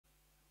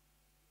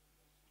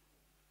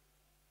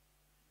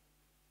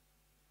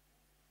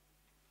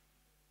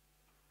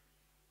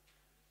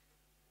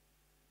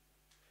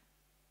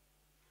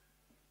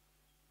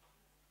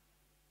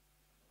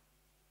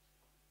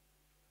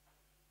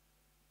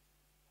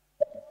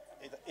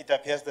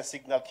appears the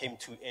signal came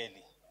too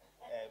early.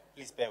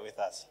 Please bear with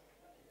us.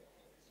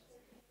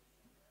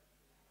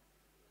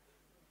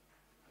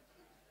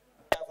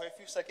 For a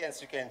few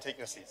seconds, you can take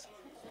your seats.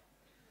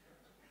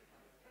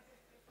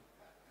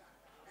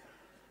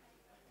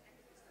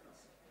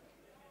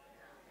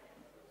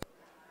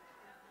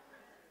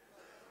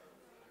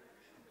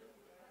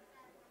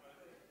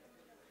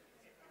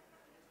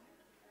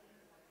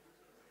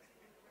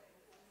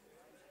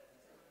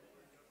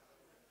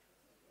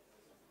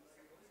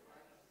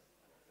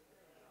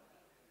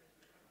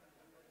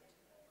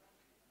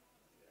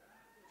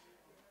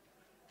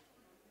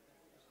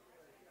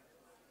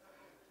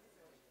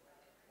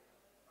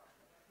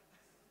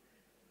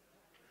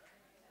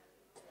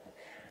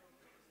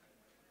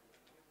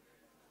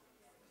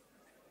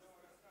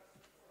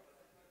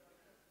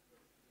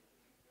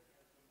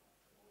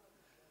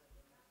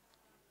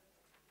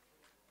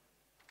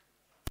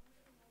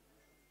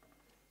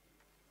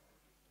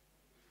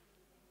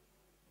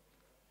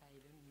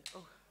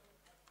 Oh,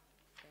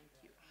 thank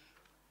you.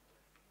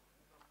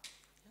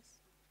 Yes?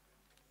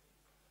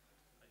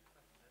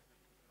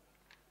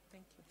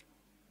 Thank you.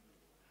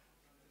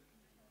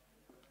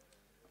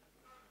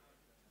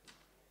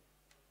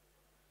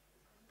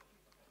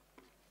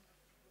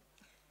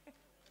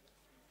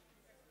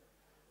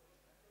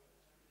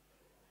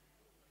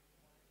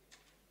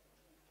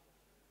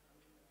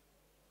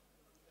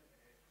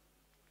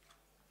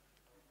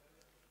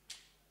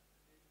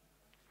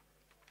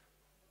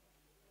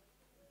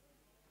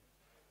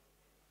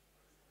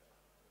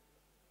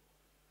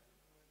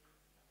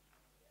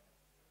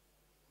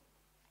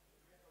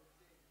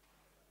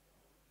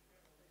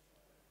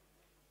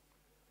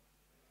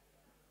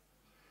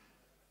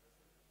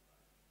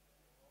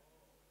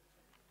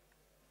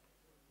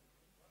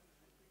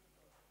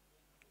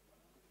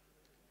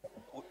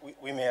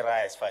 We may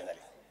rise finally.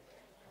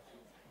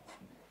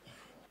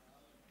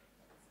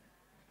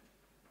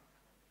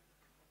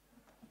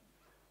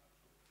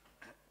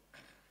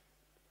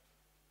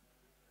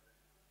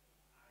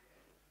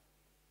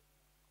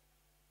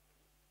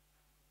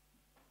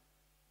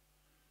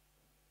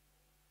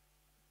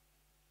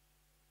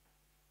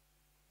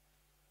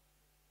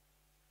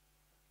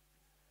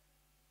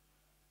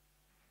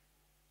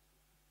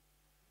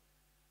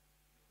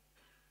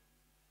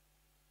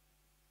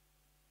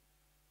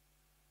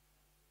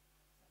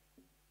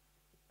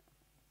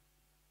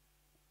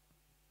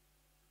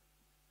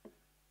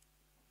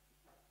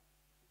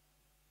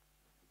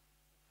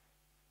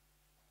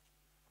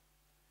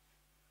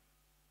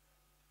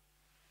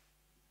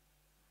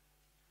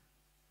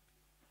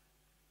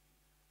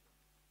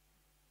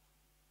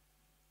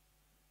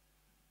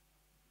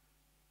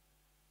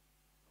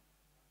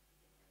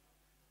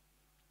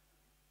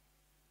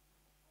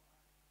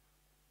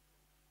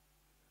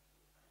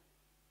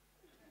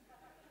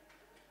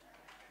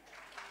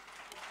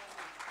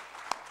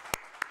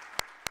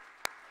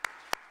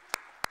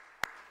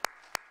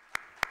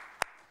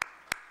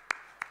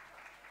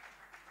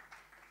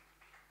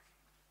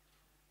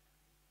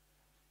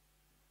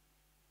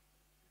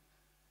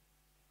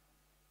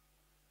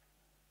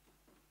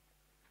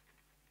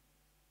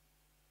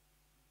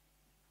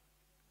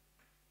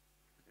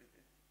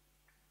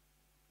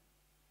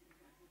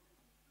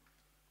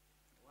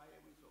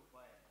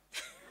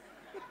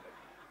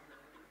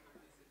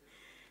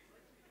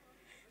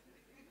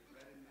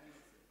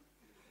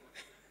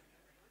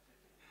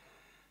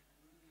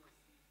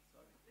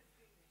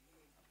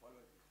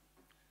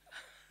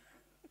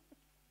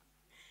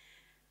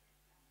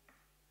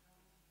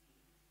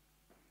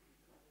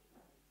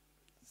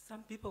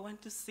 Some people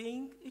want to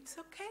sing. It's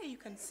okay, you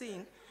can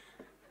sing.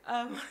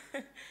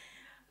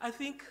 I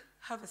think,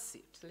 have a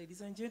seat,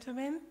 ladies and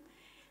gentlemen.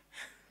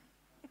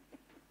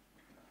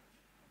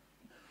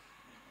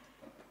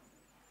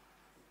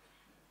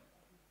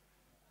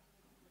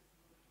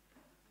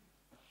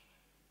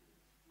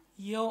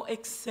 Your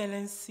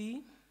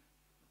Excellency,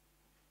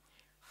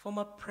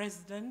 former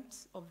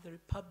President of the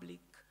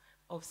Republic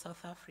of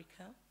South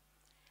Africa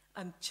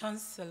and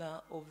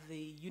Chancellor of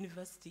the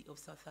University of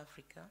South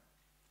Africa,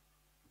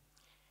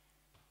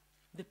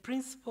 the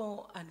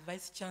Principal and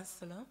Vice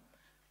Chancellor,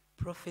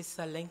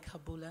 Professor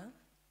Lenkabula,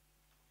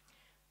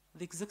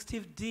 the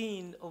Executive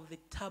Dean of the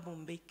Thabo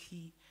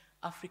Mbeki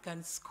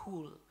African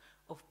School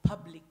of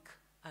Public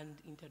and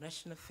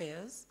International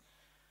Affairs,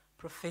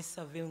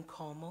 Professor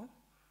Vilnkomo,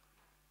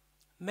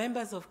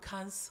 members of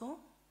Council,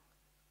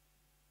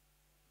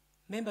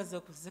 members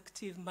of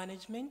Executive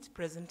Management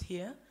present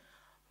here,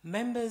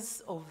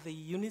 members of the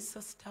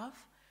UNISA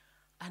staff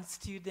and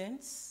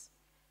students,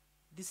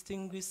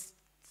 distinguished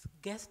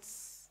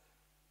guests,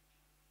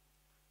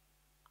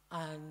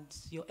 and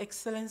Your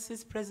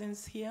Excellencies present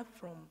here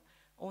from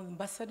all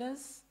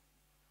ambassadors,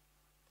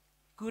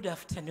 good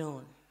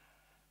afternoon.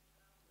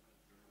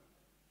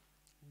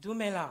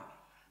 Dumela.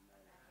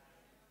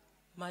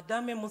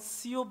 Madame et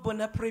Monsieur, bon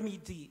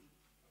après-midi.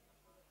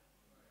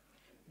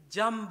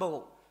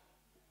 Jambo.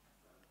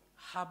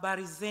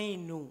 Habari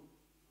zenu.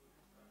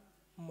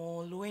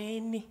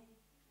 Molweni.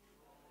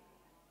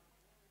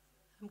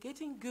 I'm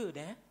getting good,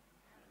 eh?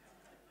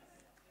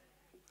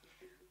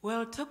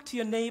 Well, talk to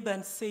your neighbor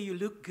and say you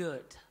look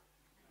good.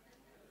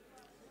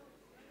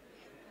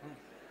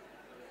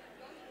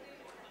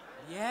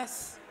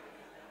 Yes.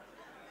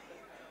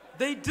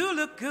 They do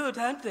look good,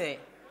 aren't they?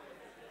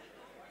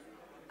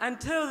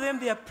 And tell them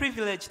they are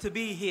privileged to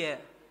be here.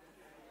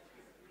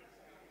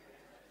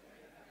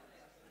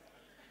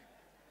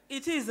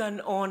 It is an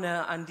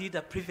honor and indeed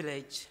a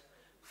privilege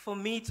for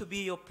me to be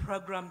your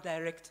program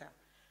director.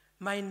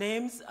 My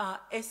names are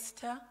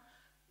Esther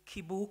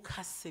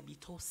Kibuka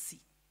Sebitosi.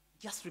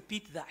 Just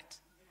repeat that.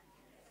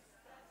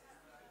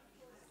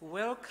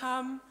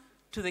 Welcome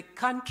to the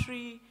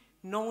country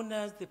known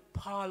as the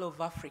Pearl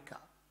of Africa.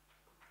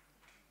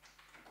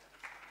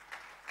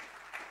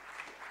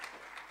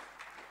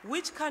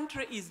 Which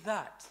country is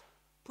that?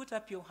 Put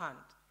up your hand.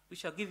 We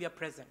shall give you a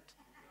present.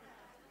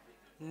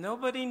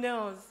 Nobody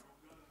knows.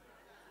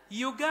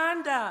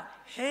 Uganda.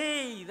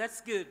 Hey, that's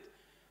good.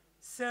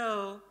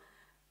 So,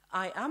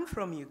 I am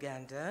from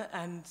Uganda,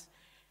 and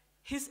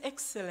His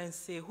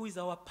Excellency, who is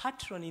our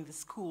patron in the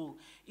school,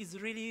 is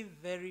really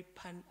very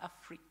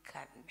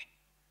Pan-African.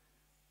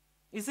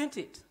 Isn't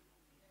it?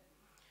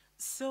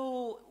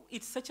 So,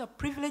 it's such a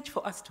privilege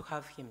for us to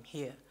have him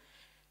here,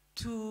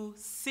 to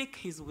seek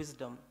his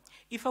wisdom.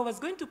 If I was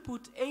going to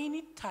put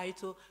any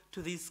title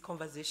to these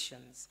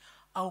conversations,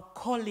 I'll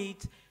call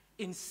it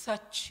In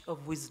Search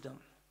of Wisdom.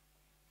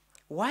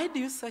 Why do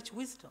you search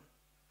wisdom?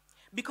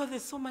 Because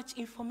there's so much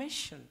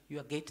information you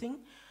are getting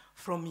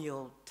from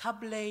your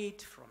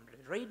tablet, from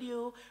the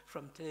radio,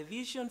 from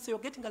television, so you're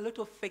getting a lot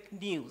of fake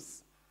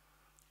news.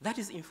 That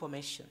is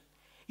information.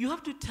 You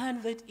have to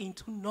turn that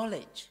into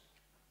knowledge.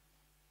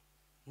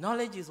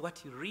 Knowledge is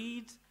what you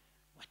read,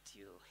 what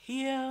you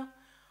hear,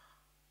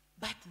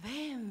 but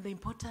then the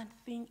important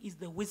thing is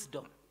the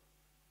wisdom.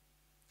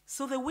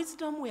 So the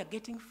wisdom we are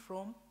getting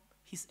from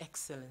His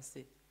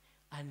Excellency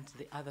and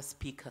the other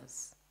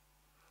speakers.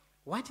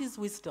 What is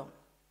wisdom?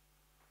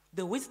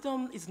 The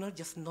wisdom is not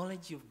just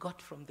knowledge you've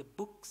got from the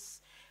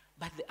books,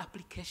 but the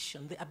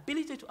application, the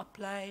ability to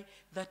apply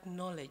that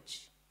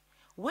knowledge.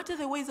 What are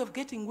the ways of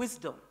getting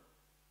wisdom?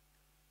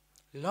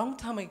 Long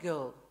time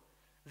ago,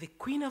 the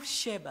Queen of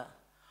Sheba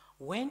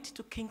went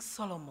to King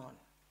Solomon,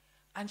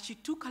 and she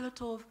took a lot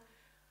of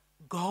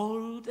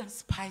gold and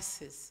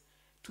spices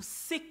to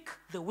seek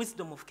the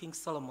wisdom of King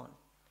Solomon.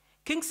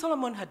 King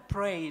Solomon had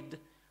prayed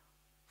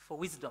for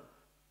wisdom.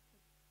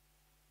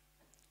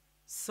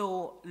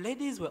 So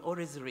ladies were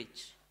always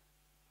rich,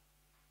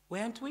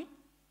 weren't we?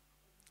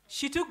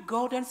 She took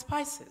gold and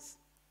spices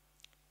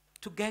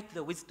to get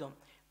the wisdom.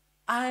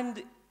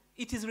 And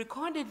it is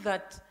recorded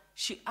that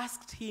she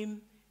asked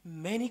him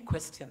many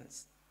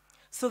questions.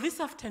 So this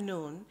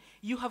afternoon,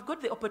 you have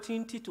got the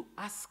opportunity to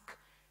ask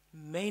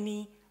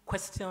many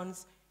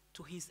questions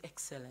to His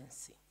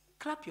Excellency.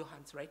 Clap your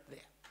hands right there.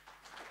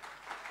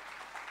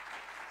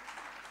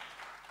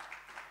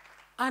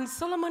 And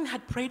Solomon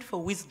had prayed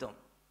for wisdom.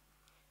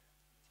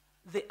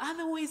 The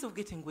other ways of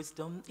getting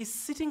wisdom is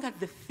sitting at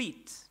the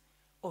feet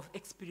of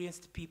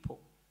experienced people.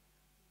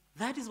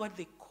 That is what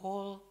they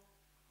call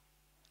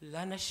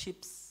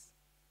learnerships.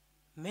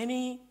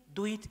 Many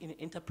do it in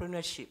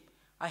entrepreneurship.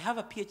 I have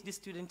a PhD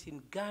student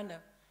in Ghana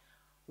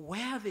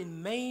where the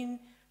main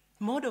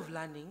mode of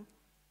learning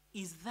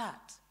is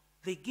that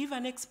they give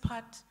an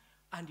expert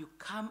and you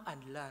come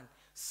and learn.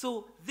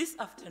 So this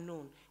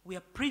afternoon, we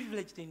are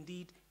privileged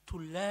indeed to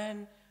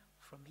learn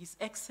from His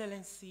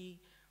Excellency,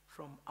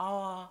 from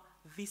our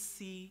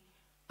VC,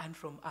 and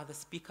from other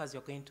speakers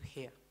you're going to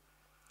hear.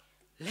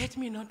 Let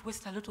me not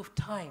waste a lot of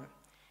time,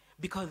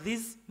 because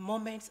these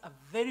moments are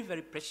very,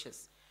 very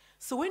precious.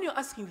 So when you're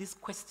asking these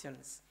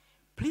questions,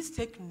 please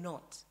take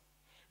note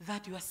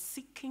that you are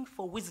seeking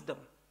for wisdom,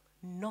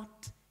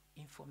 not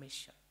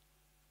information.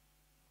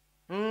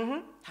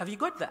 Have you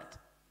got that?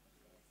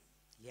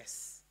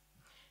 Yes.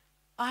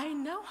 I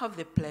now have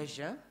the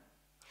pleasure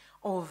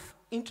of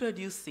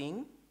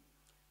introducing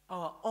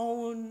our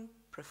own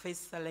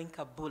Professor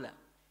Lenka Bula,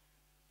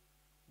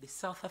 the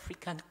South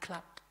African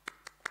clap.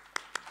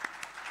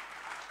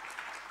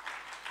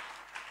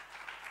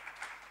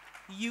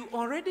 You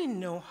already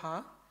know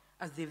her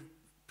as the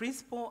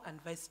Principal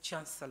and Vice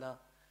Chancellor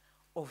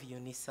of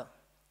UNISA.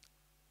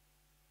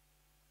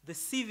 The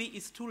CV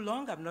is too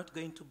long. I'm not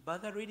going to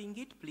bother reading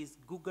it. Please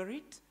Google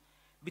it,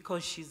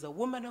 because she's a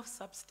woman of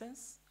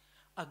substance,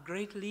 a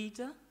great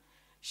leader.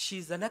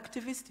 She's an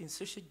activist in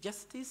social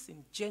justice,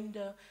 in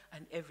gender,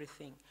 and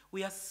everything.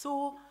 We are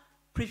so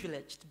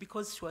privileged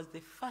because she was the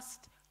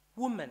first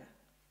woman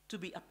to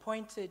be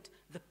appointed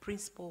the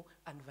Principal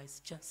and Vice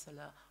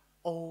Chancellor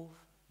of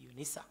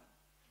UNISA.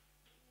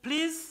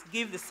 Please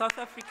give the South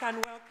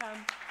African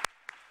welcome.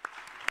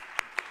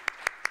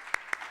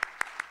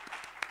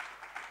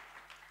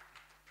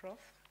 Prof.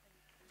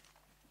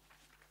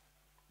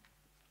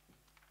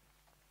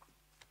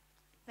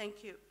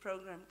 Thank you,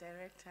 Program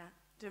Director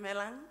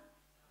Dumelang,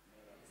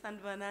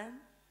 Sandvanan,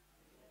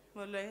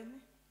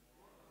 Molweni.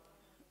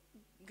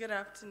 Good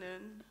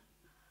afternoon.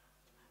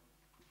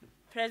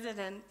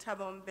 President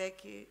Thabo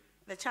Mbeki,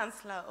 the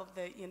Chancellor of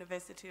the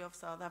University of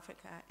South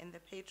Africa and the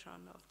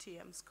patron of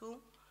TM School.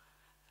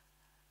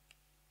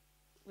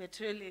 We're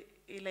truly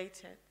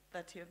elated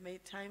that you have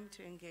made time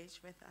to engage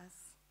with us.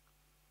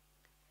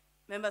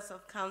 Members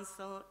of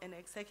council and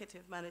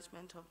executive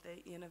management of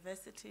the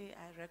university,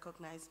 I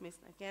recognize Ms.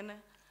 Nakene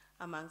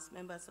amongst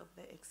members of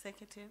the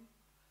executive.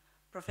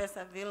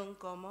 Professor Vil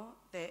Nkomo,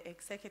 the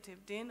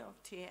executive dean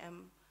of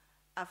TM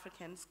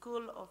African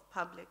School of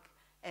Public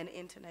and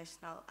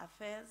International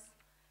Affairs,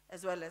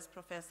 as well as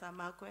Professor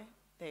Magwe,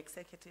 the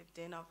executive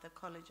dean of the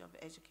College of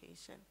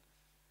Education.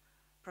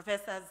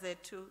 Professor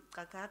Zetu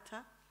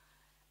Kakata,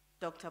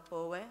 Dr.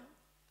 Bowe,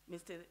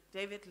 Mr.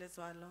 David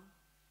Leswalo,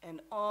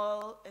 and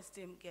all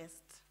esteemed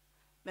guests,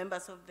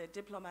 members of the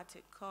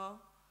diplomatic corps,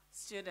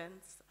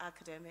 students,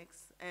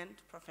 academics, and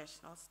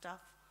professional staff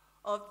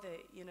of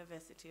the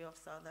University of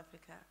South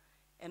Africa,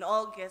 and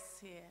all guests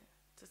here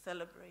to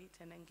celebrate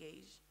and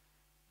engage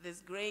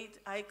this great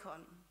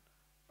icon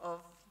of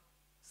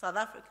South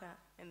Africa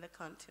and the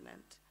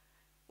continent,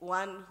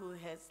 one who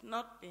has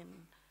not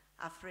been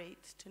afraid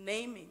to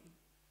naming,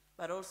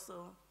 but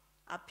also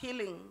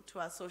appealing to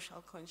our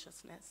social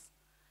consciousness,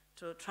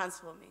 to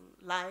transforming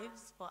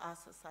lives for our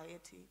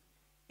society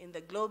in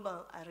the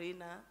global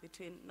arena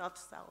between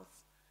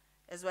North-South,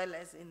 as well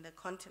as in the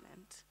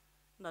continent,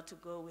 not to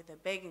go with a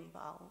begging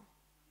bow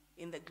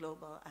in the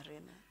global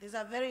arena. These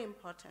are very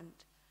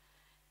important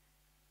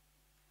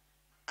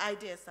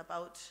ideas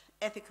about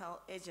ethical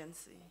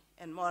agency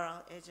and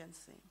moral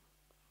agency.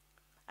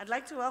 I'd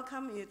like to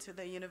welcome you to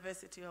the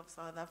University of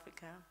South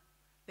Africa,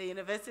 the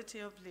University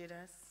of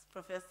Leaders.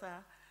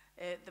 Professor,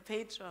 the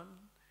patron,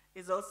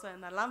 is also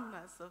an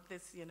alumnus of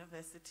this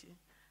university.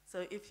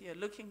 So if you're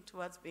looking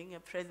towards being a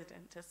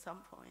president at some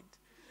point,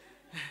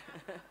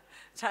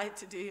 try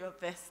to do your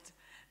best.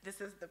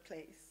 This is the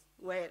place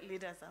where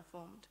leaders are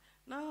formed.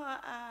 No,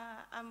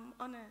 I'm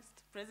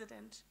honest.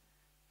 President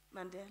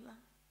Mandela,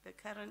 the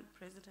current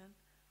president,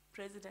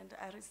 President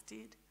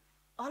Aristide,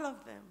 all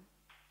of them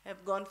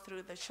have gone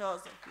through the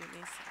shores of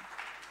UNISA.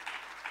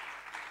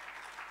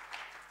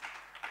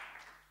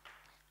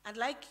 I'd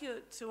like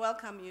to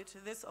welcome you to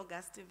this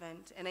august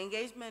event, an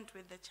engagement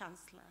with the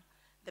Chancellor,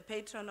 the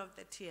patron of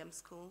the TM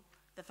School,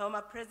 the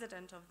former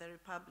President of the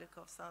Republic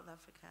of South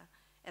Africa,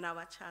 and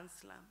our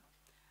Chancellor.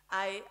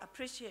 I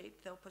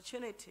appreciate the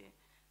opportunity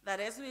that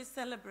as we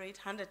celebrate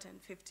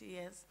 150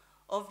 years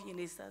of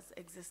UNISA's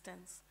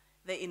existence,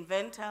 the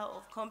inventor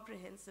of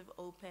comprehensive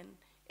open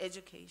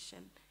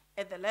education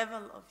at the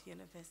level of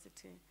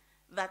university,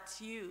 that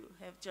you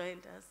have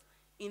joined us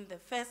in the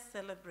first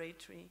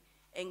celebratory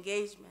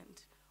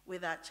engagement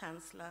with our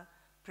Chancellor,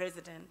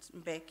 President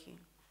Mbeki.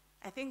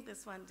 I think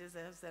this one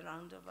deserves a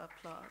round of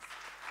applause.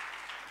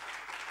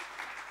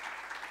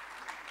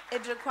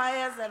 It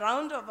requires a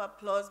round of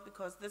applause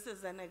because this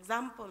is an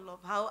example of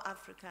how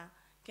Africa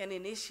can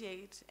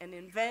initiate and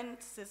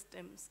invent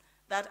systems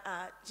that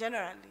are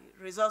generally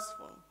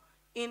resourceful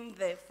in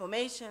the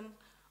formation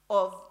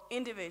of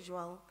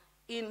individuals,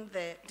 in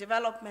the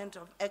development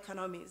of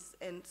economies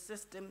and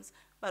systems,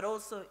 but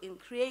also in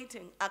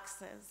creating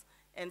access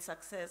and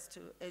success to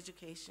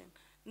education.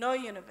 No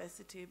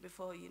university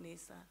before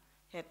UNISA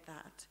had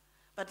that.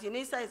 But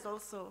UNISA is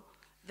also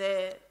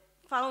the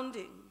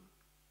founding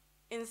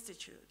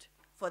institute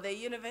for the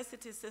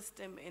university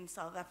system in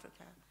South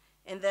Africa,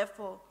 and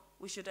therefore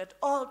we should at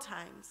all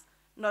times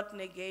not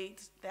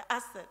negate the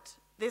asset,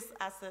 this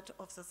asset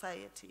of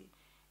society,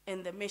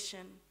 and the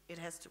mission it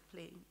has to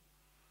play.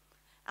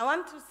 I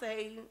want to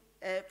say,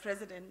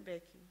 President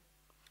Mbeki,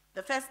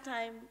 the first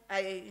time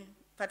I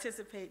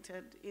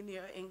participated in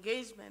your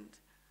engagement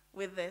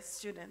with the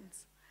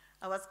students,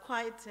 I was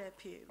quite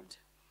peeved.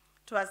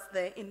 It was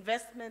the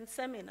investment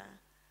seminar,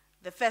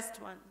 the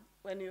first one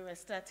when you were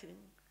starting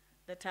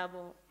the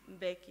Thabo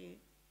Mbeki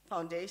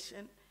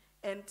Foundation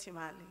in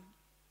Timali.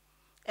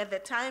 At the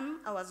time,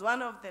 I was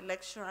one of the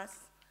lecturers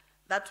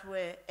that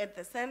were at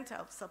the center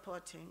of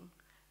supporting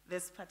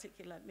this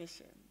particular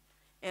mission.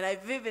 And I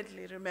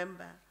vividly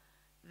remember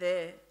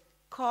the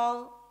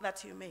call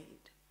that you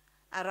made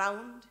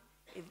around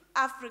if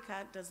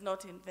Africa does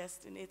not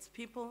invest in its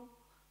people,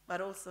 but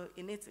also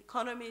in its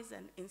economies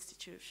and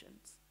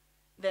institutions,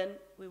 then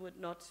we would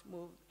not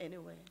move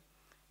anywhere.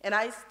 And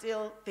I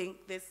still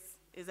think this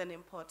is an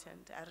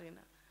important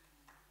arena.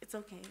 It's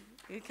okay,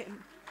 you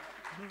can.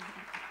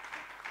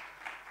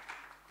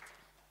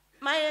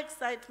 My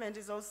excitement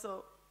is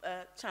also,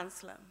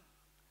 Chancellor,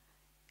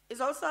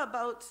 is also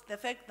about the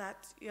fact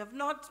that you have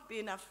not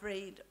been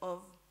afraid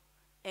of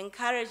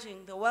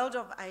encouraging the world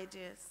of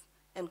ideas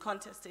and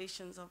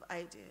contestations of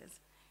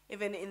ideas,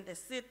 even in the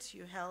seat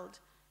you held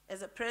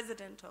as a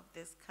president of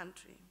this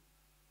country.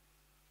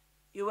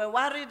 You were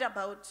worried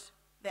about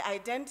the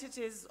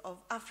identities of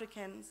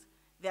Africans,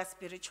 their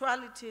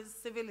spiritualities,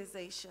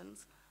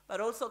 civilizations,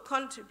 but also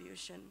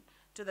contribution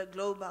to the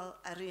global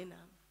arena.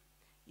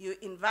 You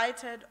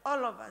invited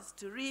all of us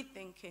to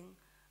rethinking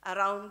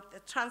around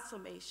the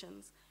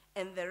transformations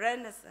and the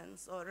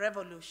renaissance or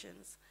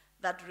revolutions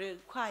that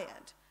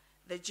required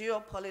the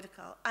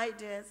geopolitical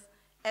ideas,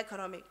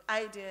 economic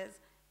ideas,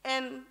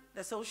 and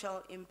the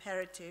social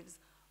imperatives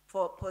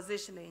for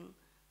positioning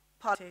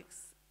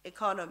politics,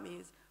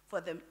 economies, for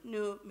the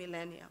new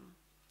millennium.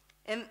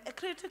 And a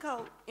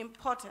critical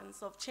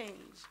importance of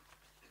change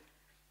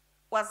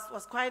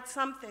was quite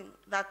something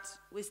that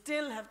we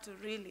still have to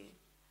really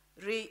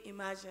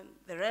reimagine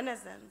the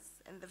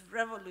renaissance and the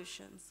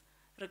revolutions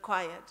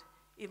required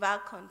if our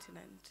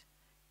continent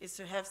is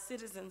to have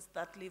citizens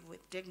that live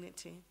with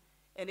dignity,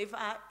 and if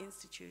our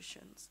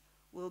institutions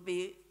will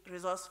be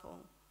resourceful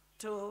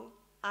to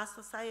our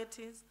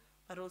societies,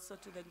 but also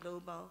to the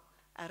global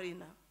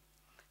arena.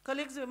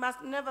 Colleagues, we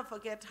must never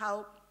forget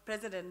how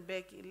President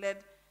Mbeki led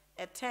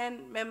a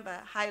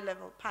 10-member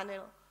high-level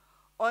panel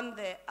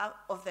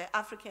of the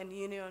African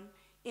Union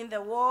in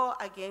the war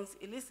against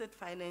illicit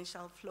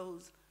financial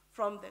flows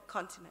from the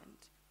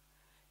continent.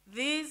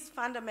 These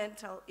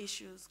fundamental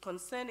issues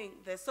concerning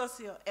the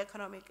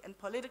socio-economic and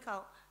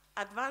political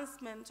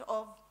advancement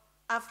of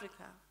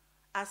Africa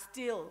are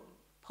still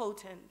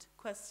potent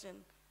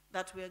questions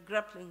that we are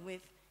grappling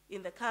with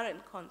in the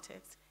current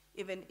context,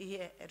 even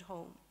here at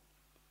home.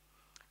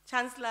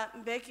 Chancellor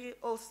Mbeki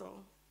also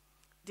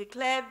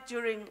declared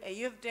during a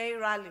Youth Day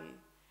rally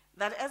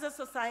that as a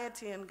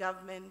society and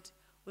government,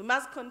 we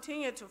must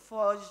continue to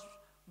forge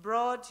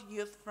broad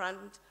youth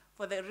front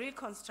for the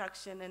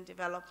reconstruction and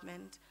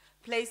development,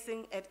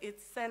 placing at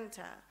its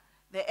center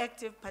the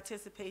active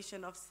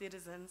participation of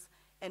citizens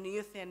and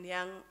youth and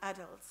young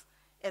adults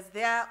as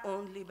their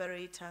own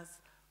liberators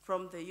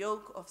from the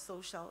yoke of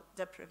social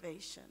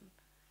deprivation.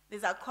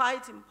 These are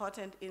quite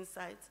important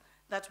insights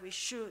that we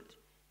should,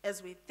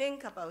 as we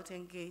think about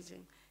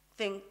engaging,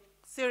 think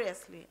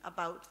seriously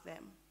about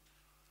them.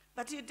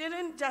 But you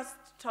didn't just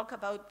talk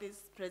about this,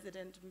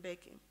 President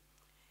Mbeki.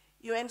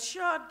 You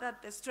ensured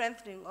that the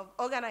strengthening of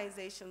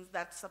organizations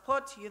that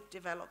support youth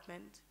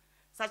development,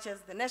 such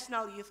as the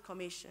National Youth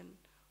Commission,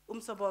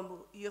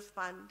 Umsobombo Youth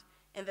Fund,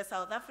 and the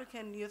South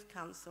African Youth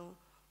Council,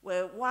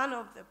 were one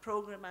of the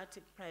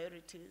programmatic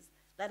priorities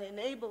that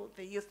enabled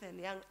the youth and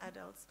young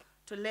adults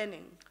to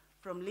learning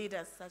from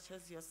leaders such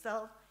as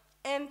yourself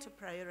and to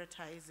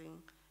prioritizing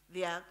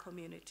their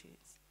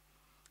communities.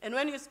 And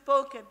when you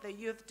spoke at the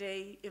Youth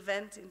Day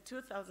event in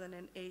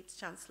 2008,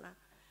 Chancellor,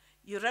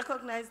 you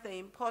recognized the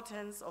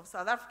importance of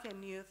South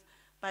African youth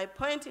by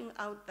pointing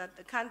out that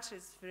the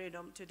country's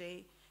freedom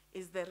today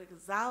is the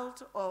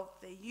result of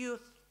the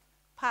youth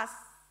past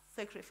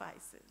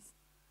sacrifices.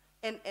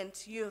 And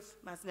youth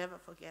must never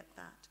forget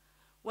that.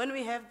 When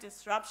we have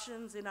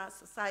disruptions in our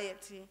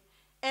society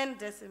and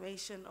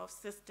decimation of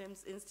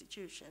systems,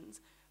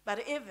 institutions,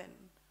 but even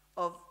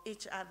of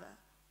each other,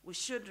 we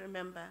should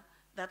remember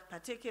that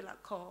particular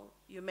call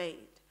you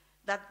made,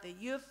 that the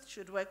youth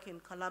should work in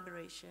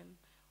collaboration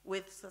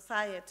with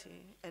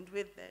society and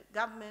with the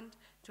government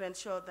to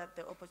ensure that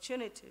the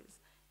opportunities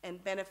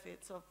and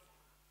benefits of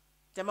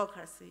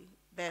democracy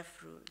bear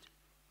fruit.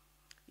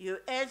 You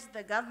urged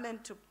the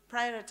government to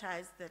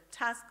prioritize the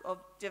task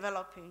of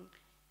developing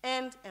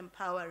and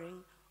empowering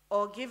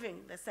or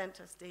giving the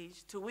center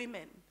stage to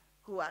women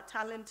who are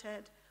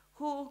talented,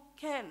 who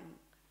can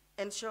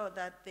ensure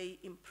that they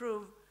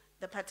improve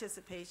the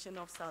participation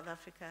of South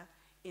Africa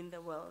in the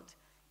world.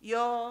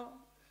 Your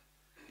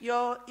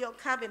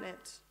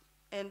cabinet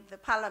and the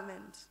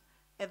parliament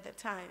at the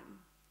time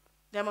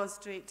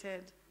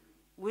demonstrated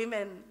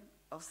women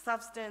of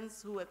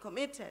substance who were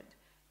committed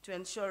to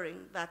ensuring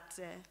that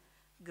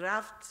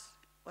graft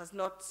was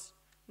not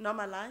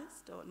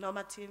normalized or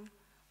normative,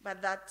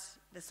 but that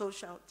the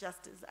social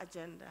justice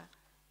agenda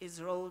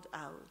is rolled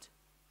out.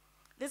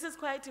 This is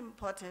quite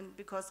important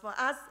because for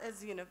us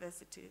as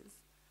universities,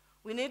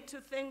 we need to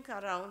think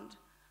around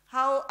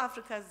how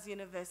Africa's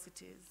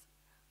universities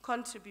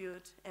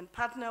contribute and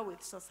partner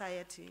with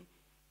society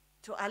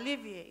to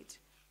alleviate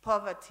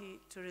poverty,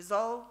 to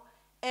resolve,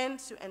 and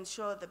to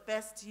ensure the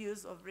best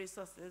use of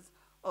resources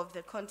of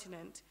the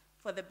continent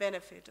for the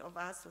benefit of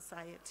our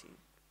society.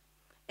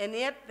 And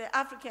yet the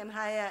African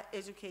higher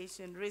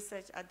education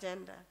research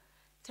agenda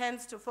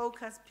tends to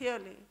focus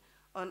purely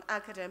on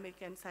academic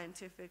and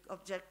scientific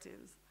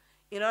objectives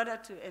in order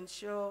to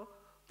ensure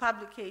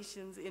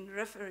publications in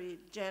refereed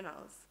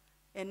journals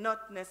and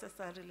not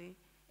necessarily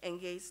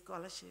engage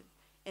scholarship.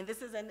 And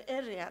this is an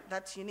area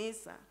that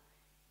UNISA,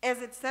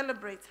 as it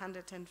celebrates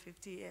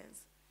 150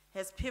 years,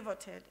 has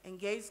pivoted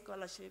engaged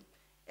scholarship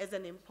as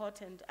an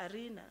important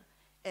arena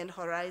and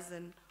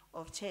horizon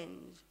of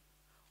change.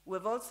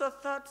 We've also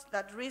thought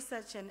that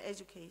research and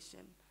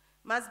education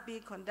must be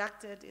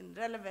conducted in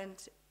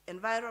relevant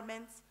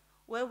environments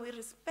where we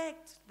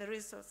respect the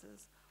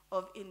resources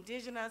of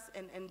indigenous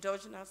and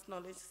endogenous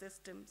knowledge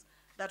systems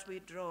that we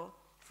draw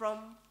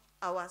from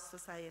our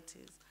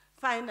societies.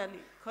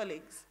 Finally,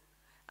 colleagues,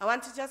 I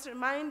want to just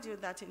remind you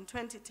that in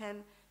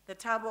 2010, the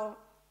Thabo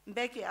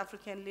Mbeki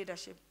African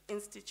Leadership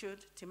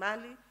Institute,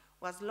 Timali,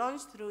 was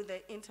launched through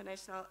the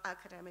International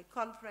Academic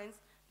Conference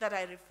that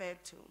I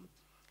referred to.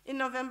 In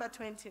November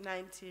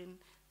 2019,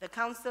 the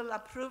Council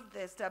approved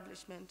the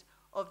establishment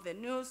of the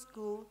new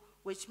school,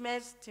 which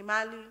merged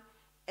Timali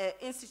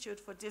Institute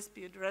for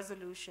Dispute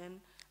Resolution,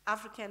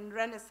 African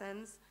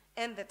Renaissance,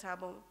 and the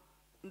Thabo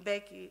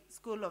Mbeki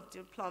School of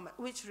Diploma,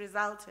 which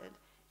resulted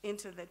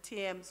into the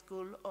TM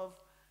School of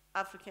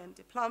African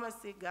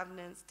Diplomacy,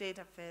 Governance, State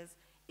Affairs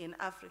in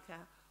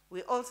Africa.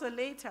 We also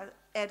later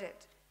added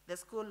the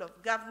School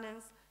of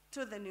Governance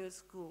to the new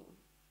school.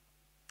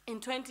 In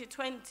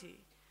 2020,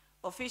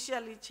 we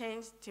officially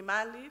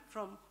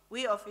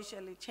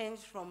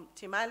changed from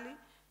Timali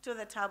to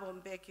the Thabo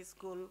Mbeki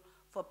School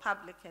for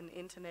Public and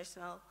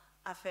International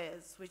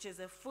Affairs, which is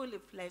a fully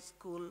fledged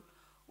school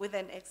with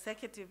an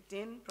executive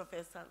dean,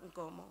 Professor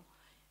Nkomo.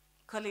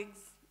 Colleagues,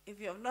 if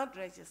you have not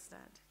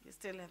registered, you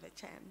still have a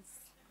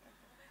chance.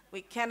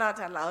 We cannot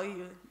allow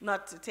you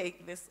not to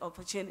take this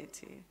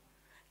opportunity,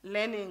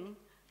 learning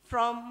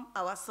from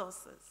our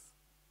sources.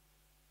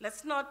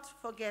 Let's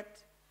not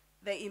forget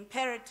the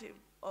imperative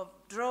of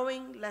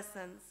drawing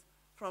lessons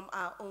from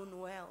our own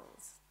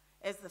wells,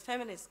 as the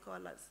feminist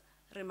scholars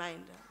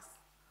remind us.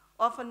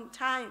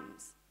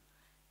 Oftentimes,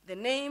 the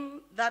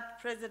name that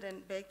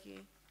President Mbeki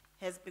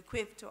has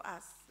bequeathed to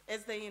us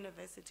as the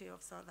University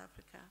of South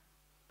Africa,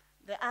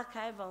 the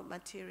archival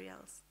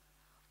materials,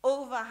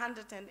 over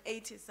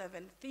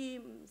 187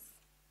 themes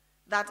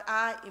that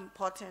are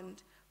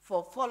important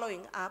for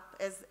following up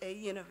as a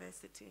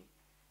university,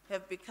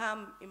 have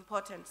become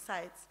important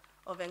sites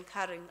of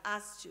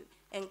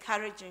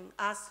encouraging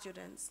our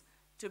students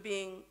to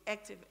being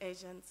active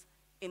agents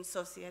in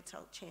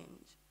societal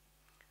change.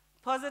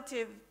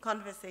 Positive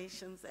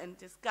conversations and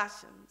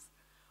discussions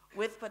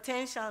with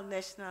potential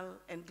national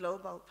and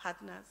global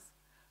partners,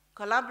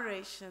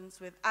 collaborations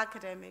with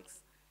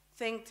academics,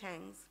 think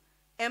tanks,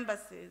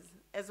 embassies,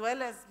 as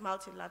well as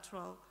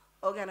multilateral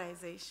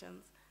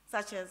organizations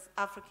such as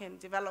African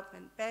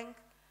Development Bank,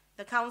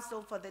 the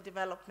Council for the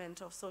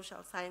Development of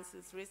Social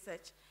Sciences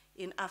Research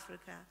in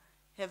Africa,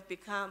 have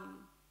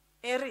become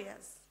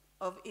areas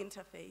of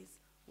interface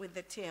with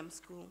the TM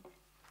School.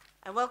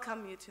 I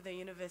welcome you to the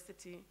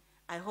university.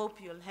 I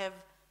hope you'll have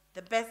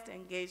the best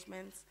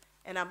engagements,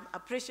 and I'm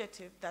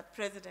appreciative that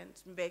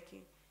President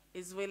Mbeki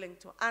is willing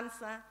to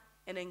answer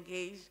and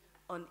engage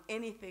on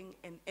anything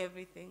and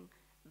everything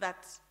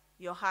that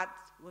your heart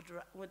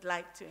would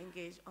like to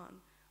engage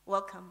on.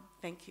 Welcome,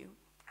 thank you.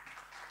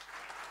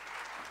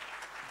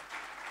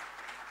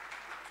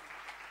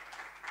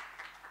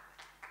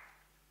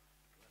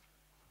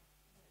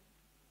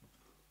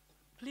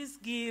 Please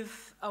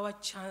give our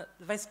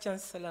Vice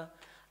Chancellor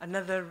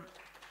another.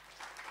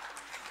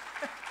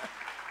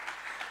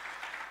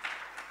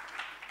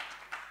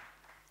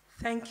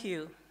 Thank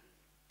you.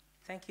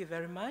 Thank you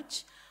very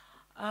much.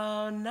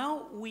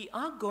 Now we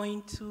are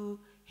going to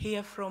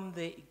hear from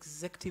the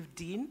Executive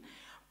Dean,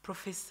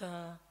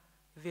 Professor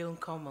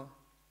Nkomo,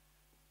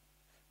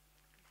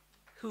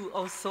 who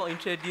also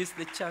introduced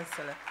the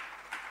Chancellor.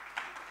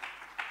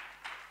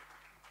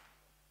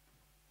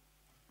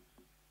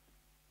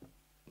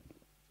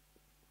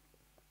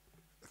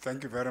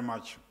 Thank you very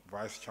much,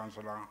 Vice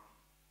Chancellor,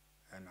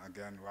 and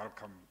again,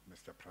 welcome,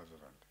 Mr.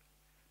 President.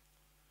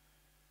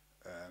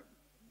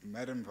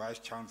 Madam Vice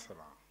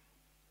Chancellor,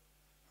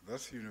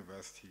 this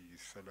university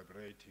is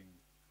celebrating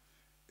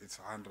its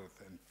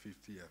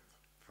 150th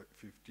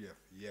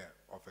year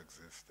of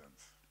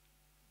existence.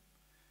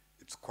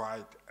 It's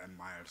quite a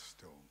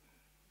milestone.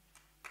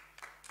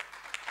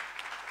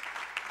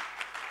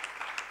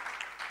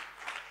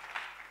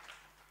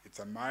 It's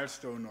a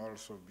milestone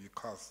also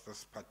because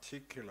this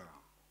particular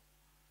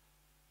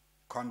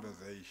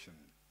conversation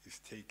is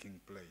taking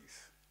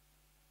place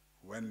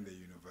when the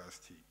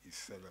university is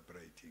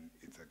celebrating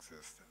its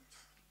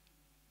existence.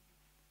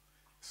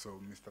 So,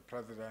 Mr.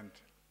 President,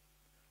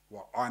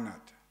 we're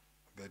honored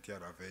that you're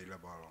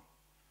available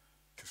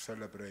to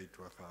celebrate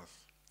with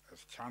us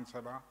as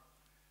Chancellor,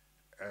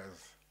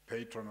 as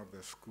patron of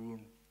the school,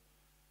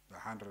 the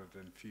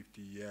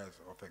 150 years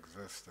of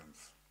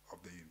existence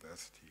of the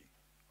University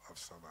of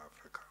South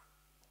Africa.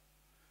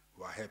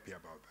 We're happy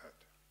about that.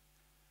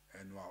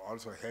 And we're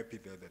also happy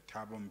that the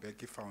Thabo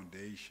Mbeki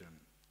Foundation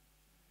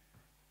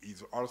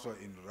is also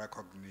in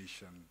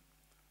recognition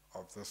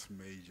of this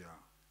major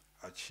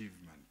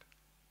achievement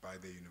by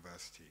the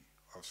University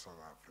of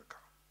South Africa.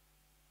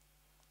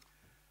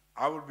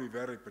 I will be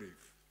very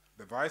brief.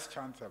 The Vice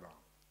Chancellor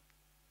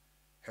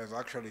has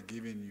actually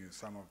given you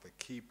some of the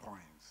key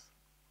points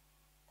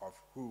of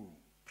who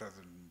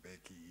President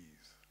Mbeki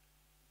is.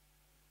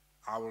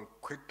 I will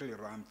quickly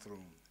run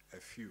through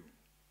a few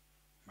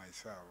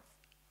myself,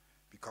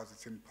 because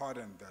it's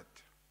important that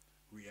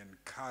we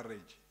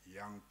encourage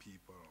young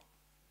people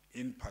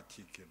in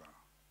particular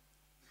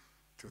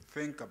to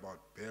think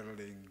about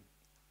building,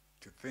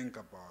 to think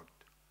about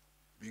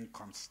being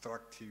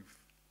constructive,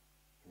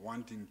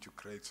 wanting to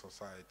create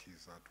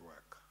societies that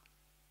work.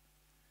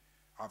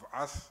 I've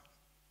asked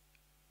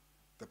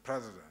the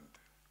President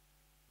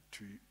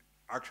to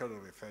actually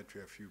refer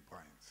to a few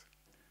points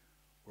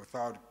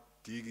without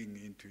digging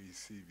into his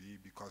CV,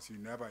 because you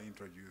never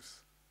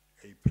introduce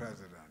a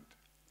president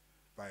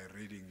by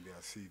reading their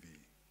CV.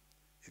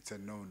 It's a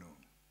no-no.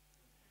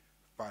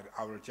 But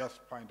I will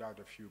just point out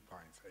a few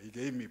points. He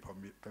gave me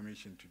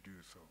permission to do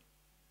so.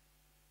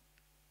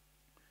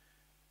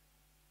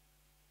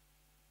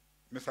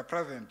 Mr.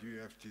 President, you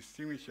have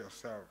distinguished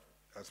yourself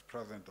as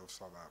President of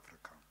South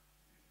Africa.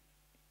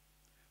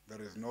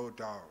 there is no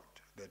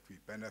doubt that we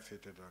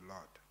benefited a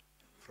lot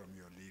from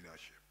your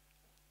leadership.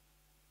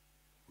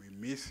 We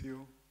miss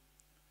you,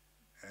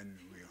 and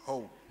we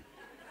hope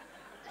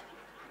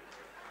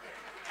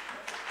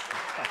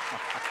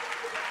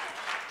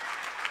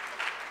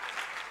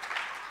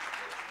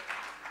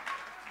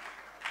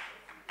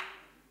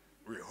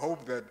we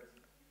hope that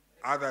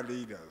other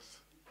leaders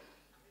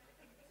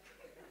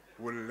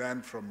will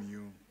learn from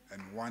you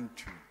and want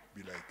to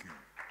be like you.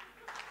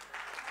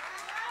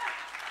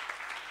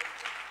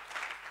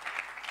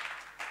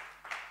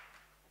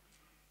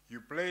 You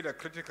played a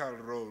critical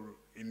role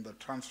in the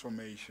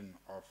transformation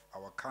of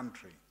our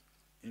country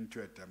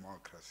into a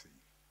democracy.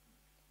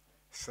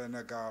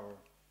 Senegal,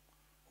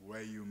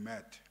 where you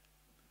met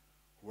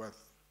with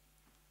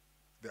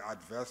the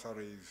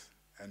adversaries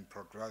and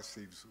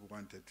progressives who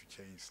wanted to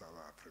change South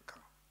Africa.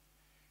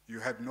 You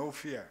had no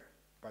fear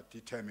but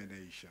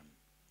determination.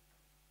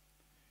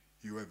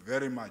 You were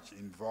very much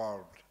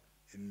involved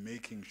in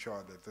making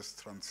sure that this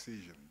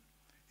transition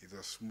is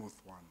a smooth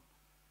one,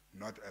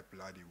 not a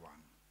bloody one.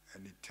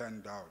 And it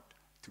turned out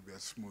to be a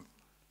smooth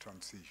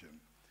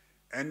transition.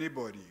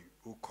 Anybody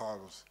who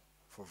calls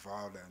for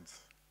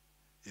violence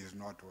is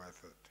not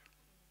worth it.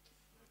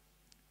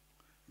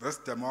 This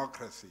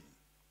democracy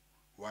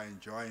we're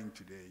enjoying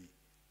today,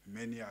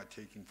 many are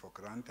taking for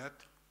granted.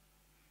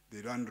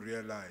 They don't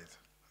realize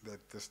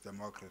that this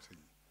democracy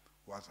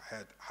was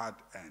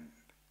hard-earned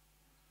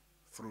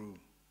through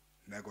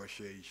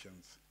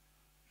negotiations,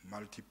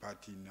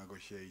 multi-party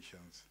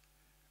negotiations,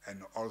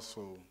 and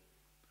also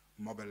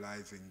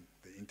mobilizing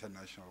the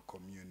international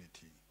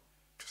community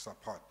to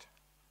support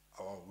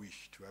our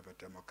wish to have a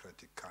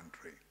democratic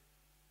country.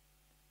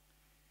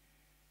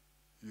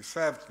 You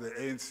served the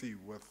ANC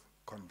with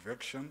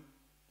conviction.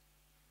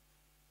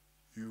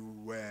 You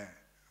were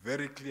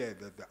very clear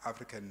that the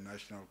African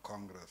National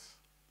Congress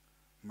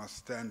must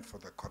stand for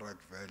the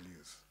correct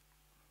values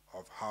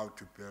of how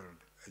to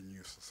build a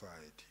new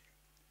society.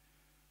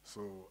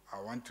 So I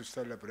want to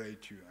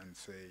celebrate you and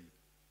say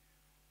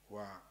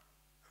we're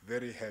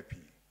very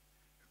happy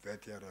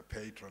that you're a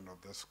patron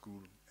of the school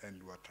and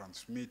we're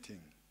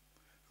transmitting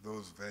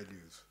those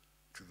values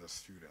to the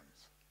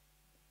students.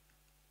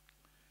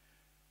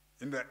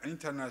 In the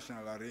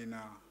international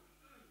arena,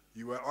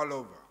 you were all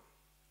over.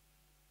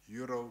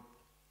 Europe,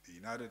 the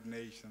United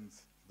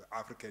Nations, the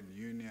African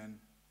Union,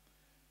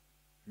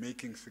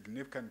 making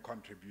significant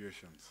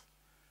contributions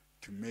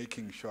to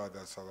making sure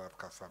that South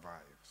Africa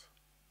survives.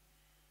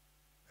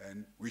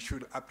 And we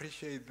should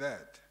appreciate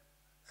that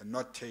and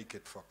not take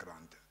it for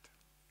granted.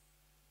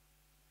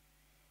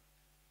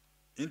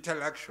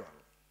 Intellectual.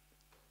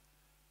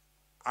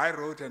 I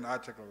wrote an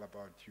article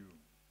about you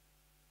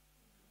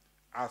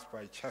asked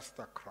by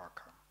Chester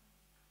Crocker,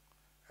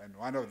 and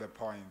one of the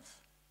points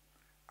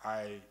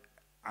I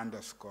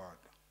underscored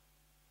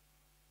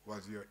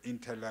was your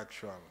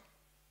intellectual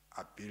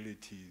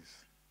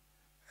abilities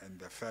and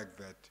the fact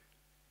that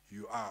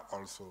you are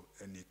also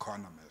an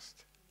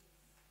economist.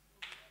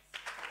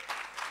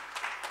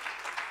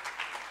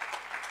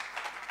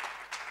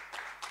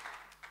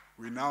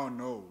 We now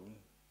know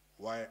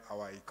why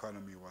our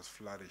economy was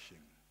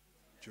flourishing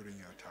during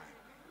your time.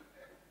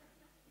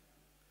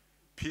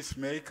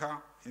 Peacemaker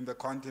in the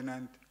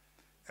continent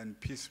and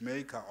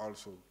peacemaker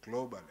also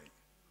globally.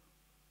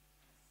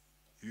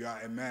 You are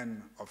a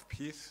man of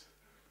peace,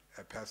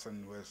 a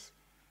person who has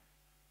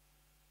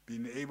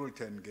been able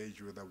to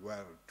engage with the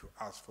world to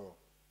ask for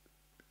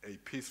a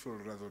peaceful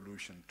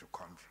resolution to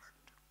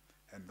conflict.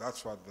 And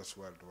that's what this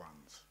world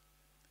wants.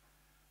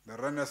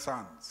 The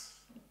Renaissance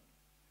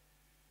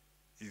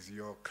is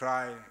your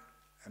cry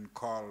and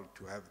call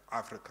to have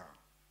Africa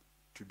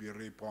to be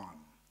reborn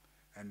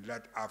and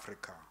let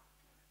Africa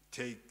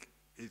take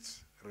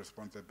its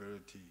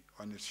responsibility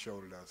on its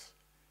shoulders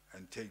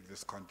and take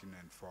this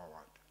continent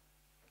forward.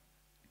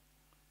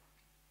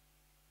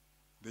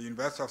 The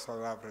University of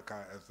South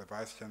Africa, as the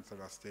Vice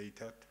Chancellor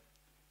stated,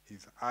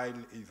 is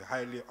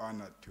highly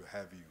honored to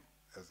have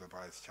you as the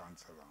Vice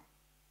Chancellor.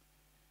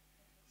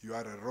 You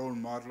are a role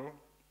model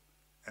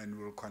and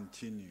will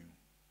continue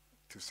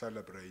to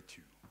celebrate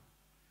you.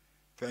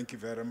 Thank you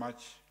very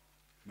much,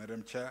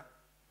 Madam Chair.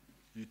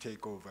 You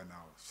take over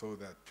now so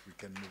that we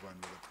can move on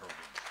with the program.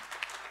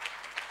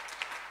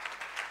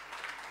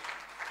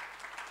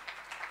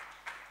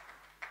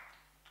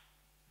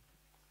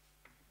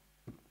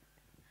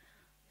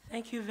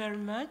 Thank you very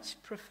much,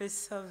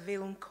 Professor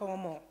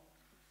Vilunkomo.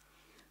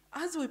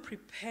 As we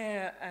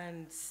prepare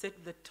and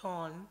set the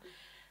tone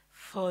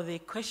for the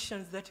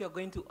questions that you're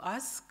going to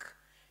ask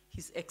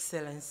His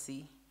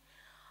Excellency,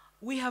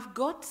 we have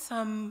got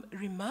some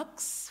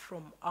remarks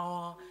from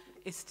our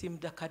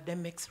esteemed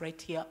academics right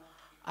here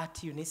at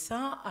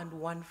UNISA and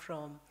one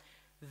from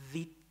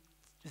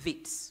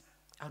WITS.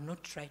 I'll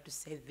not try to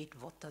say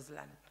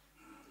Witwatersrand.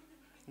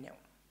 No,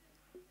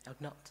 I'll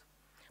not.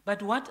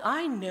 But what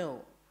I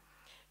know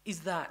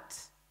is that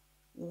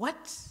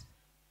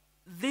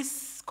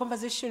this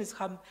conversation is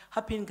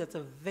happening at a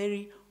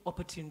very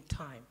opportune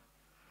time.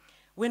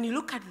 When you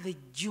look at the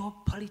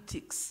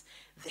geopolitics,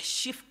 the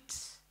shift,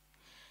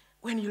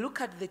 When you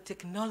look at the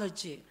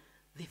technology,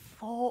 the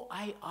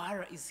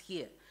 4IR is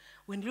here.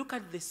 When you look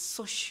at the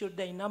social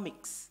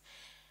dynamics,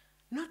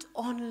 not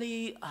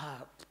only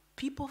are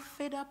people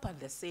fed up and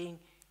they're saying,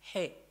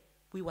 hey,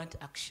 we want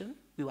action,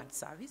 we want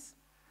service,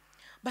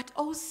 but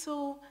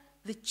also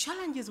the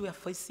challenges we are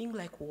facing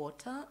like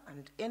water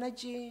and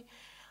energy.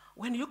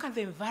 When you look at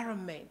the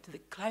environment, the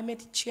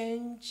climate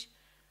change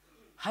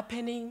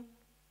happening,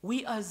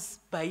 we as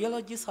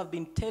biologists have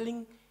been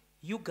telling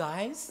you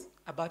guys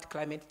about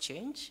climate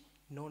change.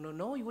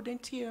 No, you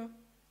wouldn't hear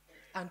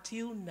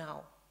until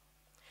now.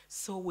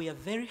 So we are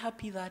very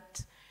happy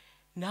that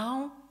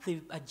now the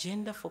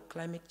agenda for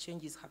climate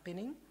change is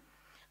happening,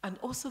 and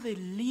also the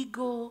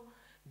legal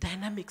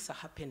dynamics are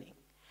happening.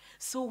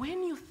 So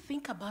when you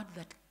think about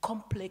that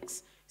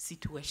complex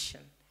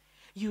situation,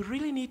 you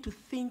really need to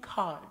think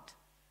hard,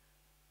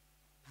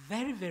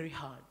 very, very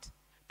hard,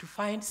 to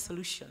find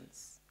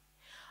solutions.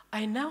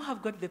 I now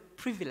have got the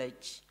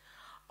privilege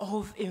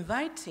of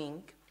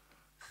inviting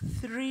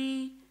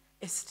 3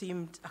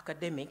 esteemed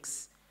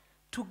academics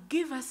to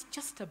give us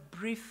just a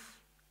brief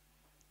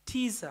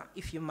teaser,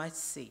 if you might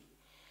say.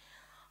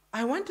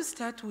 I want to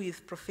start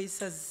with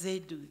Professor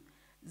Zetu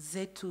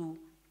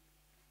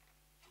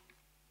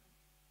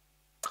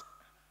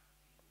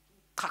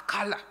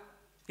Kakala.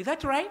 Is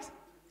that right?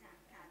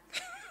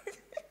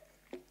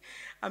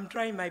 I'm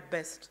trying my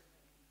best,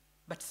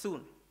 but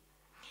soon.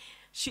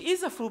 She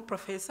is a full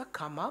professor.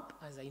 Come up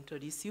as I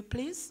introduce you,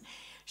 please.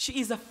 She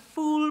is a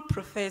full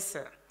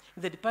professor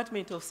in the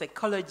Department of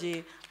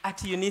Psychology at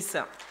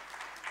UNISA.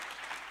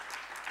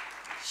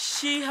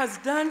 She has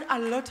done a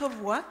lot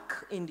of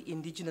work in the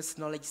indigenous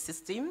knowledge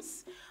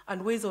systems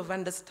and ways of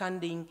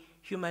understanding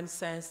human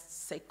science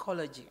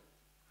psychology.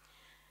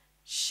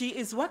 She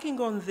is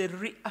working on the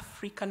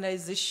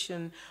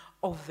re-Africanization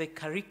of the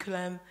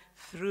curriculum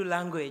through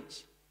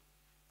language.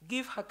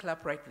 Give her a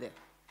clap right there.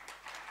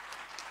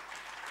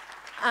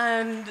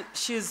 And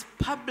she's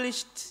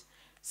published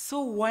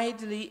so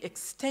widely,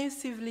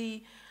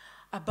 extensively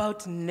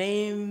about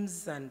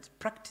names and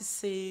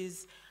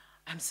practices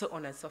and so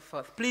on and so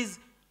forth. Please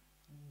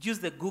use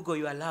the Google,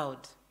 you're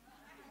allowed.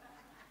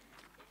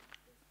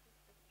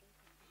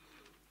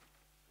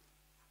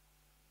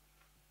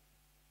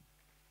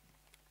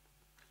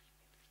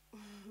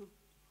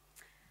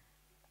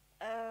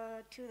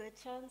 To the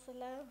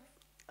Chancellor,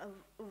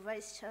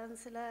 Vice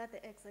Chancellor,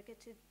 the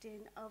Executive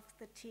Dean of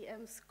the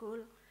TM School,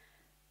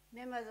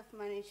 members of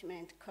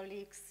management,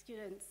 colleagues,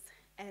 students,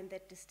 and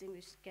the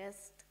distinguished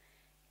guest,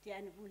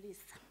 Diane Bulis.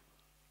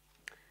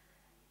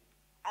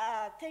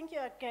 Thank you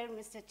again,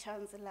 Mr.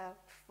 Chancellor,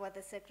 for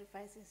the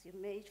sacrifices you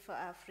made for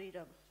our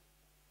freedom.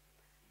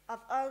 Of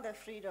all the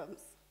freedoms,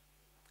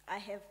 I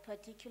have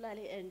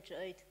particularly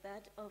enjoyed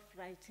that of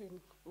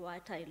writing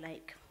what I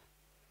like.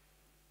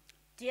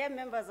 Dear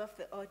members of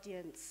the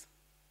audience,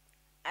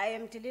 I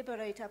am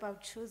deliberate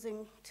about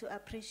choosing to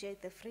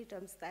appreciate the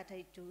freedoms that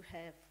I do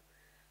have.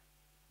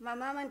 My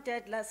mom and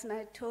dad last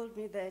night told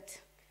me that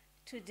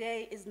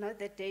today is not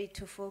the day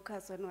to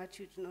focus on what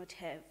you do not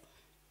have.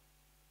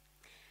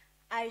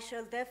 I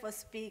shall therefore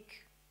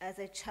speak as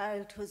a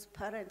child whose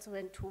parents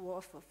went to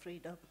war for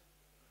freedom.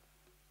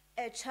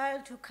 A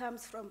child who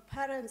comes from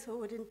parents who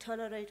wouldn't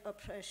tolerate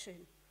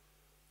oppression.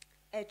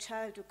 A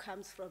child who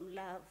comes from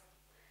love.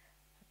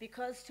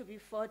 Because to be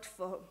fought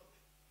for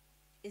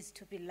is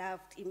to be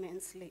loved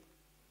immensely.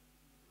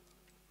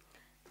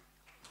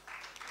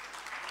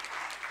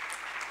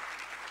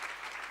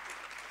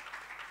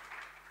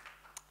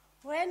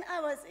 When I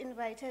was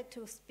invited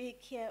to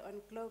speak here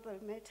on global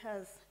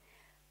matters,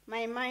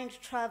 my mind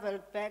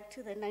traveled back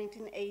to the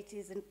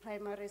 1980s in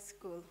primary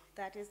school.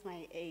 That is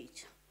my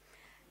age.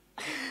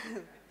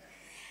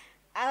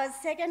 I was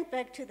taken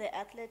back to the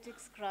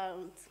athletics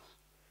grounds,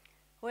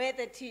 where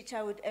the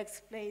teacher would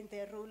explain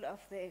the rules of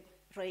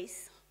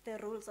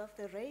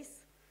the race,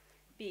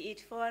 be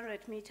it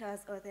 400 meters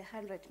or the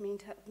 100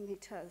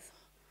 meters.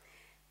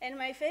 And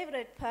my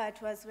favorite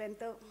part was when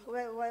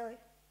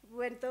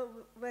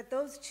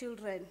those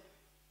children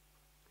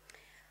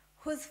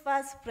whose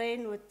fast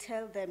brain would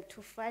tell them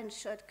to find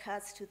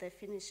shortcuts to the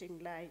finishing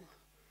line.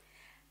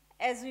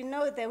 As we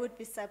know, they would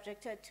be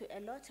subjected to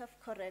a lot of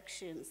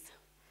corrections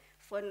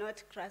for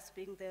not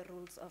grasping the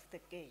rules of the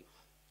game.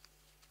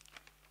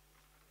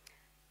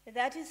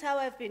 That is how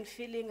I've been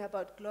feeling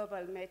about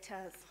global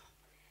matters.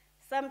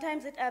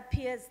 Sometimes it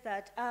appears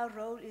that our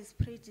role is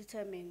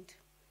predetermined,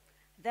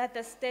 that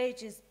the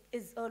stage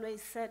is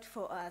always set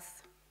for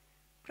us.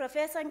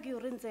 Professor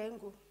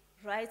Ngirinzengu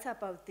writes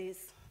about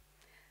this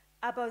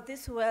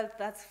world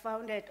that's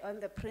founded on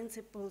the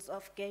principles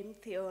of game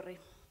theory.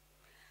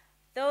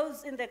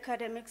 Those in the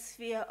academic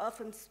sphere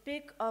often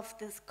speak of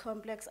this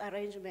complex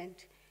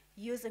arrangement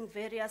using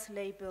various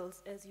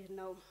labels, as you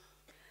know.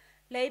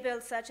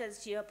 Labels such as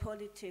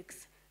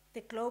geopolitics,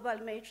 the global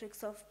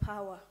matrix of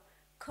power,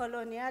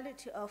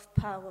 coloniality of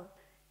power,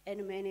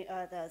 and many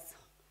others,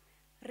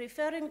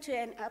 referring to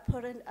an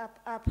apparent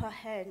upper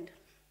hand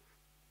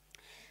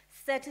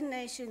certain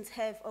nations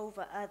have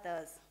over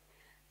others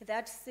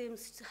that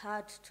seems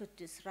hard to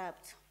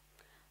disrupt.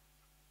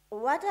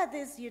 What are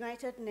these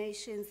United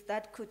Nations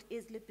that could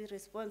easily be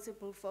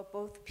responsible for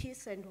both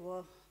peace and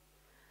war?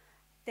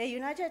 The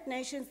United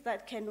Nations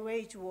that can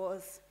wage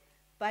wars,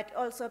 but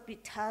also be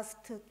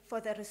tasked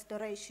for the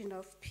restoration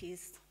of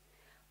peace.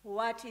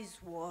 What is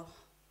war?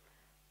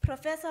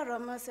 Professor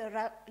Ramos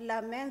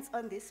laments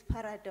on this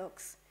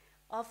paradox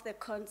of the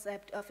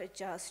concept of a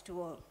just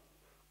war.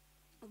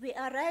 We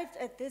arrived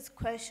at these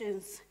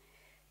questions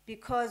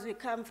because we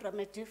come from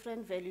a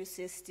different value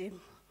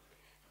system.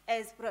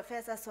 As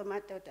Professor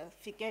Somadoda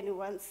Fikeni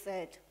once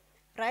said,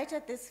 right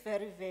at this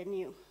very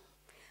venue,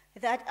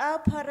 that our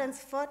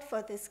parents fought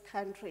for this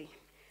country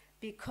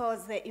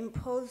because the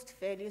imposed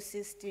value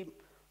system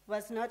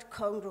was not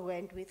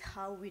congruent with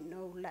how we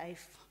know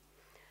life.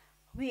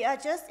 We are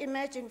just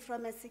emerging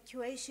from a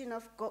situation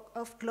of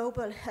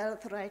global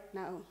health right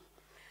now,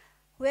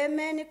 where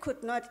many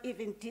could not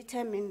even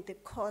determine the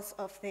cause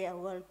of their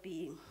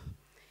well-being.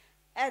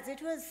 As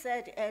it was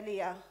said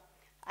earlier,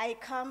 I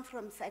come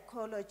from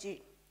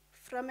psychology,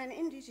 from an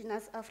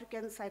indigenous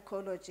African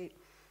psychology.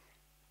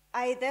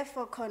 I am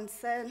therefore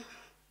concerned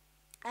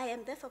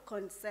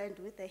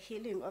with the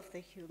healing of the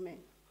human.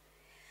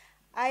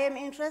 I am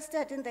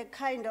interested in the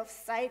kind of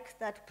psyche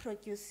that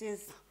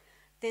produces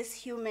this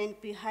human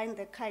behind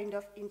the kind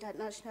of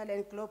international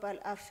and global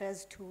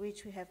affairs to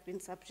which we have been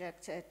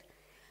subjected.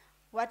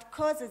 What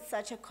causes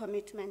such a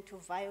commitment to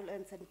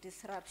violence and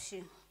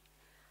disruption?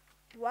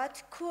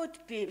 What could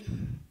be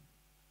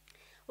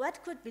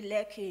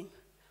lacking,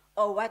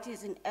 or what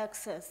is in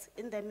excess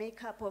in the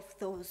makeup of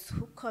those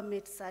who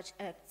commit such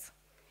acts?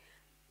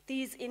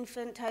 These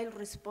infantile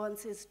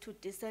responses to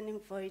discerning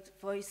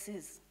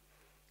voices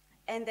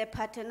and the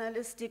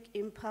paternalistic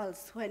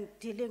impulse when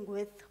dealing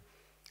with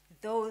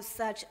those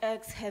such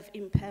acts have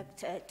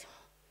impacted.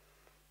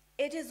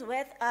 It is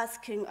worth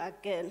asking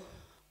again,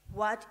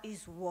 what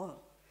is war?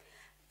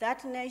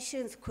 That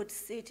nations could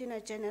sit in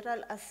a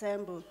general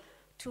assembly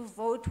to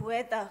vote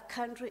whether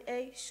country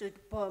A should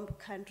bomb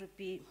country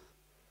B.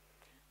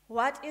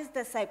 What is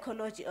the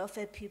psychology of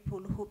a people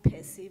who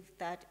perceive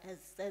that as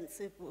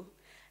sensible?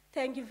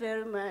 Thank you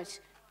very much.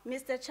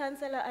 Mr.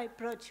 Chancellor, I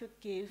brought you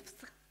gifts.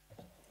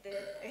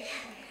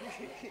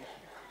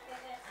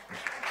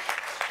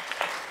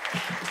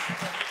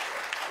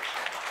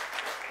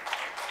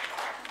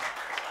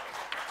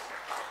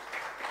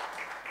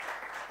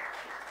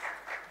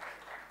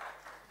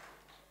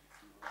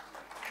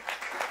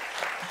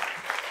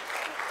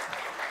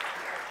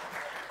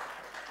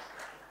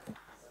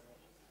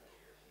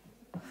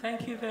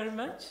 Thank you very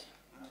much.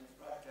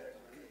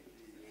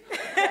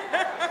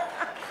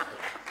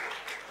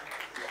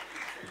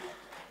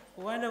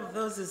 One of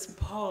those is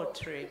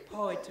poetry.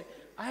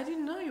 I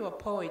didn't know you were a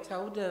poet. I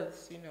would have,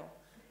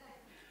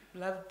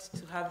 loved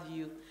to have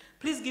you.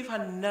 Please give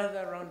her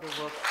another round of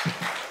applause.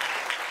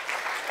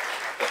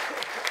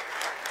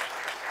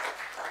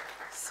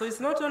 So it's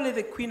not only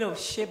the Queen of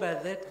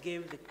Sheba that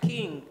gave the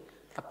king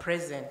a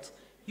present.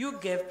 You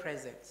gave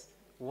presents.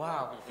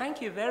 Wow.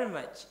 Thank you very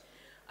much.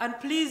 And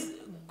please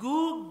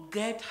go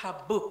get her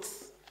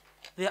books.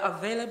 They're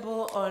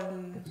available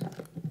on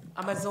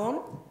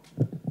Amazon.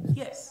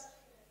 Yes.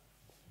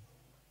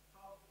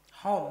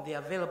 Home, they're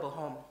available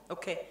home.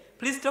 Okay,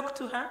 please talk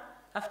to her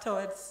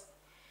afterwards.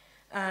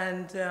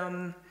 And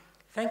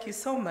thank you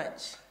so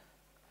much.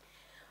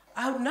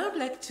 I would now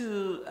like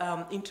to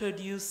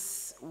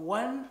introduce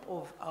one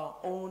of our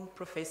own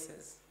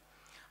professors.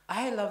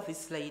 I love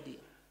this lady.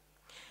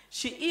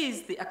 She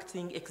is the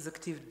acting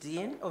executive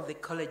dean of the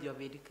College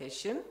of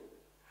Education.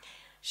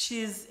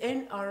 She is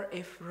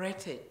NRF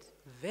rated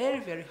very,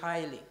 very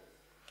highly.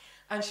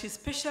 And she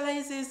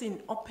specializes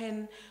in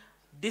open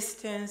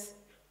distance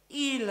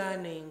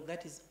e-learning,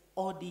 that is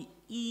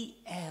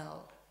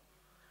ODEL,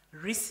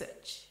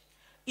 research.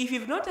 If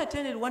you've not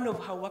attended one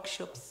of her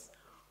workshops,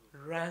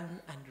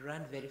 run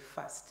very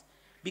fast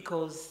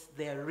because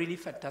they are really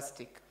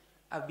fantastic.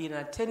 I've been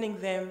attending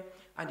them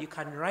and you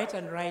can write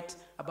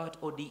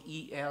about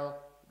ODEL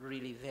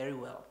really very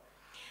well.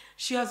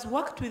 She has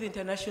worked with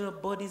international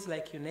bodies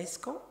like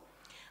UNESCO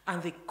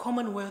and the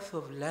Commonwealth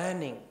of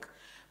Learning.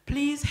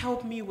 Please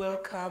help me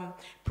welcome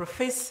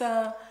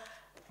Professor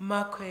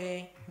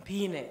Makwe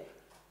Mpine.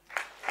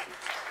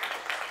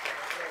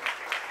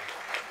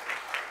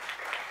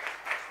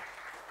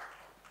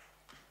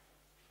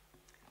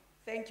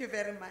 Thank you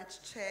very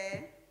much,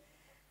 Chair.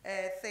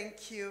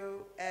 Thank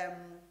you,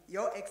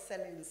 Your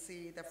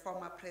Excellency, the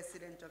former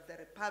President of the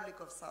Republic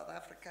of South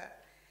Africa,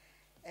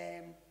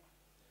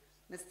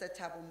 Mr.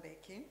 Thabo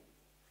Mbeki,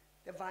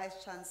 the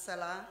Vice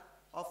Chancellor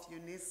of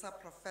UNISA,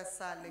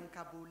 Professor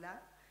Linkabula,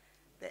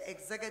 the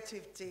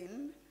Executive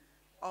Dean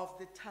of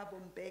the Thabo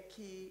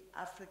Mbeki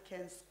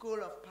African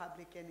School of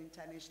Public and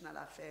International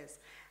Affairs.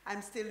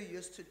 I'm still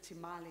used to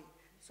Timali,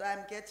 so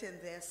I'm getting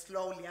there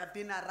slowly. I've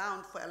been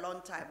around for a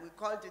long time. We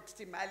called it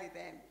Timali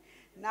then.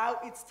 Now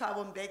it's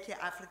Thabo Mbeki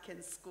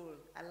African School.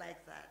 I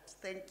like that.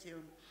 Thank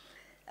you.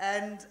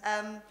 And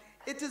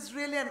it is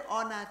really an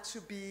honor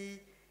to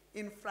be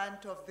in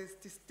front of these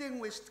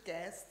distinguished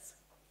guests,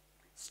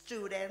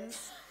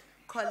 students,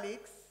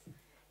 colleagues,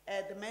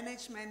 the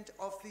management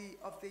of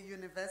the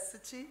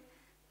university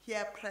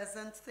here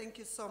present, thank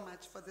you so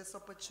much for this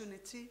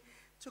opportunity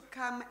to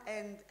come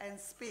and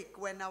speak.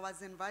 When I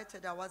was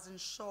invited, I wasn't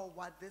sure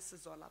what this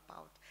is all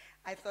about.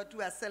 I thought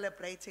we were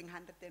celebrating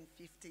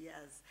 150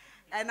 years.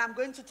 And I'm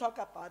going to talk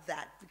about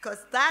that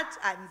because that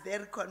I'm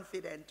very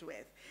confident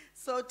with.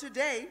 So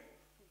today,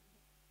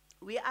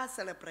 we are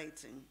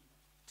celebrating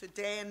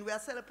today, and we are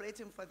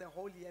celebrating for the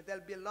whole year.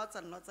 There'll be lots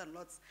and lots and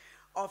lots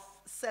of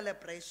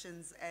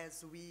celebrations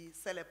as we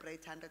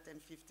celebrate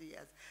 150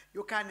 years.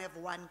 You can't have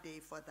one day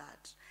for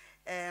that.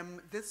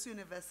 This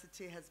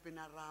university has been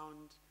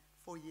around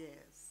for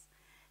years,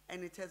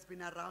 and it has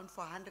been around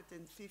for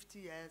 150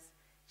 years,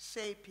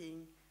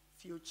 shaping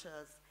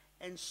futures,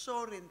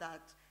 ensuring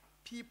that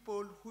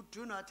people who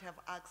do not have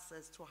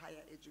access to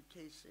higher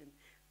education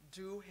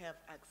do have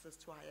access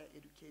to higher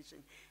education,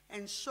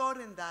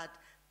 ensuring that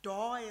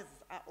doors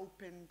are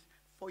opened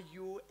for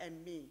you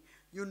and me.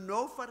 You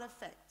know for a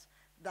fact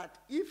that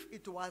if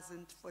it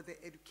wasn't for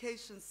the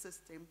education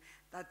system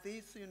that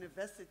this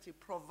university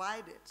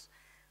provided,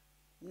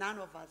 none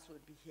of us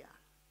would be here.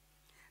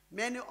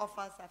 Many of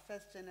us are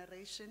first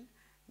generation,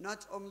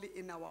 not only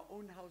in our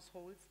own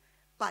households,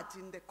 but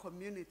in the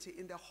community,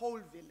 in the whole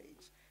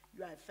village.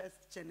 You are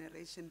first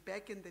generation.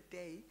 Back in the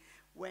day,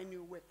 when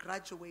you were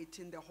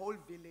graduating, the whole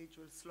village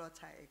will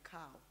slaughter a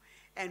cow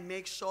and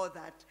make sure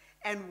that,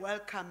 and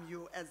welcome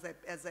you as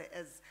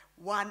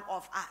one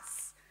of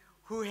us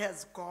who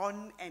has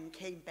gone and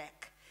came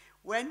back.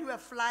 When you are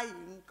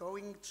flying,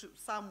 going to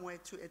somewhere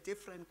to a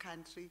different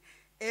country,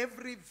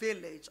 every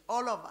village,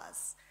 all of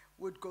us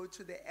would go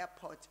to the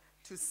airport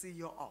to see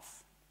you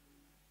off.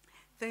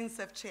 Things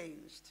have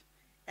changed,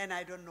 and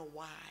I don't know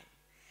why.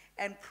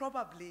 And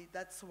probably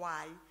that's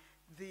why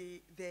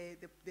the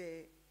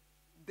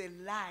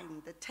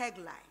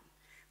tagline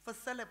for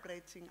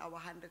celebrating our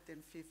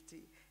 150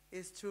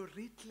 is to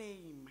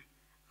reclaim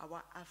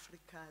our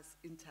Africa's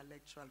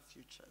intellectual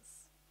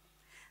futures.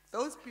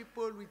 Those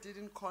people, we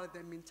didn't call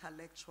them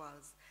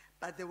intellectuals,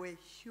 but they were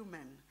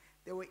human.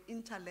 They were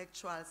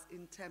intellectuals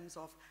in terms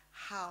of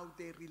how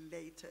they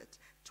related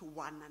to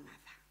one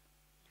another.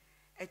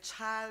 A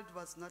child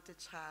was not a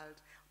child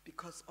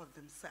because of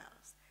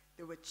themselves.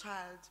 They were a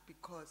child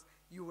because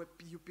you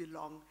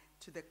belong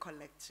to the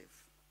collective.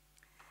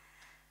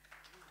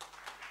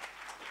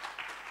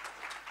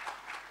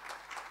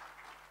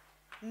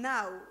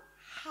 Now,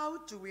 how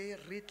do we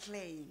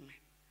reclaim?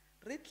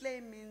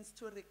 Reclaim means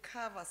to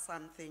recover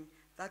something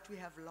that we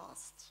have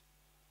lost.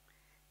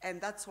 And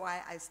that's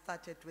why I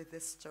started with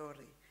this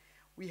story.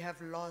 We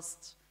have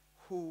lost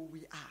who we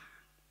are.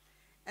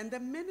 And the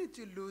minute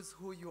you lose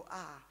who you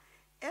are,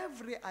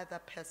 every other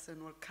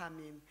person will come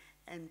in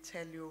and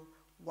tell you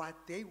what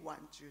they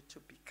want you to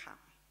become.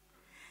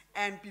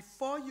 And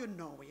before you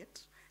know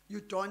it,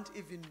 you don't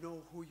even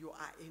know who you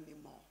are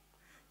anymore.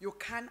 You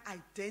can't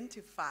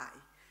identify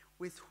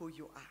with who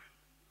you are.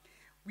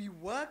 We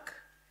work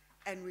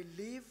and we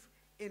live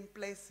in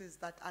places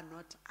that are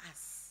not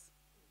us.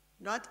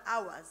 Not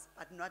ours,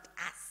 but not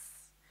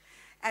us.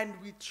 And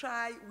we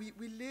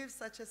live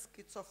such a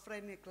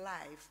schizophrenic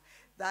life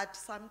that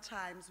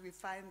sometimes we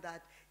find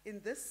that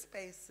in these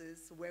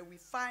spaces where we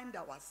find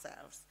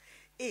ourselves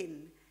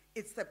in,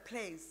 it's the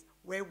place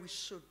where we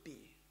should be.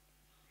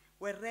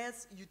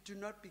 Whereas you do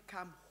not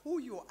become who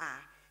you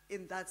are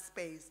in that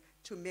space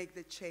to make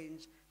the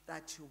change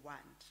that you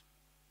want.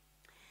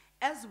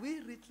 As we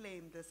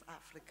reclaim this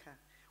Africa,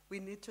 we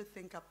need to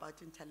think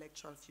about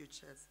intellectual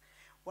futures.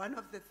 One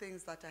of the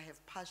things that I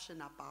have passion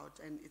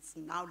about, and it's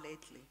now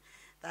lately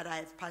that I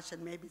have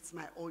passion, maybe it's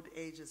my old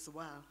age as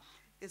well,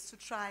 is to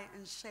try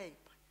and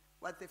shape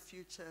what the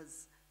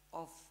futures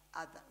of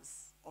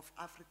others, of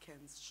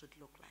Africans, should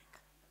look like.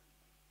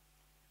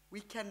 We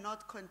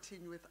cannot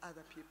continue with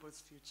other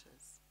people's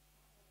futures.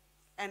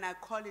 And I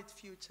call it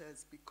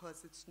futures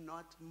because it's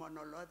not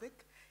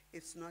monolithic,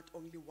 it's not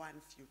only one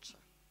future.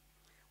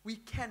 We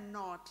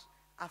cannot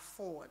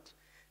afford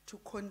to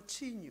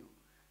continue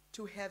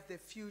to have the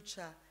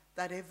future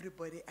that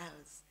everybody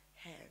else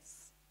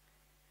has.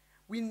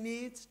 We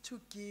need to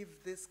give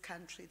this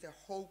country the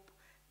hope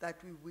that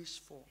we wish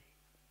for.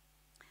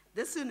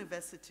 This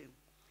university,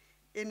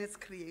 in its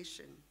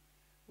creation,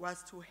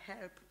 was to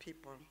help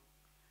people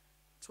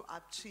to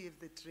achieve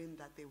the dream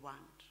that they want.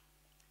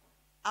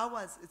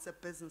 Ours is a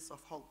business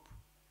of hope.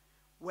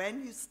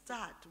 When you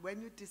start,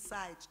 when you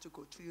decide to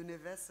go to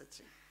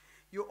university,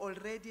 you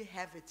already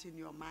have it in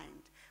your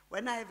mind.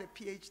 When I have a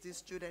PhD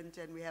student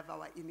and we have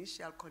our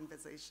initial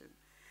conversation,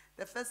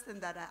 the first thing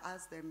that I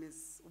ask them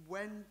is,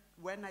 when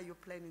are you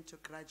planning to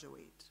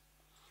graduate?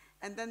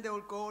 And then they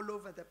will go all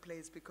over the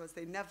place because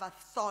they never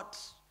thought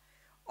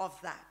of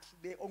that.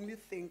 They only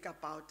think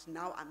about,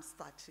 now I'm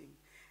starting.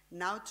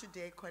 Now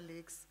today,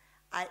 colleagues,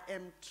 I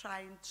am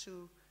trying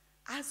to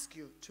ask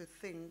you to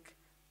think,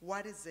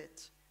 what is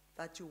it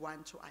that you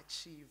want to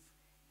achieve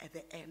at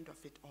the end of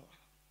it all?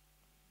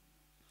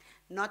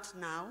 Not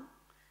now,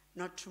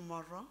 not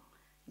tomorrow,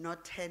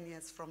 not 10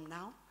 years from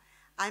now.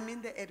 I'm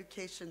in the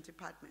education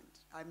department.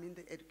 I'm in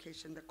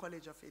the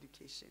College of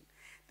Education.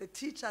 the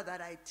teacher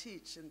that I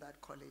teach in that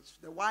college,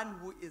 the one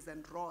who is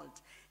enrolled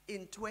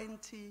in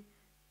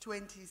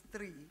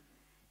 2023,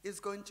 is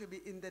going to be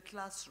in the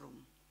classroom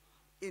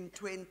in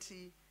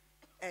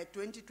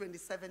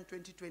 2027,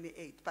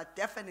 2028, but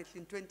definitely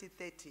in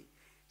 2030,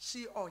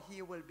 she or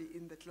he will be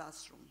in the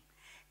classroom.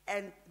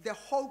 And the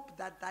hope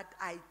that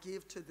I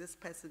give to this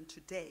person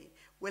today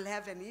will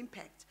have an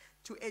impact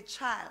to a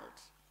child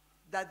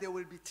that they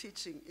will be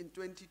teaching in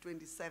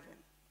 2027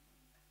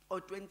 or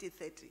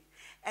 2030.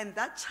 And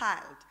that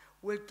child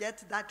will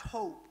get that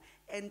hope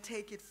and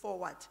take it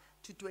forward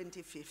to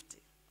 2050.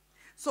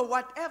 So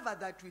whatever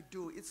that we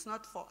do, it's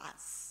not for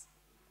us.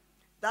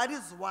 That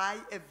is why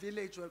a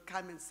village will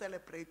come and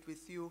celebrate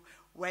with you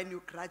when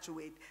you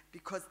graduate,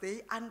 because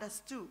they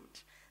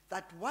understood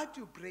that what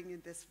you bring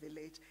in this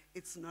village,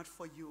 it's not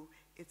for you,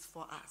 it's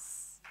for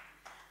us.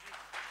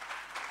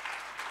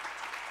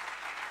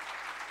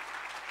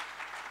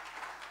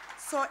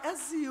 So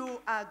as you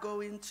are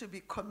going to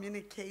be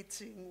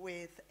communicating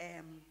with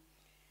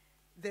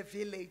the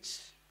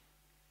village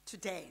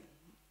today,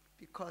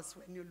 because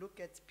when you look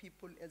at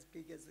people as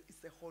big as it's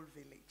the whole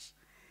village,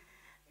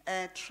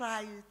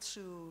 try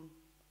to,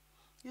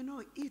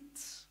 eat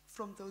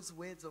from those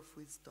words of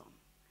wisdom.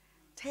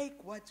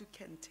 Take what you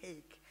can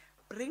take.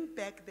 Bring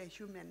back the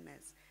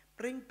humanness.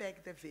 Bring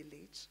back the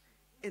village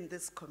in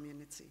this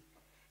community.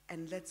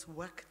 And let's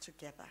work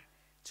together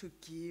to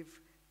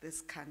give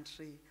this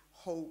country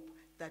hope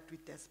that we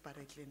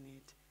desperately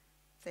need.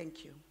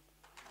 Thank you.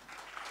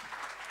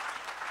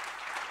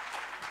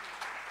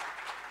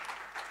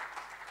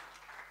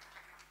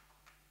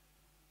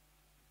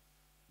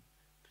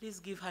 Please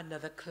give her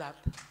another clap.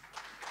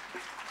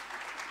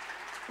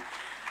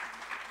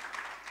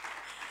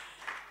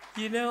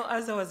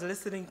 As I was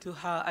listening to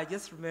her, I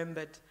just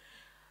remembered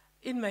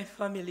in my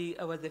family,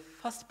 I was the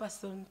first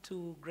person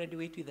to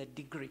graduate with a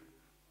degree.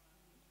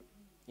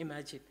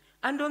 Imagine.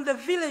 And on the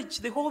village,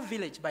 the whole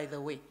village, by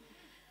the way.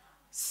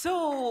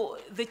 So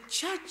the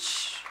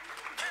church,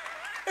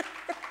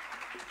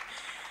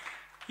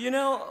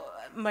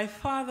 my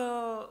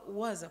father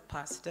was a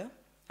pastor.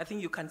 I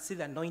think you can see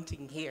the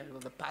anointing here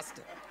of the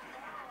pastor.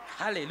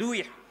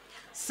 Hallelujah.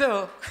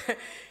 So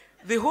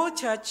the whole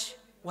church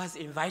was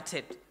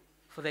invited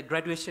for the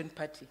graduation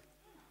party.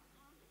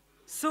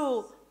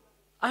 So,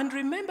 and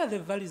remember the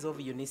values of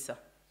UNISA.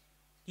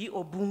 Ye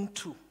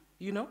Ubuntu,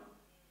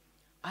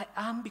 I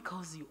am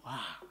because you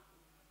are.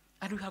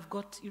 And we have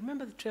got, you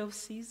remember the 12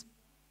 C's?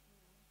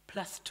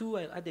 Plus 2,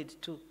 I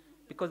added 2.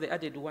 Because they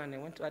added 1, I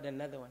want to add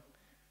another one.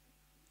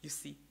 You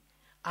see,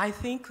 I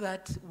think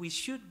that we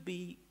should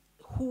be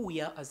who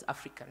we are as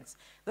Africans.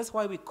 That's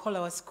why we call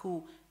our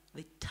school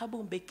the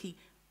Thabo Mbeki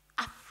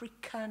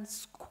African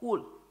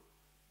School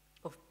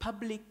of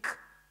Public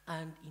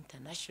and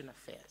International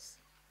Affairs.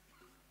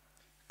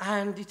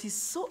 And it is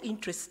so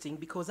interesting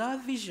because our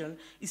vision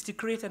is to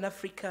create an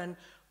African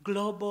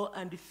global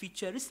and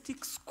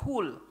futuristic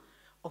school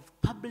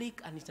of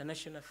public and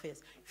international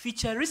affairs.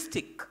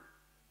 Futuristic.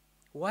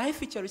 Why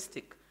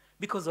futuristic?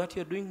 Because what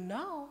you're doing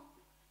now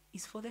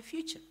is for the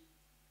future.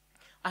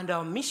 And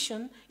our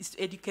mission is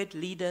to educate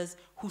leaders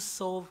who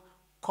solve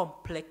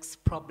complex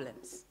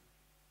problems.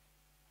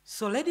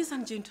 So, ladies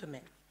and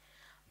gentlemen,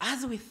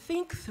 as we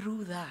think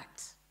through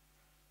that,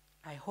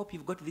 I hope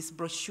you've got this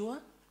brochure,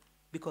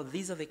 because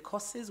these are the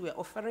courses we're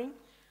offering.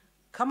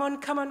 Come on,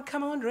 come on,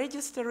 come on,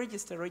 register,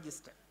 register,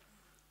 register.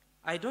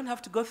 I don't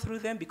have to go through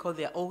them because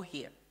they're all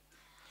here.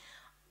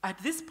 At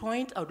this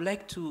point, I would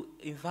like to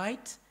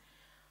invite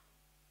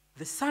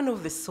the son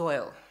of the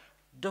soil,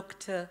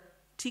 Dr.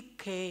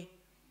 T.K.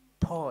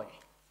 Poy.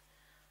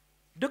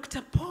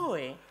 Dr.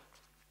 Poy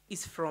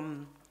is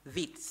from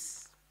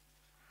Wits,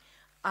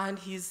 and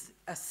he's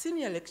a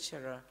senior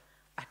lecturer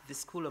at the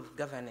School of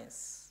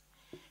Governance.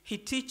 He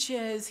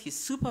teaches, he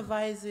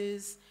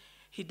supervises,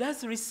 he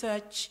does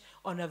research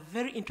on a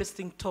very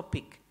interesting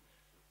topic,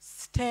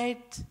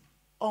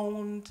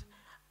 state-owned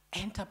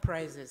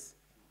enterprises.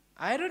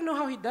 I don't know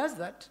how he does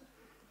that,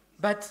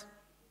 but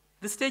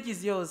the stage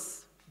is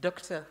yours,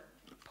 Dr.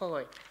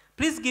 Poy.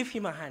 Please give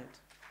him a hand.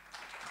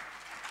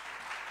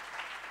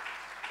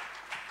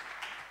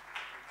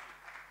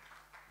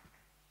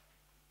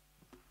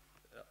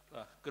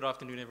 Good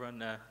afternoon,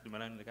 everyone.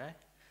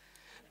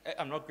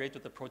 I'm not great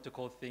with the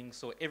protocol thing,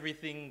 so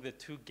everything the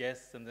two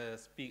guests and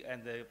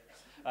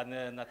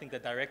then I think the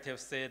director have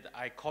said,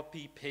 I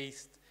copy,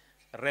 paste,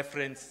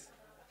 reference,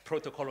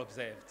 protocol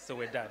observed, so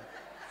we're done.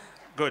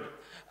 Good.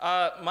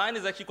 Mine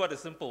is actually quite a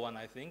simple one,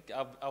 I think.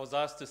 I was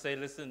asked to say,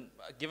 listen,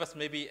 give us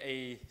maybe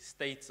a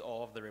state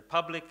of the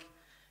Republic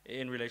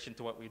in relation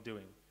to what we're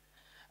doing.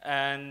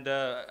 And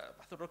I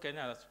thought, okay,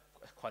 now that's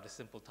quite a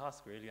simple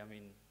task, really. I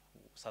mean,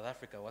 South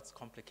Africa, what's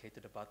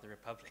complicated about the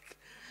Republic?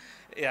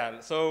 Yeah,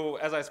 so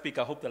as I speak,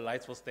 I hope the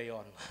lights will stay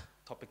on.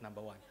 Topic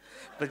number one.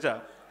 But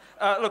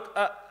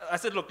I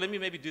said, look, let me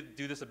maybe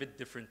do this a bit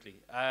differently.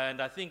 And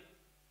I think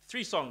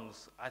 3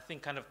 songs, I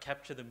think, kind of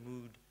capture the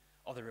mood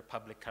of the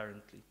Republic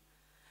currently.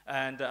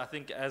 And I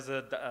think I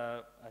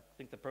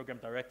think the program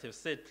directive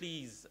said,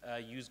 please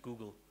use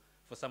Google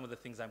for some of the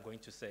things I'm going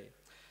to say.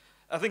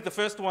 I think the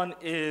first one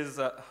is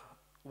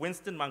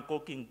Winston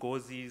Mankoki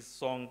Ngozi's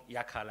song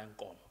Yakhala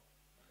Nkomo.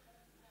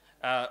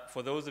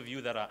 For those of you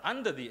that are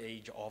under the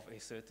age of a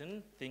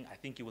certain thing, I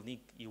think you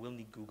will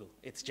need Google.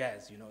 It's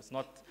jazz, you know. It's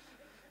not.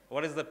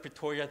 What is the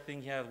Pretoria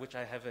thing here, which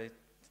I have a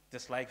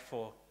dislike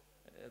for?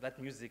 That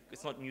music.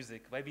 It's not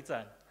music.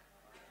 Vaibitan.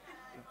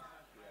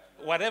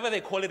 Whatever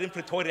they call it in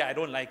Pretoria, I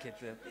don't like it.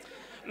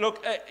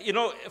 Look, you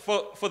know,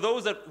 for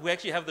those who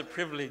actually have the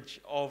privilege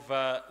of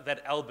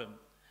that album,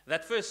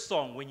 that first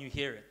song, when you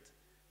hear it,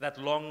 that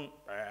long,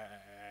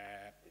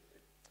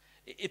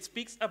 it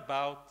speaks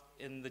about,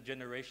 in the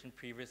generation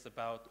previous,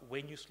 about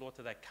when you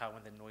slaughter that cow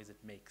and the noise it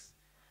makes,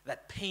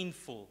 that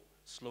painful,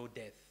 slow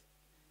death.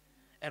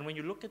 And when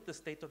you look at the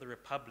state of the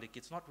Republic,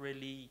 it's not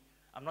really,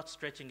 I'm not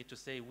stretching it to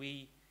say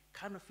we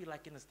kind of feel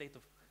like in a state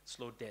of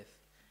slow death.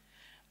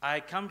 I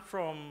come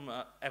from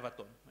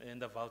Everton in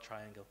the Val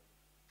Triangle.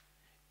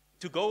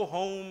 To go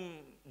home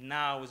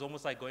now is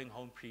almost like going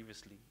home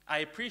previously. I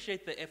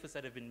appreciate the efforts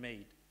that have been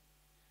made,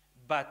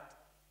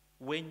 but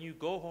when you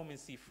go home and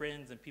see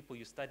friends and people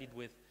you studied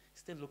with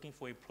still looking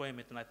for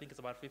employment, and I think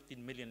it's about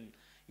 15 million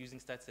using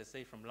Stats SA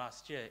from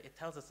last year, it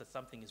tells us that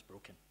something is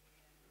broken.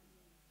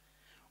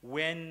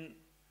 When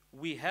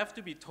we have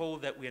to be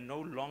told that we are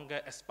no longer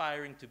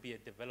aspiring to be a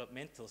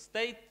developmental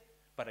state,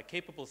 but a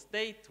capable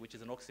state, which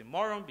is an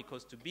oxymoron,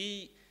 because to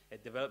be a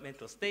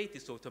developmental state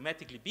is to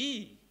automatically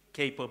be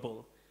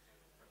capable.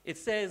 It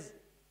says,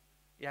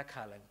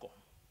 Yakhala Nkomo.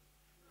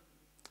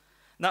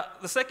 Now,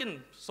 the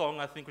second song,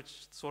 I think,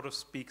 which sort of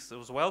speaks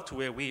as well to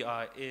where we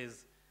are,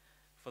 is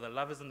for the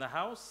lovers in the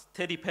house,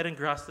 Teddy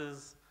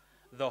Pendergrass's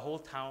The Whole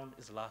Town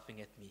is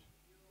Laughing at Me.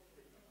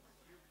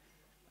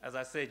 As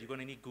I said, you're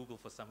going to need Google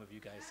for some of you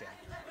guys here.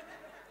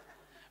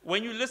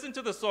 When you listen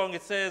to the song,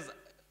 it says,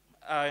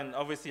 and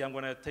obviously I'm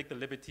going to take the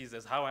liberties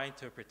as how I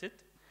interpret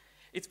it,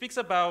 it speaks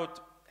about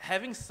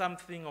having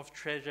something of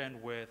treasure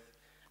and worth,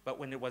 but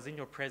when it was in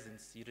your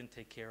presence, you didn't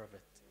take care of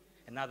it.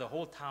 And now the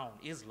whole town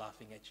is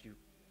laughing at you.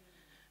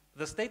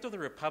 The state of the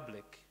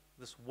Republic,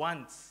 this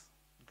once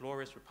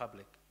glorious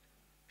Republic,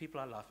 people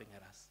are laughing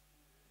at us.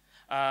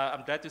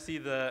 I'm glad to see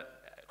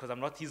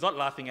because he's not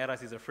laughing at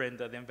us, he's a friend,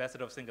 the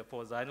ambassador of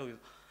Singapore, so I know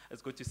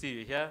it's good to see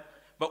you here.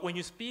 But when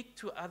you speak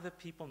to other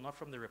people not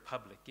from the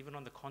Republic, even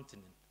on the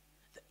continent,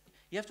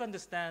 you have to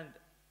understand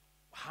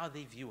how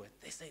they view it.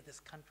 They say this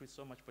country has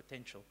so much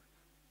potential.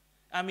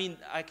 I mean,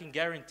 I can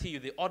guarantee you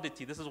the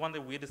oddity, this is one of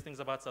the weirdest things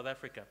about South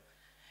Africa.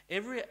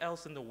 Everywhere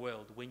else in the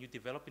world, when you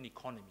develop an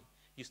economy,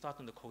 you start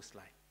on the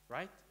coastline,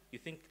 right? You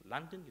think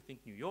London, you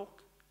think New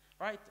York,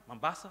 right?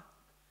 Mombasa.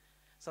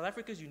 South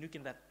Africa is unique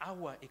in that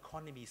our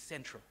economy is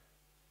central.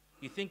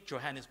 You think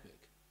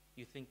Johannesburg,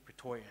 you think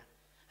Pretoria.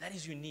 That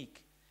is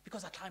unique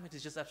because our climate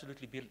is just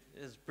absolutely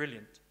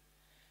brilliant.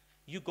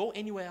 You go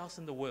anywhere else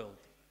in the world,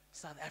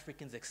 South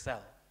Africans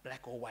excel,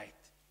 black or white.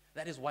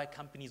 That is why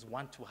companies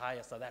want to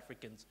hire South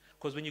Africans,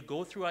 because when you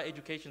go through our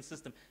education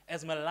system,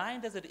 as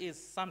maligned as it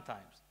is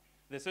sometimes,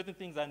 there's certain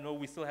things I know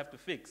we still have to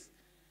fix,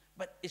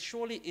 but it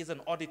surely is an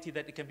oddity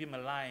that it can be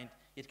maligned,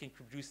 it can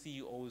produce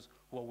CEOs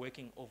who are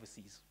working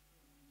overseas.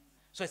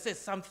 So it says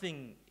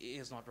something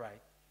is not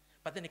right.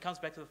 But then it comes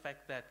back to the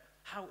fact that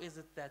how is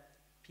it that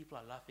people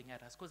are laughing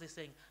at us? Because they're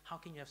saying, how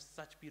can you have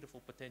such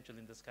beautiful potential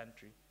in this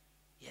country,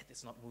 yet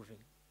it's not moving?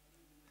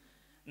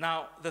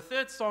 Now, the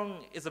third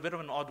song is a bit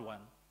of an odd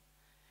one,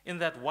 in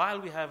that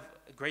while we have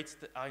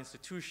our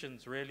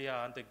institutions really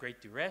are under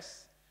great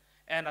duress,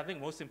 and I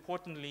think most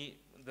importantly,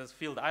 the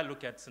field I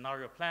look at,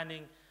 scenario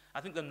planning,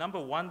 I think the number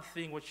one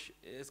thing which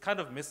is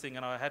kind of missing,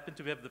 and I happen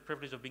to have the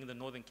privilege of being in the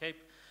Northern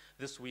Cape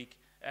this week,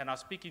 and I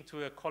was speaking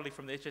to a colleague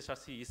from the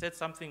HSRC, he said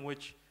something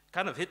which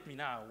kind of hit me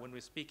now when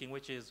we're speaking,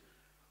 which is,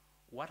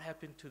 what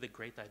happened to the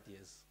great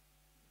ideas?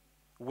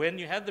 When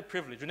you had the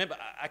privilege, remember,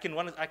 I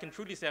can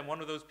truly say I'm one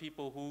of those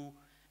people who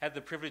had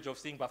the privilege of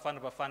seeing Bafana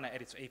Bafana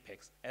at its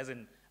apex, as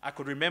in, I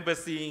could remember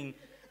seeing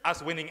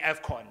us winning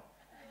AFCON.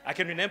 I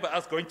can remember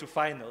us going to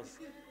finals,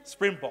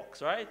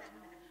 Springboks, right?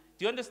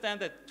 Do you understand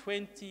that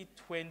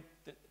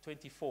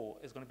 2024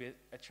 is going to be,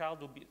 the child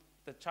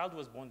who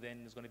was born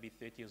then is going to be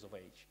 30 years of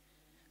age.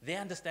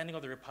 Their understanding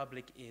of the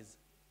Republic is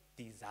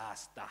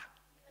disaster.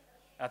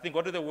 I think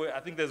I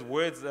think there's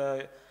words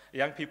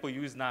young people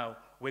use now.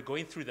 We're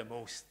going through the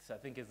most, I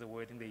think is the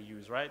wording they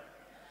use, right?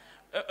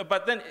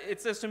 But then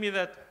it says to me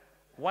that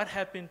what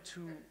happened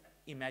to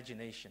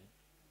imagination?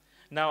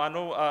 Now, I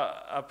know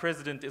our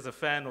president is a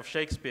fan of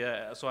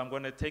Shakespeare, so I'm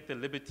going to take the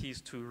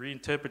liberties to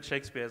reinterpret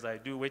Shakespeare as I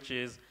do, which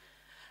is,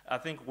 I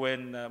think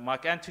when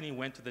Mark Antony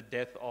went to the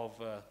death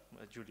of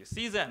Julius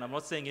Caesar, and I'm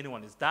not saying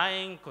anyone is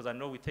dying, because I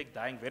know we take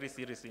dying very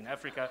seriously in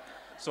Africa,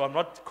 so I'm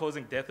not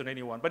causing death on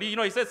anyone. But he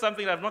said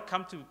something that I've not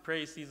come to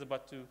praise Caesar,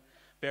 but to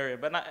bury him.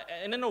 But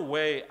and in a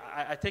way,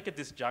 I take a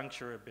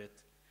disjuncture a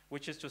bit,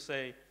 which is to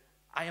say,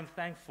 I am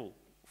thankful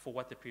for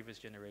what the previous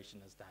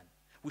generation has done.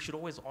 We should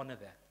always honor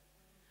that.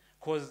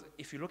 Because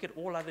if you look at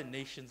all other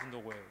nations in the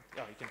world,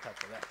 oh, you can clap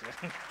for that.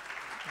 Yeah.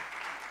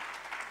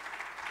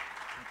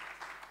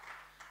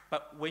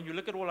 But when you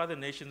look at all other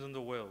nations in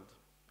the world,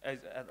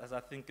 as I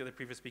think the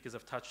previous speakers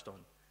have touched on,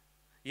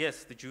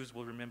 Yes, the Jews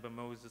will remember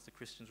Moses, the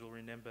Christians will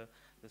remember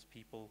those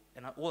people,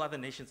 and all other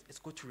nations, it's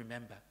good to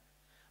remember.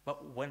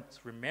 But when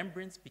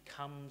remembrance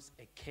becomes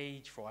a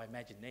cage for our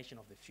imagination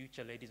of the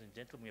future, ladies and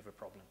gentlemen, we have a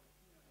problem.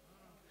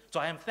 So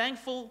I am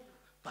thankful,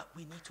 but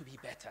we need to be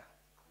better.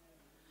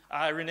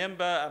 I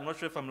remember, I'm not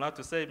sure if I'm allowed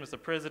to say it,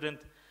 Mr.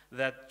 President,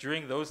 that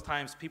during those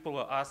times, people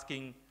were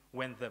asking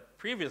when the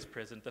previous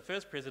president, the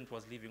first president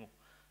was leaving,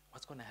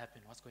 what's going to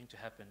happen? What's going to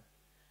happen?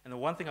 And the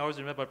one thing I always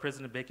remember about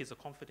President Mbeki is the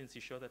confidence he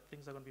showed that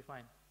things are going to be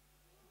fine.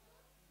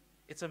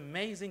 It's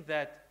amazing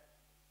that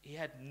he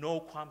had no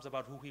qualms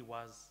about who he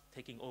was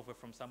taking over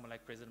from someone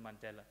like President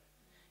Mandela.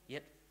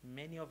 Yet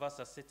many of us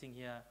are sitting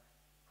here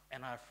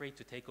and are afraid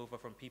to take over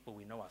from people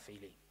we know are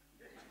failing.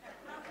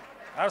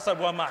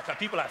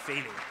 People are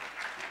failing.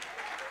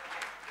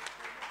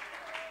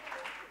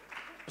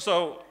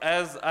 So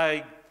as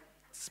I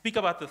speak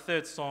about the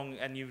third song,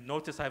 and you've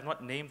noticed I have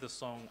not named the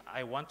song,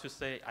 I want to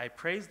say I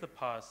praise the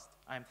past,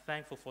 I'm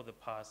thankful for the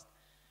past,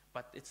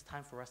 but it's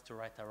time for us to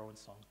write our own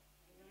song.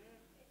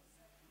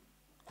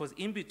 Because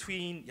in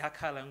between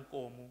Yakala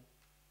Nkomu,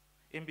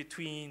 in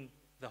between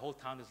the whole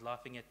town is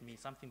laughing at me,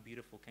 something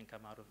beautiful can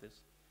come out of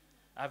this.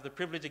 I have the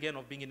privilege again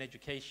of being in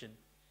education,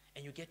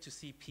 and you get to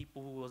see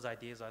people whose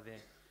ideas are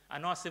there. I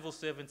know our civil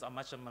servants are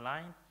much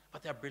maligned,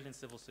 but there are brilliant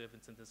civil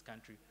servants in this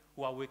country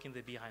who are working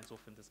their behinds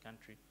off in this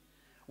country.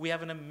 We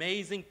have an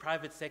amazing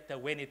private sector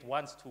when it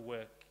wants to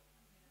work.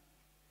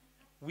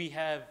 We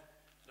have,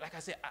 like I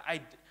say,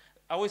 I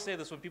always say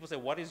this when people say,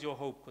 what is your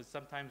hope? Because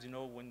sometimes, you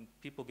know, when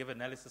people give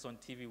analysis on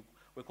TV,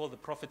 we're called the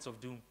prophets of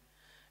doom.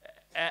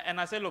 And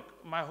I say,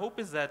 look, my hope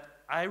is that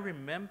I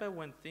remember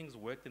when things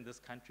worked in this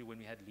country when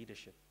we had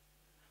leadership.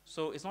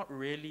 So it's not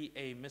really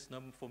a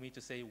misnomer for me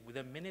to say, with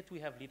the minute we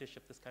have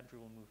leadership, this country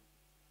will move.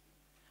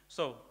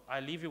 So I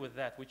leave you with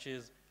that, which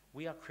is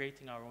we are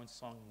creating our own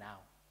song now.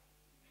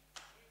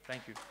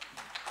 Thank you.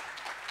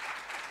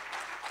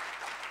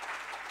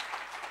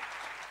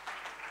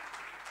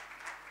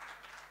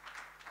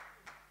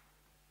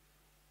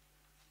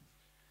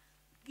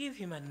 Give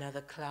him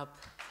another clap.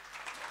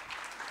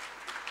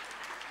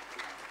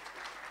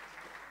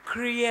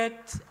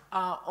 Create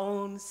our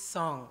own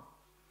song.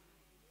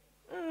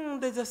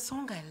 There's a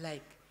song I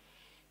like.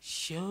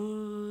 Shosholoze.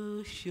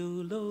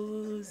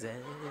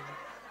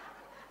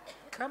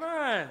 Come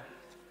on.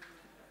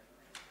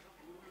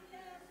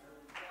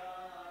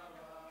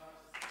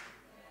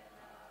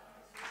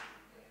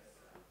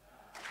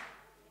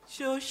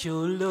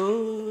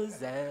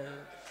 Shosholoze.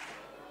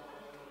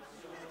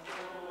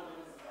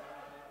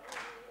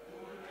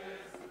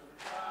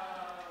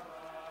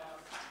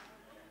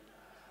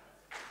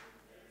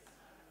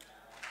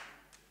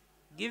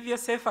 Give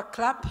yourself a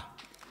clap.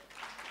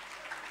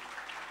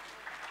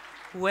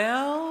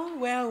 Well,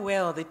 well,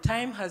 well, the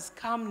time has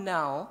come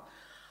now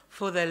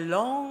for the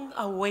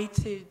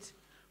long-awaited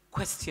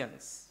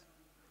questions.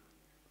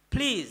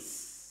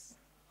 Please,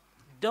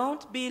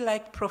 don't be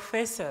like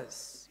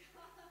professors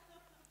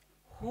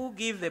who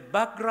give the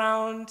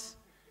background.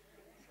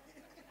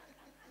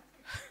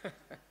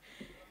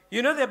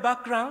 You know the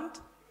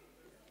background?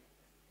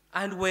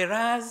 And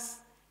whereas,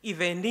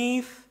 even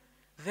if,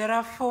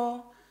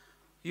 therefore,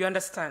 you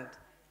understand,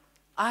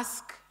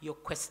 ask your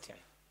question.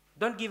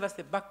 Don't give us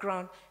the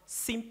background,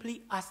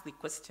 simply ask the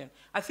question.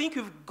 I think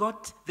you've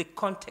got the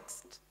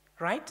context,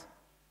 right?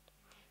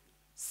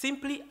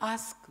 Simply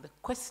ask the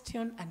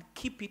question and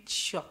keep it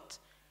short.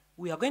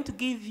 We are going to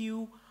give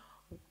you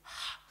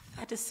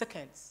 30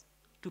 seconds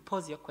to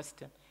pose your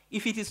question.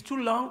 If it is too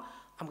long,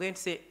 I'm going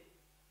to say,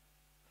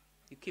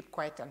 you keep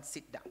quiet and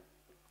sit down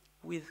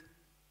with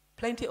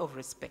plenty of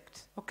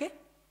respect, okay?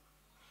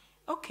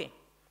 Okay.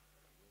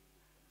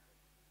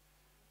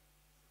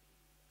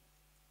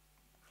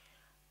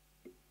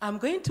 I'm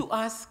going to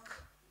ask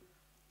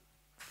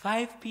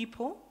 5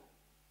 people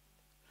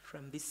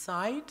from this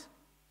side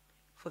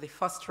for the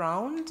first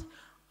round,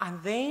 and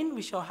then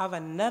we shall have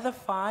another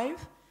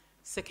 5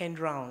 second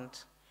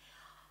round.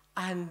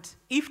 And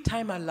if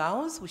time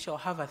allows, we shall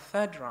have a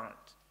third round.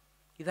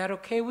 Is that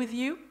okay with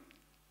you?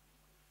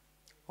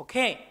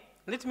 Okay,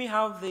 let me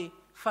have the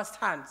first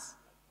hands.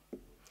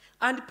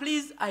 And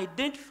please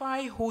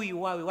identify who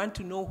you are. We want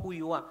to know who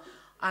you are.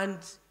 And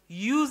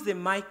use the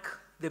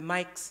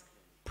mics.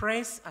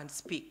 Press and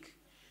speak.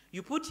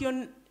 You put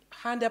your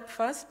hand up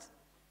first,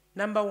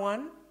 number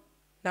 1.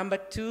 Number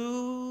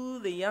 2,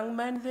 the young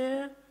man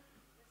there.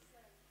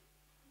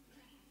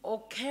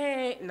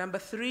 Okay, number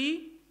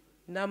 3,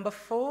 number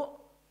 4,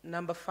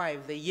 number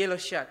 5, the yellow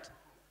shirt.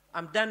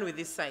 I'm done with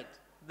this side.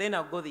 Then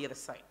I'll go the other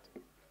side.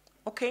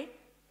 Okay?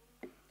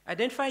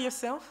 Identify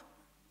yourself.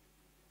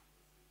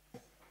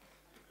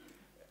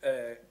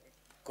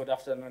 Good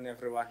afternoon,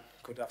 everyone.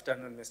 Good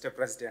afternoon, Mr.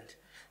 President.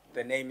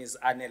 The name is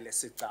Anele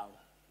Sitao,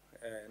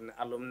 an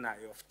alumni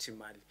of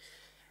Timali.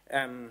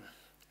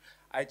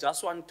 I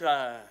just want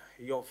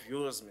your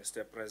views,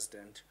 Mr.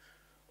 President,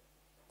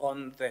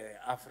 on the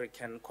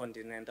African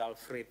Continental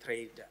Free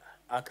Trade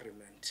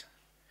Agreement.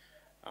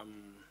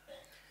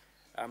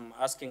 I'm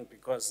asking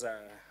because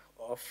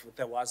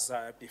there was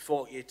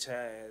before it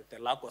the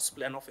Lagos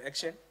Plan of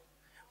Action,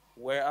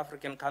 where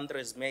African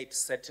countries made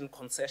certain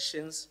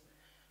concessions,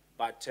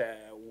 but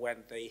when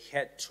they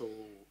had to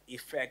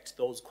effect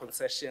those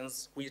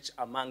concessions, which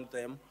among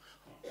them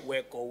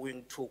were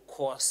going to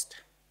cost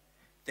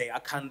their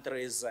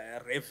countries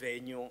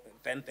revenue,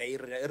 then they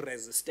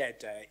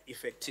resisted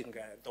effecting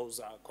those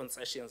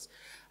concessions.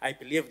 I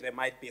believe there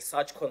might be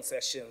such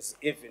concessions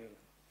even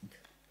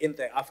in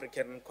the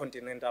African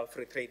Continental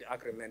Free Trade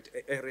Agreement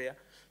area.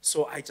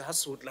 So I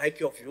just would like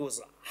your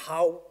views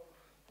how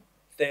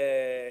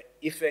the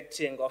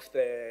effecting of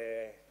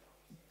the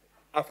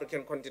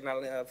African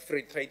Continental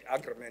Free Trade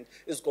Agreement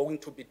is going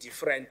to be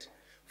different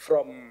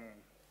from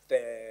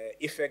the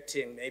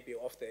effecting maybe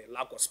of the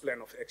Lagos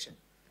Plan of Action.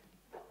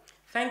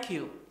 Thank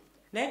you.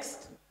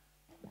 Next.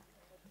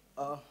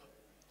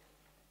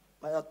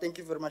 Thank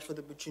you very much for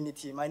the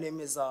opportunity. My name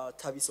is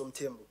Thabo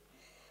Mbeki.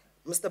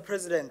 Mr.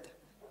 President,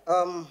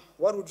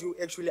 what would you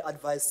actually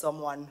advise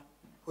someone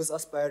who's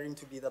aspiring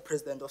to be the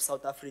president of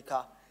South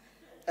Africa?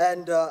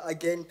 And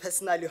again,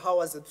 personally, how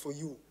was it for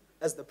you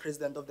as the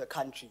president of the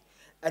country?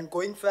 And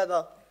going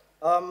further,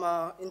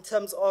 in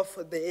terms of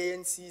the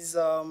ANC's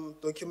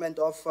document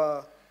of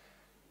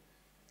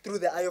Through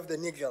the Eye of the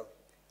Needle,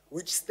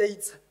 which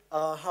states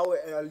how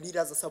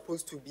leaders are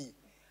supposed to be,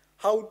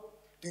 how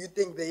do you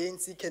think the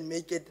ANC can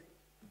make it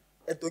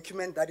a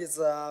document that is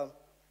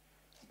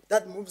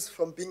that moves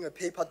from being a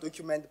paper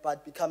document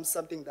but becomes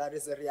something that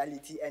is a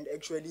reality and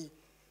actually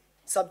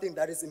something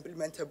that is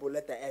implementable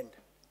at the end?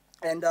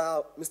 And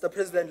Mr.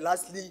 President,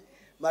 lastly,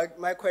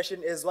 my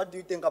question is, what do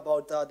you think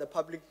about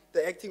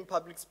the acting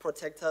public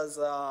protector's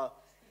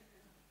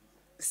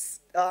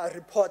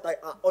report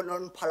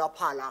on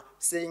Palapala,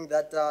 saying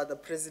that the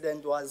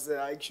president was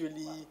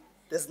actually,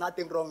 there's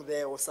nothing wrong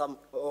there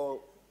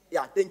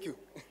yeah, thank you.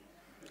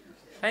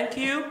 Thank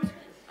you.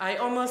 I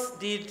almost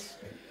did.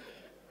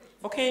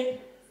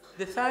 Okay,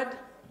 the third,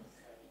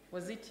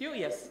 was it you?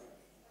 Yes.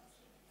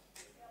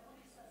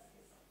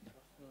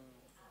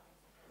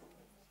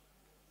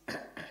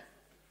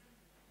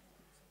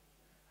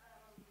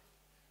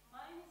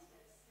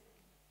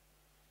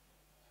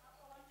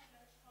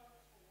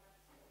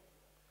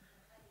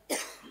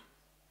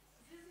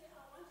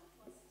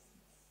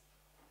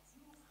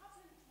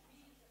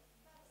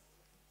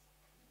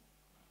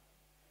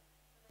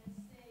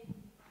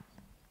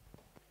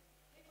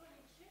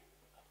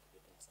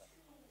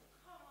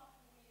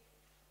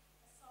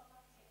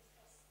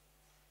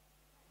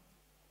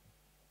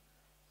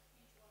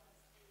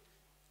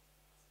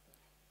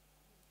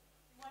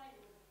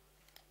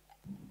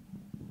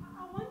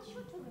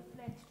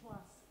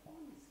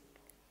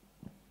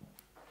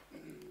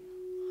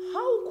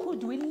 How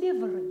could we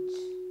leverage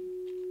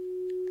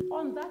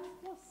on that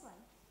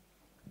foresight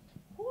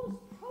whose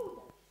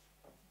product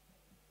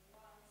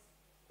was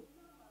a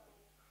number of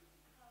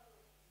critical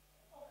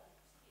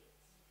organ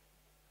states?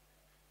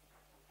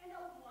 And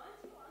I would want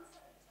your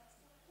answer to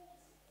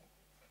juxtapose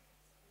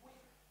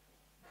with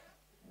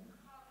the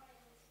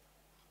current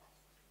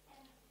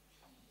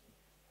NDP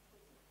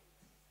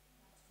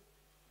 2020.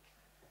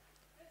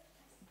 Let's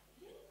just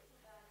link to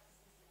that.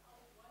 I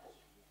would want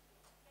you to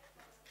reflect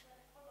on something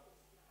that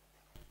follows now.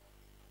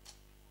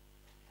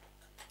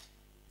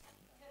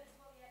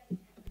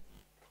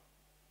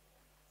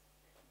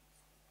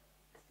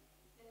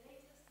 The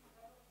latest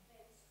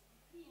developments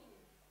within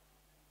the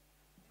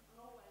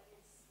global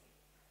landscape.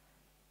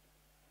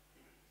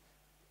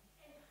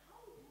 And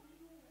how do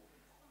you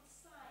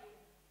reconcile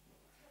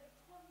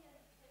territorial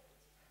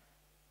integrity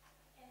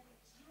and the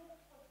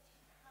geopolitical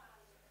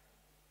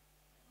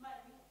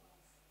maneuvers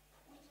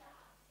which are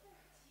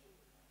affecting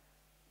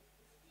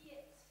the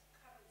fiat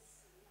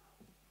currency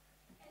now?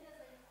 And as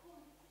an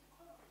economist,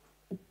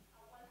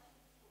 I want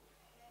you to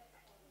reflect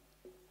on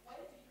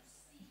where do you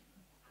see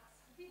us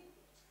living?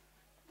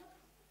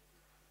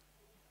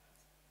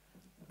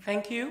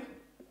 Thank you.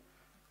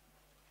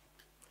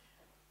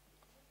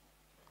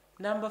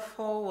 Number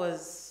 4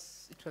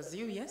 was, it was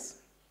you,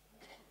 yes?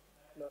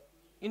 No.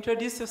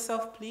 Introduce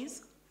yourself,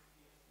 please.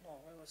 No,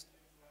 I was.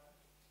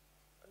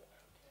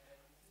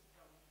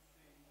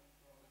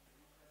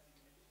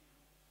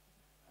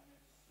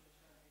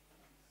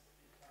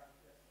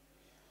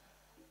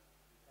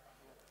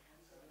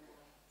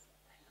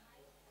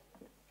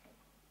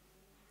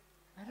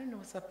 I don't know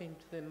what's happening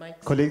to the mic.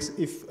 Colleagues,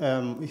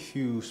 if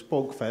you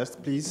spoke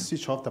first, please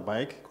switch off the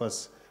mic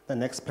because the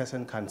next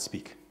person can't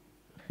speak.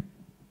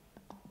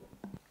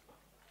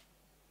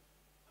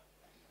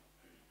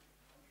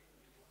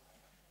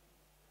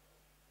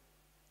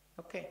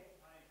 Okay.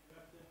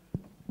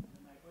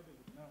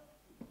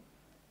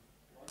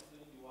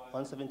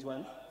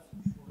 171.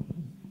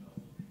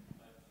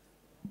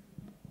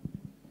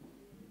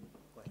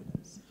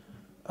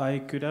 Hi,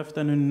 good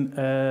afternoon.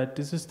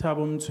 This is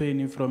Thabo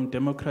Mbeki from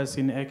Democracy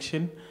in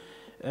Action.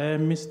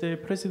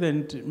 Mr.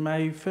 President,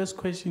 my first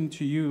question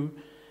to you,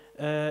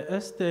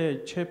 as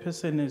the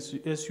chairperson, as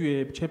you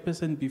were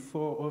chairperson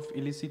before of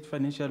illicit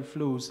financial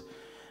flows,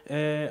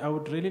 I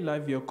would really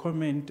love your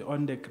comment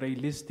on the grey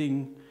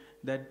listing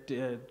that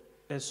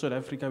as South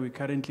Africa we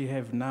currently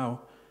have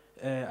now.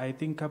 I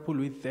think coupled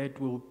with that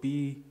will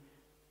be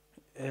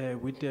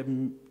with the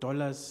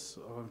dollars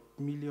or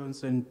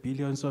millions and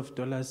billions of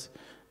dollars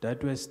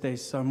that were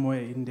stashed somewhere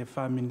in the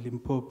farm in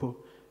Limpopo,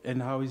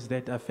 and how is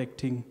that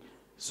affecting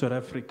South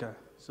Africa?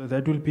 So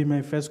that will be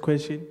my first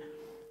question.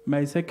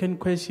 My second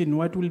question,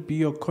 what will be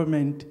your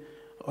comment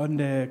on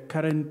the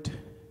current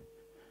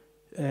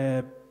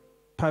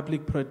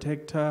public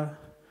protector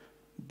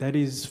that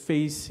is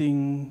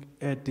facing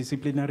a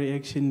disciplinary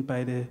action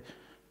by the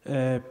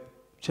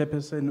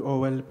chairperson, or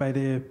well, by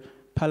the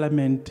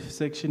Parliament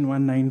Section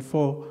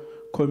 194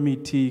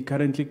 committee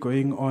currently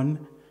going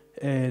on?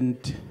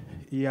 And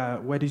yeah,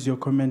 what is your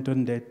comment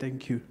on that?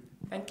 Thank you.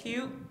 Thank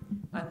you.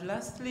 And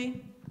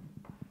lastly,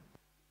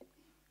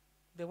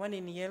 the one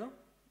in yellow.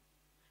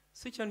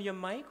 Switch on your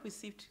mic, we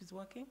see if it's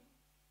working.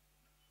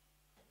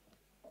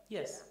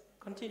 Yes,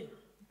 continue.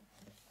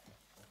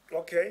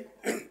 Okay.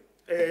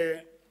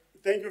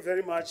 Thank you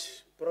very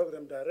much,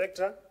 Program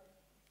Director,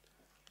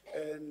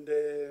 and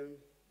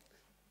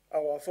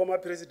our former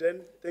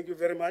President. Thank you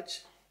very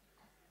much.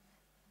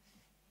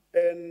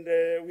 And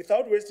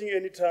without wasting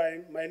any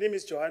time, my name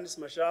is Johannes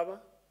Mashaba.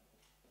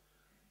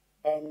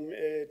 I'm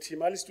a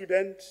Timali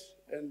student,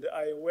 and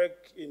I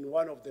work in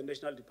one of the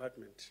national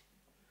departments.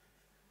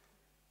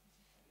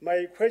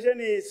 My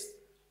question is,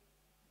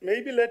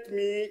 maybe let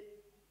me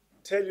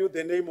tell you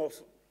the name of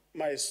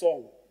my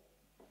song,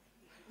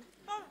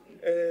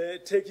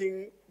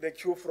 taking the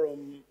cue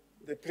from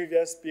the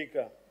previous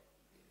speaker.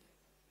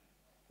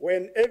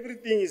 When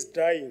everything is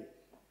dying,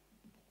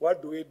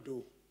 what do we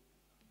do?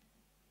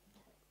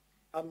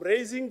 I'm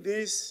raising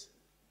this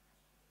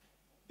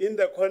in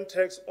the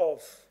context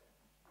of,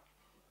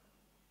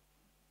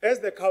 as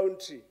the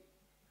country,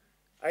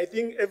 I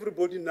think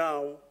everybody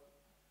now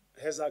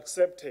has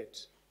accepted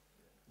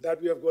that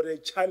we have got a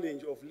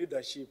challenge of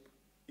leadership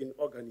in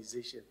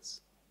organizations.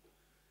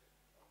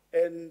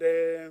 And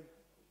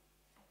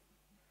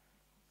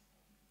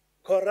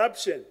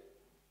corruption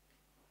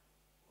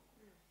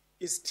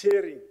is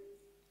tearing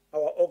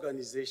our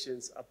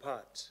organizations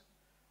apart.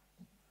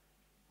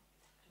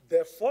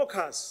 The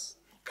focus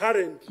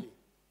currently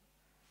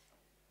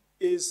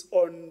is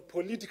on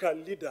political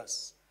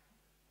leaders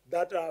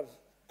that are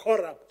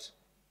corrupt.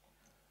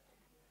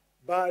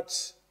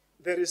 But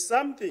there is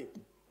something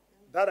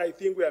that I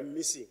think we are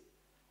missing.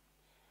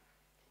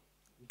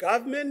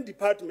 Government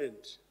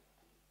departments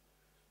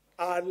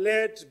are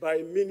led by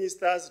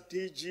ministers,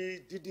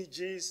 DG,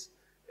 DDGs,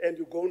 and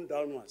you're going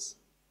downwards.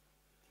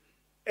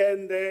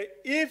 And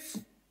if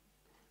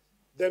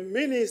the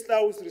minister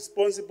who's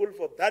responsible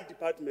for that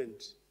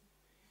department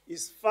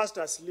is fast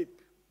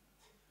asleep,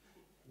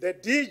 the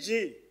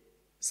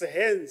DG's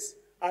hands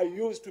are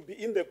used to be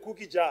in the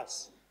cookie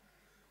jars.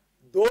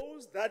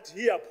 Those that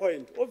he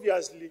appoints,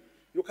 obviously,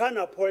 you can't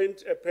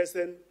appoint a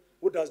person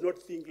who does not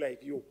think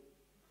like you.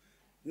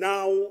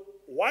 Now,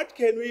 what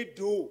can we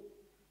do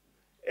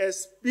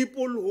as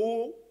people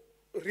who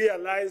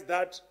realize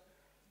that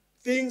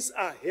things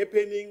are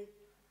happening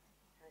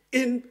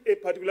in a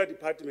particular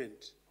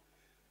department?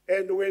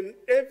 And when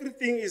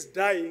everything is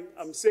dying,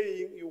 I'm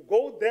saying you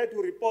go there to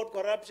report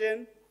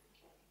corruption,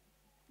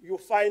 you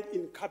find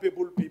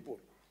incapable people.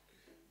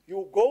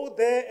 You go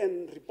there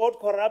and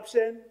report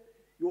corruption,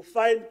 you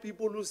find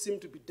people who seem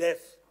to be deaf.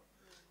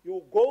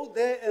 You go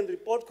there and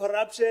report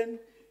corruption,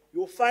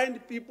 you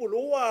find people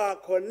who are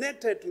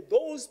connected to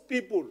those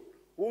people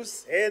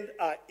whose hands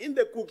are in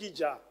the cookie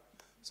jar.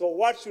 So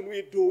what should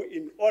we do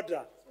in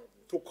order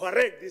to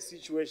correct this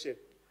situation?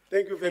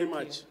 Thank you very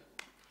much.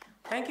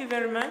 Thank you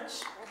very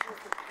much.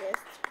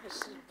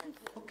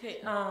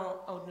 Okay, I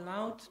would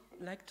now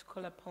like to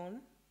call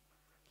upon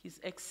His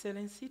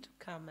Excellency to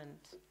come and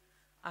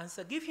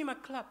answer. Give him a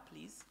clap,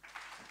 please.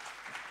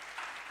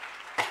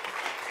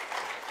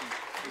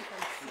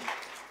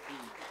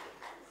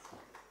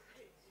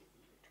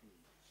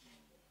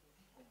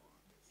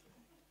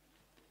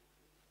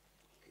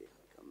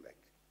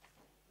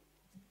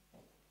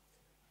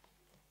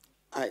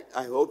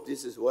 I hope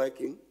this is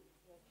working.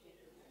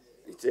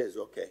 It is,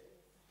 okay.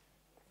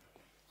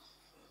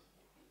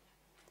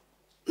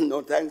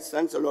 No, thanks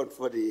a lot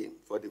for the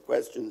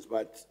questions,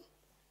 but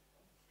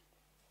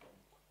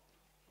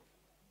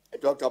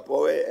Dr.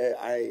 Poe,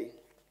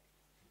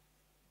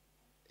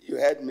 you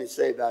heard me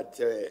say that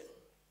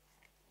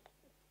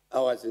I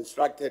was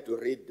instructed to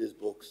read these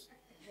books.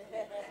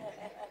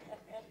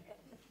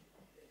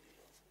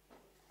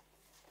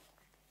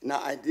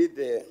 Now, I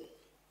did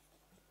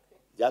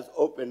just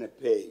open a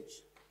page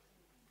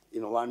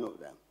in one of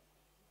them.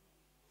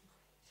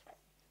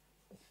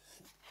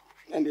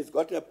 And it's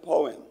got a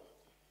poem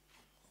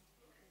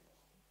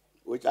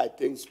which I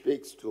think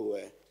speaks to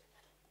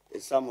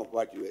some of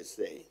what you were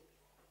saying.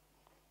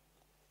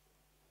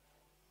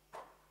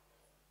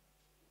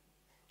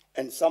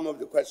 And some of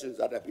the questions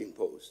that have been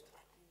posed.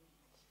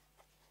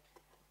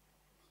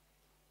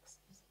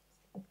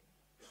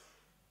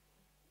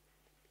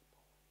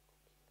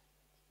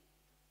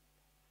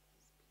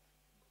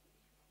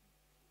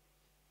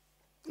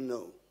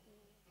 No.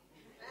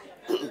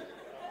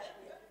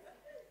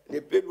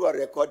 The people are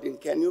recording.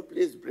 Can you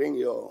please bring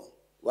your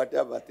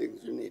whatever things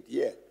you need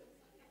here?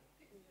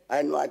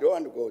 I know I don't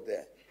want to go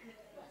there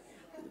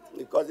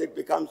because it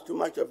becomes too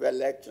much of a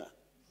lecture.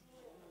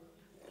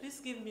 Please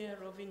give me a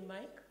roving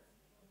mic.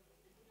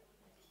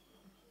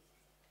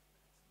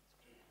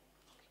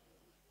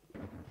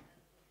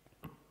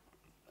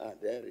 Ah,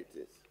 there it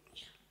is.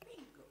 There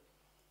you go.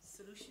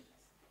 Solutions.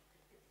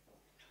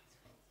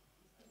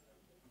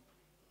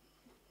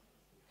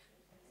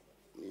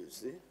 You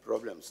see,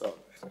 problem solved.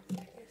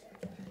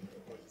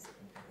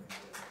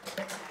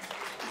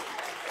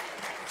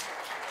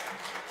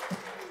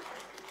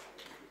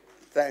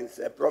 Thanks,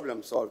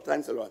 problem solved.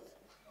 Thanks a lot.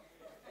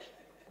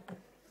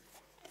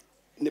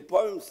 The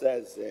poem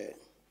says,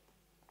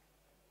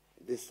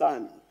 the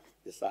sun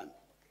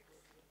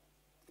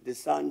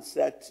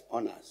set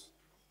on us.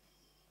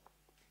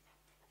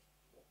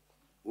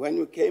 When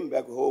you came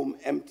back home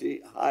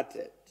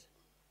empty-hearted,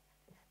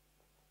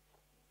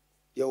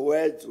 your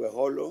words were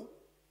hollow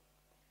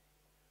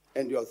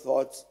and your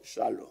thoughts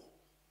shallow.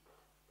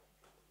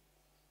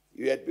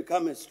 You had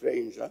become a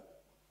stranger,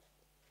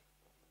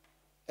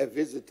 a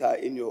visitor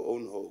in your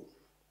own home.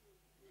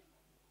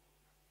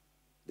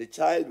 The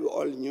child we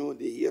all knew,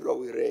 the hero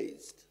we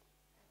raised,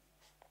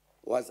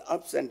 was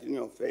absent in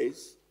your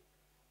face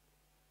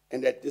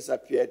and had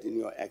disappeared in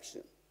your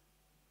action.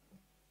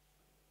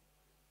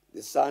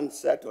 The sun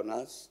set on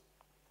us.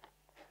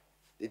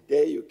 The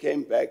day you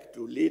came back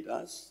to lead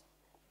us,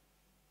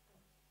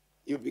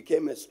 you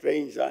became a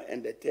stranger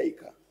and a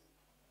taker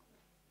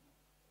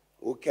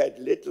who cared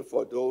little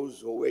for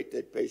those who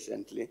waited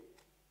patiently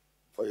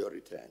for your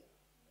return.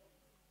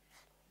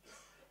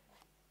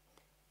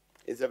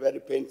 It's a very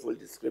painful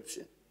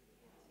description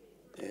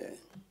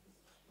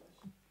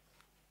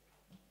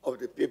of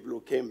the people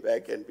who came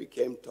back and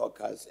became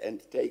talkers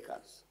and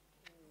takers,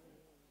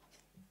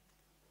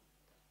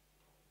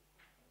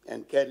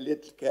 and cared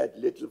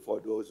little for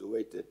those who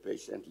waited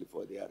patiently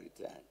for their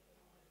return.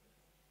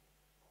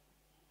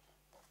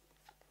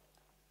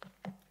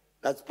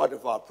 That's part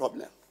of our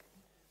problem.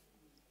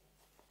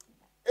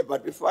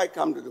 But before I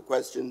come to the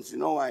questions, you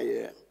know,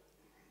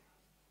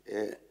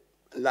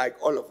 like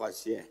all of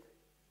us here,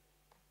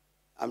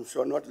 I'm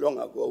sure not long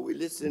ago, we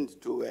listened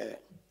to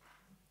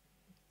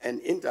an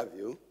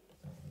interview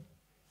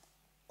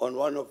on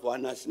one of our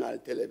national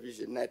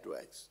television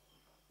networks.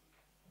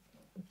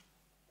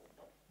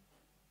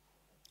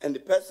 And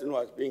the person who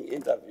was being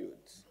interviewed,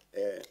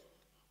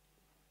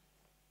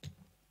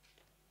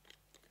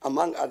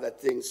 among other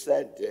things,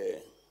 said,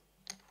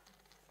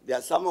 there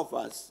are some of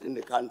us in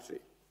the country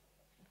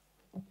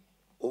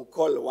who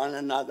call one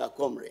another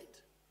comrade.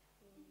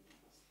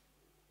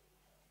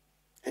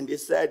 And he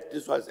said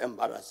this was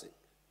embarrassing.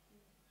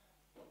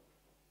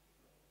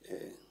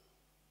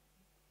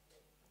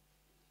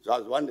 So I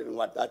was wondering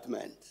what that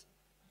meant.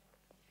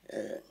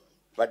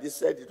 But he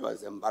said it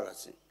was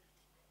embarrassing.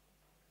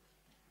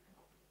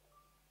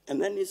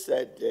 And then he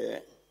said,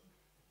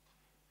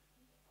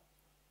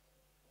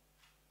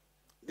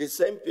 the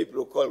same people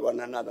who call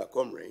one another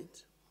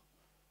comrade,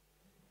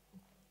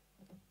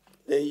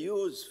 they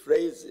use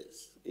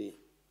phrases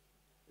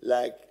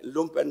like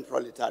lumpen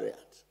proletariat.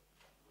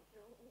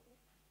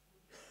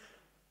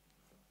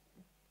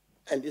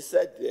 And he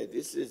said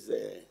this is,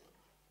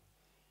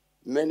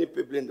 many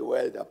people in the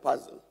world are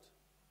puzzled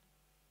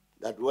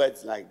that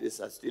words like this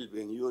are still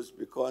being used,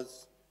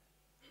 because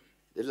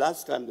the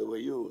last time they were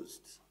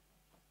used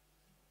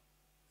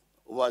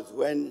was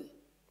when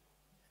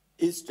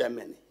East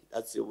Germany,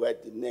 that's the word,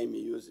 the name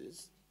he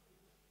uses,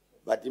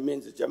 but it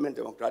means the German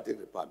Democratic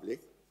Republic,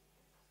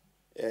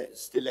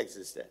 still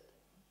existed.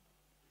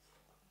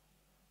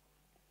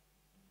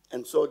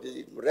 And so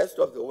the rest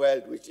of the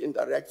world which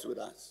interacts with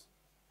us,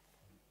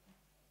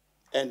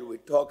 and we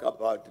talk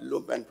about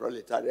lumpen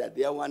proletariat,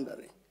 they are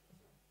wondering,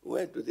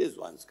 where do these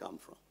ones come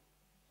from?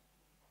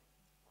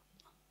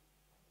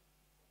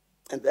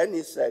 And then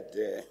he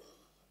said,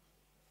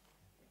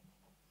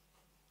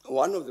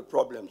 one of the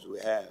problems we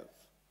have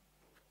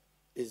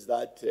is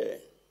that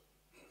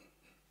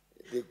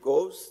the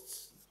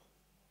ghosts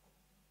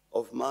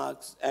of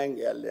Marx,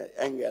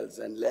 Engels,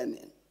 and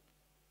Lenin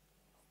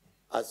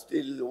are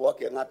still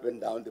walking up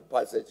and down the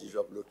passages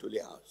of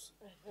Luthuli House.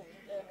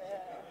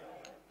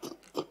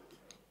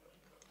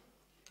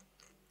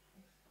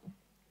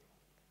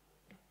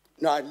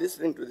 Now,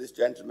 listening to this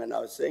gentleman, I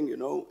was saying, you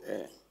know,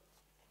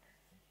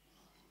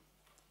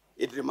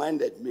 it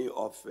reminded me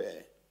of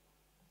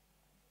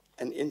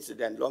an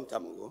incident long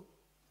time ago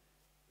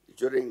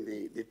during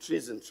the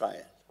treason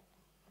trial.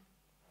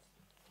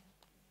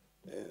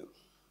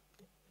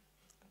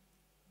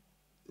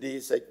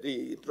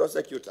 The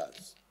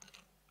prosecutors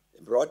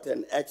brought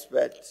an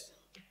expert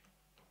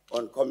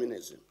on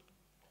communism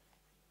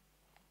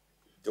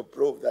to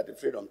prove that the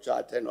Freedom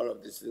Charter and all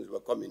of these things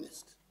were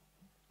communist.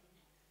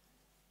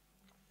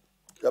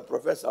 The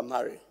Professor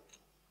Murray.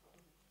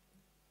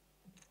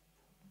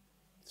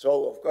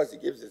 So, of course, he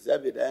gives his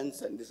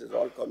evidence, and this is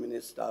all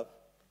communist stuff.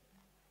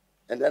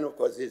 And then, of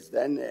course, he's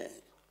then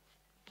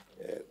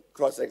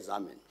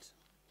cross-examined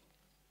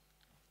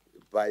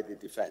by the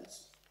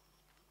defense.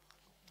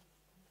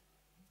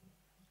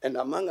 And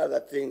among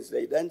other things,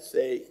 they then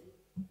say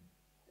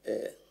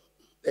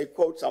they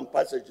quote some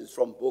passages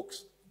from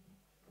books.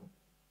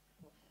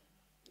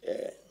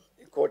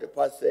 They quote a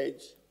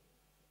passage.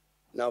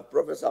 Now,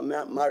 Professor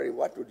Murray,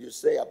 what would you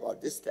say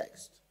about this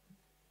text?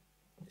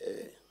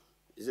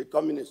 Is it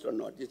communist or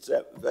not? It's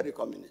very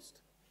communist.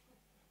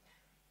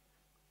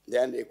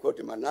 Then they quote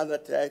him another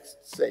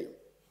text, same.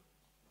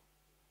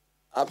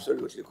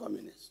 Absolutely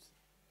communist.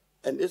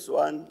 And this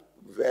one,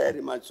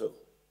 very much so.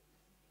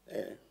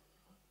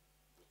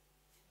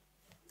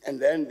 And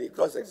then the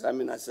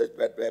cross-examiner said,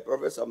 but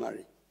Professor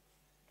Murray,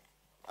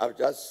 I've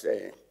just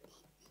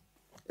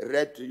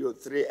read to you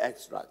 3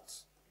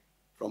 extracts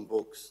from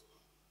books.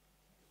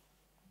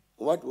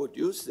 What would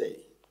you say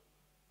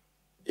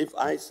if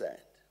I said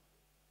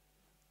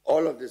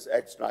all of these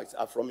extracts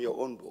are from your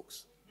own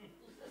books?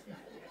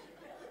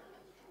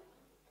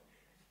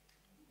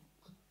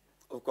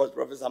 Of course,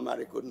 Professor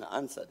Murray couldn't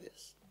answer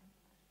this.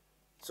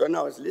 So when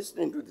I was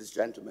listening to this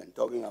gentleman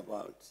talking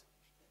about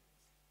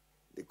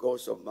the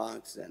goals of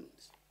Marx and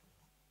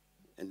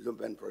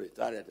lumpen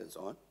proletariat and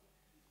so on,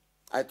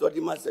 I thought he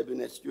must have been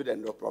a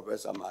student of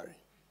Professor Murray.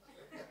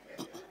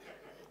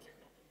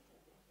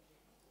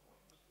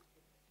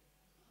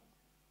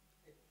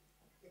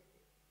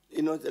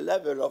 You know, the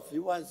level of, he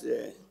was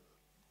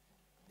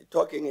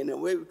talking in a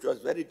way which was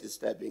very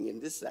disturbing in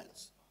this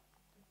sense.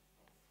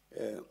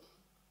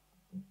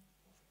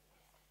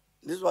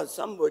 This was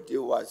somebody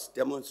who was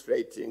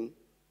demonstrating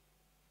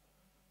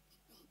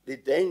the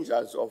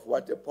dangers of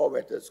what a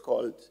poet has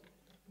called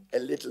a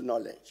little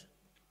knowledge,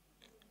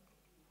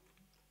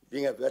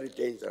 being a very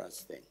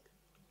dangerous thing.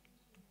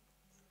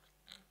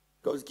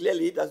 Because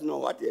clearly he doesn't know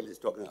what the hell he's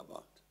talking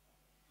about.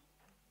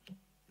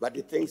 But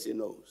he thinks he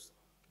knows,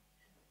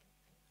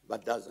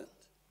 but doesn't.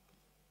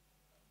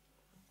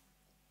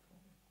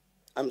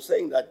 I'm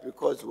saying that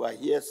because we're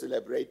here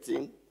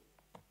celebrating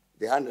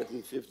the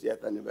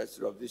 150th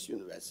anniversary of this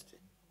university,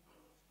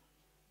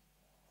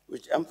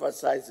 which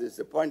emphasizes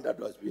the point that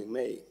was being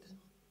made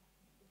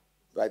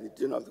by the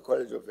Dean of the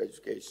College of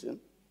Education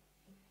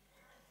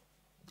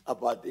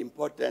about the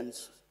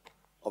importance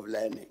of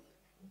learning.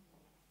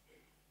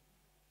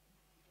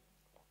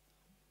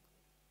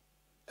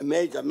 A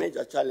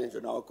major challenge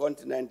on our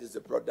continent is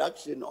the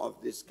production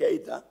of this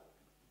cadre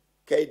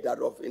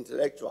of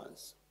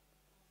intellectuals.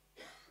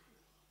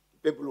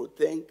 People who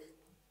think,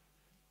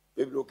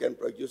 people who can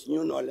produce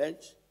new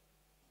knowledge,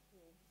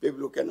 people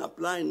who can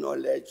apply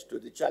knowledge to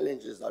the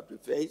challenges that we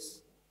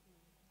face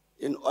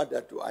in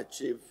order to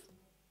achieve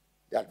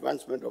the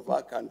advancement of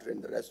our country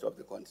and the rest of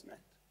the continent.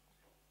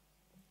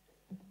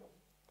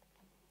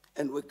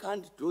 And we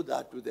can't do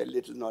that with a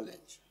little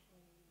knowledge.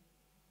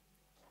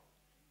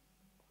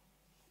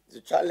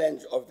 The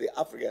challenge of the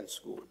African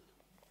school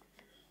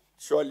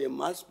surely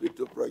must be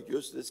to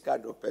produce this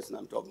kind of person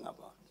I'm talking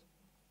about,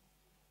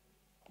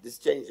 this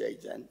change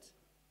agent.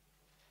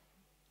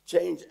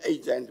 Change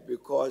agent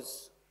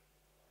because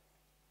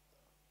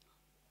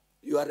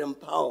you are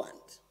empowered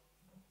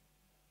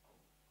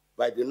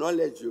by the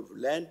knowledge you've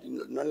learned,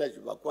 the knowledge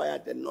you've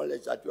acquired, the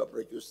knowledge that you are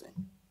producing.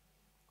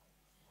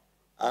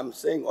 I'm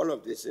saying all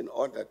of this in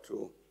order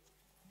to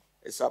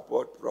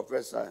support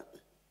Professor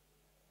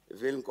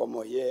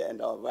Vilnkomo here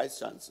and our Vice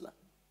Chancellor,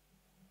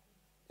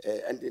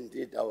 and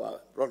indeed our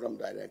Program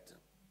Director,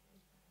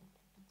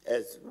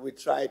 as we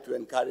try to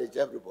encourage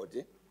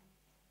everybody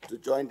to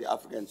join the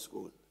African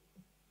School.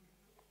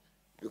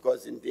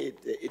 Because indeed,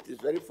 it is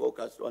very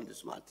focused on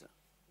this matter.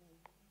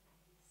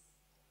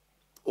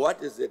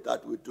 What is it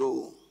that we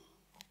do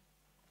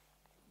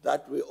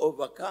that we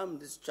overcome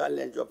this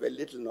challenge of a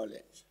little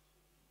knowledge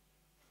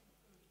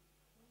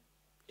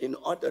in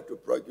order to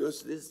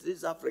produce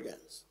these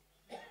Africans,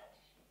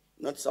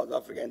 not South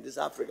Africans, these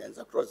Africans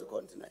across the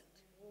continent,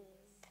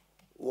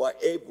 who are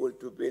able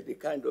to be the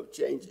kind of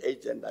change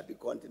agent that the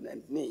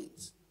continent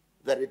needs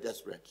very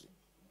desperately.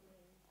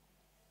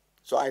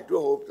 So I do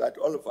hope that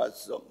all of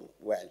us,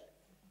 well,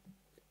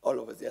 all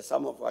of us, there are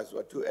some of us who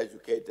are too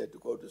educated to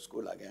go to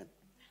school again.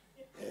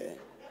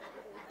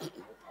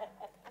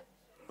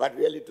 But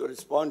really to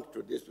respond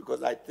to this,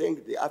 because I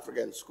think the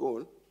African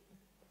school,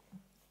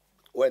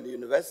 when the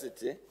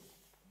university,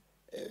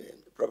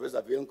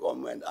 Professor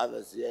Vilnkomo and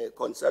others here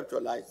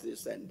conceptualized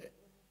this and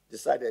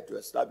decided to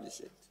establish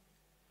it,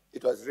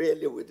 it was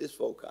really with this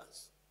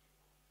focus.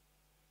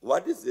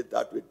 What is it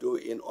that we do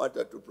in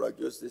order to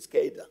produce this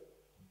cadre,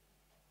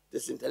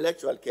 this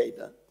intellectual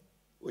cadre,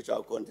 which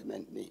our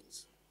continent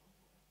needs?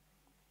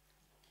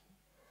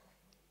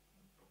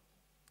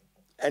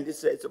 And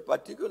it's a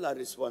particular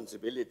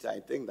responsibility,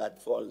 I think,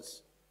 that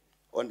falls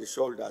on the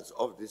shoulders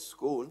of this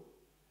school,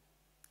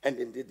 and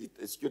indeed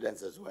the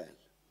students as well.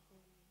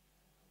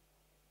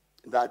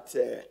 That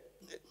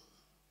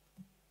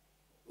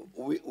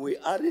we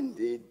are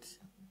indeed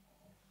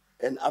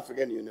an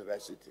African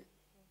university.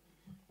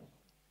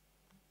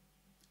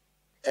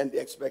 And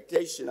the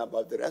expectation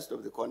about the rest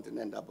of the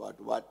continent about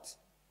what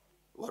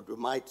we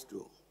might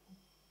do.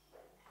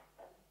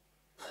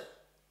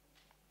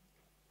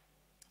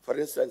 For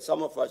instance,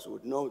 some of us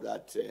would know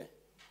that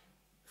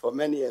for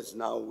many years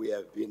now we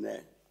have been,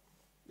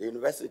 the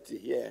university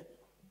here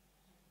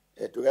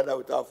together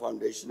with our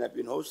foundation, have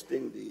been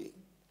hosting the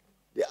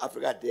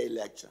Africa Day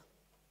lecture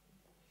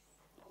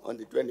on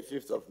the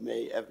 25th of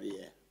May every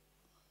year.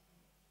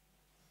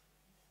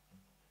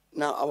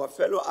 Now, our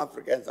fellow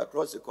Africans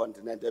across the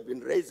continent have been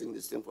raising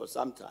this thing for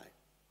some time,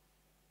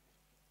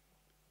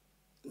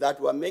 that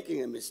we're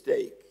making a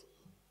mistake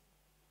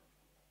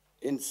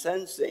in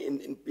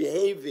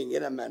behaving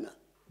in a manner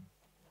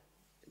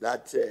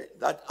that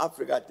that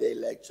Africa Day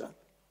lecture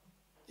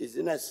is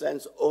in a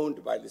sense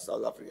owned by the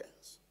South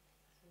Africans.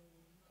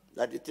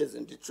 That it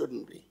isn't, it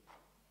shouldn't be.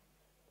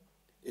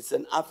 It's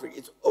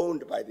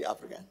owned by the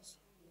Africans.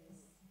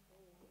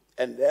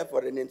 And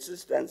therefore an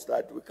insistence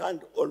that we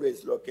can't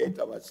always locate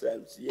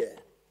ourselves here.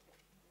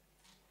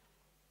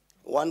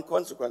 One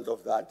consequence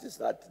of that is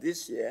that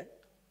this year,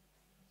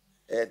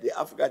 the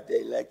Africa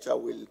Day lecture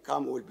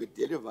will be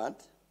delivered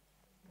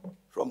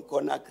from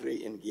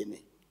Conakry in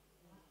Guinea.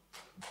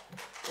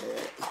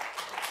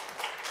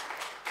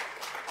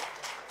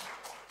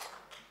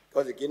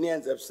 Because the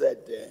Guineans have said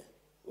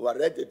we are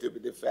ready to be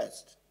the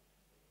first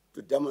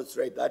to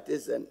demonstrate that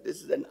this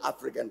is an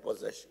African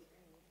possession.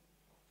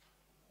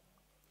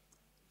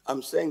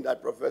 I'm saying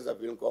that, Professor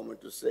Vilnkomo,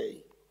 to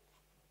say,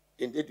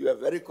 indeed, you are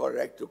very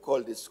correct to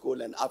call this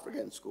school an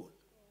African school,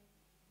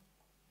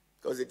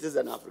 because it is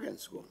an African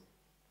school.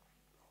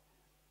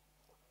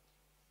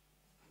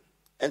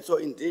 And so,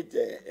 indeed,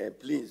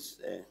 please,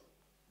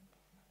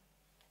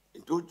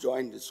 do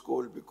join the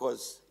school,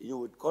 because you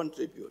would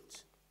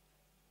contribute,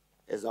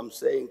 as I'm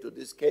saying, to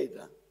this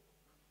cadre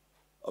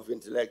of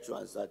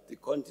intellectuals that the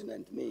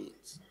continent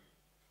needs.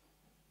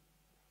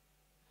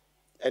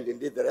 And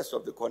indeed, the rest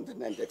of the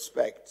continent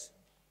expects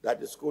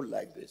that a school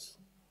like this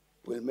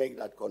will make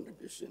that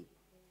contribution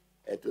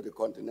to the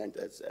continent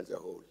as a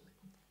whole.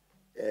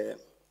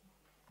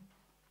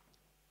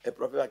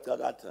 Professor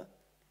Karata,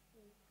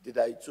 did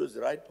I choose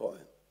the right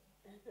poem?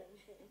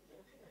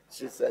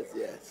 She says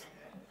yes.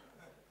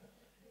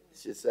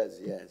 She says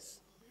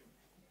yes.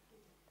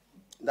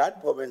 That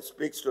poem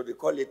speaks to the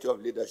quality of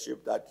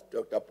leadership that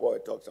Dr. Poe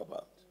talks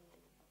about.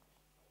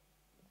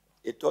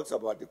 It talks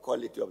about the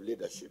quality of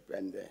leadership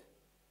and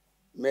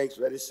makes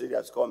very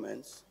serious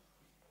comments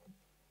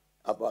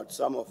about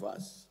some of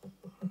us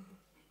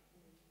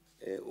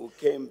who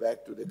came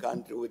back to the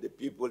country with the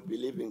people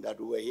believing that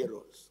we were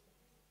heroes.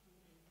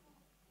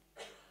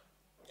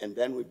 And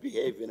then we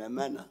behave in a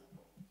manner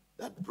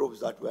that proves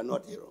that we are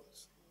not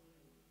heroes.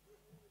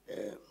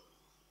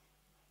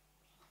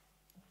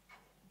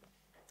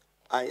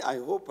 I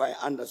hope I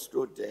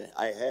understood,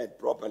 I heard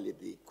properly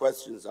the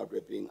questions that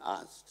were being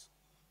asked.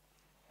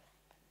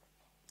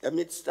 Let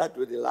me start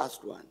with the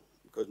last one,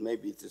 because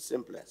maybe it's the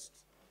simplest.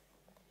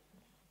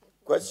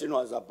 Question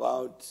was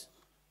about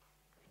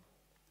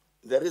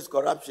there is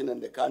corruption in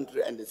the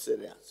country and it's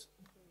serious.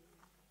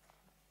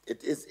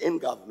 It is in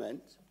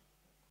government,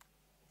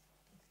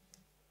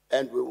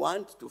 and we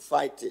want to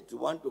fight it, we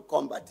want to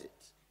combat it.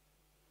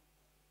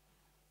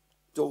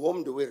 To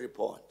whom do we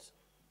report?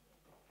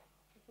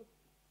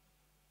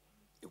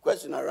 The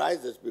question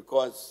arises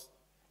because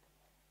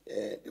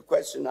the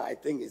questioner, I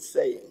think, is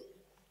saying,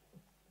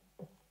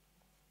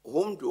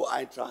 whom do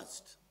I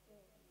trust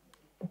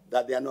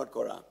that they are not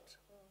corrupt?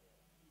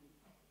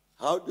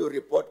 How do you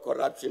report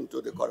corruption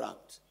to the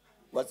corrupt?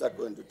 What's that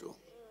going to do?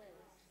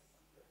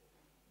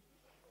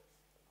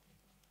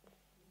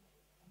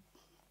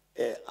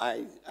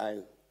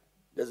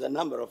 There's a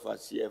number of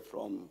us here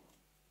from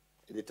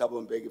the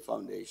Thabo Mbeki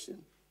Foundation.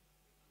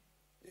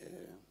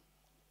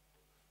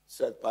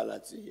 Seth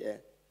Palazzi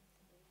here.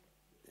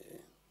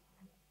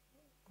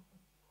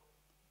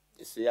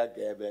 Sia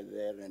Gebe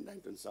there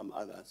and some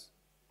others.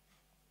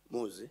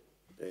 Muzi.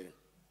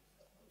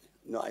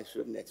 No, I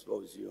shouldn't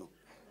expose you.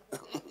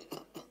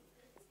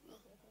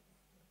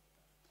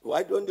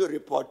 Why don't you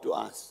report to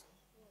us?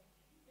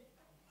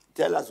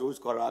 Tell us who's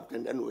corrupt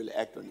and then we'll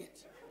act on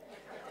it.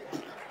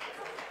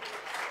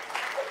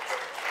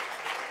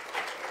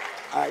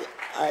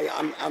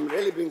 I'm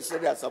really being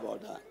serious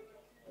about that.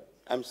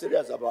 I'm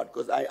serious about,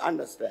 because I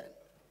understand.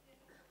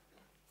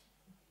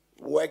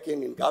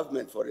 Working in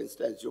government, for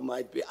instance, you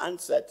might be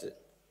uncertain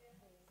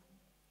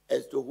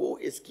as to who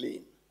is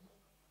clean,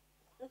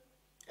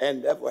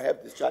 and therefore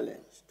have this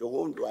challenge. To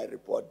whom do I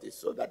report this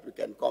so that we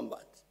can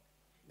combat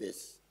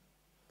this?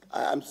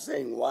 I'm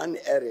saying one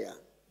area,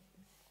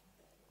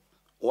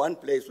 one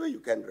place where you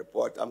can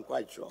report, I'm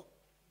quite sure,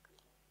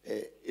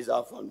 is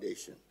our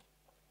foundation.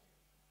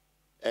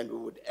 And we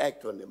would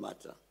act on the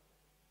matter.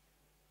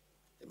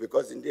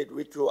 Because indeed,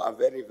 we too are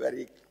very,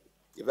 very,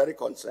 very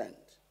concerned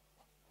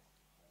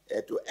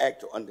to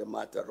act on the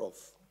matter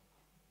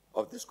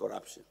of this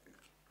corruption.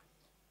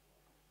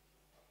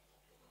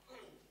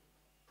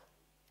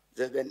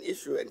 There's an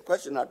issue and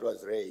question that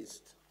was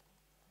raised,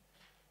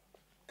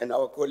 and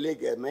our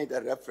colleague made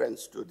a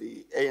reference to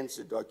the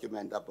ANC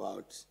document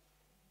about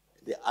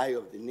the eye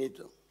of the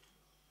needle.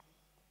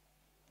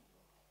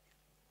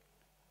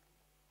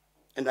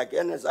 And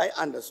again, as I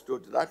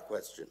understood that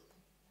question,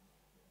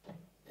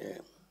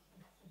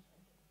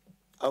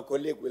 our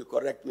colleague will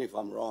correct me if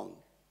I'm wrong.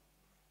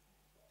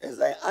 as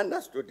I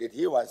understood it,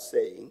 he was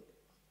saying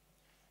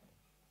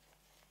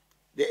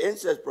the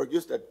ANC has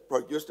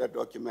produced a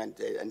document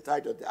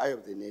entitled The Eye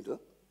of the Needle,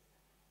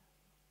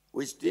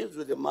 which deals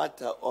with the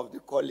matter of the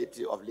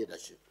quality of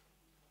leadership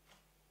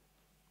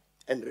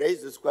and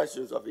raises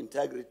questions of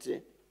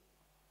integrity,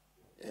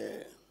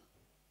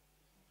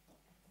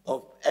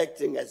 of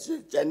acting as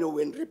a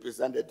genuine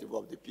representative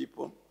of the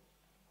people,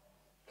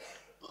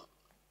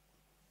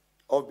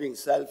 of being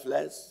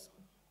selfless,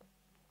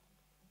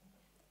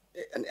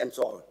 and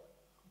so on.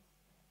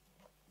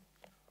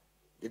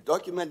 The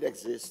document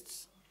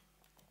exists,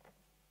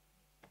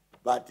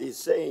 but he's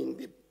saying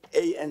the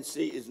ANC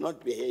is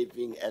not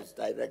behaving as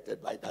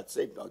directed by that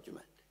same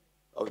document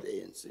of the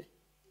ANC.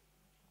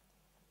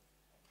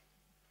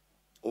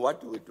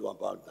 What do we do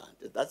about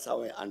that? That's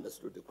how I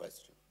understood the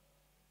question.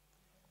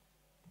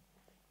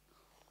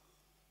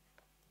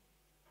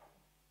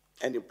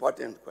 An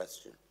important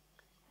question.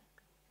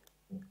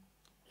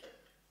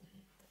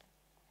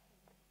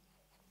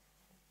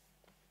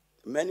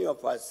 Many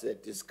of us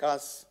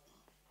discuss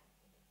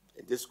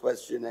this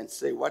question and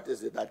say, what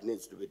is it that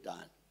needs to be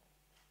done?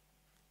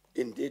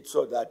 Indeed,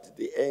 so that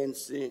the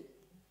ANC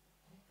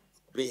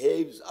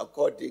behaves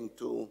according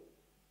to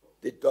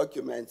the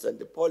documents and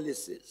the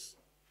policies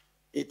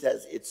it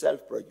has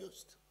itself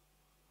produced.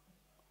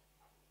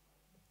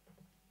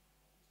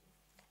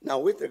 Now,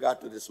 with regard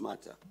to this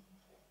matter,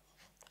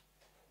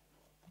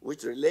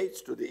 which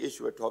relates to the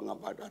issue we're talking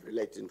about,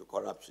 relating to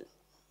corruption,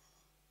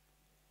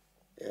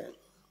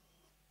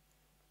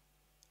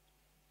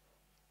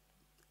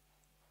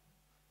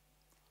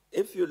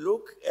 if you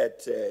look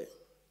at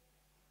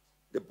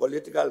the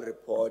political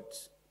report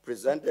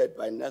presented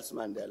by Nelson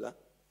Mandela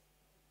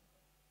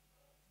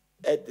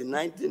at the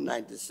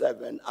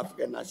 1997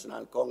 African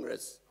National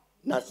Congress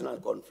National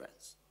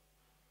Conference,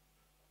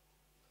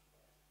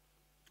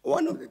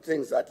 one of the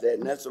things that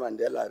Nelson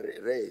Mandela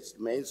raised,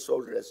 may his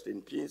soul rest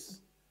in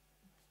peace,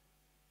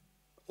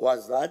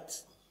 was that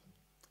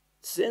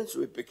since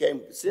the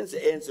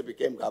ANC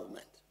became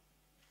government,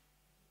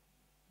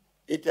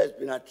 it has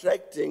been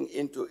attracting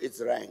into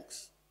its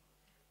ranks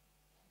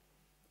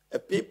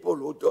people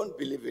who don't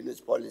believe in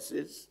its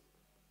policies,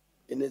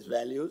 in its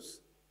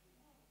values,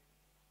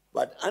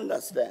 but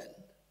understand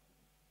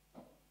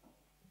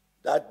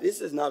that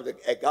this is now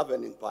a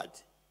governing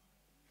party.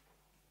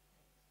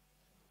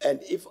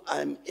 And if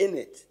I'm in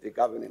it, the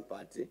governing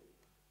party,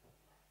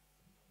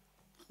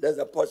 there's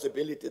a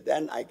possibility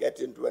then I get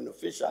into an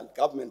official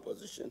government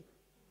position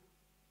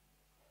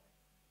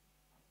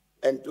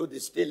and do the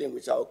stealing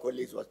which our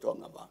colleagues were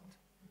talking about.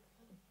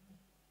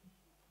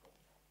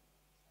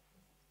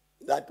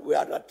 That we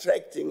are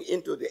attracting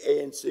into the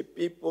ANC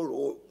people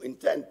who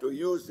intend to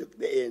use the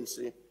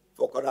ANC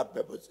for corrupt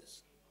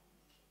purposes.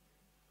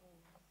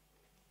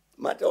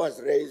 Matter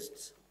was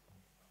raised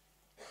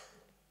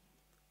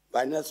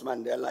by Nelson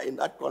Mandela in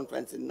that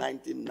conference in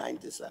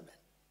 1997.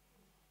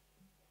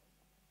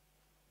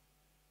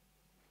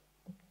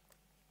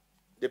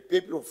 The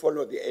people who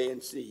follow the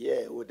ANC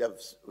here would have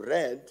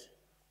read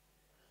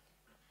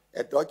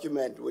a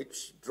document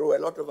which drew a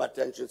lot of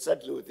attention,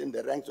 certainly within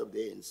the ranks of the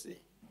ANC,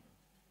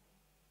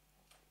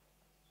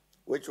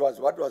 which was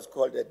what was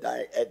called a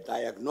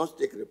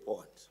diagnostic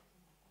report,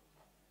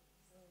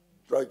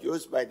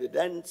 produced by the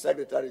then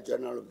Secretary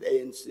General of the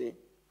ANC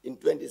in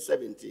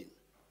 2017,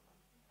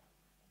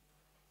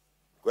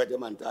 Gwede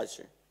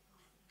Mantashe.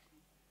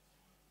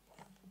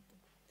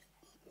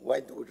 Why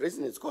the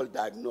reason it's called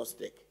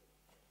diagnostic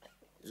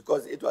is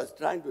because it was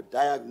trying to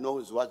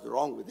diagnose what's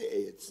wrong with the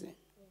ANC.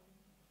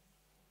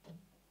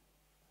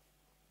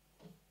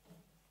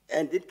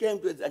 And it came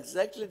to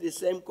exactly the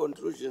same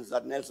conclusions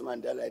that Nelson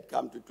Mandela had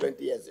come to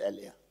 20 years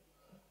earlier.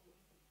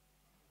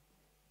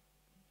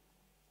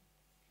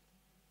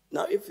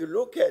 Now, if you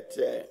look at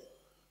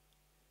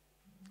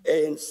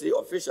ANC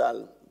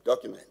official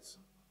documents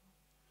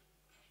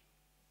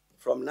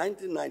from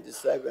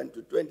 1997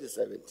 to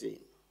 2017,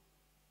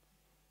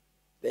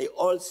 they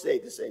all say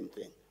the same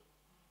thing,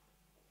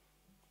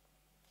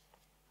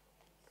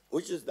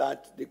 which is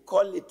that the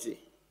quality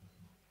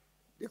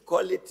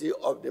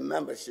of the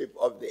membership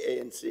of the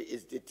ANC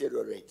is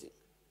deteriorating.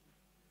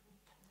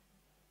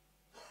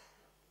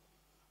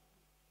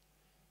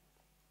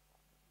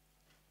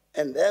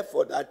 And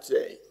therefore that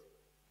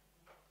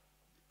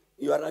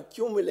you are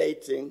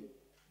accumulating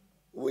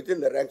within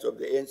the ranks of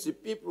the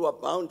ANC people who are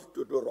bound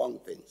to do wrong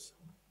things.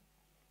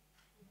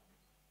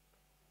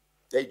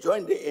 They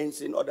join the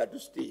ANC in order to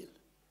steal.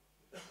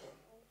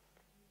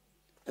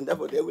 And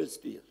therefore they will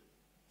steal.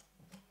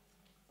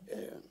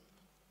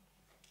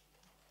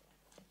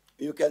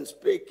 You can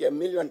speak a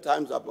million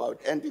times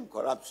about ending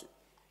corruption.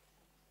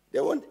 They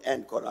won't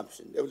end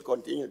corruption. They will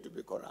continue to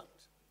be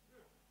corrupt.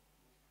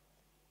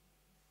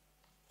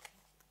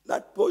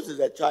 That poses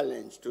a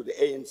challenge to the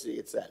ANC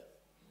itself.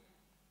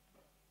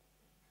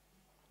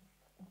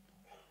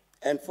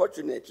 And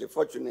fortunately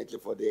for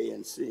the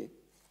ANC,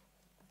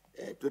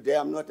 today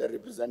I'm not a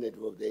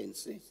representative of the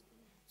ANC,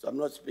 so I'm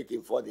not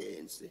speaking for the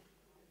ANC.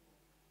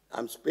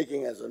 I'm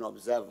speaking as an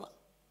observer.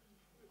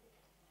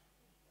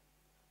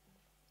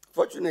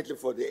 Fortunately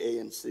for the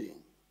ANC,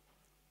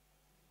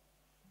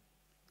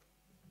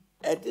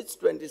 at its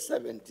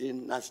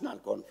 2017 national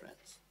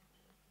conference,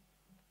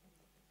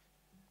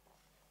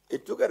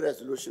 it took a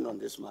resolution on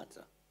this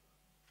matter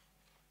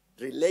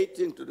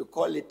relating to the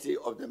quality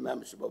of the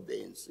membership of the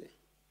ANC.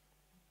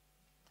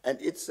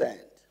 And it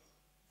said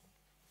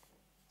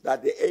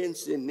that the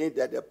ANC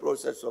needed a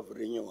process of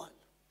renewal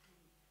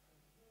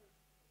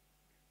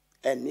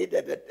and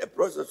needed a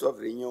process of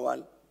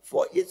renewal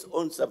for its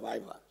own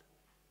survival.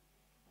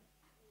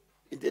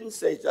 It didn't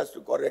say just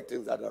to correct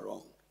things that are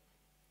wrong.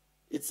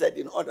 It said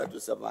in order to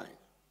survive,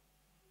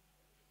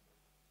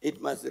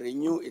 it must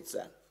renew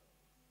itself.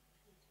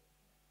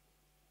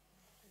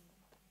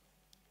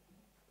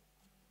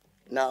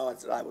 Now,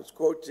 as I was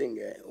quoting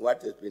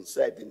what has been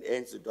said in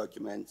ANC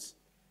documents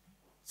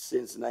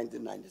since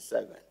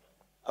 1997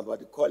 about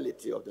the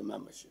quality of the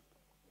membership,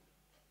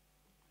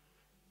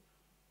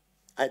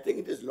 I think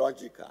it is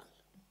logical.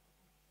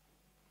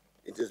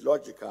 It is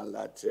logical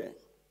that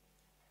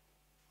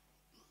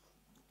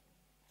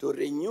to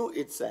renew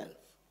itself,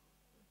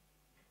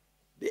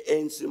 the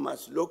ANC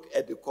must look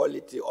at the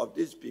quality of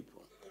these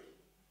people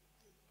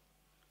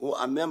who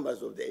are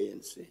members of the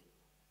ANC,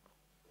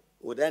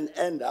 who then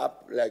end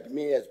up like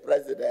me as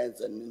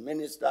presidents and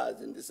ministers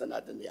and this and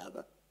that and the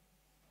other.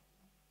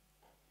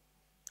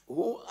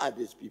 Who are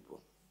these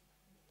people?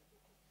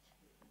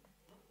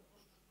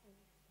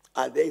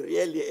 Are they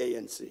really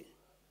ANC?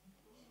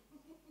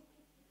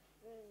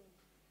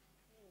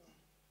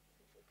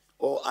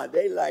 Or are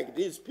they like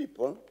these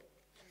people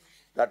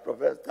that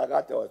Professor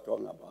Tagata was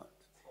talking about,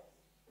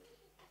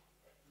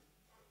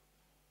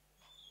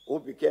 who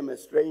became a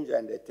stranger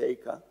and a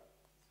taker,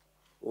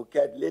 who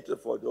cared little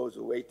for those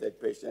who waited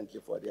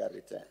patiently for their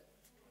return?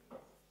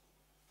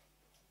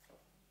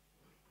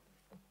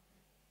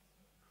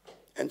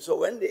 And so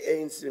when the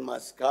ANC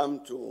must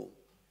come to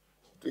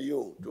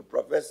you, to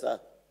Professor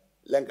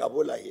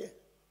Lenkabula here,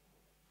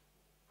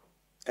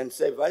 and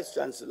say, Vice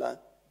Chancellor,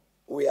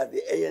 we are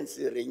the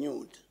ANC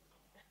renewed,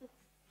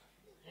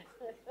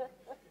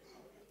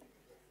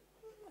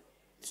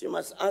 she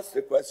must ask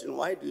the question,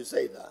 why do you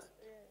say that?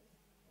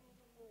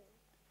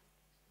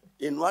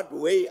 In what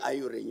way are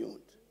you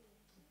renewed?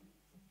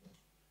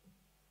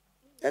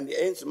 And the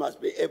ANC must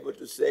be able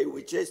to say,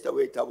 we chased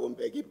away Thabo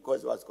Mbeki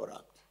because he was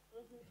corrupt.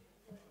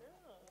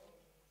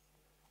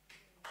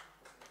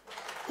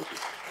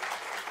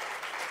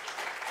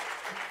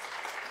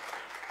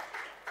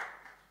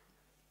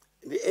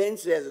 The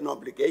ANC has an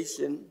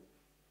obligation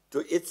to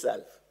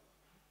itself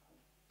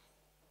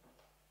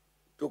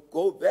to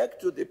go back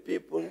to the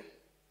people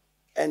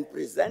and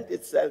present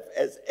itself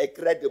as a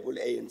credible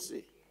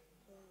ANC.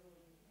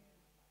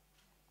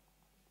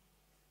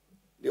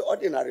 The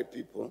ordinary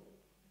people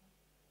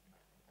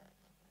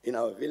in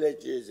our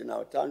villages, in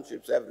our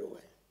townships,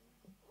 everywhere,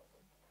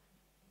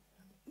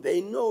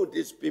 they know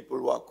these people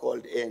who are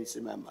called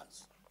ANC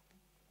members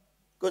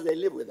because they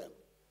live with them.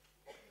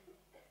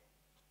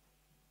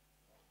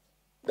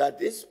 That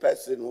this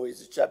person who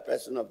is the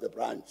chairperson of the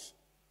branch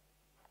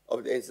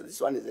of the ANC,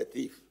 this one is a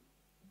thief.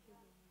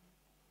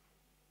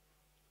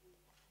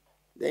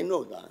 They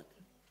know that.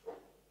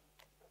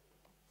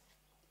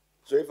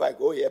 So if I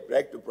go here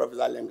back to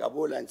Professor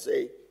Lenkabula and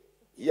say,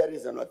 here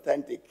is an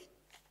authentic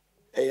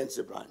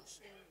ANC branch,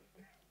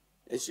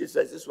 and she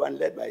says this one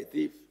led by a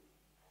thief,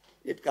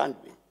 it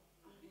can't be.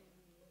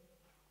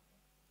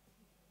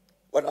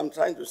 What I'm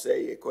trying to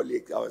say,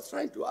 colleague, I was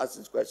trying to ask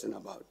this question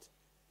about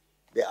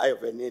the eye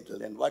of a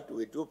needle and what do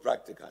we do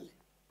practically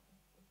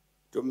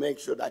to make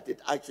sure that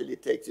it actually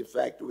takes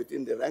effect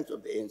within the ranks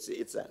of the ANC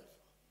itself.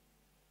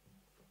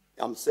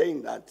 I'm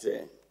saying that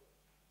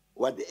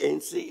what the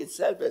ANC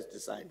itself has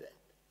decided,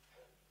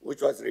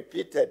 which was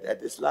repeated at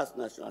this last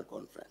national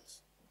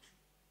conference,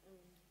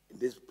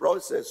 this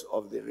process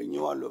of the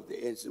renewal of the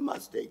ANC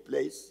must take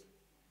place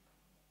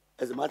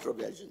as a matter of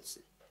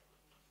urgency.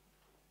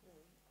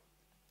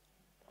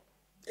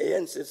 The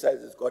ANC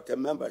says it's got a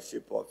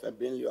membership of 1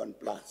 million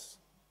plus.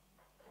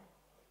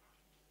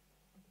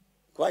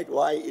 Quite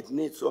why it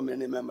needs so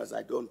many members,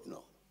 I don't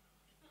know.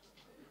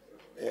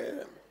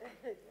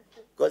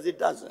 Because it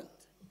doesn't.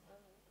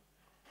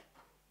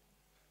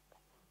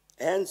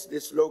 Hence the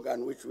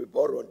slogan which we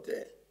borrowed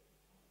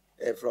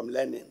from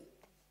Lenin.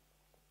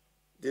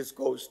 This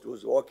ghost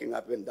was walking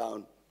up and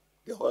down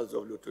the halls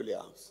of Luthuli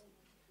House.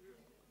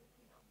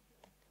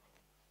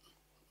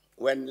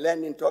 When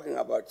Lenin talking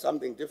about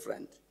something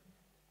different,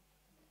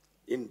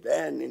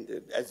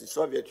 as the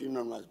Soviet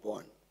Union was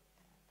born,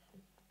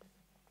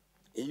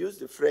 he used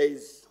the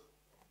phrase,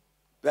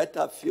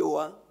 better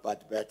fewer,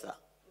 but better.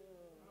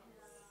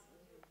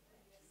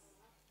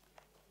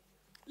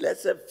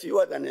 Let's have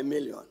fewer than 1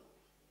 million,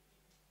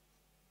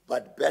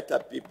 but better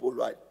people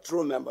who are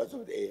true members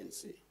of the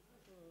ANC.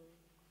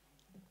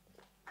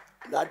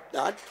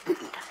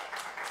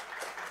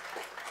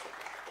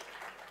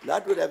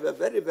 That would have a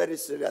very, very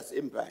serious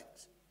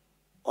impact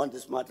on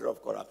this matter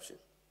of corruption,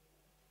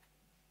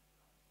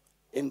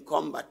 in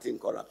combating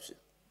corruption,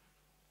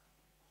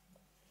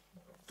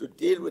 to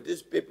deal with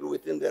these people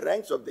within the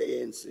ranks of the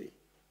ANC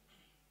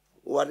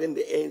who are in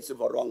the ANC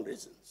for wrong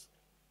reasons.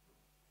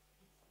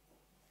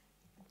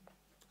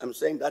 I'm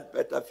saying that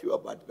better, fewer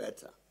but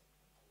better,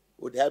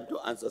 would help to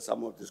answer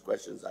some of these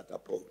questions that are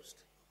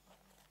posed.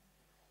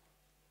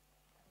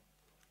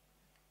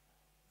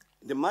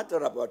 The matter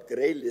about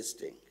grey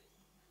listing,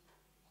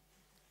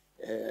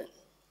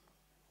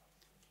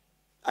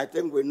 I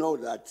think we know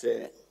that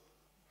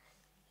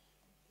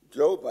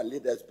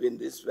globally there's been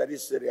this very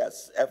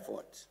serious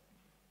effort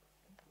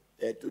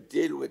to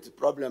deal with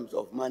problems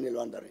of money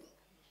laundering,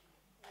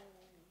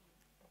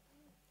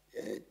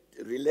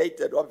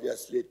 related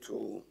obviously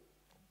to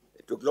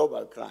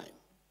global crime,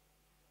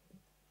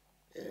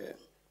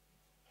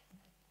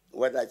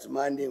 whether it's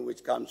money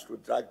which comes through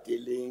drug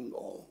dealing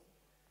or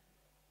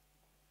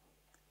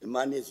the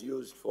money is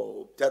used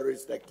for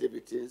terrorist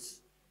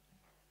activities,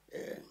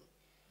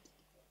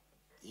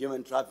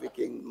 human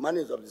trafficking,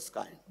 monies of this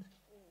kind.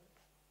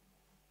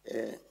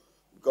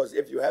 Because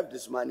if you have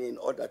this money, in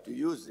order to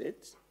use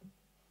it,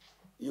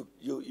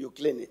 you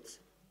clean it,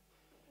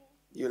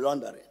 you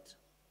launder it.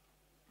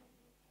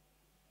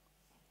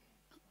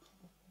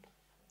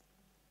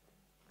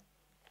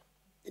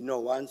 You know,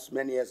 once,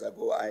 many years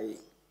ago, I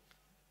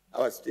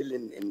was still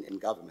in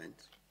government.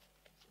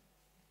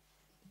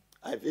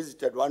 I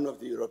visited one of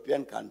the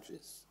European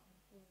countries.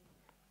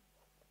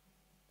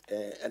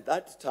 At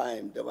that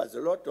time, there was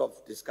a lot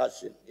of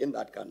discussion in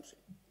that country,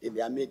 in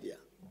their media,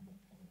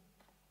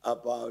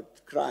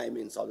 about crime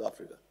in South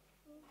Africa,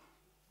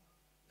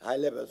 high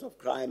levels of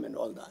crime and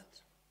all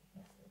that.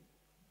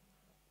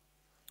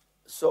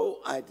 So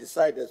I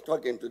decided,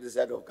 talking to this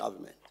head of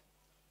government,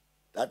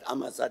 that I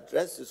must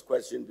address this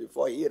question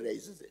before he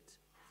raises it.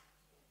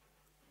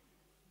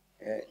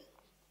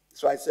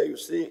 So I say, you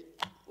see,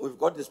 we've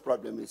got this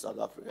problem in South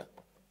Africa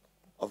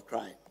of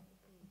crime.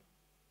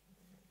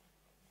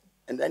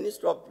 And then he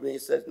stopped me, he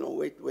says, no,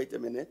 wait a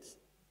minute.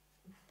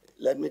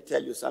 Let me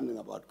tell you something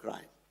about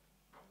crime.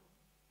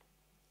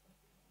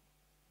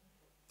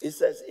 He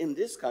says, in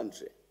this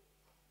country,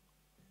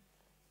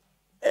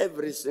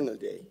 every single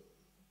day,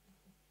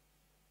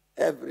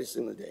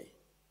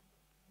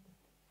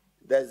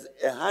 there's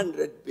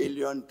 $100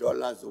 billion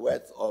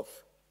worth of,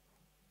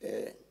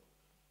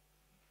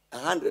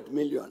 100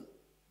 million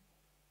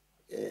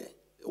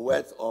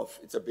worth of,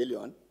 it's a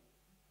billion,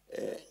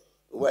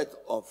 worth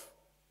of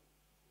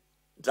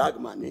drug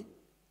money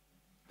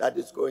that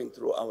is going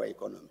through our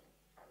economy,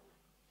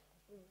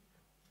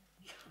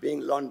 being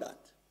laundered.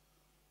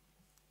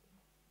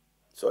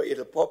 So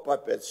it'll pop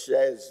up as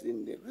shares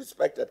in the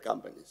respected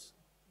companies.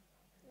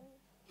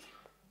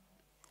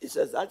 He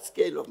says that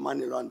scale of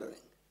money laundering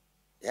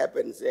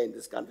happens here in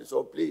this country.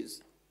 So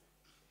please,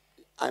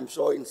 I'm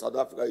sure in South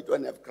Africa you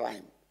don't have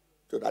crime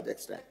to that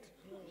extent.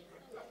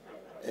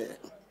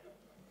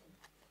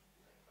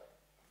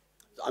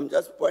 So I'm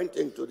just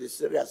pointing to the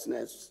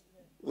seriousness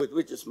with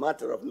which this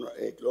matter of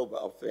global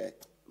affair,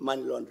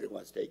 money laundering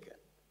was taken.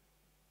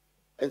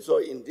 And so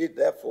indeed,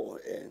 therefore,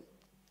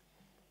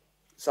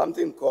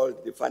 something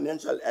called the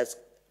Financial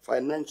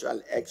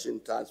Action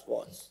Task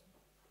Force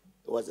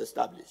was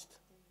established,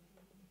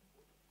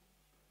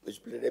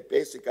 which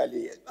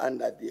basically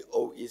under the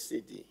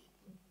OECD.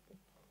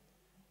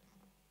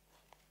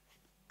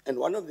 And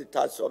one of the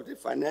tasks of the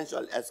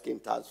Financial Action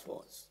Task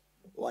Force,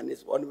 one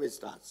of its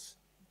tasks,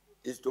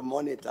 is to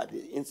monitor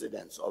the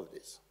incidence of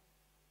this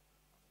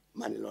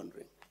money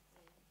laundering,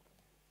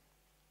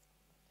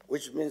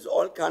 which means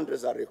all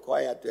countries are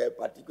required to have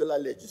particular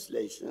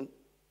legislation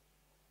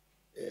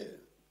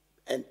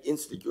and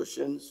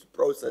institutions,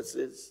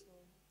 processes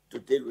to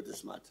deal with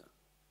this matter.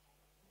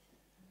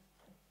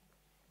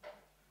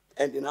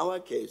 And in our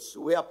case,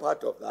 we are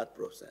part of that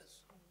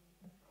process.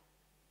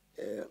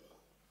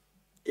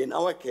 In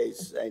our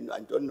case, and I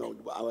don't know,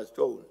 I was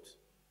told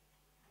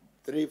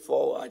 3,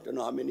 4, I don't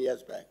know how many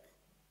years back,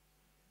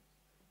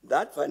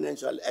 that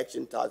Financial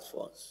Action Task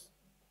Force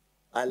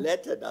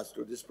alerted us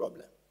to this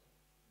problem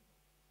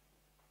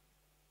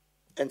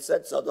and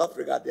said, South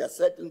Africa, there are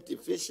certain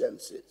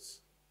deficiencies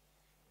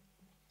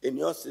in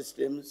your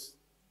systems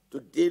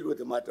to deal with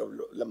the matter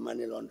of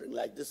money laundering,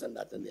 like this and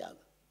that and the other.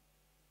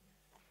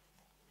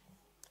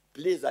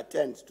 Please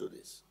attend to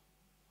this.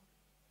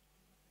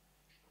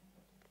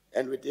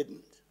 And we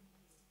didn't,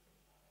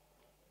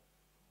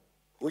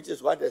 which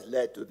is what has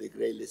led to the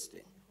grey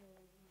listing.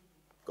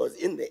 Because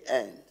in the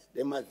end,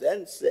 they must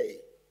then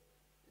say,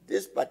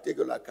 this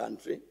particular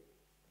country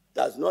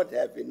does not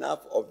have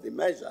enough of the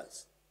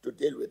measures to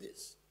deal with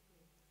this.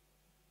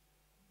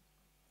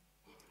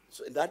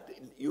 So that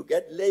you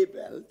get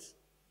labeled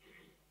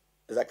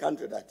as a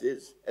country that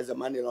is, as a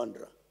money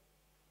launderer.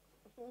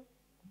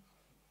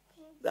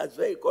 That's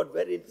got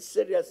very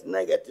serious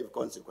negative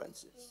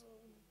consequences.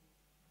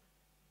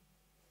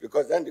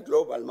 Because then the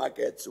global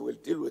markets will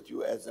deal with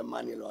you as a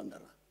money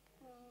launderer.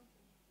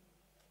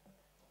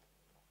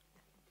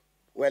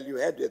 Well, you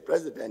had the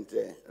President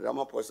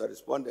Ramaphosa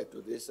responded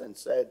to this and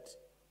said,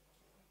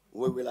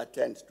 we will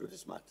attend to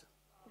this matter.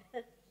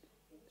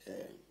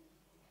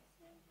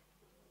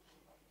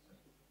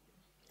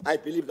 I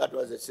believe that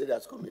was a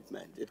serious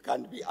commitment. It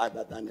can't be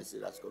other than a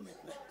serious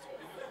commitment.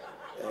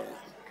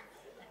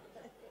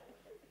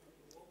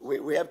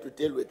 We have to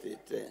deal with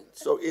it.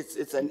 So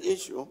it's an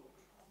issue.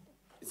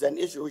 It's an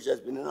issue which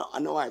has been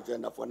on our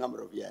agenda for a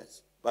number of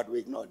years, but we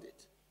ignored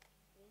it.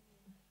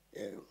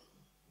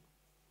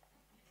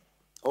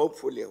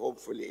 Hopefully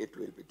it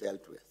will be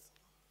dealt with.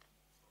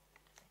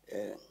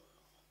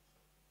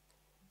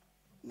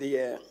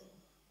 The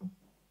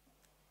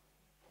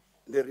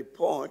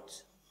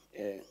report,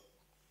 the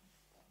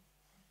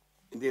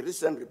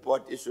recent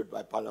report issued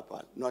by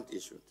Palapal, not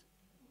issued,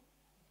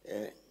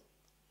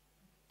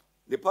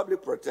 the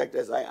public protector,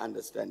 as I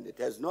understand it,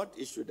 has not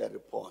issued a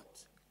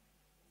report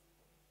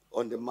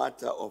on the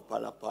matter of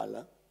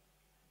Palapala,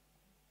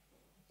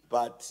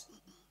 but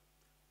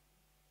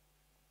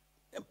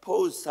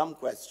posed some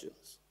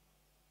questions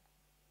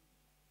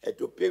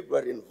to people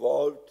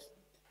involved,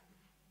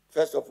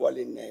 first of all,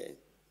 in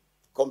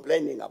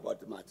complaining about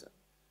the matter,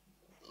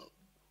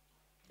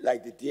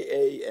 like the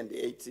DA and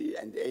the AT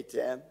and the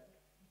ATM.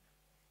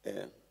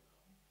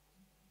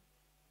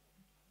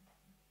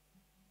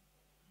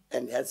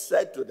 And has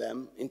said to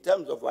them, in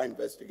terms of our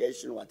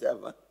investigation,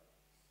 whatever,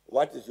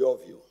 what is your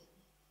view?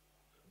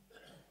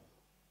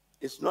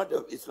 It's not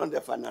a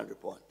final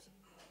report.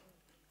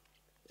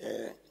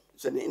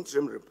 It's an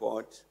interim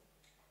report.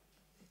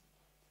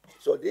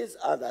 So these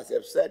others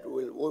have said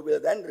we will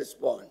then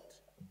respond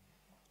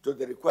to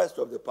the request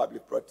of the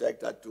public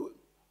protector to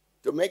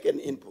make an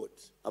input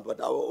about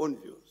our own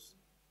views.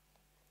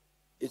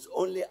 It's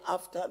only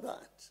after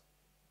that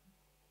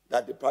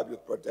the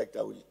public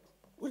protector will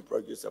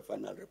produce a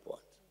final report.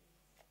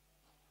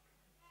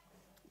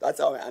 That's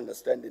how I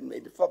understand it.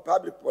 Made for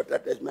public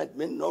protector meant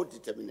no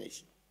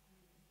determination.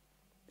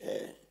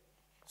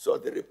 So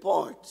the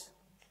report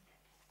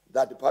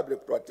that the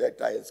public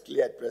protector has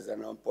cleared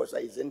President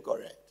Ramaphosa is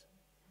incorrect.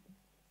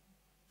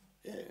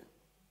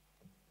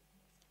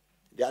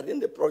 They are in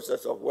the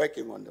process of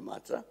working on the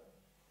matter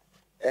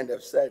and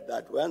have said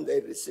that when they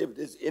receive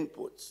these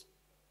inputs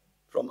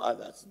from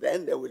others,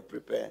 then they will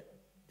prepare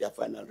their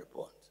final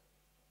report.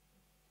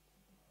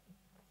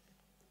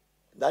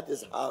 That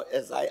is how,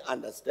 as I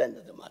understand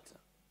the matter.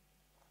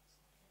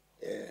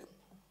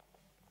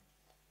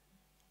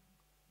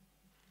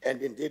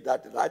 And indeed,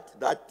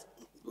 that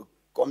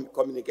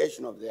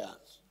communication of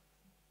theirs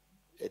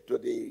to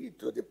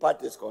the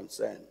parties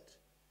concerned,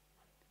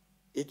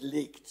 it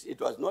leaked.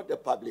 It was not a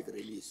public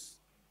release.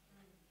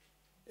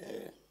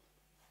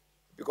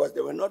 Because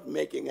they were not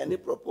making any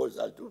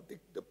proposal to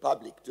the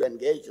public to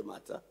engage the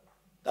matter.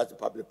 That's the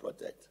public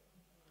protector.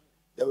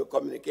 They were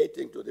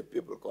communicating to the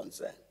people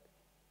concerned.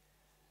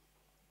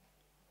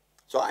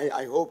 So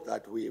I hope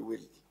that we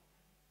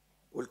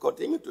will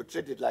continue to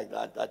treat it like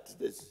that, that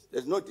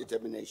there's no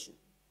determination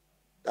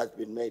that's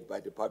been made by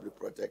the public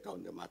protector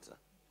on the matter.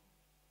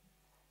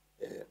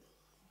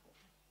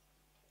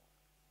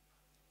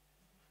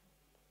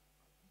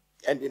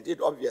 And indeed,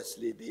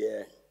 obviously,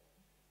 the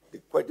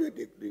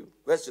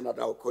question that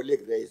our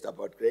colleague raised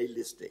about grey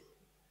listing,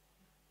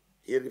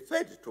 he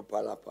referred to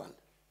Palapal.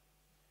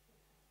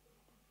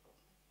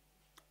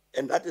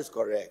 And that is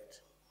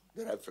correct,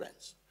 the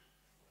reference.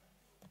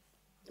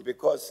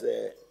 Because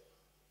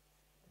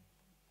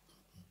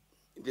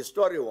the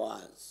story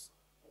was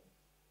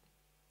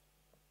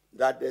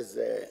that there's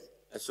a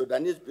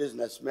Sudanese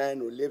businessman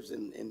who lives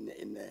in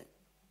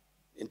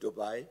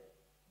Dubai,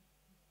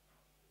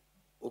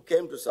 who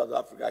came to South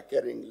Africa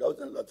carrying lots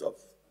and lots of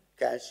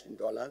cash in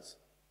dollars,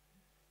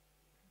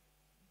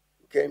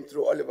 came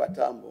through Oliver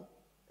Tambo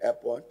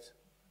Airport,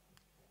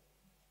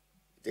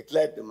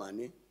 declared the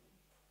money,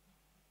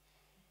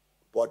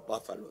 bought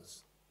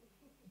buffaloes.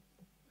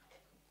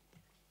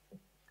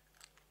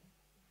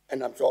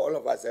 And I'm sure all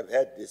of us have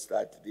heard this,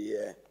 that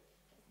the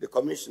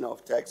Commissioner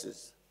of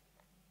Taxes,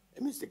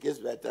 Mr.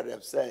 Gisberter,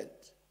 have said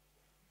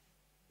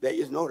there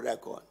is no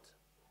record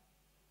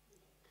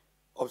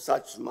of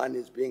such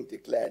monies being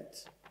declared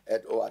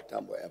at OR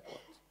Tambo Airport.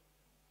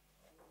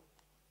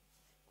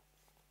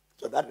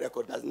 So that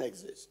record doesn't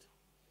exist.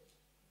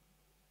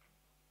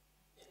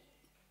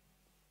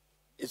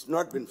 It's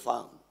not been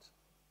found.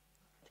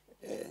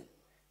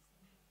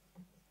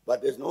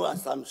 But there's no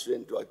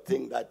assumption to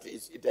think that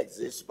it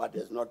exists, but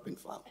has not been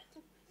found.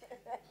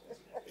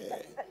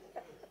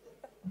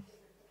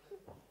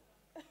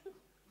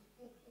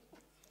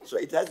 So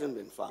it hasn't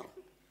been found.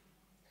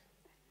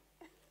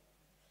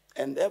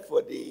 And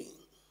therefore, the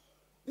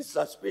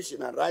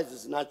suspicion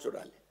arises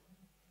naturally.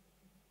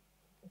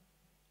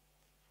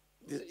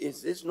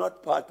 Is this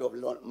not part of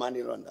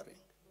money laundering?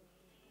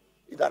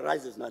 It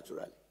arises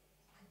naturally.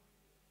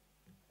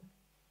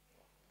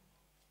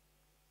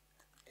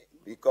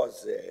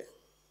 Because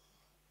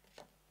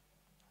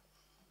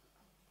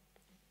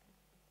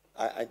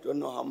I don't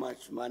know how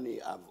much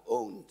money I've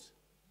owned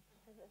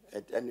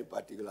at any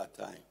particular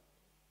time,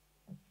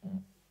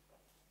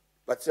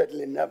 but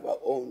certainly never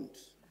owned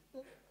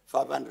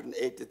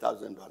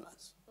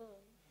 $580,000.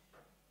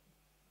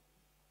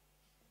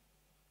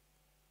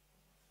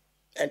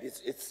 And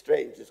it's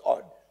strange, it's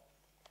odd,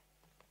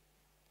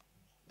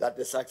 that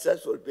the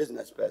successful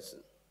business person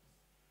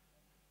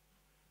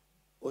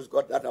who's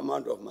got that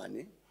amount of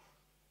money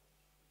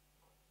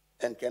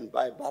and can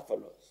buy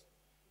buffaloes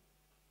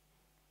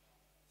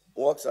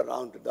walks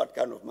around with that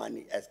kind of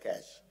money as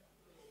cash.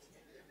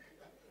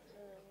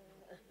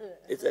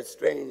 It's a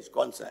strange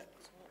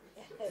concept.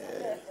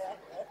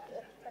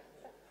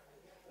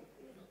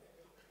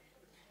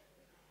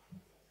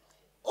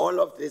 All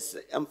of this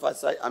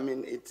emphasize, I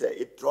mean,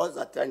 it draws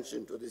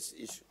attention to this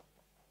issue,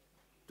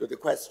 to the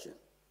question.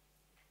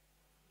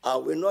 Are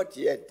we not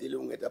yet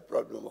dealing with the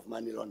problem of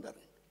money laundering?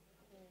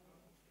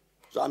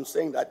 So I'm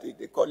saying that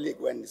the colleague,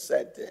 when he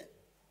said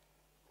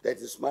that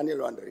this money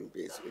laundering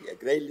piece, a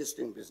grey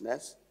listing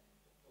business,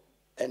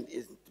 and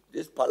is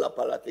this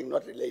pala thing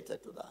not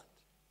related to that?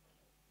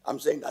 I'm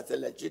saying that's a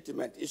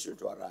legitimate issue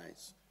to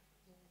arise.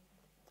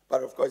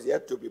 But of course,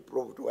 yet to be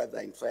proved whether,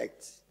 in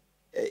fact,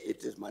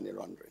 it is money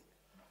laundering.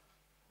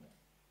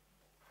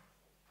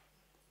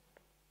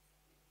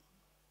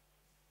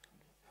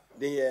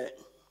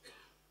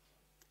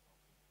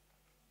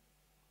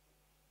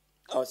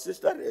 Our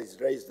sister has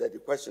raised the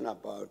question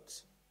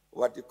about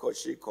what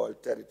she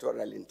called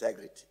territorial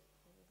integrity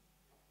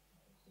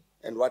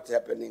and what's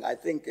happening. I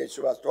think she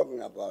was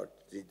talking about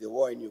the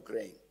war in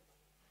Ukraine.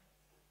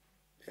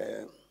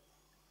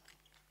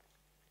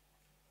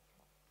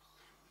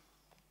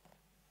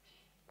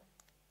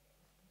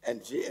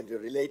 And she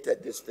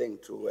related this thing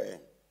to,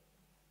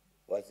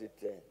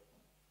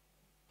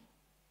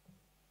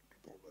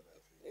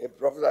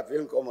 Professor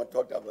Vilkomo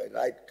talked about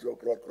right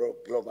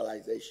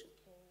globalization.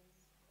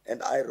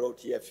 And I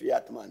wrote here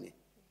fiat money.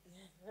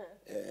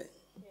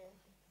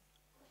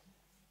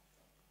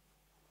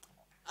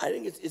 I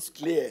think it's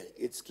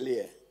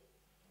clear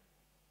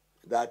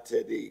that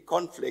the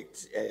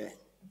conflict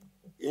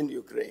in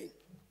Ukraine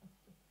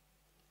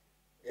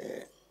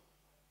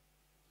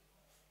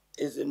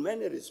is in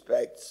many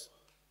respects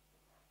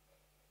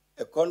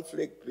a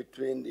conflict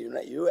between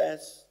the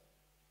US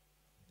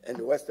and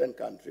the Western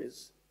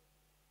countries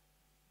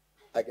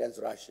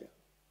against Russia.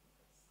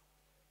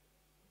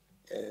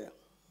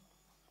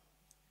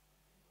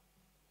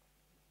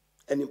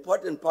 An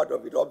important part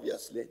of it,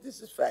 obviously,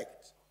 this is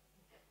fact,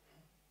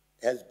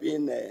 has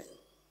been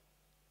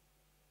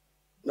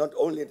not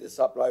only the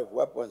supply of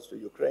weapons to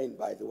Ukraine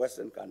by the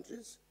Western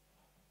countries,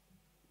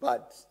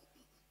 but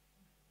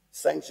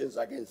sanctions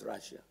against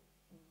Russia.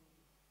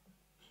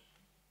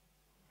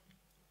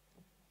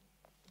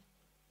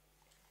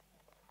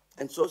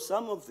 And so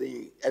some of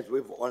the, as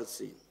we've all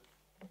seen,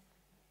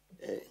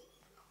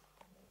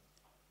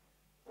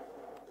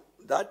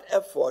 that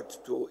effort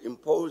to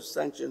impose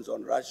sanctions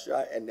on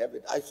Russia and have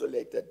it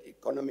isolated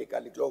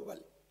economically,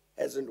 globally,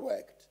 hasn't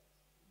worked.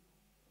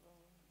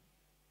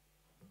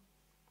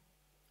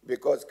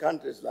 Because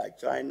countries like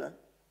China,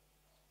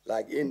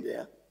 like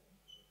India,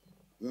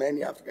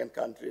 many African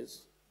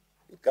countries,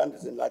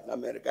 countries in Latin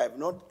America have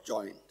not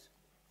joined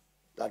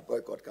that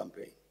boycott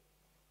campaign.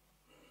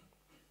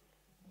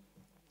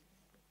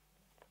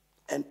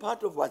 And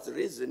part of what's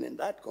risen in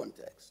that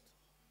context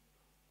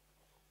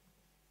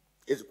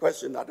is a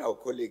question that our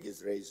colleague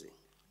is raising,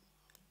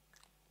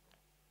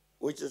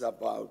 which is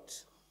about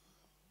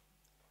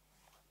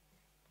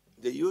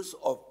the use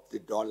of the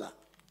dollar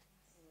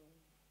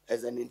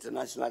as an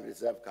international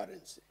reserve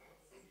currency.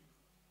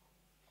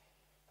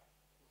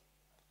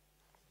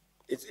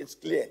 It's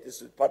clear,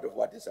 this is part of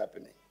what is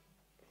happening,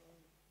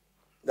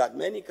 that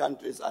many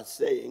countries are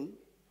saying,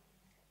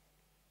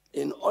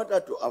 in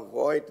order to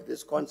avoid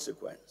this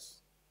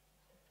consequence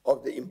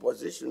of the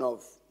imposition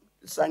of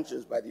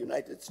sanctions by the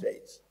United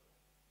States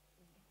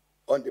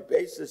on the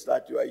basis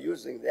that you are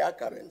using their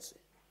currency,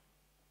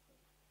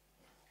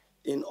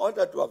 in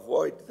order to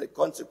avoid the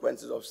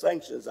consequences of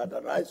sanctions that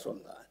arise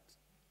from that,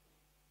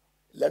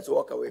 let's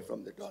walk away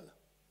from the dollar.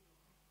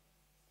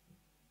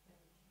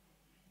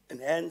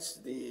 And hence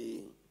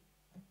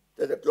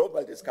there's a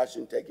global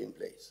discussion taking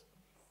place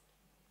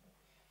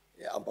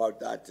about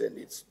that,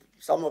 and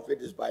some of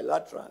it is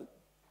bilateral.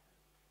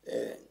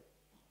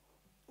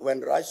 When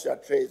Russia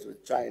trades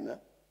with China,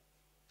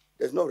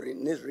 there's no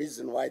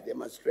reason why they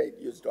must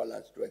use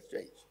dollars to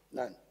exchange,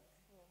 none.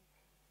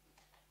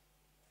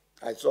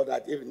 I saw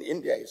that even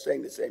India is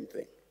saying the same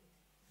thing.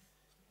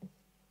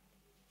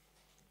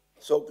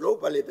 So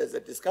globally, there's a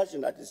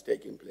discussion that is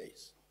taking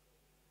place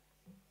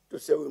to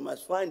say we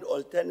must find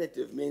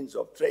alternative means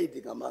of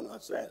trading among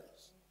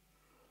ourselves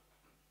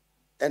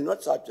and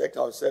not subject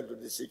ourselves to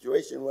the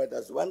situation where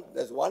there's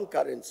one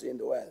currency in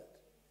the world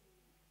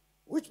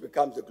which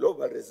becomes a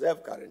global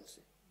reserve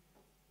currency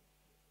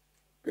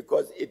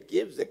because it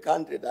gives the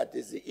country that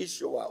is the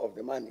issuer of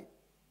the money,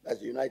 that's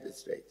the United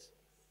States,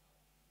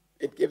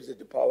 it gives it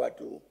the power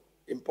to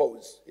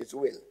impose its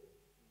will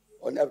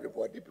on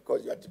everybody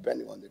because you are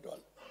depending on the dollar.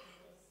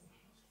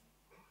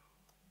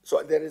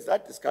 So there is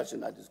that discussion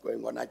that is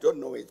going on. I don't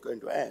know where it's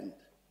going to end,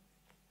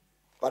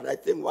 but I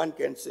think one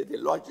can see the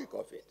logic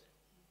of it.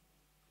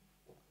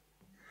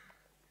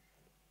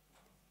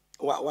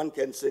 One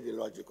can see the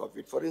logic of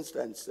it. For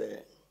instance,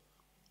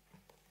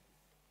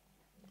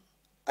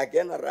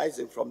 again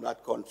arising from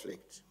that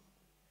conflict,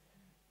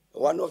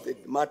 one of the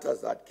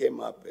matters that came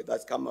up,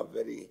 that's come up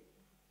very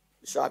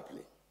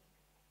sharply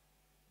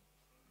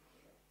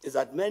is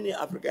that many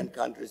African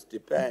countries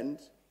depend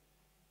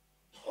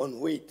on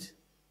wheat,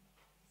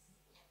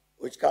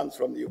 which comes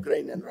from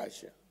Ukraine and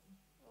Russia.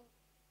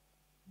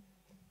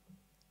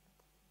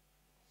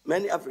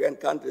 Many African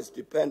countries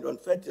depend on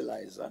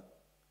fertilizer,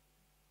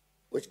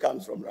 which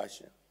comes from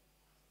Russia.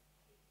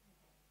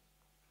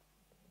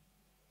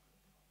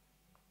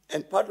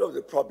 And part of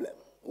the problem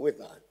with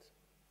that,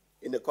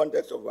 in the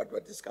context of what we're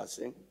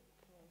discussing,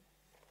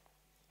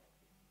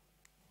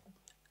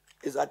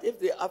 is that if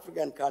the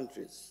African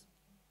countries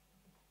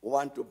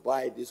want to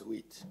buy this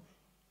wheat,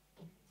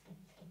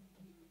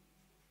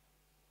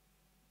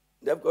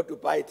 they've got to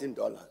buy it in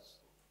dollars.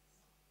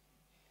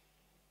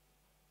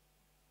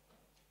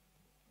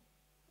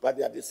 But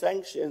there are the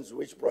sanctions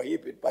which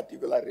prohibit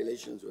particular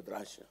relations with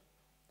Russia.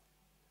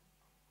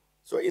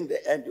 So in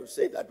the end, you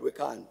say that we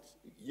can't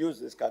use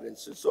this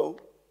currency, so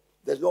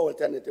there's no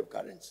alternative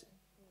currency.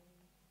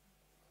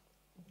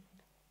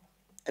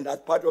 And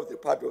that's part of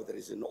the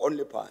reason,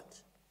 only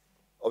part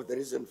of the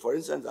reason, for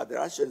instance, that the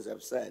Russians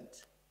have said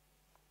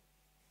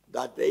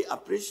that they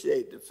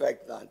appreciate the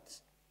fact that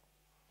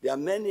there are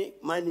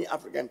many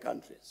African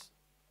countries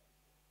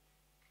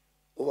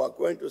who are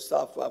going to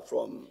suffer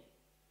from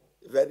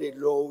very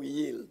low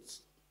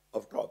yields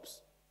of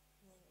crops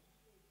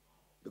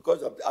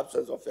because of the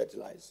absence of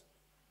fertilizer,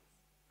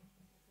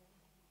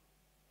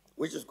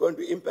 which is going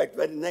to impact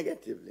very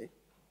negatively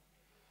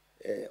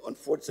on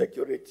food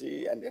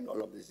security and then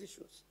all of these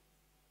issues.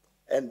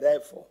 And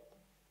therefore,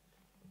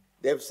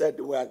 they've said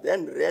we are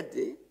then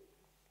ready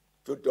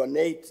to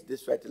donate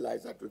this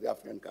fertilizer to the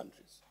African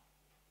countries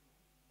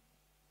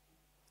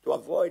to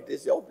avoid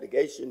this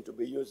obligation to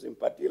be using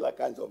particular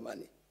kinds of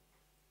money,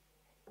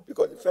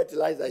 because the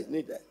fertilizer is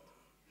needed.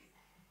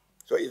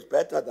 So it's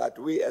better that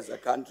we as a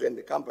country and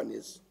the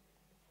companies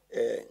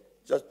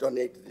just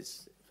donate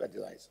this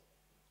fertilizer.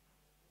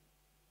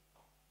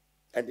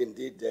 And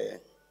indeed,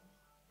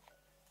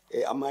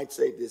 I might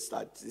say this,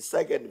 that the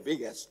second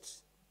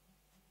biggest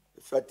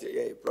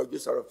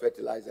producer of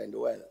fertilizer in the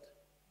world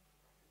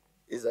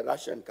is a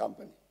Russian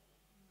company.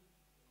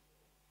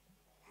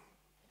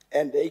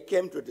 And they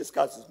came to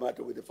discuss this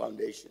matter with the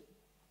foundation.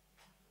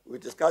 We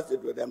discussed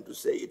it with them to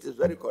say it is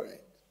very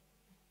correct.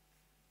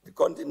 The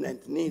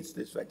continent needs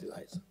this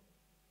fertilizer.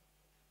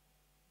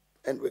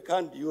 And we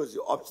can't use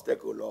the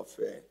obstacle of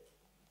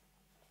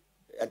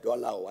a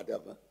dollar or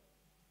whatever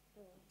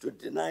to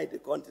deny the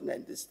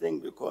continent this thing,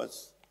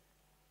 because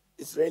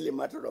it's really a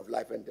matter of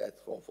life and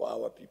death for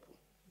our people.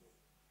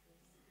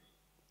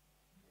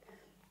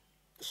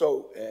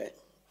 So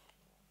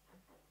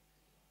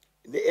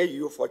the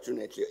AU,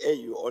 fortunately,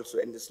 AU also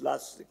in this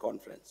last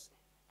conference,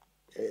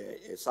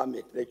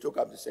 summit, they took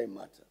up the same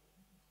matter.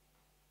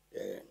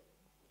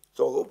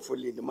 So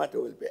hopefully the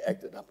matter will be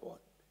acted upon.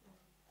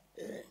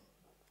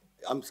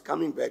 I'm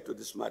coming back to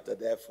this matter,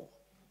 therefore,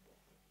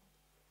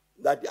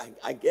 that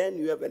again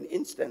you have an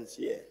instance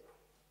here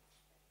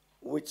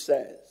which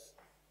says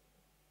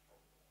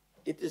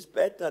it is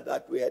better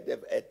that we had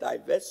a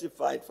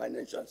diversified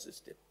financial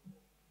system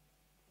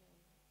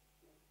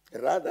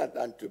rather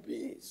than to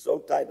be so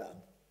tied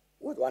up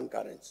with one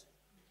currency.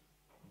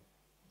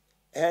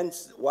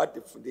 Hence, what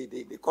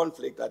the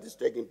conflict that is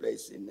taking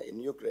place in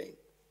Ukraine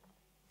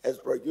has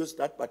produced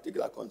that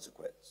particular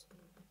consequence.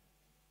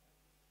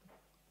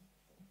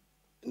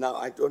 Now,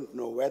 I don't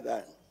know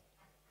whether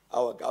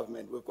our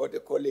government, we've got a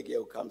colleague here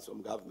who comes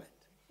from government,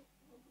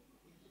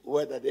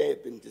 whether they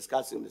have been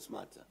discussing this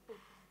matter.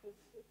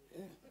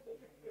 Yeah.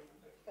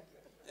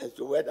 As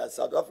to whether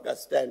South Africa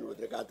stands with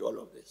regard to all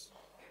of this.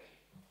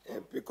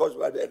 Because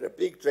we're a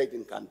big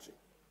trading country.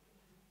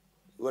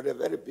 We're a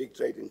very big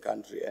trading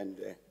country, and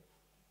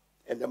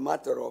the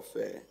matter of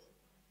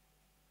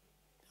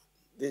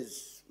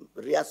this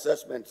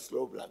reassessment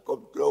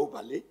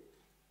globally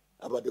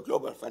about the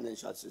global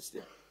financial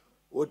system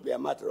would be a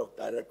matter of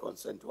direct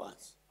concern to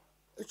us.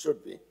 It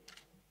should be.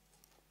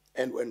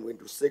 And when we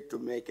seek to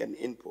make an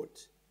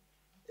input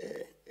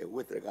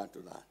with regard to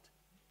that.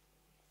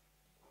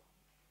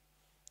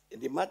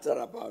 The matter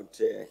about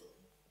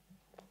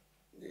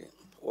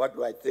what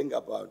do I think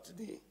about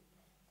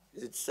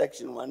is it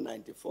Section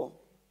 194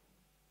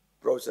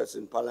 process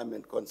in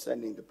Parliament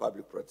concerning the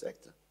public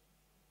protector?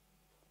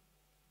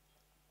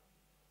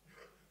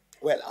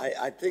 Well,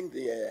 I think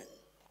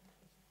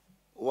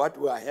what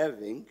we are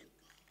having,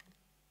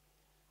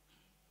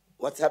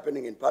 what's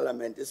happening in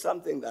Parliament is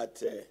something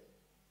that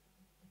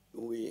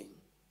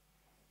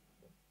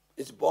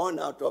it's born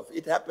out of,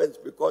 it happens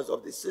because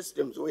of the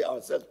systems we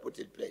ourselves put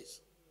in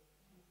place.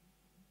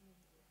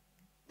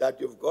 That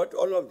you've got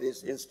all of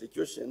these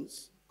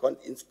institutions,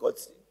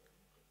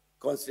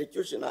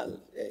 constitutional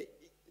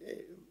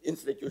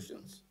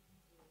institutions,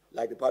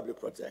 like the public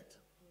protector,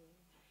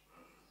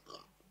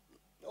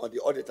 or the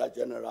Auditor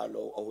General,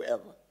 or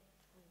whoever.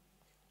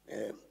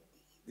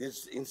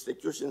 These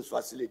institutions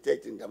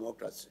facilitating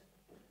democracy.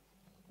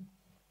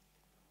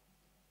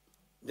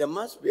 There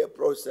must be a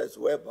process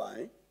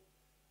whereby,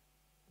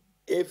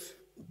 if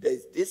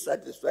there's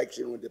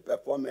dissatisfaction with the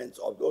performance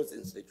of those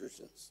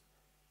institutions,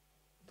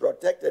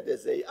 protected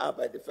as they are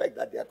by the fact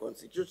that they are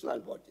constitutional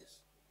bodies,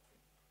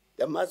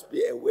 there must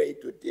be a way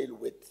to deal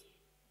with,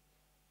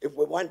 if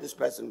we want this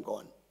person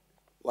gone,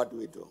 what do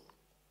we do?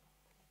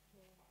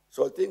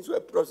 So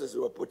processes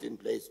were put in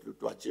place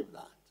to achieve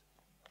that.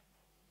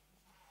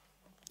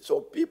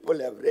 So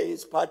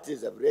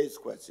parties have raised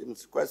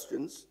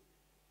questions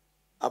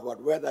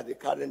about whether the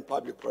current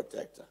public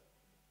protector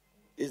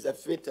is a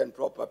fit and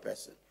proper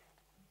person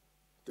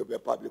to be a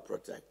public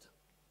protector.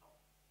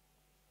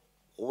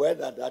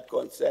 Whether that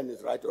concern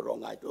is right or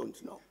wrong, I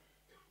don't know.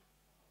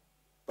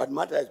 But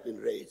matter has been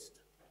raised.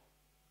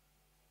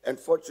 And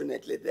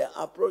fortunately, there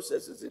are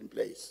processes in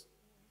place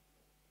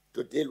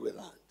to deal with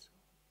that.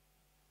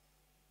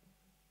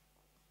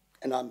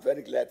 And I'm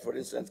very glad, for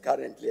instance,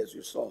 currently, as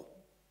you saw,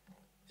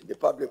 the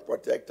public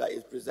protector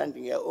is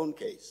presenting her own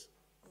case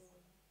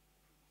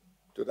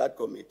to that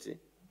committee.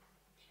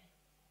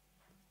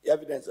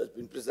 Evidence has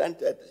been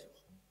presented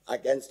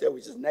against her,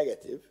 which is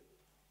negative.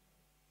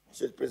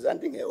 She's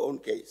presenting her own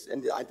case,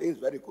 and I think it's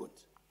very good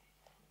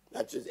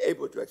that she's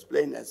able to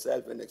explain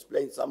herself and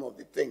explain some of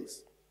the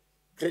things,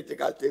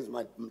 critical things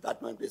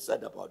that might be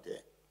said about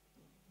her.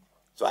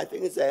 So I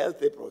think it's a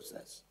healthy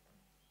process.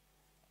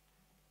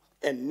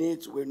 And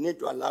we need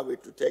to allow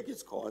it to take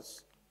its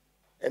course.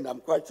 And I'm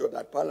quite sure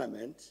that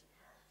Parliament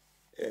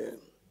in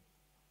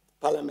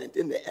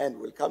the end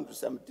will come to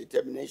some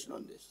determination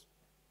on this,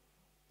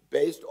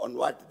 based on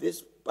what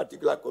this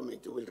particular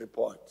committee will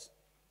report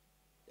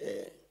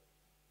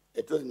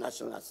to the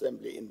National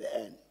Assembly in the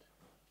end,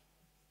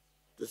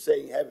 to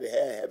saying,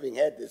 having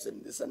had this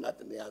and that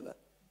and the other,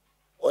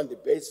 on the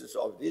basis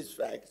of these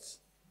facts,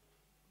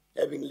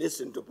 having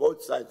listened to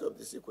both sides of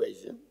this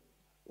equation,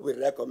 we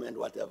recommend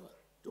whatever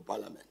to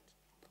Parliament.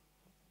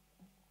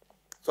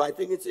 So I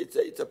think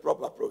it's a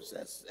proper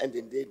process, and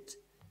indeed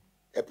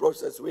a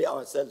process we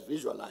ourselves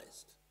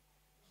visualized,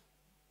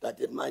 that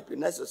it might be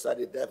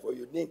necessary, therefore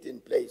you need in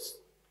place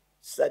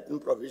certain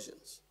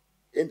provisions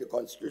in the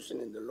Constitution,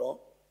 in the law,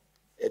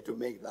 to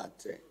make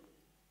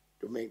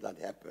that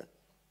happen.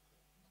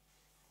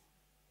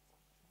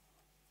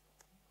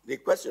 The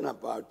question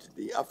about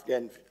the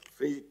Afghan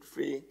free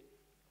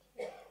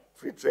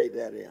trade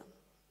area,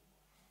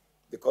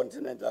 the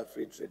continental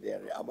free trade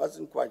area, I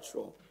wasn't quite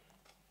sure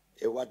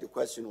what the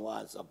question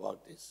was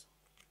about this,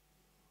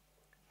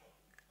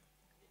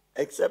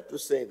 except to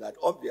say that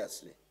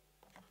obviously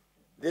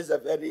this is a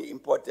very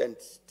important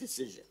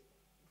decision,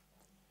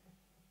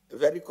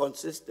 very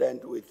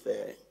consistent with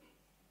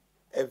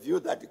a view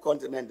that the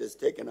continent has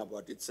taken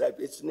about itself,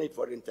 its need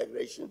for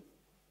integration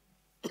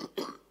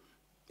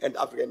and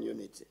African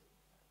unity.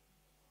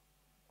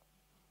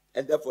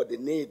 And therefore the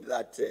need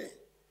that,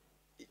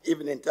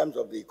 even in terms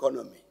of the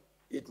economy,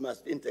 it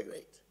must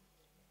integrate.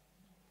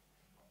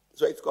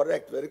 So it's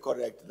correct, very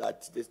correct,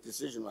 that this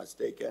decision was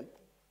taken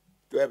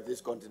to have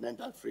this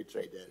continental free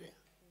trade area.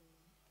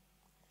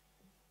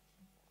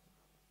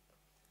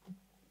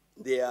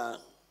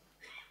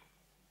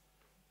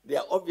 There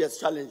are obvious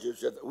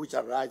challenges which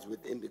arise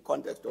within the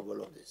context of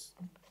all of this.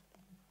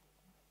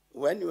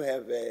 When you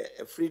have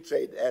a free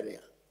trade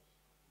area,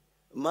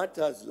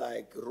 matters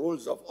like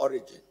rules of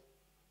origin,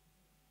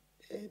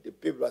 the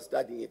people who are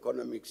studying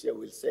economics here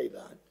will say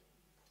that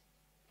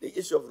the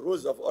issue of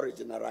rules of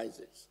origin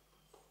arises.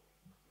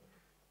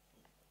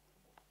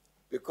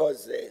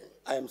 Because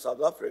I am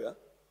South Africa,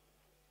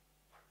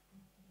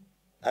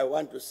 I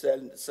want to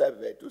sell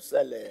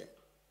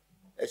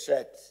a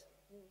shirt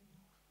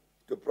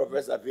to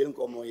Professor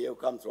Vilnkomo who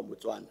comes from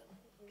Botswana.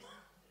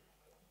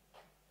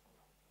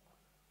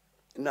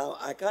 Now,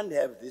 I can't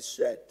have this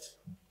shirt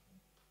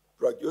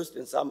produced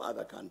in some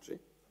other country,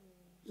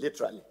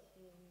 literally.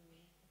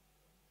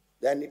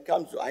 Then it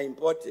comes to, I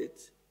import it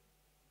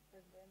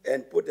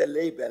and put a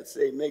label,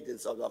 say, made in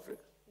South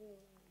Africa,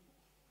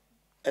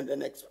 and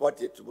then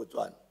export it to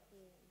Botswana,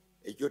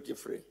 a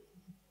duty-free.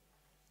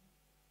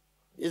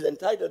 He's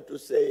entitled to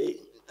say,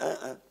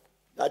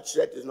 that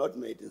shirt is not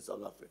made in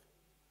South Africa.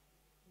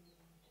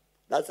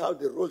 That's how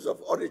the rules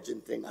of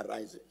origin thing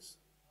arises.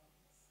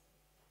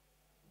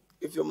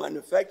 If you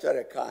manufacture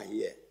a car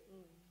here,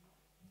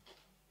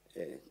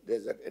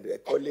 there's a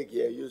colleague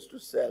here who used to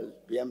sell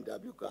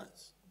BMW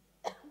cars.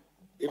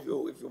 If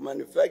you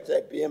manufacture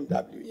a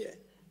BMW here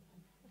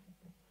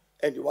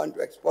and you want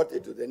to export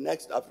it to the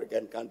next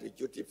African country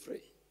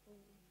duty-free,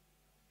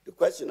 the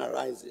question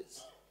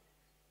arises,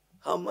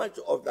 how much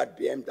of that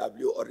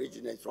BMW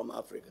originates from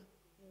Africa?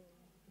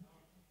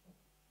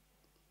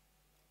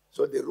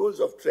 So the rules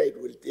of trade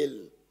will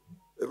deal,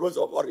 the rules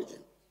of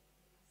origin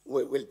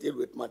will deal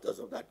with matters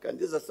of that kind.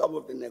 These are some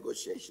of the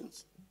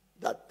negotiations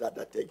that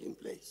are taking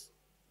place.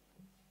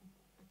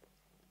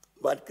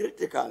 But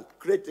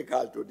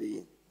critical to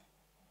the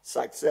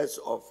success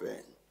of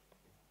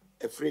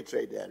a free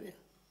trade area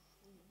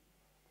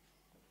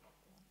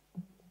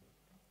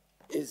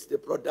is the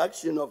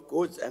production of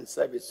goods and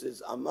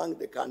services among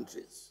the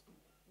countries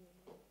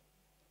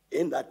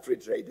in that free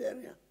trade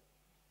area,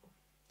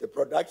 the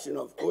production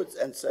of goods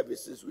and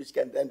services which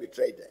can then be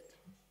traded.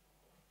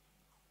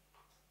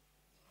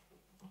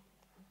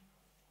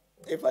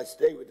 If I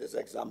stay with this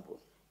example,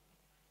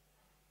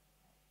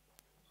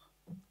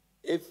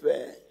 if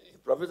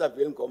Professor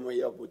Vilnkomo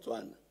here of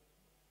Botswana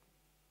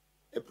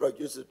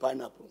produces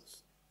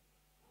pineapples,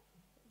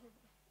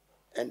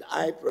 and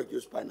I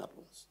produce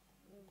pineapples,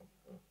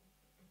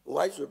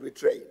 why should we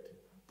trade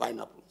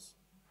pineapples?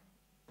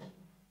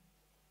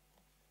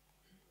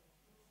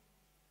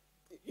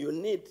 You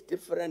need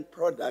different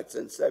products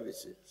and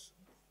services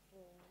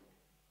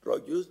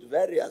produced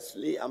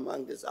variously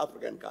among these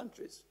African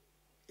countries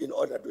in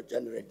order to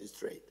generate this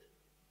trade.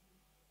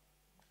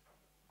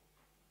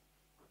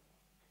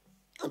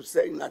 I'm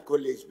saying that,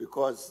 colleagues,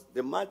 because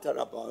the matter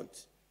about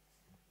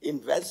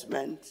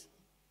investment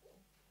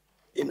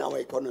in our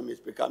economies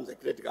becomes a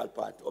critical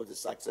part of the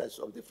success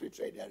of the free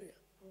trade area.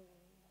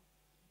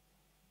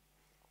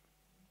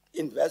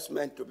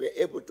 Investment to be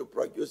able to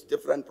produce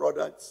different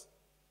products,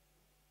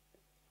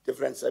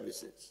 different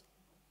services.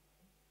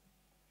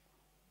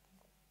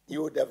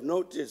 You would have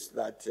noticed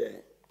that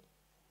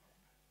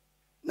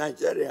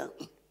Nigeria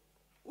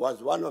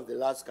was one of the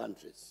last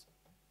countries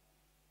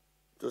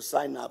to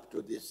sign up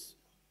to this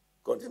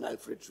continental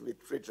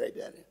free trade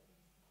area.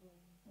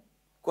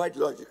 Quite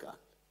logical.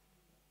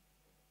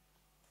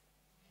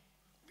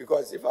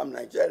 Because if I'm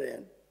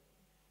Nigerian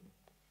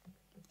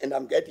and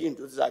I'm getting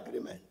into this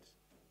agreement,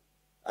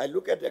 I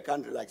look at a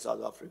country like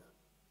South Africa.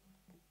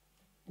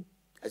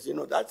 As you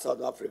know, that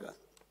South Africa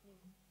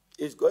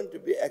is going to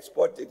be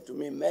exporting to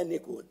me many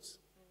goods,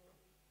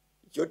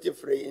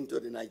 duty-free into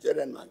the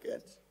Nigerian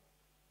market,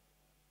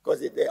 because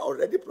they're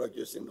already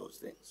producing those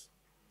things,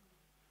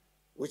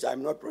 which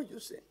I'm not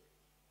producing.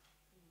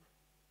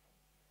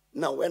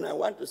 Now, when I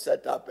want to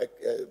set up a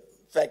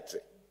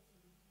factory,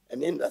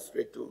 an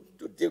industry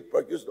to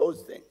produce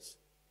those things,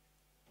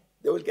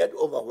 they will get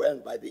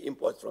overwhelmed by the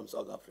imports from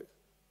South Africa.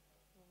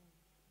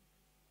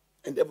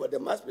 And therefore, there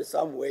must be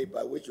some way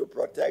by which we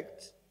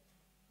protect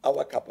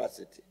our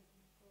capacity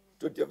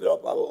to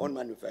develop our own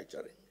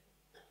manufacturing.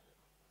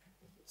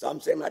 So I'm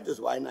saying that is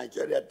why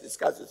Nigeria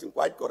discusses it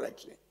quite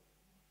correctly,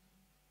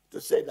 to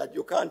say that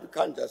you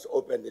can't just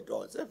open the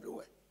doors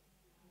everywhere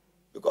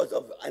because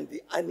of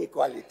the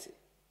inequality,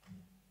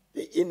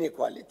 the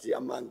inequality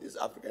among these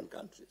African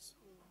countries.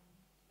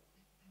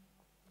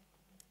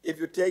 If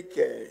you take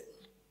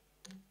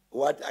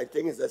what I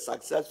think is a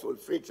successful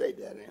free trade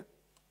area,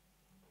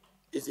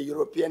 is the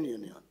European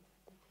Union.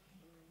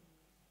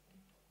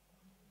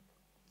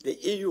 The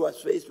EU was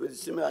faced with a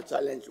similar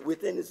challenge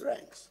within its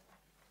ranks,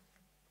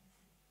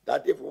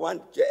 that if we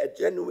want a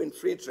genuine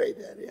free trade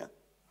area,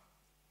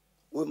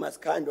 we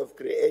must kind of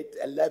create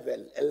a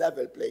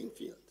level playing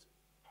field,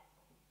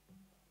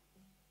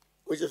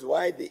 which is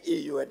why the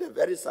EU had a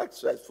very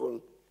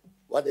successful,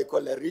 what they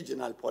call a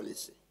regional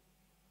policy,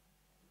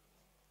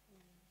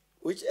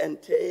 which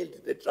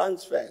entailed the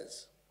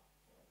transfers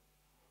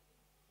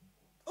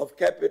of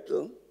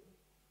capital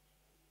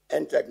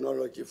and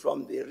technology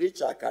from the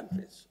richer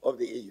countries of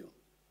the EU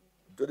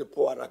to the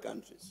poorer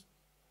countries,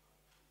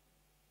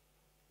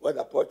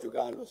 whether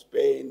Portugal or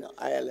Spain or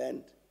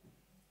Ireland,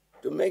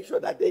 to make sure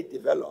that they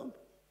develop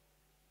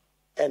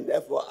and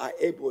therefore are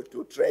able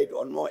to trade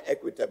on more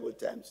equitable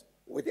terms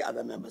with the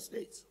other member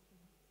states.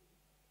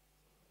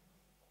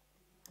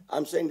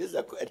 I'm saying this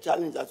is a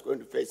challenge that's going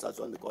to face us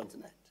on the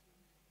continent.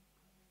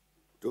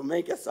 To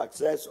make a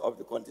success of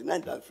the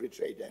continental free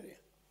trade area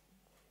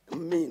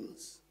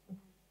means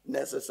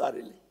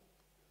necessarily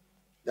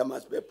there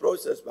must be a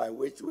process by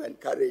which we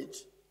encourage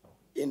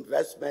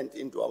investment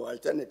into our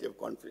alternative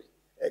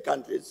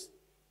countries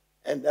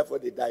and therefore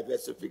the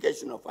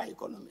diversification of our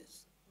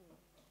economies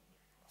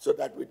so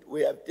that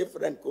we have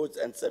different goods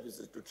and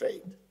services to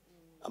trade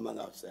among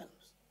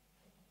ourselves.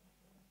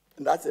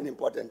 And that's an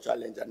important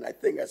challenge, and I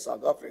think as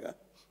South Africa,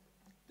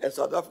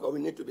 we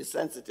need to be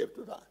sensitive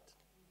to that.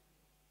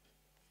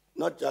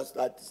 Not just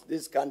that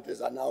these countries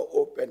are now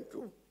open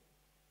to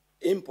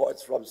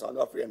imports from South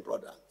African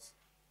products,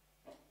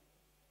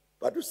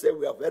 but to say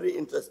we are very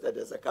interested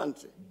as a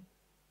country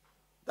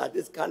that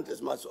these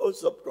countries must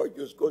also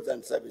produce goods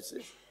and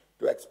services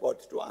to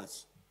export to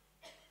us.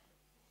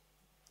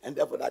 And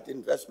therefore that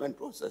investment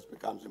process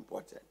becomes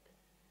important.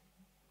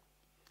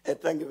 And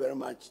thank you very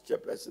much,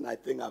 Chairperson. I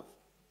think I've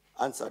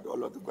answered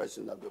all of the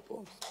questions that were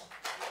posed.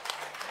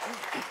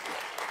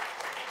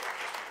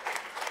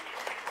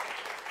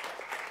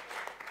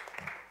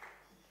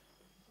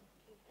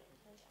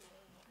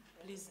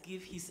 Please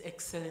give His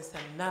Excellency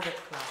another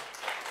clap.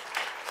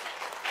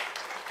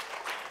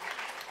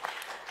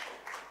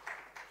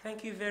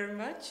 Thank you very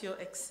much, Your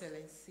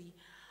Excellency.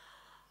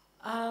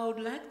 I would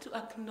like to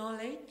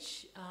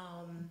acknowledge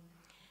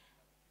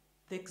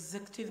the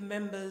executive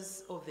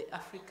members of the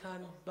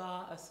African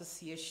Bar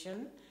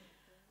Association.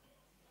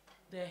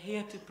 They're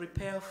here to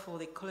prepare for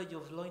the College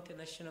of Law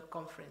International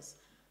Conference.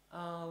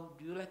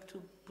 Do you like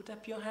to put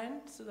up your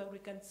hand so that we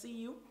can see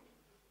you?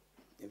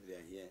 If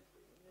they're here.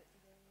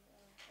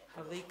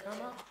 Have they come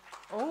up?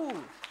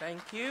 Oh,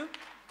 thank you.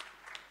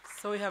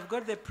 So we have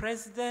got the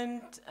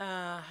President,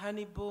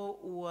 Hannibal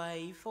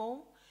Uwaifo,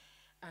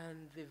 and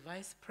the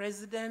Vice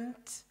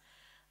President,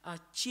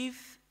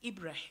 Chief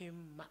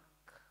Ibrahim Mak.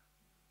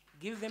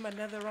 give them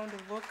another round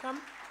of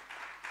welcome.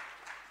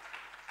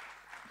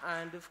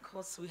 And of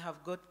course, we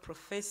have got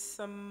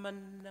Professor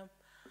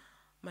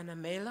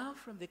Manamela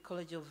from the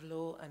College of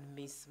Law and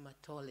Ms.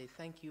 Matole.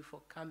 Thank you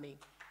for coming.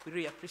 We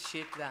really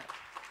appreciate that.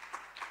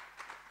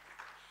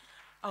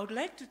 I would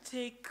like to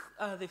take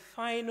the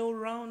final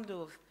round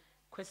of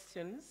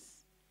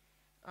questions.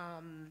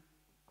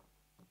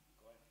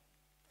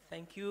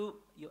 Thank you,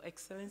 Your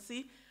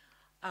Excellency.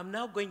 I'm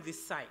now going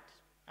this side.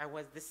 I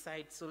was this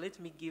side, so let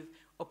me give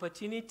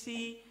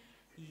opportunity.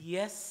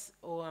 Yes,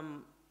 or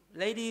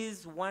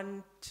ladies,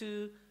 1,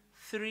 2,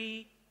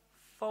 3,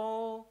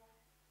 4,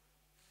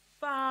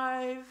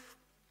 5.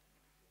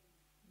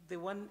 The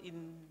one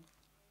in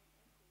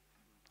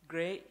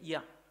gray,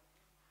 yeah.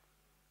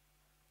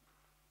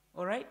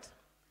 All right?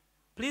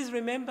 Please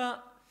remember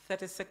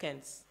 30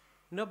 seconds,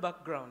 no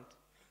background.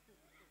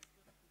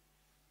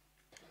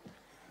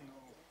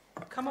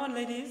 Come on,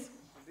 ladies.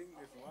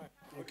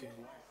 Okay.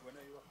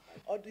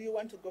 Or do you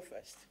want to go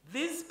first?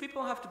 These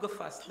people have to go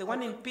first. The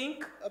one in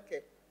pink,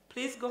 Okay.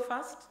 please go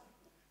first.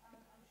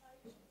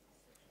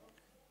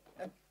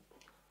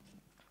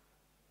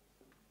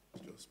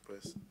 Just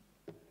press.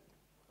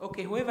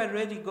 Okay, whoever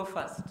ready, go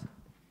first.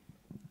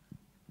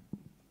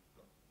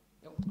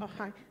 Oh,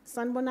 hi.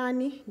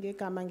 Sanbonani,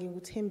 ngegama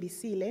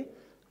nginguThembisile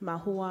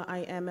Mahua. I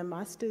am a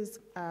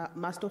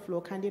Master of Law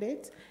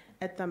candidate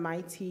at the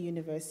Mighty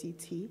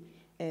University,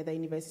 the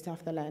University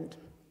of the Land.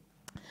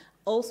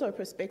 Also a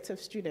prospective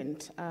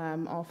student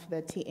of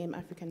the TM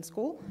African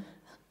School.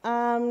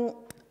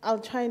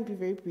 I'll try and be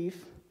very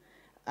brief.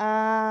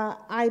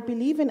 I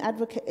believe in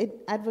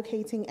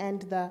advocating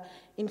and the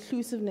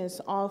inclusive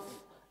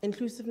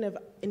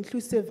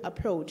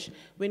approach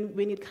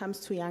when it comes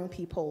to young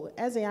people.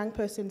 As a young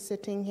person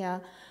sitting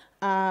here,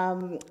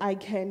 I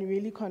can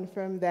really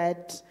confirm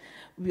that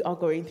we are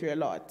going through a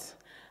lot.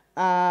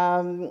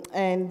 And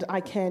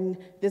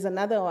there's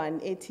another one,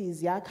 it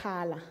is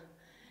Yakala.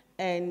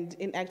 And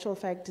in actual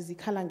fact,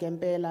 Zikala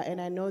Ngembela, and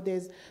I know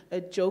there's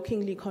a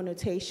jokingly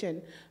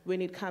connotation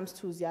when it comes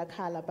to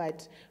Ziyakala,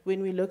 but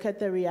when we look at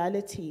the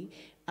reality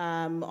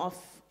of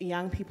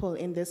young people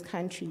in this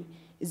country,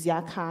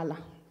 Ziyakala.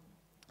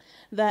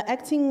 The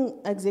acting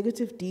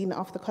executive dean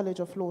of the College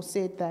of Law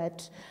said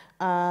that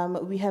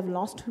we have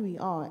lost who we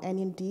are, and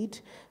indeed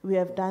we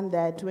have done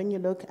that. When you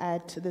look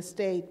at the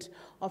state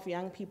of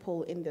young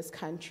people in this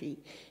country,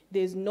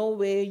 there's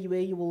nowhere where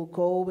you will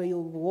go, where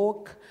you'll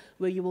walk,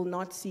 where you will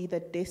not see the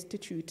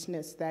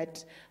destituteness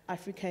that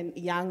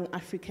young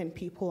African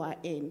people are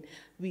in.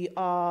 We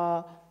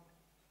are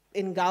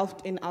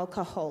engulfed in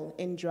alcohol,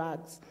 in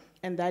drugs,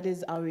 and that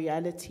is our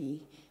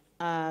reality.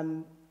 Let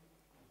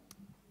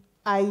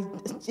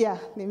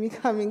me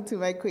coming to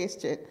my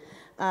question.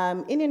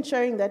 In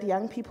ensuring that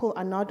young people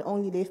are not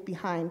only left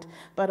behind,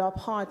 but are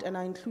part and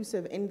are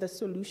inclusive in the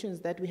solutions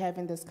that we have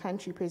in this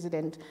country,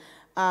 President,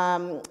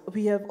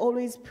 we have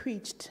always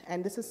preached,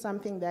 and this is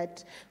something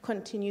that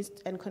continues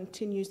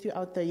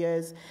throughout the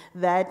years,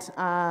 that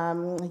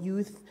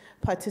youth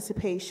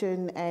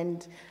participation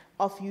and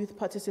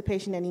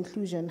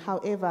inclusion.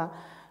 However,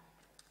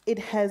 it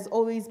has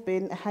always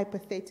been a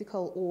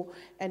hypothetical or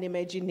an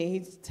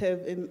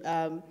imaginative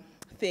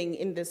thing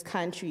in this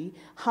country.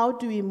 How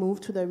do we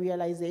move to the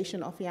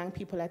realization of young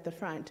people at the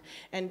front?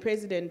 And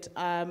President,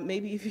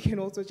 maybe if you can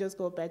also just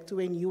go back to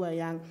when you were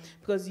young,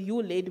 because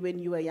you led when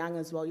you were young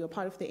as well. You're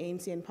part of the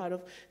ANC and part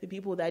of the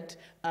people that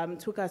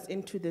took us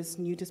into this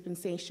new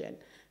dispensation.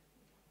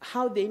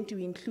 How then do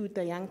we include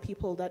the young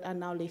people that are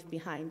now left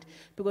behind?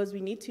 Because we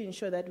need to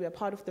ensure that we are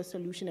part of the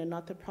solution and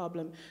not the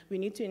problem. We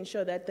need to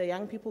ensure that the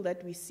young people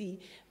that we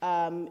see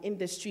in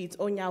the streets,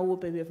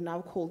 Onyawobe, we have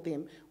now called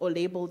them or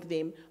labeled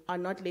them, are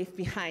not left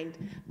behind.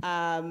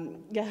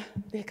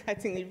 They're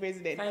cutting the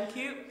President. Thank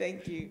you.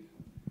 Thank you.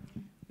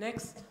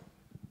 Next.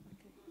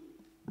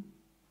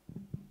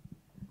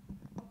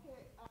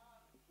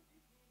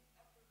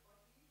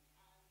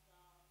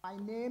 My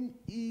name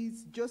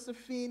is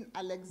Josephine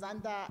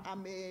Alexander.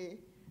 I'm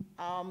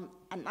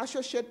an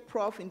associate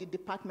prof in the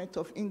Department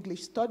of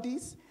English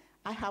Studies.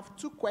 I have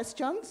 2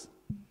 questions,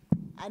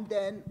 and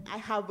then I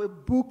have a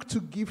book to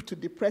give to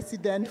the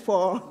President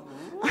for,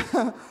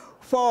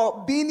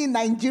 for being in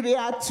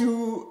Nigeria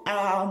to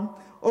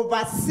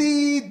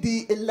oversee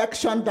the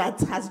election that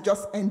has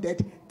just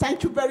ended.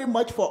 Thank you very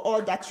much for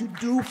all that you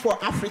do for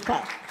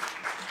Africa.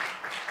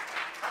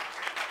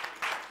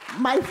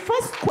 My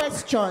first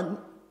question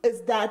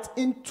is that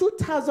in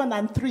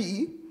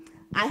 2003,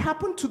 I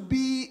happened to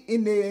be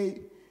in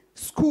a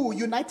school,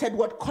 United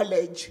World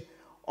College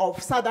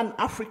of Southern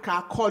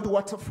Africa called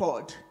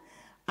Waterford,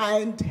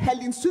 and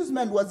Helen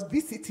Suzman was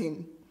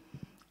visiting.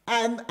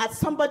 And as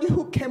somebody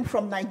who came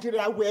from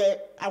Nigeria where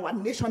our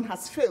nation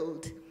has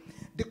failed,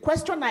 the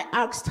question I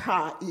asked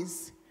her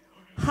is,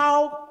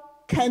 how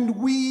can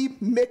we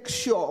make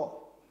sure,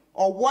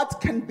 or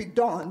what can be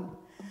done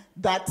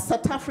that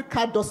South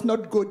Africa does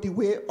not go the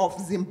way of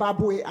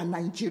Zimbabwe and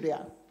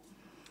Nigeria?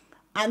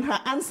 And her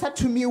answer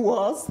to me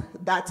was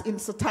that in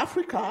South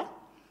Africa,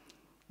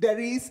 there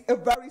is a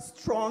very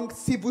strong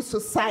civil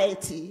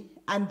society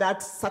and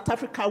that South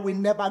Africa will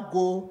never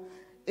go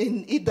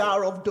in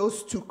either of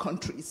those two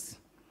countries.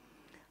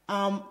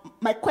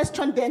 My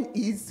question then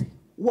is,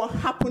 what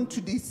happened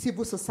to the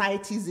civil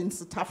societies in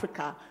South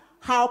Africa?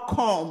 How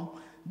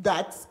come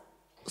that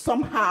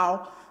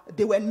somehow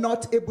they were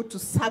not able to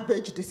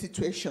salvage the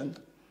situation?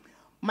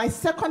 My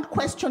second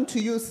question to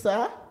you,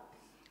 sir,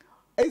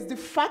 is the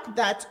fact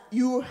that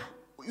you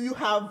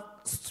have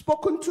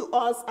spoken to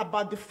us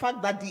about the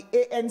fact that the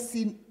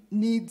ANC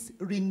needs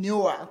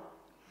renewal.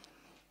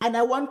 And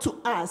I want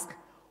to ask,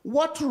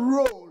 what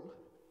role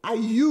are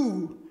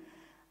you,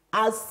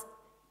 as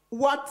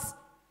what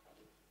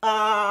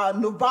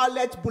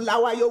Novalet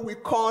Bulawayo will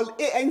call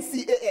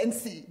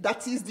ANC,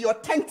 that is the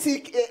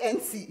authentic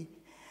ANC,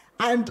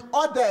 and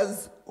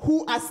others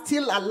who are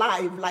still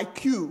alive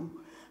like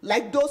you,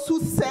 like those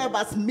who serve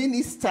as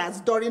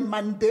ministers during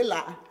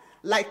Mandela,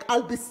 like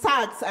Albie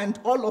Sachs and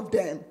all of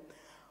them.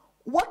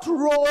 What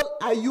role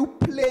are you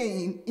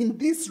playing in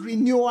this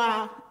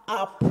renewal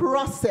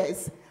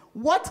process?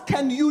 What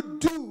can you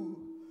do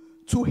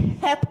to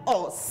help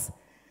us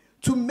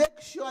to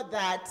make sure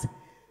that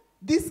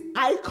this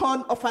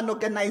icon of an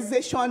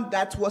organization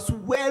that was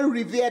well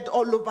revered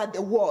all over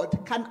the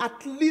world can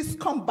at least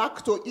come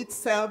back to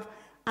itself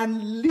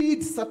and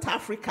lead South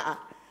Africa?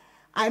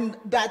 And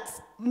that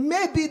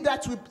maybe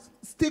that will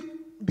still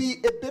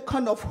be a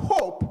beacon of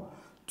hope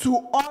to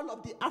all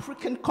of the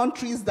African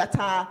countries that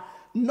are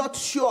not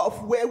sure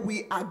of where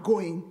we are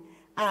going.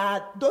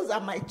 Those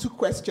are my two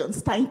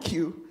questions. Thank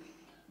you.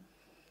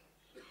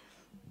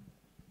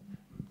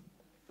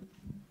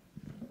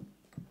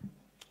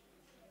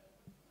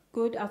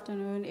 Good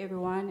afternoon,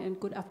 everyone, and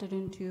good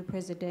afternoon to you,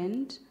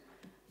 President.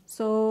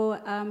 So,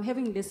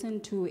 having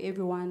listened to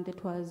everyone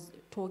that was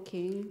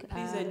talking...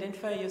 Please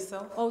identify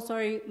yourself. Oh,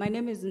 sorry. My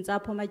name is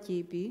Nzapo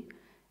Majibi,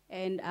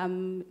 and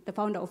I'm the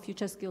founder of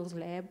Future Skills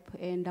Lab,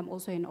 and I'm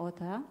also an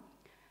author.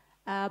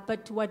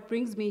 But what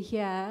brings me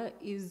here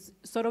is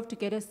sort of to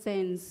get a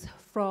sense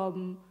for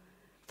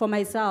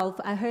myself.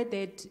 I heard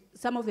that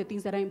some of the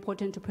things that are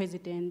important to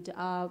President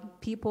are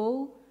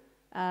people,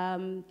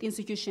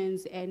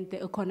 institutions, and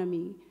the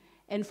economy.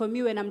 And for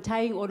me, when I'm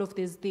tying all of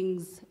these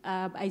things,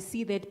 I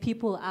see that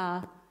people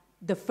are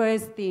the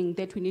first thing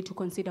that we need to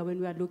consider when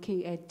we are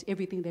looking at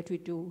everything that we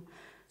do.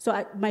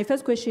 So my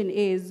first question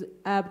is,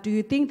 do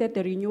you think that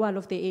the renewal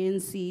of the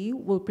ANC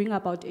will bring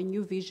about a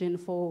new vision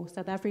for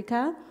South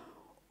Africa?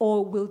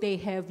 Or will they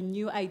have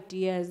new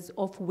ideas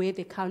of where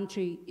the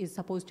country is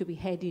supposed to be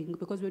heading?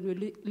 Because when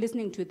we're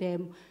listening to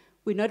them,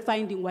 we're not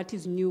finding what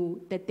is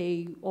new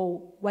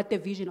or what the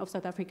vision of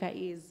South Africa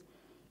is.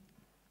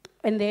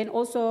 And then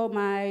also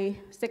my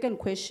second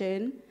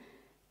question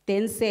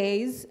then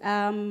says,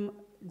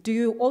 do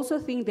you also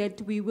think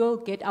that we will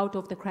get out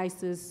of the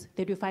crisis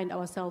that we find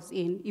ourselves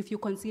in, if you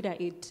consider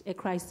it a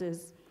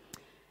crisis?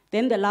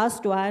 Then the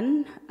last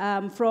one,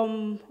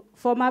 from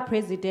former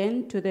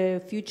president to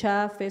the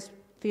future first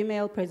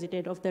female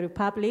president of the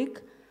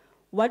Republic,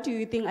 what do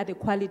you think are the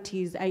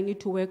qualities I need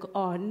to work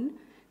on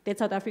that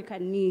South Africa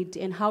needs,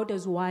 and how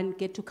does one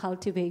get to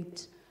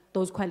cultivate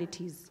those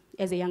qualities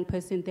as a young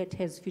person that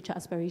has future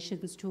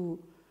aspirations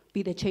to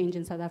be the change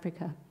in South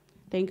Africa?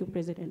 Thank you,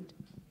 President.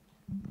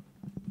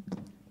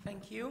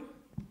 Thank you.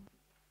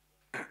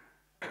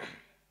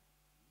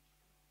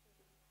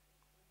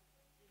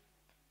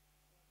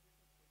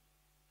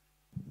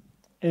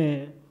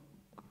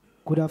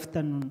 Good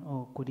afternoon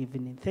or good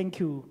evening. Thank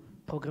you,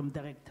 Program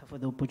Director, for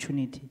the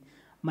opportunity.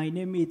 My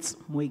name is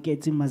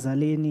Moeketsi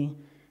Mazaleni,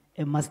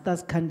 a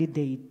master's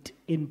candidate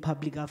in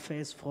public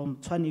affairs from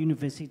Tshwane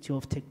University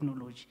of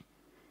Technology.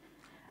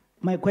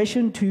 My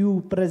question to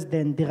you,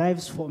 President,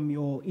 derives from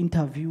your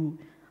interview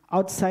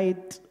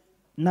outside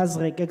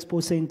Nasrec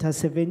Expo Center,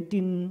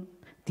 17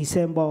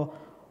 December,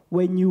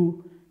 when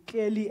you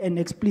clearly and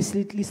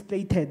explicitly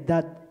stated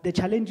that the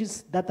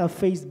challenges that are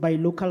faced by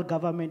local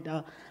government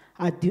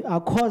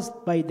are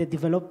caused by the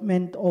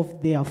development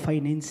of their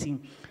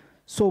financing.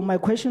 So my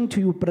question to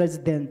you,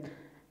 President,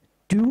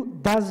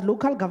 does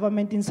local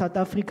government in South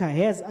Africa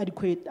has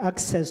adequate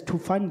access to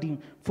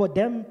funding for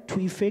them to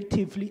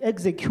effectively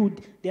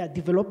execute their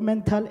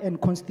developmental and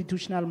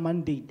constitutional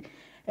mandate?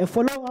 A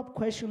follow-up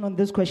question on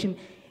this question,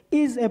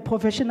 is a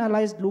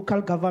professionalized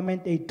local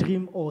government a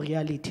dream or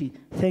reality?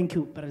 Thank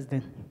you,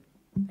 President.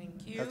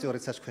 Thank you. That's your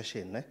research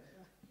question, eh?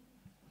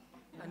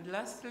 And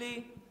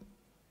lastly,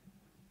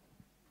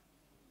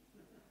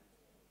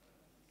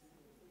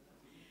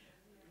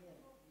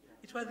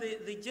 it was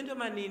the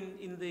gentleman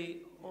in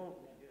the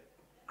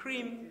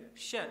cream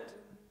shirt.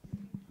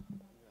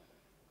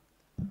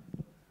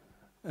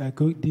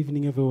 Good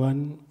evening,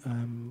 everyone,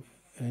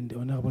 and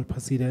Honorable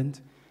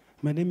President.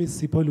 My name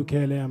is Sipho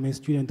Lukele. I'm a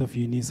student of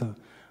UNISA.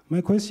 My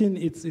question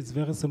is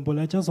very simple.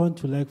 I just want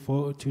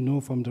to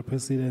know from the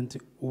President,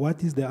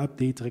 what is the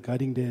update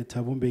regarding the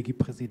Thabo Mbeki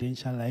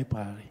Presidential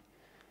Library?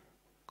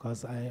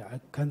 Because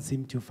I can't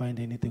seem to find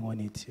anything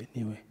on it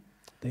anyway.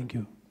 Thank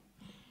you.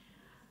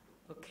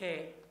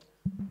 Okay.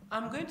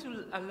 I'm going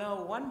to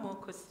allow one more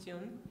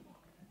question.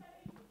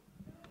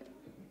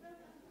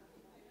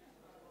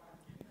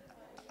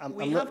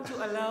 we have to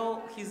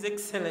allow His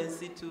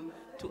Excellency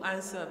to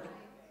answer.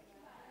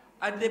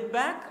 At the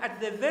back, at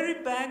the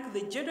very back,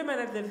 the gentleman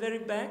at the very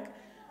back.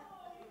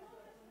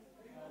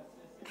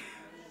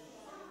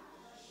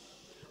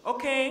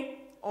 Okay,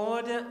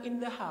 order in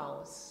the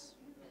House.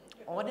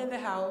 Order in the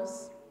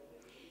House.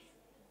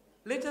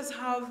 Let us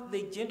have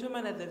the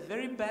gentleman at the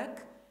very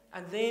back,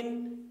 and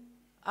then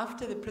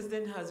after the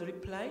President has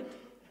replied,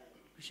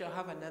 we shall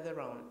have another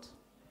round.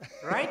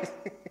 Right?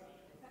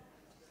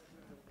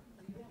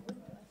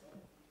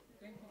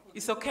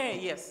 It's okay,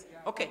 yes.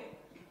 Okay.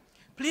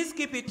 Please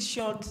keep it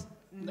short,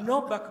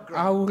 no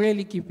background. I will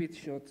really keep it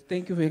short.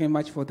 Thank you very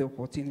much for the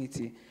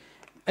opportunity.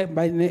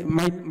 My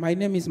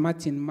name is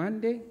Martin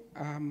Mande.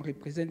 I'm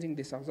representing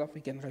the South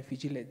African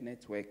Refugee-Led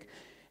Network.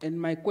 And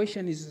my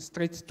question is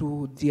straight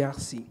to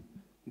DRC.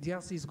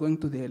 DRC is going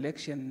to the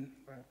election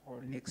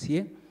for next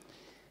year.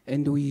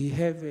 And we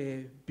have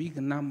a big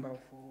number of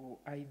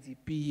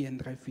IDP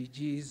and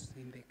refugees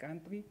in the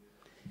country.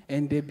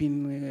 And there have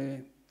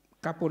been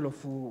a couple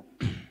of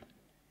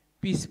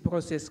peace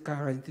process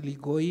currently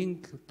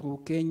going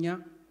through Kenya.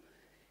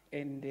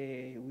 And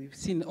we've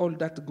seen all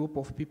that group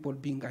of people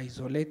being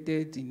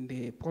isolated in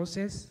the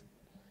process.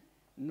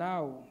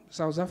 Now,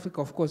 South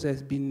Africa, of course,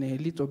 has been a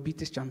little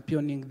bit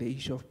championing the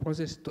issue of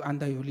process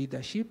under your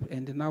leadership,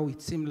 and now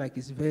it seems like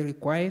it's very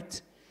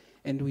quiet,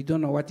 and we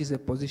don't know what is the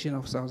position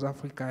of South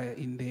Africa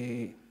in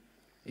the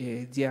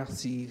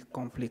DRC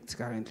conflict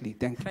currently.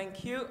 Thank you.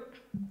 Thank you.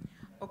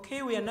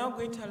 Okay, we are now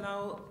going to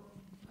allow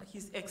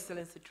His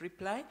Excellency to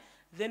reply.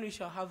 Then we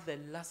shall have the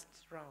last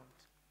round.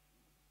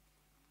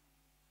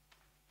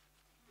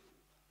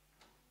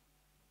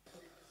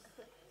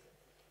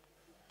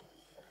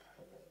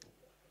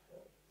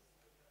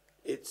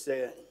 It's,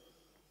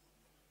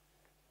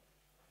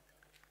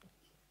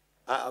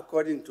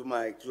 according to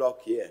my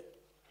clock here,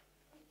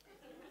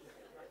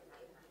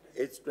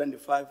 it's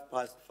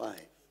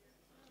 5:25.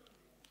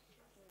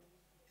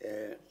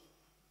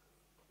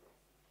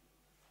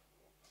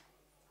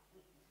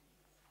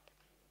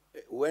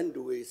 When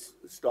do we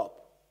stop?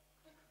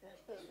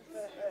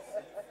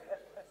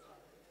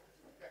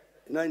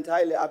 No,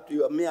 entirely up to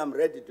you. Me, I'm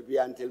ready to be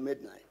until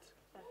midnight.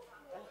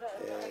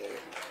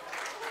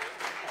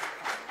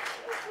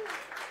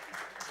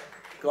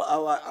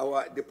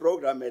 The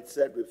program had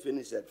said we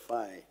finish at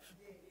 5.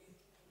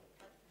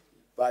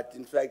 But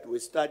in fact, we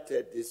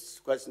started this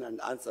question and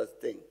answers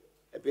thing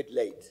a bit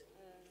late.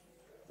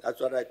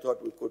 That's what I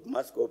thought we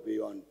must go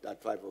beyond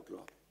at 5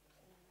 o'clock.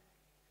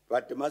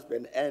 But there must be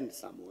an end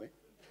somewhere.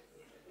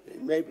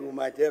 Maybe we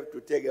might have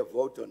to take a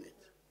vote on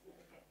it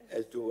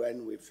as to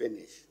when we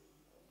finish.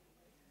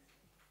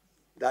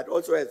 That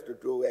also has to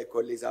do,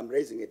 colleagues, I'm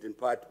raising it in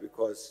part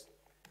because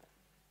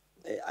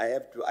I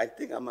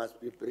think I must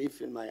be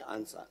brief in my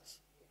answers,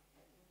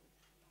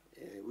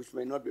 which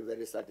may not be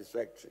very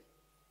satisfactory.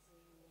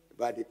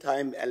 But the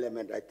time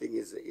element, I think,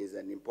 is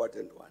an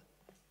important one.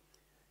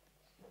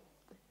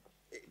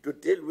 To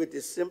deal with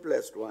the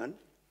simplest one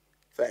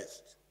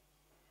first,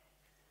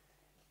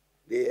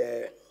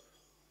 the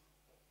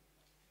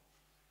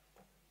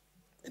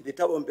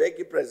Thabo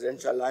Mbeki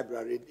Presidential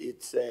Library,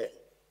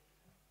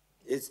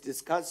 it's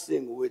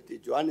discussing with the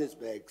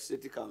Johannesburg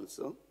City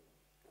Council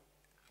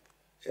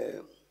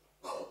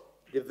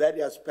the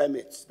various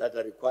permits that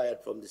are required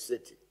from the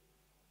city.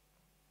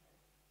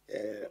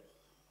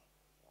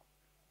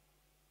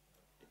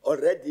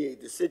 Already,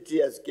 the city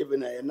has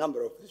given a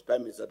number of these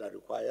permits that are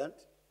required,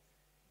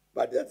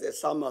 but there's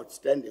some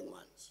outstanding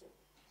ones.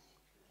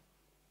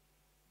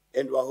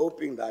 And we're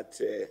hoping that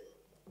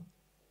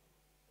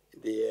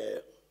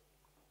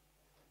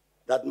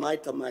that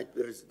might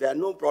be, there are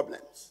no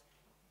problems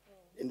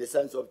in the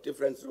sense of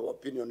difference of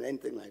opinion or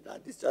anything like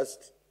that. It's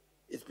just,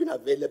 it's been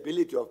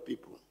availability of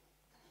people.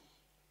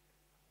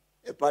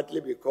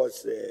 Partly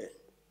because,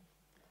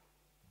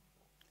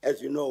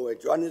 as you know,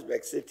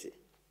 Johannesburg City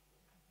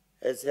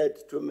has had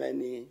too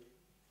many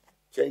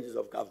changes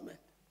of government.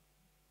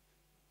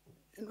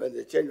 And when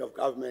the change of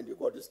government, you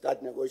got to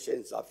start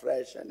negotiations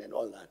afresh and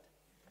all that.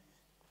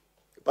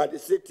 But the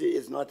city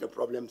is not a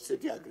problem,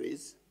 city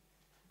agrees.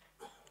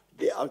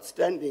 The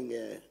outstanding,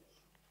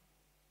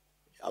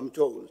 I'm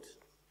told,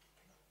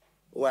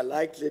 we are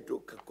likely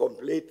to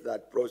complete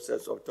that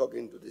process of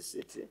talking to the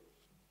city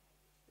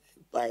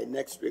by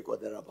next week or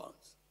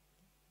thereabouts,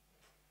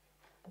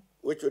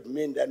 which would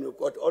mean that we've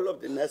got all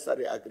of the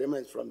necessary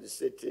agreements from the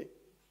city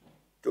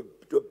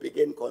to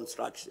begin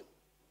construction.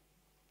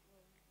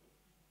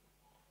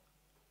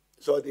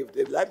 So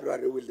the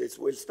library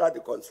will start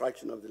the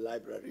construction of the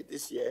library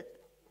this year,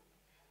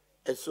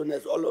 as soon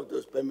as all of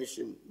those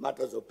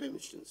matters of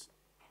permissions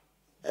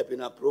have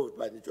been approved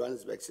by the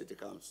Johannesburg City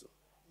Council.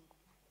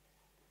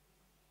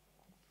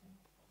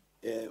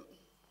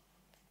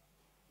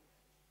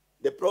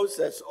 The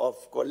process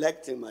of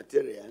collecting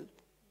material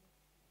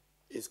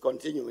is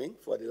continuing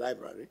for the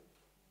library,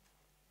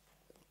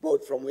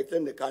 both from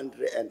within the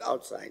country and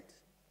outside.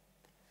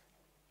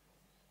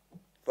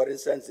 For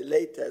instance, the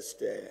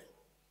latest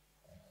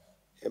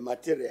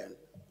material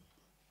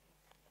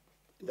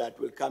that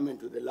will come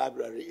into the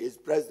library is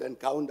President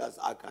Kaunda's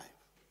archive.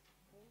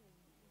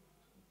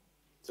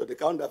 So the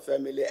Kaunda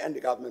family and the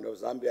government of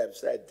Zambia have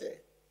said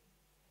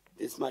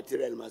this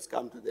material must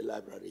come to the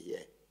library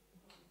here.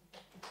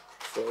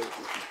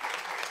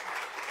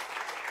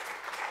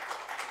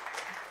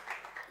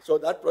 So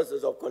that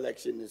process of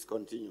collection is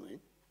continuing.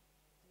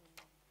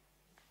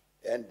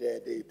 And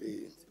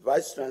the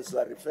Vice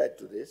Chancellor referred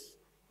to this.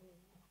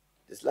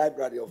 This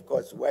library, of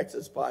course, works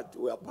as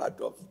we are part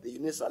of the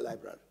UNISA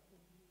library.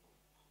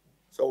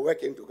 So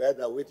working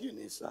together with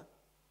UNISA,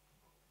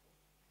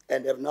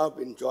 and have now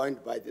been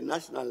joined by the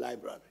National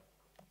Library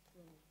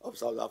of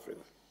South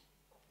Africa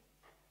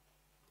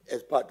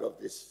as part of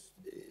this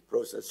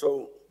process.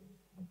 So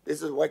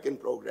this is work in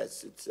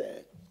progress.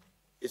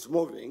 It's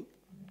moving,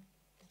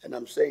 and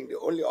I'm saying the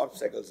only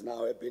obstacles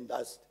now have been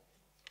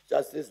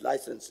just these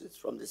licenses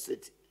from the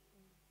city,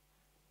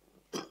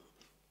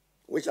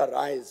 which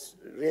arise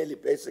really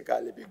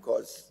basically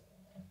because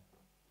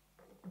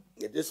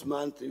this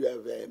month you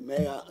have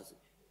Mayor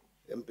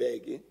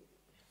Mbeki,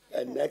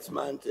 and next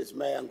month is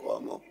Mayor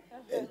Nkomo,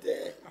 and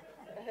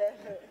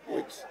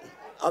which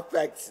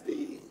affects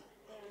the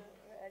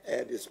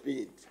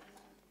speed.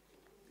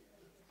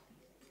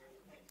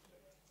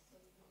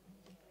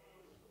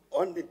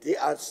 On the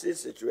DRC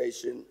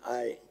situation,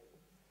 I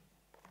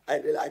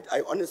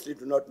honestly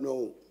do not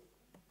know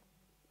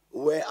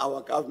where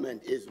our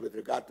government is with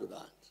regard to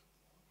that.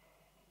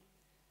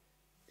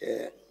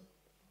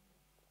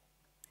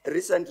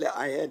 Recently,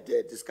 I had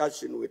a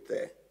discussion with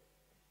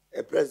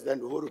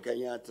President Uhuru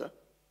Kenyatta,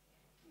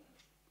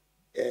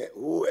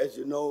 who, as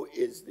you know,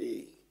 is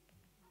the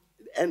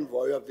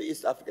envoy of the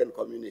East African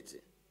community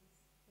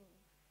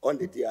on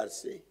the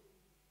DRC.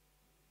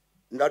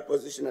 And that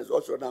position has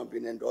also now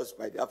been endorsed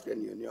by the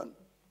African Union.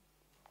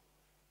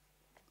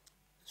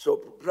 So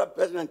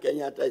President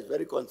Kenyatta is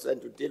very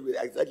concerned to deal with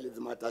exactly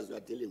the matters you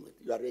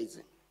are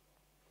raising.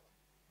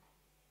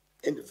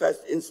 In the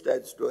first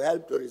instance, to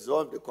help to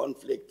resolve the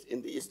conflict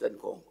in the Eastern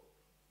Congo,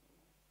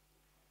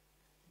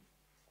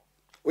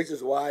 which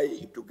is why,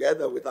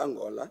 together with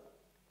Angola,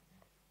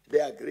 they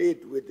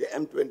agreed with the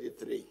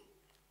M23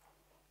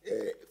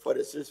 for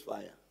a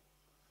ceasefire.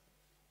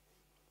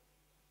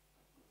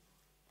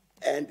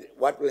 And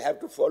what will have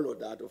to follow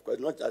that, of course,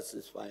 not just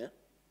ceasefire,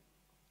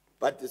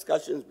 but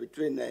discussions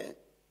between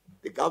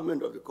the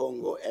government of the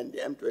Congo and the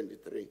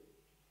M23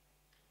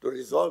 to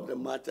resolve the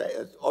matter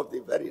of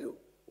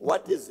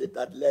what is it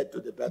that led to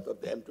the birth of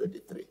the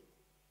M23?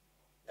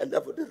 And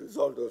therefore to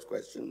resolve those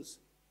questions,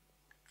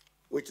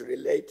 which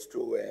relate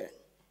to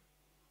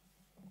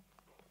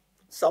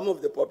some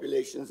of the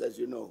populations, as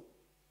you know,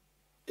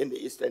 in the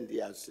Eastern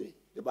DRC,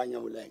 the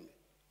Banyamulenge.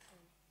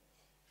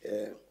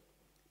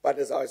 But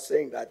as I was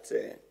saying that,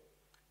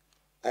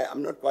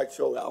 I'm not quite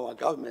sure where our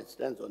government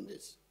stands on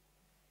this.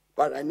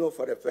 But I know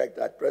for a fact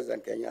that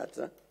President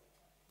Kenyatta,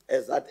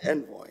 as that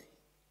envoy,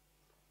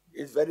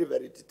 is very,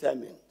 very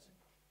determined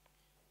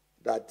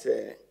that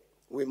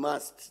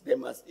they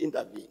must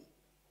intervene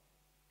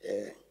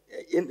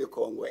in the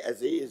Congo,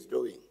 as he is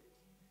doing,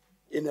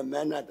 in a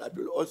manner that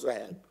will also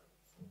help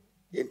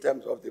in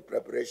terms of the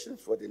preparations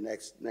for the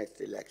next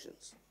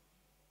elections.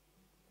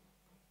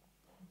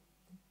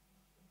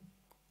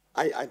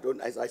 I don't,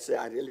 as I say,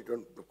 I really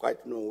don't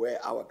quite know where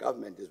our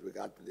government is with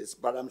regard to this,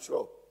 but I'm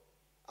sure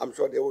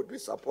they would be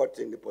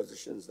supporting the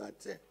positions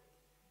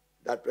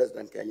that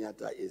President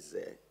Kenyatta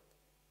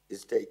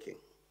is taking.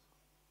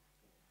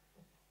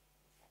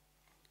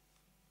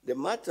 The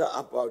matter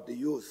about the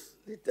youth,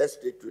 the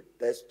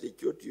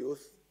destitute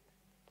youth,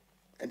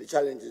 and the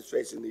challenges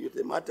facing the youth,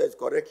 the matter is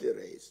correctly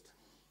raised.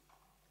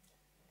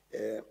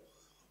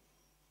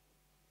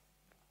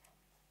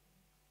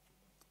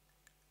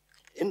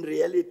 In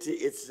reality,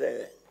 it's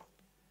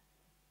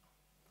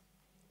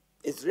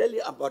really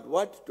about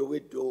what do we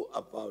do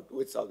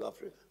with South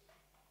Africa.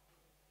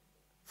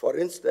 For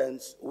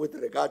instance, with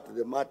regard to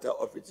the matter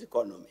of its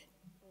economy.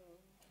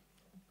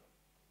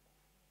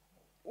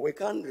 We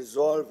can't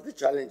resolve the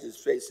challenges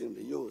facing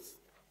the youth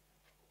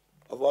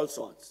of all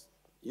sorts,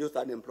 youth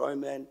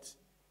unemployment,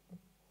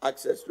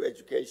 access to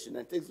education,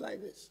 and things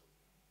like this,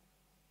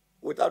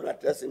 without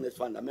addressing this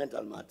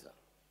fundamental matter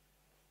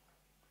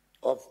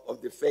of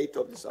the fate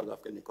of the South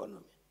African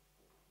economy.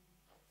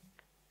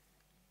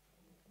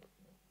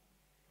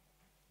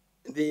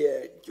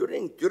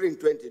 During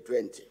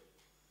 2020,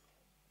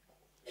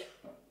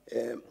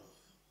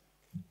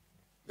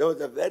 there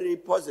was a very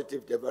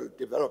positive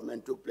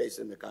development took place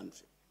in the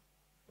country,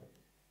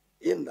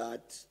 in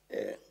that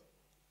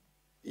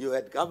you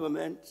had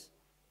government,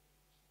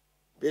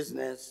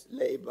 business,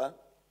 labor,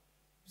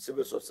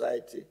 civil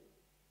society,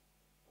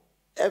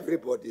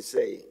 everybody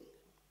saying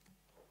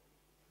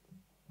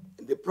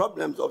the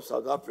problems of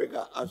South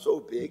Africa are so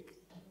big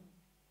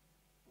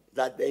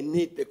that they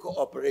need the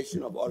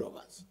cooperation of all of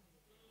us.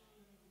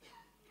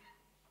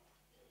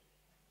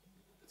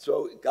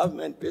 So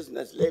government,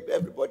 business, labor,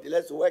 everybody,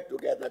 let's work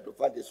together to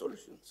find the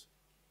solutions.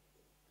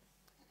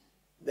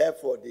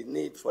 Therefore, the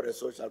need for a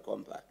social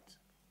compact.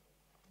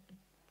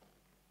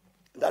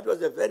 That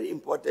was a very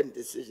important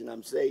decision.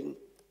 I'm saying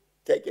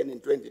taken in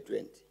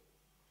 2020.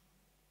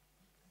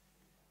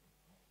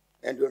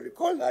 And you'll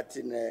recall that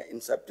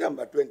in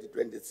September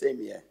 2020,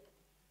 same year,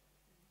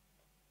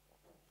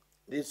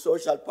 these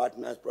social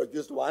partners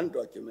produced one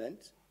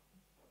document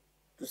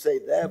to say,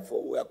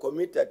 therefore, we are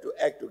committed to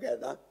act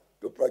together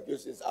to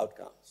produce these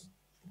outcomes.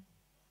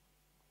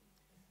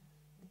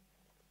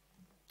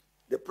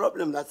 The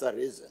problem that's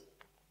arisen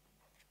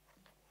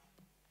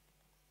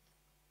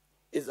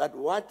is that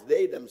what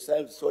they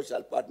themselves,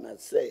 social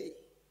partners, say,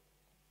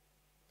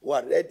 who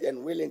are ready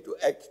and willing to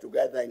act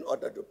together in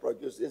order to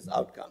produce these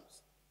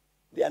outcomes,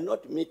 they are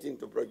not meeting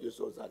to produce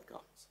those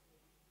outcomes.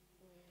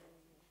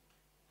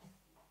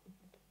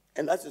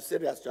 And that's a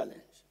serious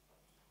challenge.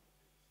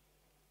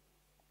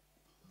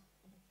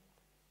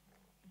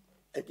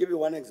 I'll give you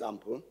one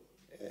example.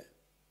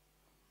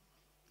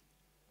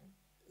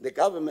 The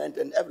government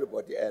and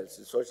everybody else,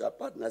 the social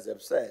partners,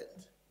 have said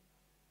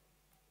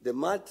the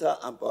matter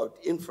about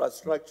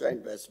infrastructure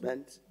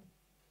investment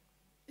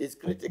is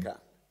critical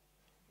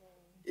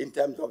in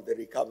terms of the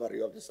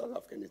recovery of the South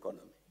African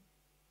economy.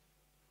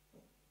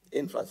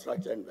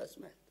 Infrastructure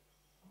investment.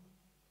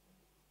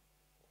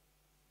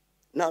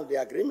 Now,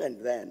 the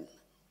agreement then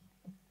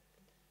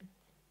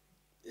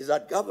is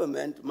that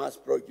government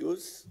must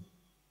produce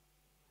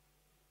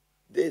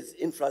these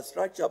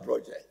infrastructure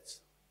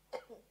projects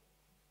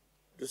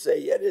to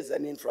say, here is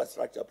an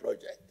infrastructure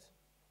project,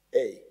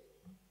 A,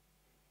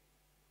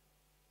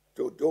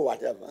 to do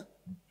whatever,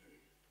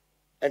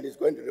 and it's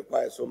going to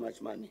require so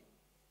much money.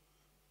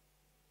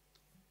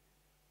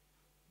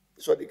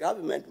 So the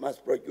government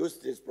must produce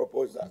these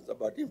proposals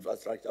about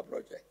infrastructure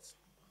projects.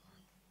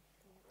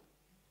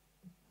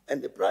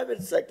 And the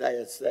private sector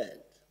has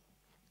said,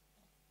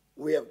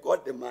 we have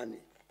got the money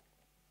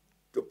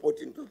to put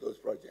into those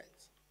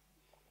projects.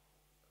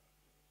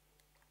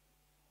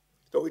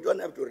 So we don't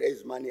have to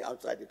raise money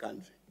outside the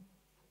country.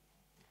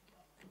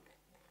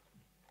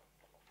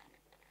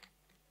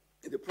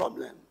 The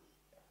problem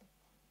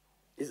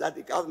is that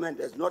the government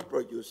has not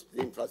produced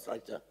the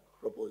infrastructure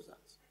proposals.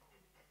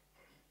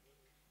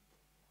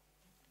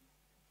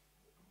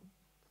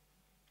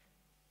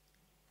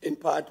 In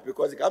part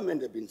because the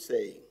government has been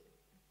saying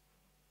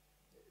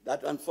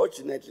that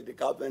unfortunately the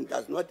government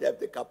does not have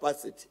the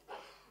capacity,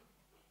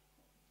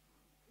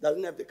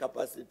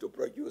 to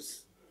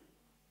produce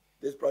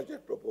these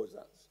project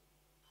proposals.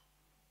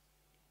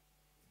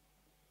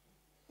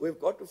 We've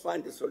got to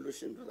find a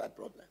solution to that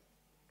problem.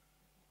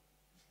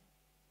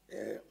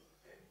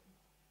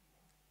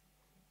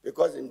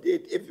 Because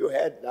indeed, if you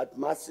had that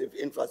massive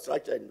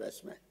infrastructure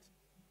investment,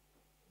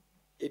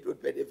 it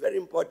would be a very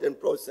important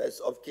process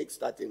of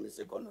kickstarting this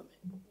economy.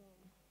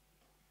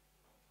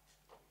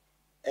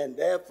 And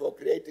therefore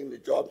creating the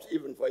jobs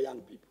even for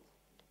young people.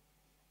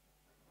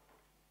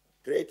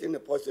 Creating the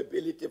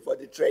possibility for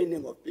the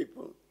training of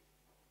people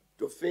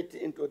to fit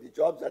into the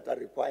jobs that are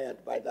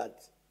required by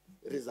that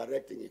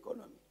resurrecting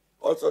economy.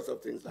 All sorts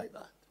of things like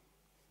that.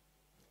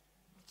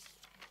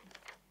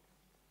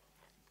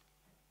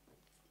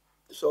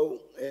 So,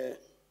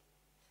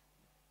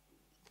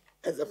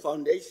 as a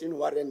foundation,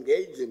 we are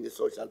engaging the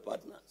social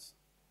partners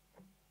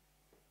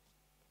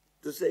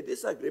to say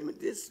this agreement,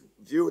 this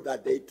view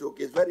that they took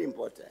is very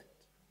important,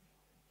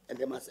 and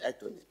they must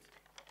act on it.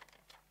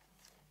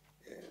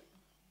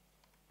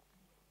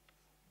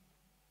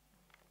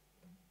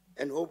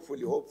 And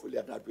hopefully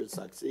that will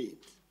succeed.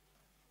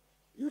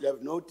 You'll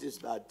have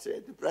noticed that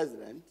the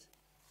President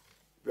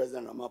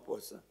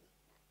Ramaphosa,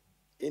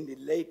 in the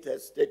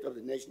latest State of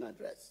the Nation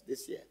address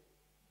this year,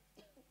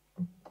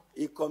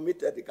 he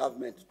committed the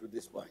government to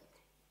this point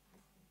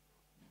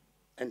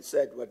and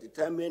said we're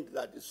determined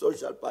that the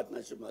social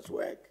partnership must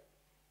work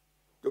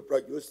to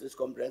produce this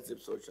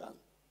comprehensive social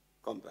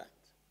compact.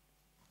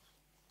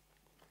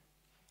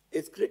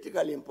 It's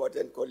critically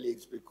important,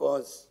 colleagues,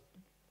 because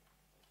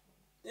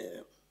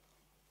if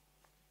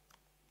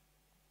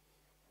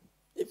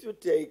you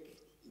take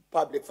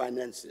public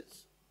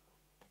finances,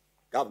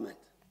 government,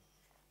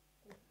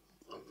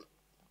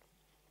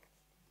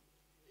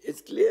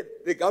 it's clear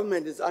the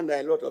government is under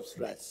a lot of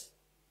stress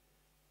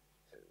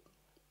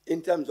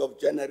in terms of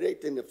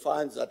generating the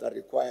funds that are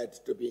required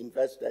to be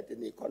invested in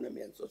the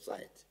economy and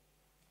society.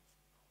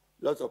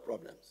 Lots of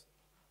problems.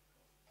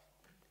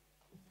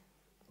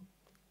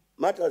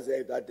 Matters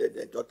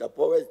that Dr.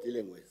 Power is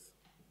dealing with.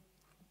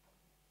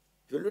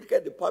 If you look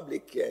at the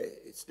public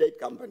state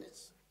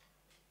companies,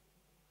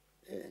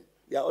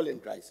 they are all in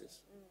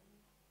crisis.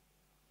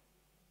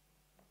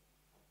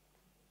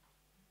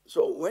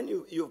 So when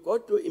you've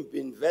got to be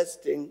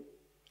investing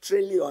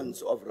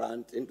trillions of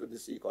rand into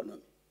this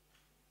economy,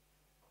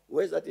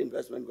 where's that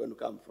investment going to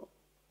come from?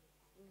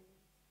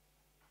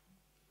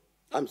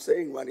 I'm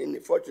saying we're in a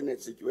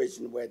fortunate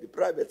situation where the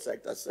private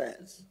sector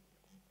says,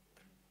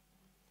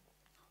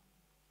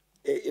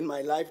 in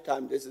my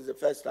lifetime, this is the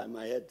first time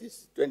I had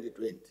this,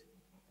 2020,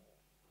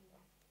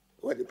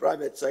 where the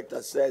private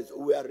sector says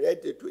we are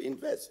ready to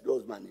invest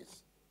those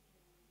monies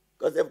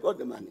because they've got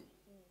the money.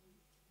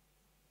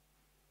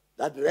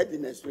 That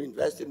readiness to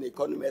invest in the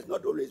economy has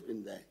not always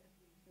been there,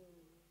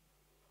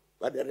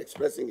 but they're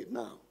expressing it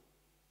now.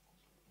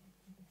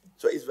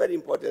 So it's very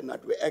important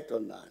that we act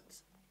on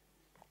that.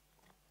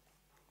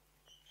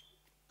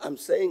 I'm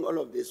saying all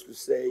of this to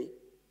say,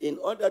 in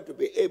order to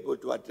be able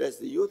to address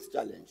the youth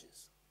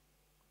challenges,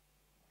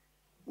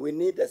 we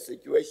need a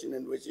situation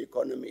in which the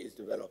economy is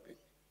developing.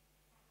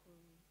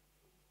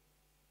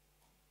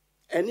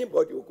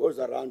 Anybody who goes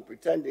around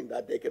pretending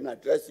that they can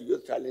address the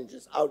youth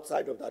challenges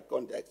outside of that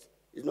context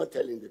is not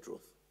telling the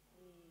truth.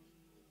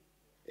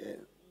 Yeah.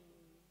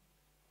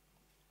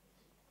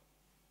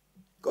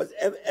 Because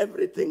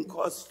everything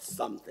costs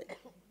something.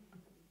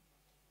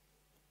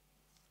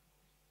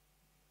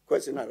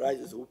 Question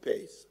arises, who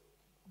pays?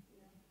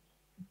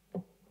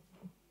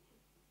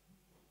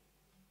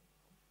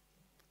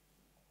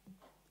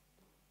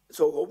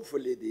 So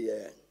hopefully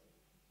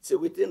so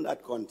within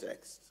that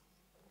context,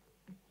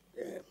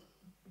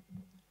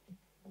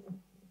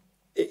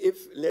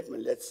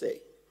 let's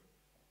say,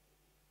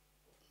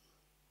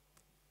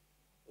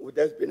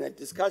 there's been a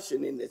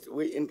discussion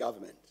in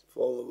government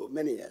for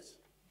many years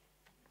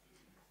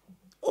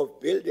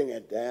of building a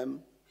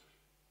dam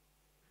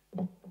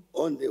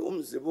on the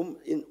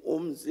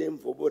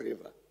Umzimvubu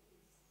River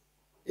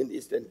in the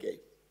Eastern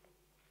Cape.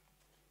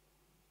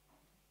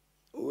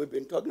 We've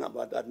been talking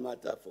about that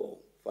matter for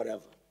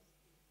forever.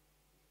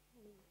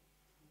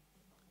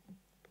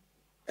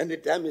 And the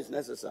dam is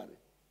necessary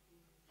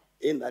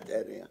in that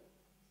area.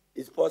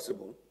 It's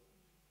possible.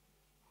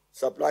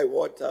 Supply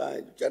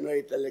water,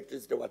 generate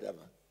electricity,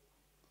 whatever.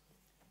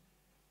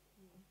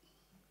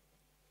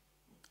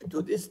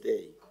 To this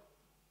day,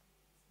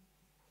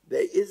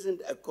 there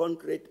isn't a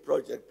concrete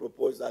project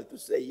proposal to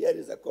say, here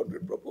is a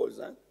concrete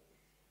proposal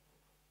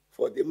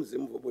for the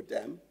Mzimvubu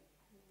Dam.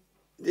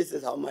 This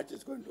is how much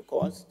it's going to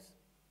cost.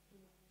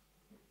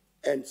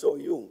 And so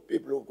you,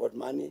 people who've got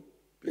money,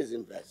 please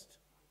invest.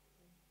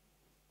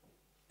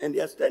 And they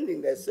are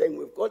standing there saying,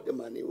 we've got the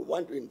money, we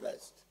want to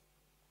invest.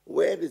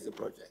 Where is the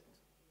project?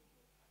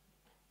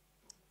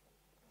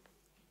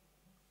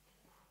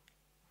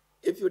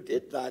 If you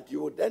did that,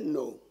 you would then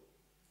know,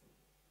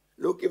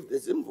 look, if the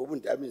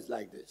Mzimvubu Dam is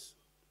like this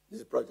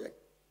project,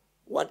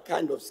 what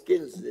kind of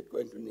skills is it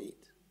going to need?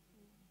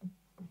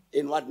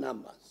 In what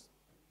numbers?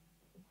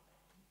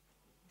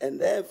 And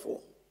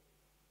therefore,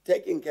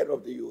 taking care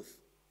of the youth.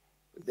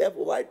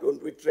 Therefore, why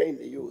don't we train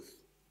the youth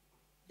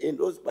in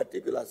those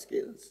particular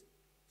skills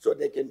so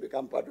they can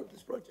become part of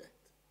this project?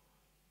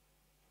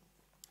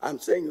 I'm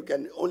saying you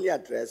can only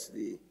address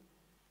the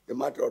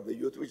matter of the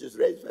youth, which is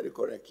raised very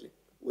correctly,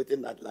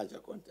 within that larger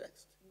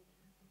context.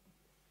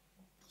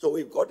 So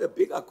we've got a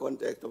bigger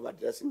context of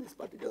addressing this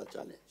particular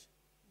challenge.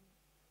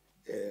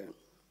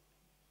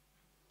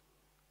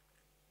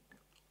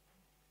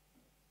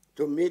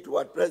 To meet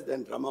what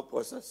President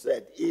Ramaphosa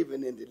said,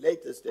 even in the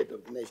latest State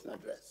of the Nation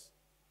address,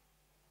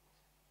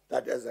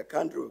 that as a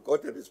country we've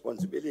got a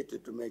responsibility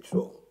to make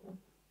sure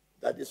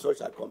that the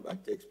social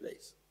compact takes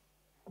place.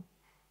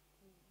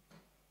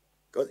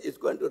 Because it's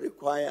going to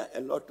require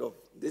a lot of,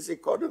 this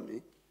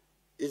economy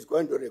is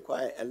going to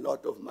require a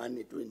lot of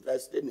money to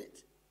invest in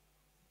it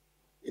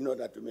in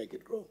order to make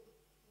it grow.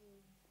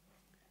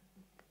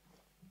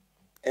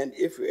 And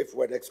if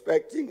we're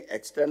expecting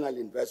external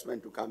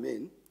investment to come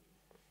in,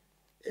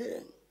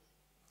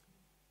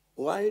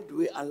 why do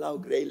we allow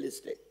grey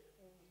listing?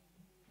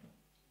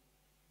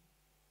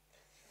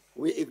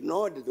 We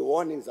ignored the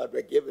warnings that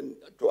were given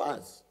to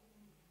us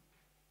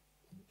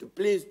to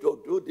please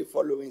do the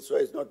following so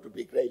as not to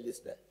be grey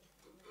listed.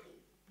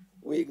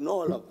 We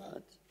ignore all of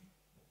that.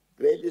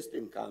 Grey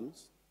listing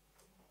comes.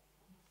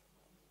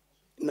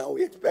 Now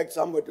we expect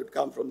somebody to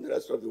come from the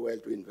rest of the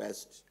world to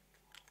invest.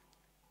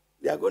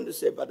 They are going to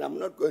say, but I'm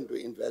not going to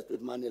invest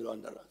with money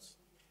launderers.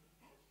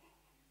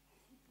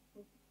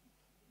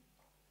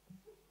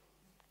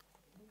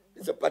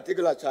 It's a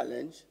particular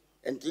challenge,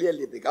 and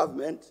clearly the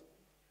government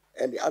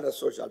and the other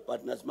social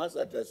partners must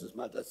address this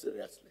matter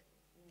seriously.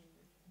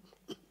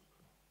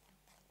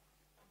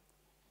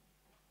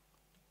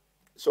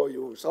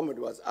 So somebody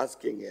was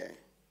asking,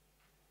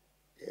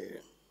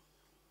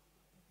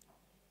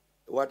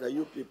 what are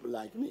you people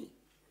like me?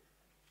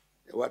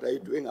 What are you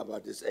doing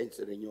about this AIDS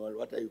renewal?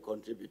 What are you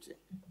contributing?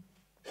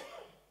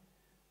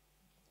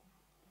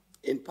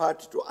 In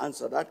part, to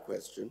answer that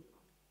question,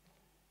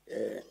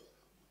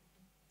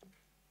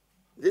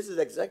 this is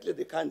exactly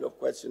the kind of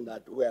question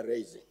that we are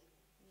raising,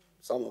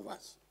 some of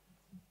us.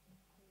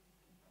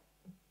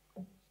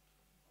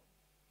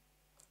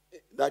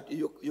 That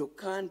you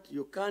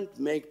can't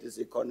make this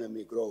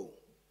economy grow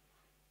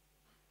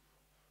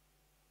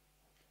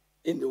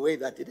in the way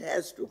that it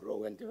has to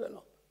grow and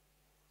develop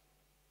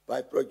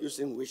by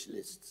producing wish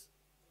lists.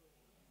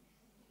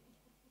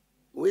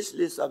 Wish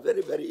lists are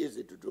very, very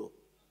easy to do.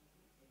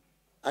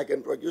 I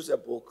can produce a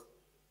book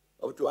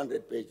of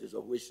 200 pages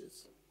of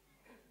wishes.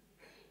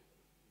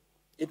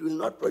 It will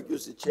not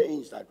produce the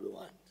change that we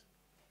want.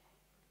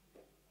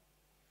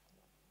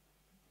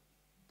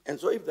 And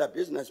so if the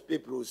business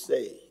people who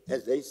say,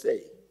 as they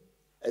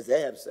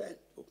have said,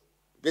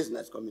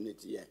 business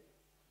community here,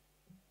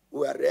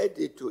 we are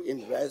ready to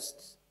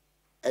invest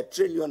R1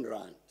 trillion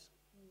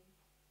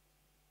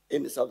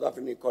in the South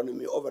African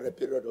economy over a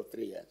period of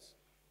 3 years.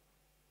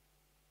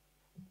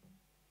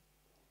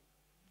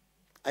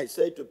 I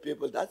say to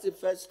people, that's the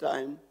first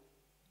time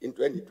in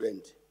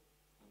 2020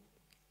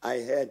 I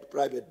heard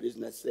private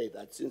business say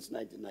that since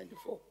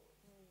 1994.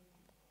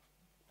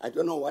 I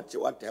don't know what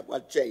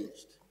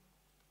changed.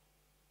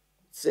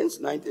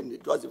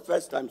 It was the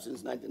first time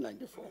since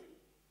 1994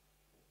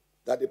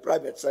 that the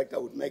private sector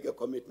would make a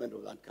commitment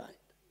of that kind.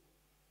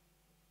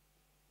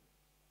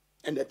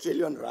 And R1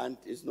 trillion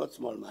is not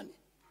small money.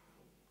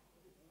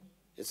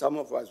 Some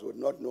of us would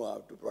not know how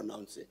to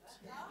pronounce it.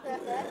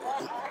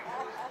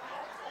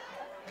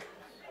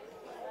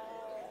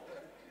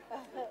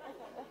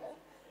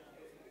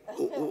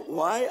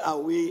 Why are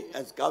we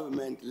as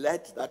government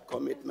let that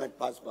commitment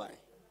pass by?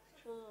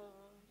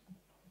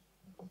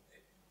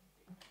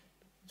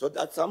 So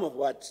that's some of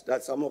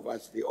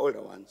us, the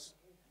older ones,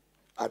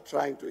 are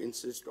trying to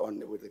insist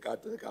on with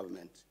regard to the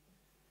government.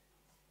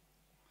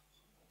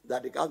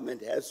 That the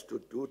government has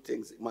to do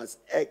things, must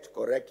act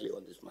correctly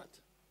on this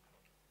matter.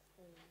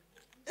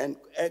 And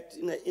act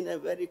in a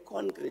very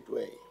concrete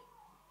way.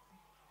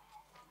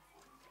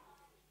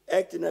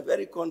 Act in a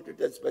very concrete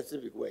and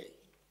specific way.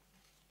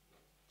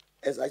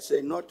 As I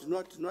say, not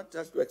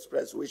just to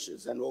express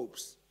wishes and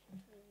hopes.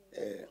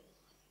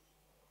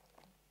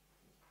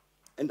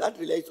 And that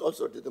relates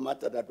also to the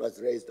matter that was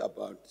raised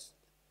about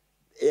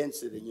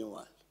ANC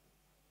renewal.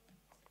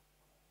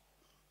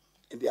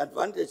 And the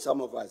advantage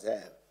some of us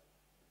have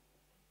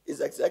is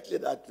exactly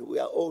that we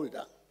are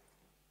older.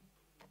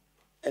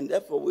 And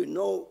therefore we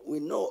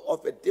know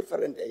of a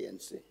different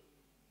ANC.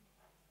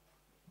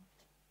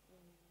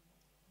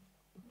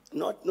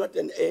 Not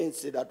an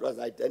ANC that was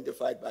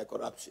identified by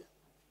corruption.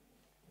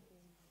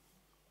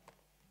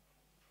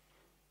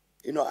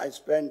 You know, I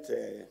spent,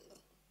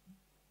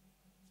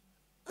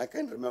 I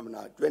can't remember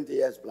now, 20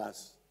 years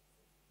plus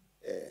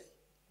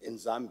in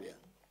Zambia.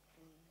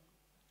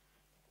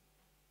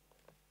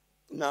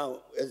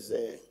 Now,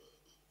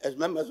 as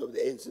members of the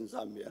ANC in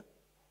Zambia,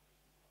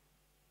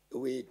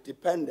 we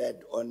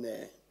depended on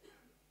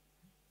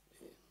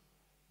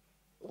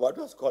what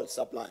was called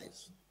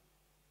supplies,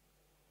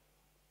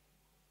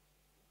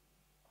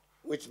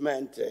 which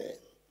meant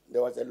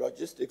there was a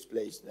logistics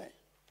place there.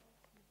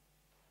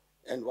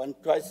 And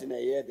twice in a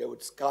year, they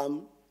would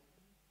come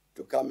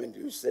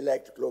and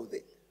select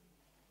clothing,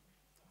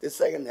 the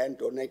second-hand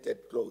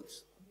donated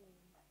clothes.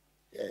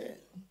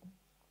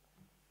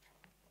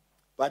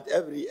 But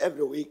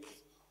every week,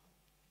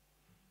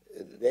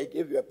 they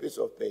give you a piece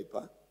of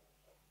paper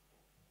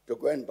to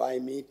go and buy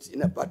meat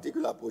in a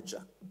particular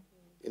butcher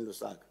in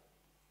Lusaka.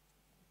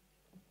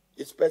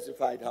 It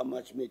specified how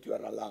much meat you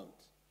are allowed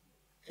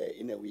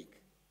in a week.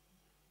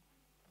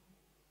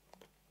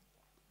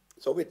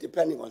 So we're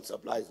depending on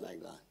supplies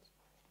like that.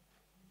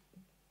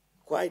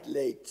 Quite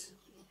late,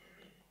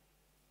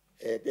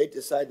 they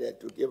decided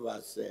to give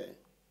us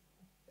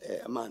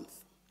a month,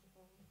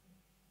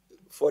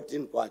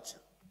 14 kwacha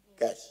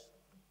cash.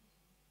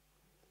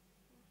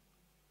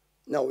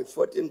 Now with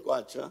 14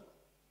 kwacha,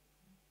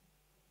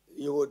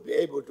 you would be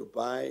able to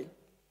buy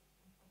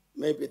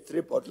maybe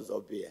 3 bottles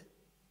of beer.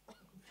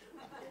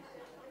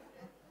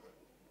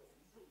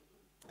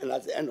 And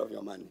that's the end of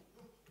your money.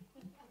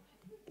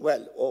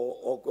 Well,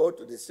 or go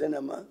to the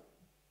cinema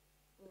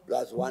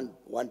plus one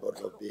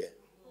bottle of beer.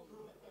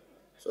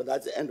 So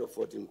that's the end of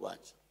 14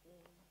 kwacha.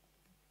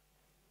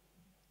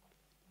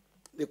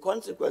 The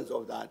consequence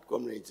of that,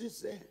 comrades,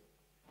 is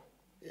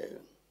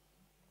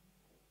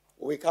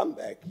we come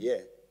back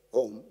here,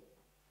 home,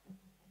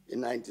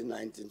 in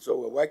 1919. So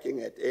we're working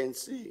at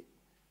ANC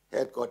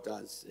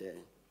headquarters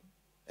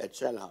at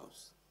Shell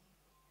House.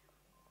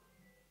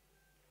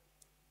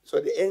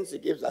 So the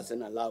ANC gives us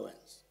an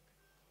allowance.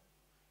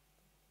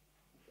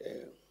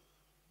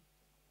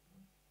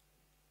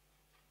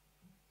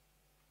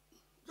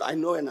 I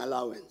know an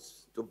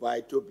allowance to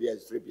buy 2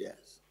 beers, 3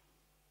 beers.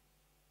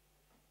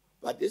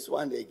 But this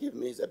one they give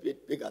me is a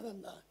bit bigger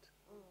than that.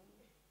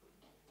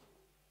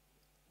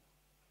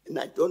 And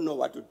I don't know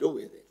what to do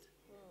with it.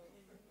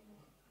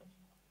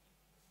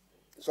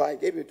 So I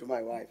gave it to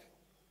my wife.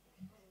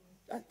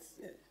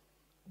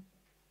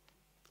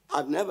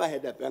 I've never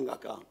had a bank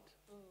account.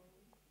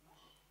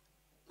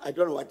 I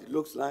don't know what it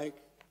looks like.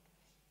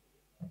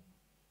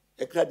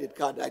 A credit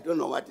card, I don't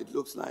know what it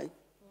looks like.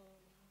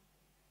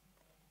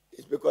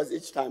 It's because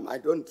each time I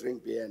don't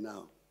drink beer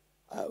now.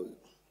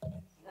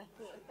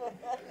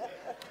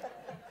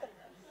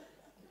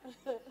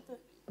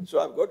 So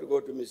I've got to go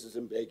to Mrs.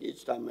 Mbeki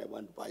each time I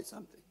want to buy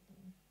something.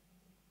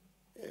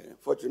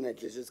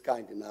 Fortunately, she's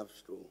kind enough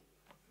to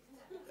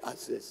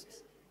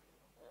assist.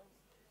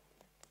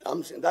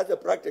 That's a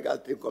practical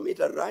thing. It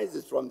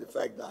arises from the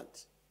fact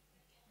that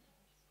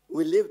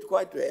we lived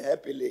quite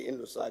happily in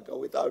Lusaka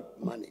without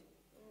money.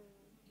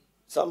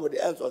 Somebody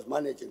else was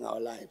managing our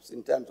lives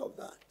in terms of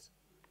that.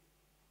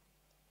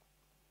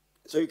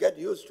 So you get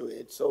used to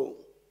it. So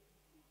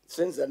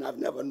since then, I've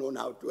never known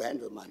how to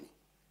handle money.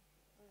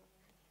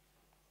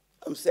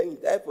 I'm saying,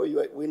 therefore,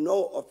 we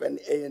know of an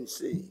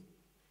ANC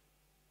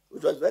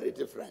which was very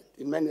different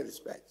in many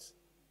respects.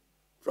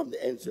 from the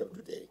ANC of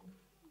today.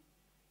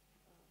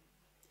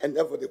 And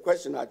therefore the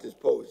question that is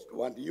posed,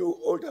 what you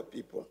older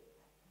people,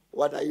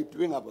 what are you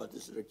doing about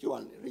this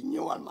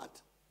renewal matter?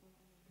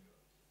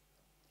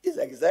 Is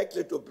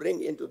exactly to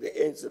bring into the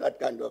ANC that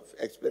kind of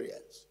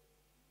experience.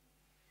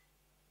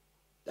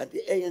 That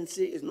the ANC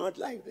is not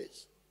like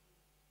this.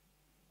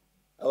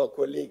 Our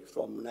colleague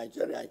from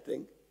Nigeria, I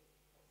think,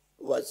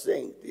 was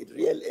saying the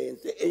real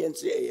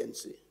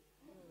ANC.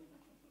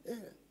 Yeah.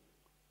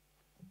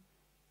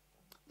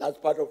 That's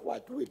part of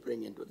what we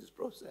bring into this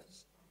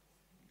process.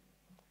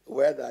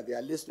 Whether they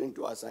are listening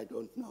to us, I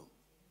don't know.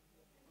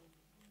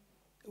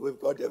 We've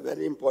got a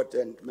very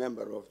important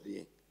member of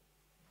the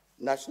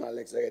National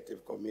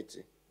Executive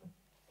Committee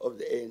of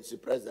the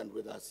ANC present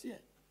with us here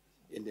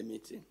in the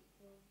meeting.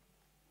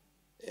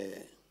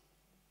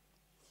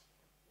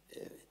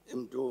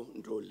 Mdu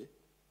Ndoli,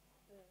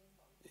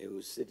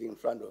 who's sitting in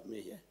front of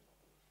me here.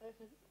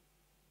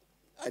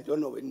 I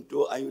don't know,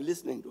 Mdu, are you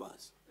listening to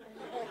us?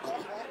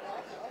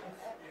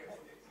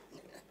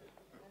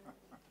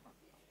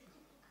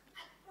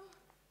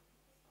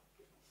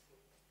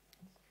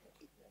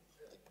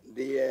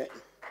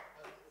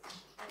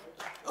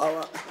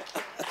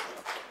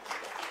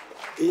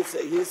 He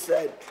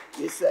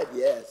said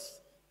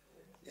yes.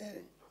 Yeah.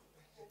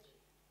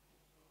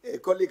 A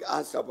colleague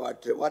asked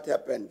about what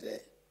happened.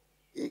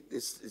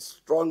 This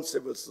strong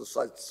civil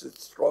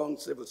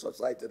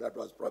society that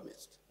was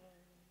promised.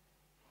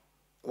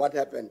 What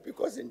happened?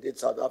 Because indeed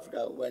South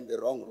Africa went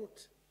the wrong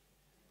route.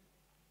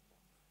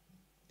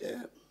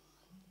 Yeah.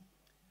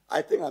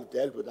 I think I've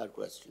dealt with that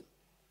question.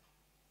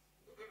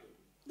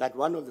 That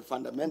one of the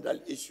fundamental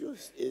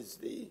issues is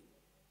the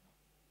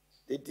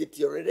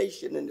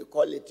deterioration in the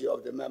quality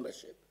of the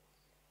membership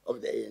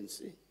of the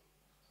ANC,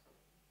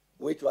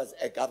 which was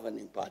a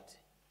governing party,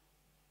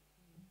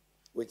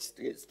 which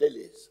still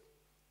is.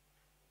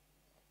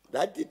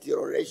 That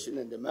deterioration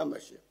in the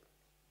membership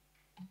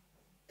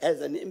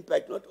has an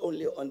impact not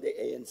only on the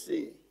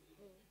ANC,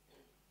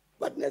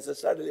 but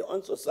necessarily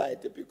on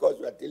society, because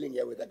we are dealing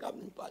here with a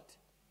governing party.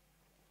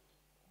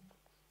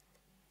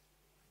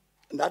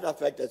 And that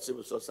affected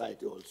civil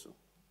society also.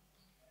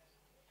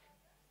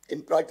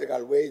 In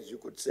practical ways, you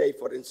could say,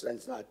 for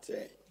instance, that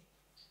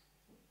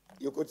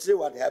you could see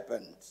what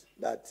happened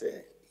that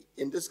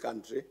in this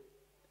country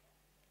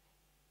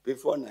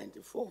before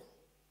 '94,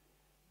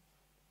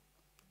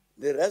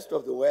 the rest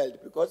of the world,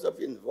 because of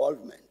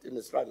involvement in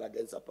the struggle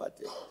against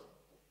apartheid,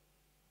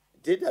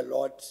 did a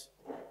lot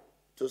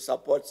to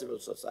support civil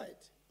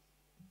society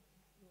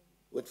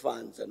with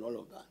funds and all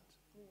of that.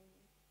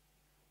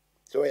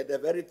 So we had a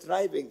very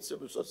thriving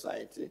civil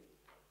society,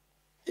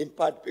 in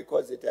part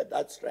because it had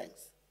that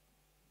strength,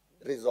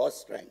 resource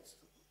strength,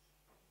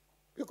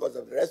 because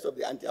of the rest of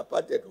the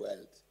anti-apartheid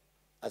world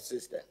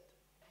assisted.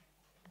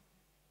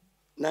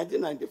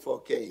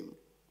 1994 came,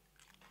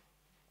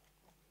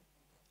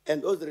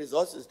 and those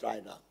resources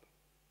dried up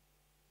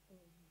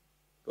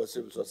for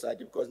civil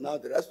society, because now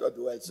the rest of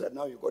the world said,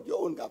 now you've got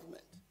your own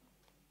government.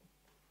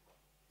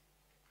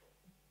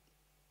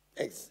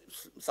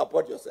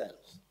 Support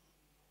yourselves.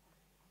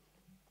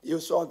 You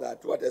saw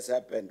that what has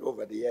happened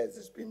over the years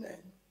has been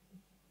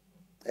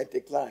a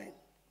decline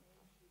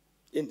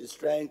in the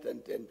strength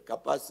and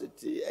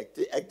capacity,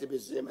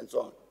 activism and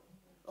so on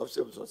of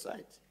civil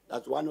society.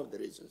 That's one of the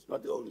reasons,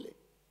 not the only.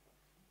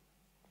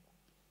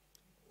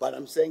 But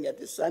I'm saying at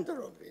the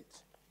center of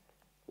it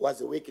was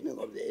the weakening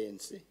of the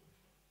ANC.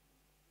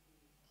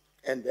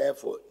 And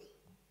therefore,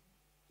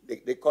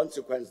 the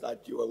consequence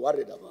that you were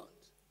worried about,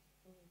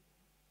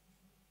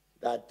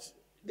 that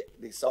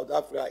the South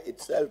Africa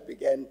itself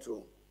began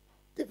to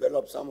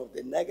develop some of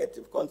the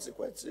negative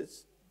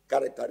consequences,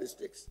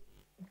 characteristics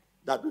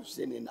that we've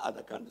seen in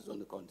other countries on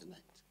the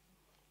continent.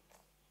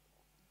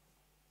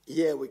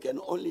 Here we can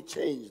only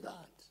change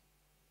that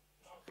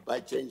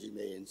by changing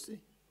the ANC.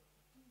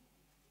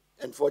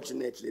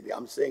 Unfortunately,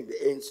 I'm saying the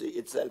ANC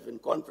itself in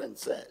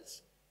conference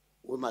says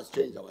we must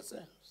change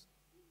ourselves.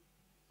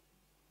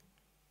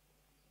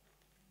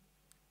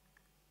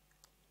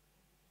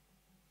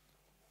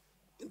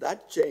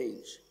 That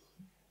change,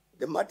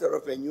 the matter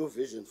of a new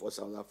vision for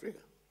South Africa,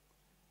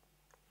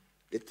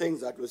 the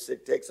things that will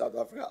take South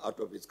Africa out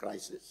of its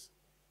crisis,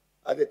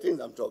 are the things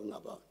I'm talking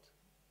about.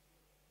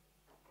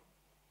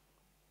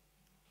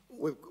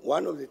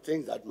 One of the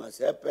things that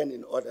must happen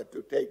in order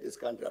to take this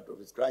country out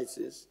of its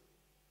crisis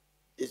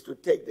is to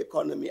take the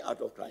economy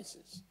out of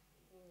crisis,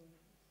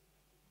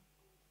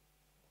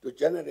 to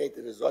generate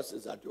the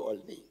resources that you all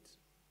need.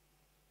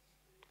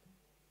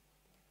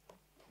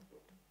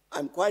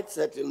 I'm quite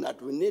certain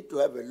that we need to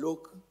have a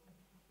look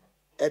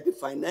at the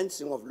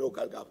financing of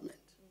local government,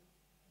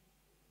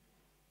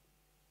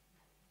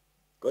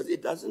 because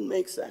it doesn't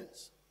make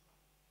sense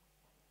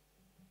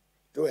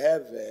to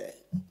have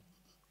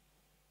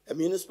a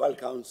municipal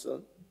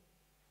council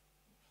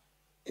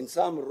in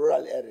some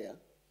rural area,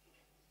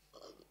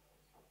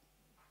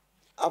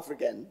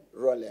 African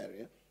rural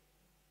area,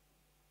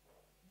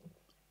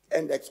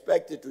 and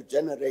expect it to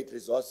generate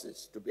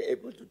resources to be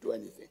able to do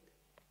anything.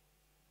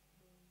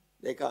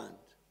 They can't.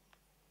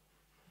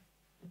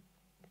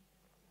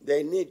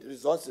 they need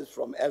resources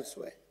from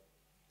elsewhere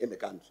in the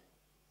country.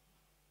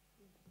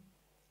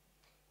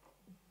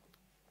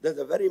 There's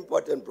a very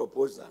important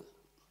proposal.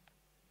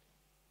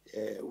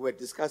 We were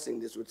discussing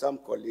this with some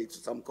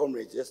colleagues, some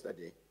comrades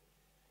yesterday.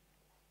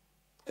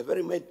 A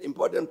very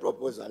important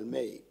proposal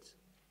made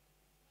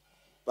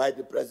by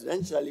the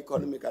Presidential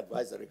Economic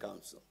Advisory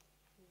Council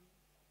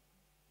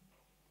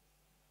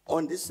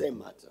on this same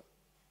matter.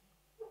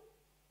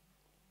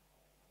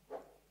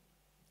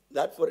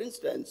 That, for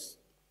instance,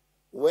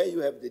 where you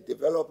have the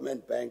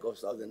Development Bank of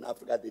Southern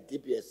Africa, the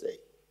DPSA,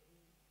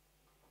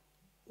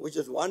 which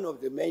is one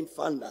of the main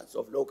funders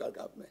of local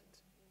government,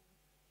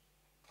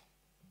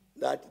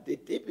 that the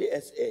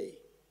DPSA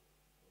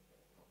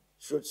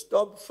should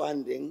stop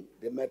funding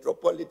the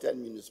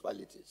metropolitan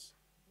municipalities,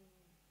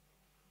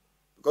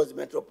 because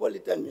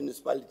metropolitan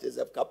municipalities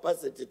have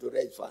capacity to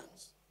raise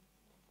funds,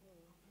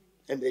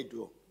 and they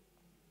do.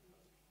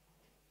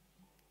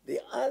 The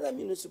other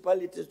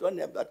municipalities don't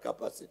have that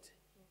capacity,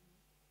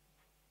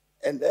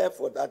 and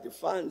therefore that the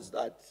funds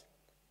that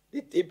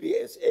the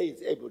DPSA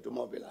is able to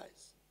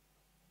mobilize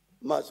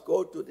must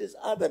go to these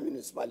other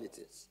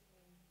municipalities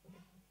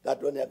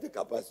that don't have the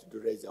capacity to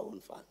raise their own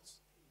funds,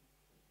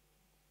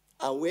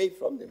 away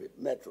from the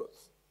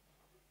metros.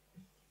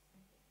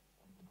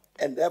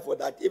 And therefore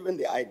that even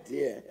the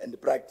idea and the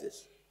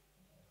practice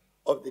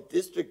of the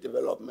district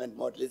development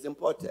model is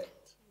important.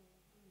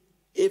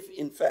 If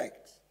in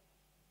fact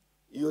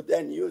you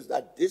then use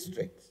that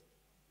district,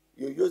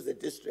 you use the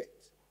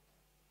district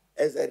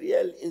as a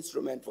real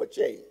instrument for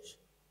change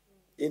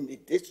in the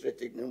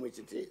district in which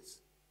it is,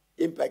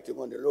 impacting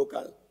on the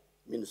local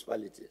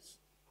municipalities.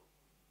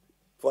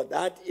 For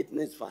that, it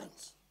needs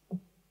funds,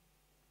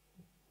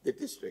 the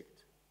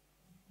district.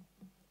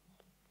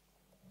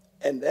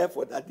 And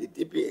therefore, that the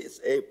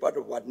DPSA, part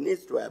of what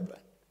needs to happen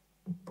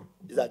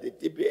is that the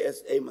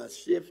DPSA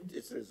must shift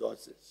its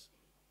resources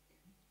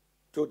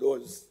to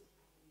those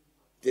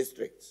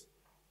districts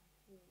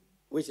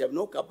which have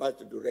no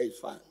capacity to raise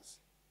funds.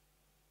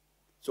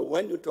 So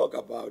when you talk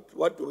about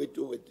what do we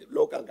do with the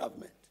local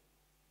government,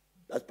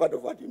 that's part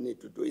of what you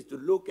need to do, is to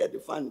look at the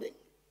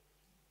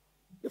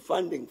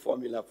funding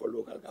formula for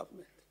local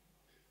government.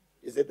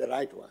 Is it the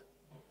right one?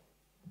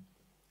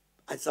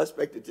 I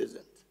suspect it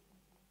isn't.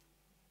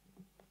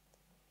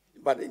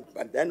 But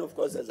then, of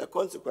course, as a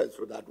consequence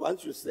of that,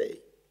 once you say,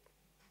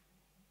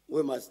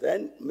 we must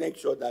then make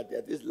sure that there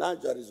are these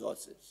larger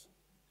resources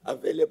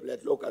available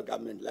at local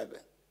government level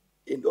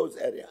in those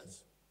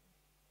areas.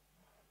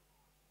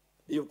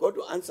 You've got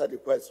to answer the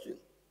question,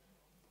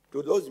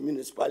 do those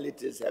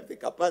municipalities have the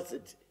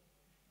capacity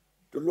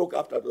to look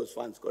after those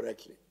funds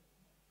correctly?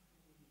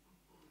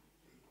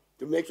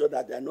 To make sure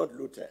that they are not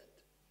looted,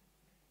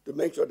 to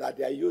make sure that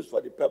they are used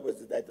for the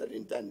purposes that are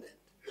intended.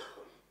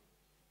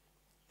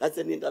 That's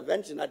an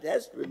intervention that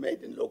has to be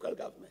made in local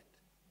government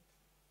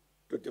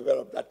to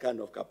develop that kind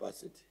of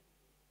capacity.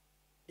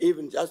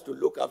 Even just to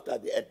look after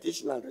the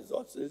additional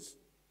resources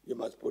you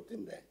must put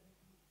in there.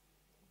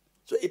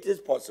 So it is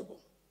possible.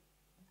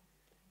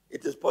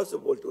 It is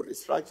possible to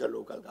restructure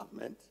local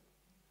government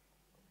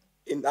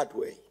in that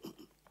way.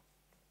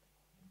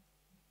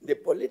 The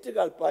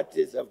political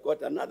parties have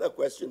got another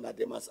question that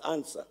they must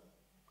answer.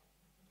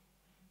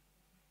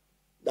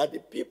 That the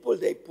people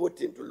they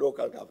put into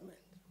local government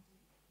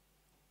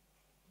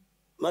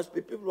must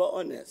be people who are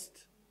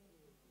honest.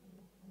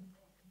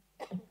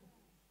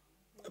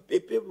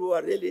 People who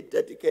are really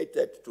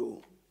dedicated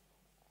to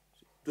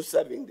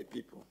serving the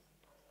people.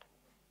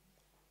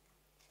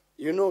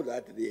 You know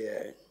that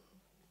the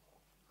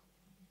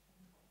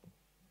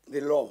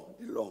law,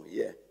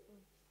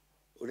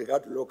 with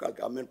regard to local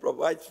government,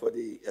 provides for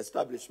the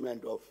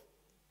establishment of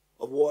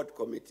ward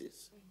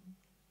committees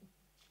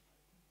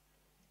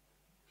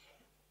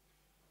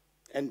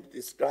and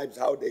describes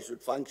how they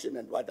should function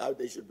and how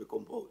they should be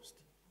composed.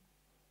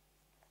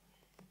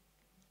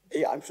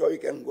 Yeah, I'm sure you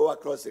can go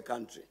across the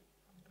country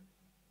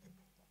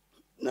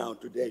now,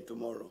 today,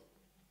 tomorrow.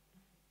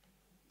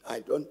 I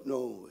don't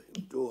know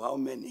how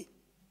many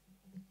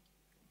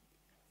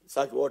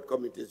such ward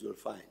committees you'll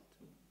find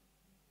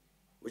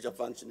which are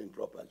functioning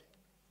properly.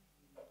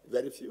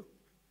 Very few.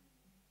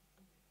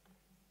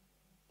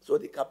 So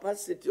the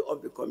capacity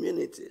of the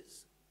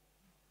communities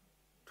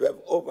to have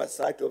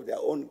oversight of their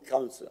own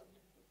council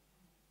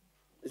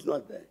is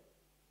not there.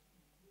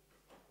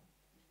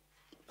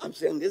 I'm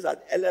saying these are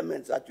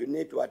elements that you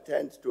need to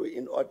attend to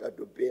in order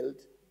to build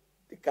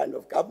the kind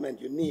of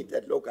government you need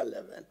at local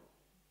level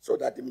so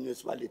that the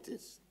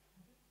municipalities,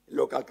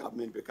 local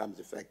government becomes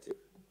effective.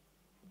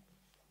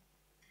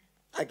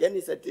 Again,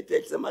 it's a detail,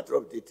 it's a matter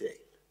of detail,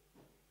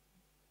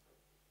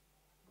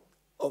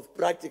 of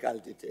practical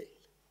detail.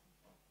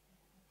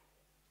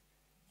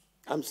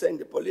 I'm saying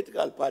the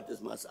political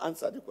parties must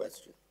answer the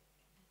question.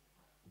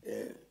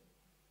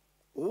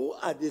 Who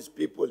are these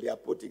people they are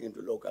putting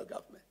into local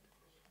government?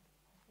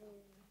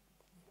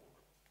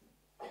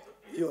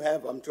 You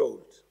have, I'm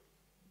told,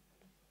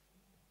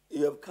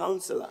 you have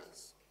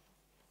councillors.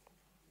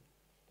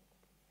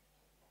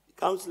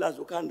 Councillors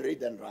who can't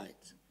read and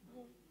write.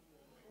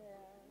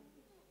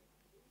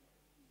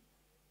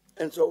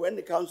 And so when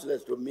the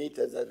councillors to meet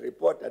as a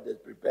report that is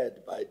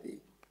prepared by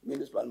the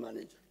municipal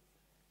manager,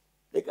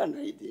 they can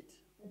read it.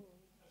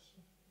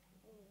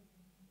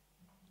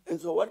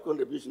 And so what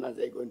contribution are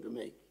they going to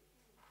make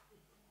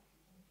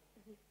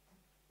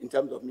in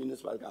terms of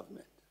municipal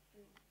government?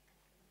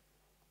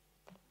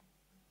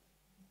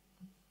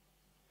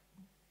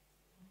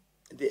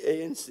 The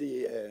ANC,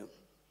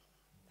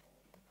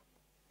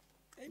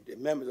 and the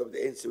members of the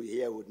ANC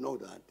here would know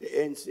that the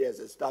ANC has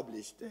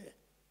established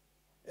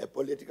a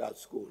political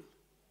school,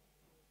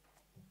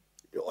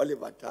 the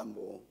Oliver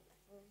Tambo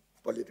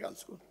Political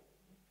School,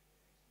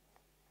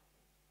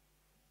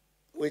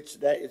 which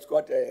it's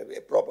got a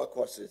proper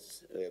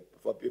courses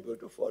for people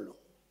to follow.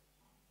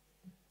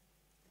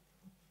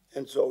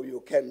 And so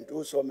you can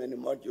do so many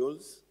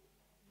modules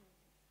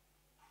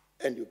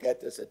and you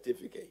get a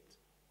certificate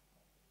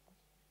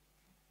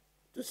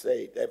to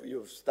say that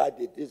you've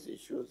studied these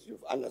issues,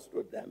 you've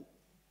understood them.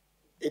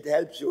 It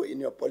helps you in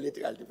your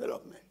political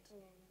development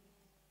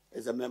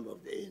as a member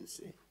of the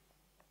ANC.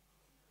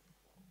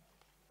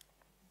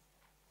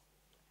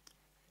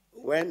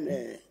 When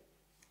the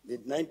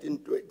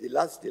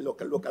last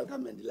local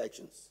government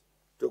elections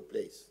took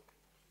place,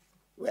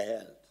 were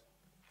held,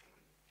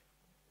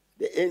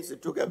 the ANC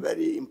took a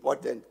very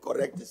important,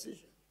 correct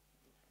decision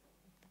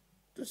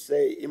to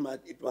say it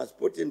must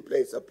put in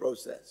place a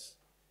process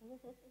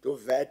to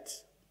vet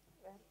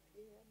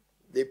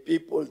the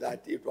people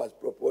that it was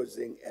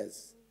proposing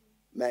as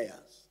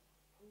mayors.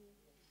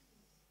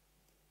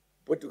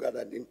 Put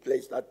together in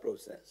place that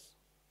process.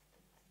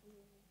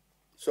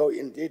 So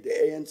indeed the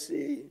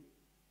ANC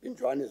in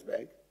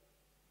Johannesburg,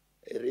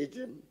 a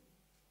region,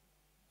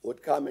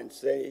 would come and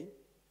say,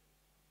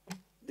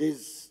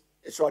 this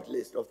a short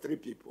list of 3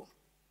 people.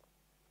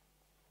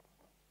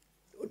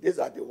 These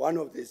are one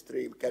of these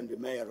 3 can be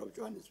mayor of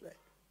Johannesburg.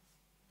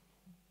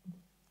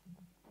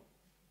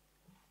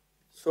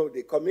 So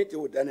the committee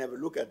would then have a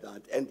look at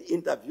that and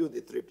interview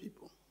the 3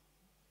 people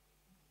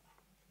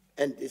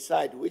and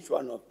decide which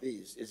one of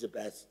these is the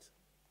best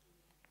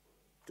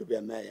to be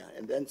a mayor,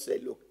 and then say,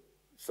 look,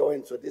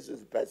 so-and-so, this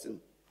is the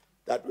person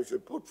that we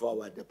should put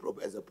forward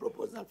as a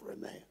proposal for a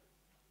mayor.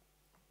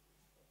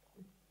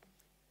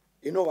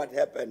 You know what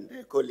happened,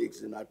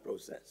 colleagues, in that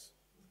process?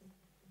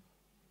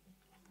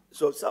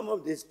 So some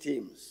of these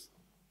teams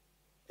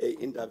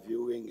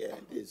interviewing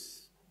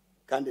these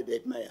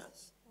candidate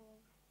mayors,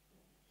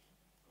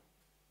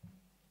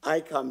 I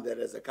come there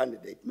as a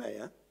candidate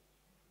mayor,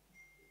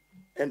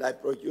 and I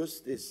produce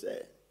this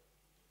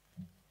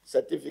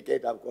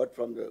certificate I've got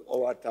from the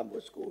OR Tambo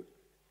School,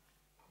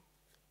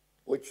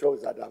 which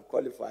shows that I've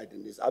qualified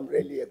in this. I'm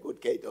really a good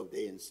cadre of the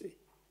ANC.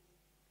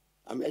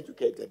 I'm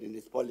educated in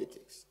its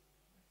politics.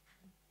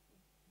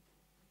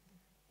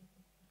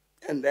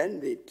 And then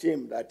the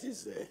team that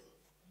is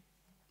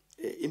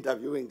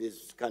interviewing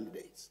these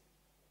candidates,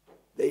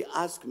 they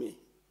ask me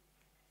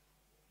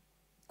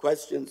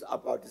questions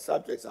about the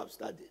subjects I've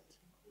studied,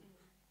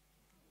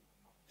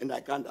 and I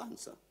can't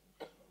answer.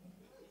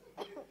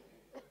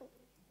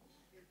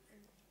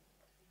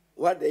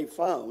 What they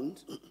found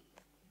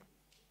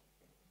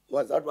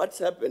was that what's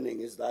happening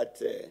is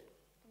that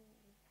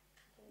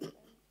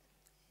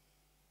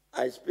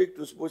I speak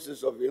to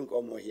Spusis of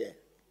Inkomo here.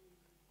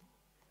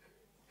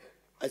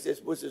 I say,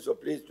 Spusis, so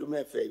please do me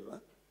a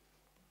favor.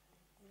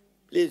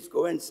 Please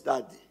go and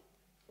study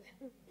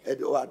at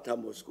the OR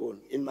Tambo School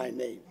in my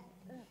name.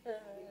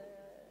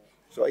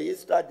 So he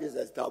studies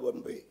as Thabo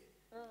Mbeki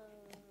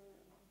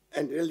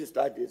and really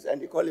studies,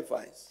 and he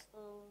qualifies.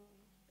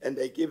 And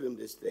they give him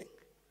this thing.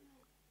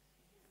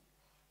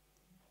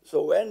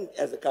 So when,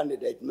 as a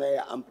candidate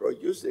mayor, I'm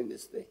producing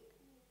this thing,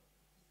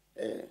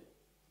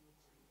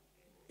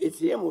 it's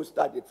him who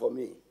studied for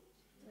me.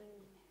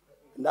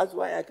 And that's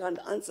why I can't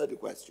answer the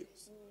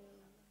questions.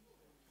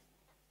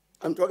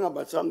 I'm talking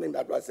about something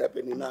that was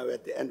happening now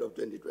at the end of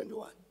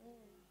 2021.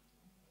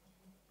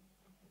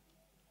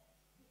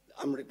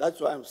 That's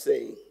why I'm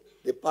saying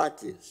the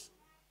parties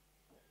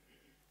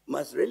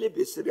must really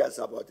be serious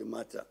about the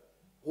matter.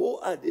 Who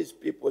are these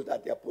people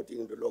that they are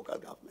putting into local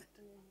government?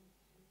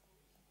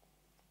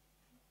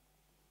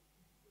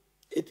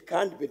 It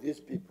can't be these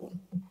people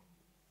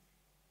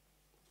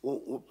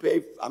who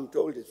pay, I'm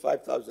told it's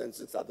 5,000,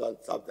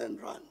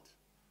 6,000 rand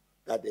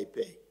that they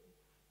pay.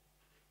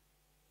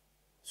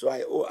 So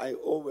I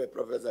owe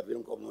Professor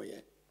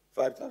Vinkomoye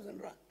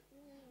 5,000 rand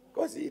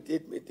because he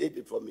did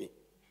it for me.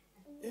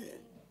 Yeah.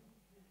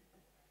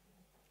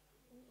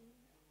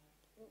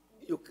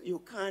 You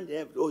can't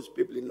have those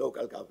people in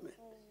local government,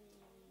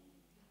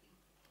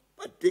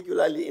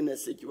 particularly in a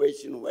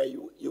situation where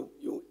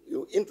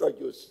you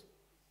introduce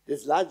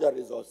these larger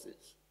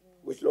resources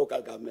which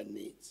local government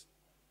needs.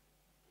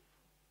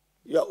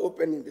 You are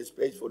opening the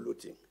space for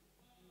looting.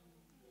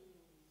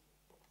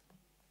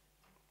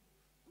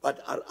 But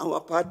are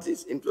our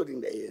parties,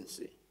 including the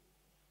ANC,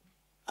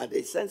 are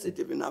they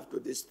sensitive enough to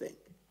this thing?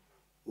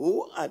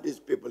 Who are these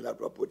people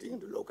that we're putting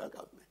into local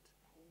government?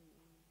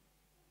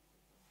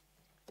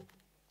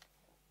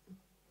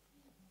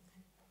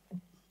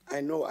 I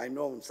know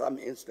in some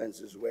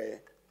instances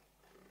where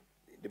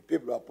the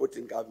people who are put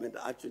in government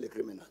are actually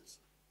criminals.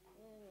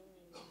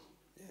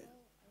 Yeah.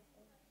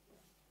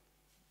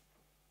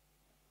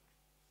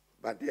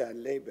 But they are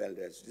labeled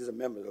as, these are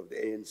members of the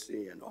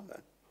ANC and all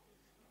that.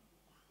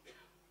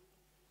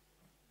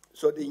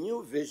 So the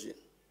new vision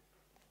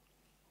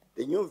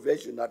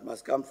that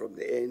must come from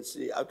the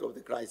ANC out of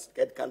the crisis,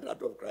 get country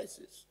out of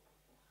crisis,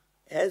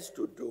 has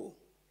to do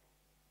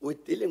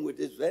with dealing with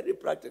these very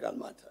practical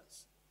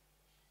matters.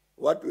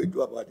 What do we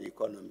do about the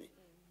economy?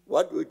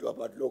 What do we do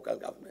about local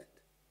government?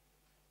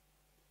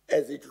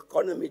 As the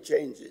economy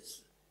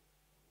changes,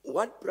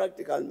 what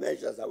practical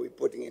measures are we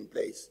putting in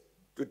place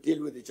to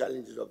deal with the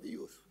challenges of the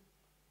youth?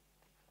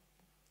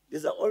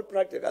 These are all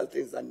practical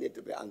things that need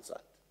to be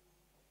answered.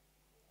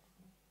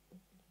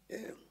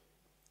 Yeah.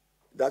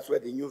 That's where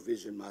the new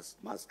vision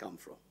must come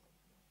from.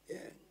 Yeah.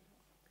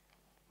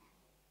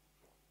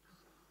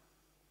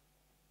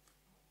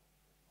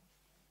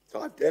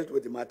 So I've dealt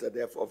with the matter,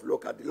 therefore, of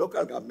the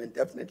local government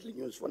definitely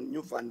needs for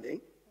new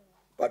funding,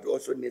 but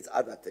also needs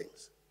other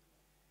things.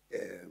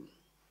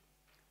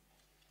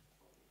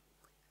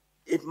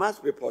 It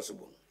must be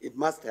possible. It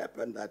must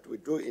happen that we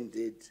do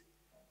indeed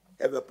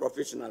have a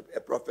professional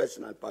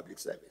public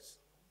service.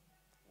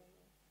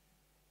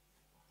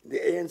 The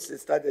ANC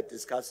started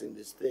discussing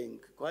this thing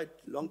quite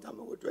a long time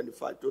ago,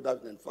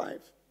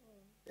 2005,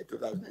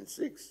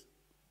 2006,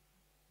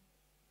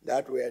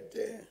 that we had,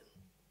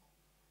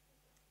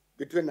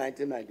 between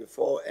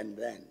 1994 and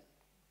then,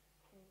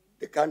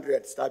 the country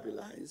had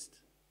stabilized,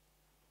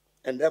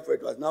 and therefore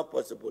it was now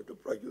possible to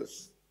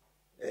produce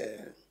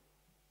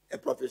a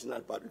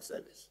professional public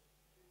service.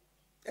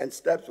 And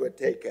steps were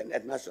taken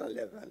at national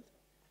level.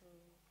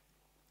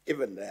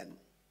 Even then,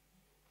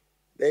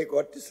 they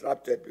got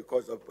disrupted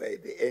because of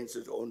the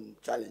ANC's own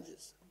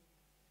challenges,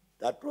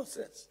 that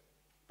process.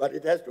 But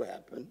it has to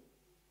happen,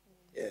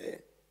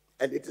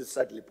 and it is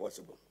certainly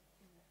possible.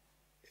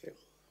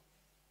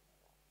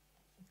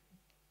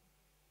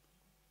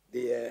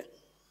 The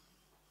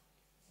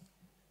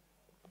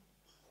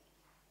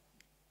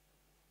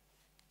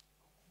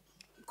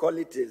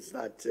qualities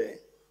that,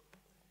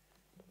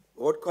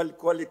 what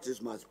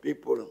qualities must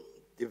people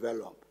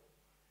develop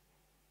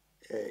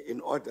in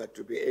order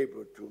to be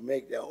able to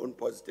make their own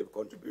positive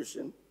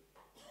contribution,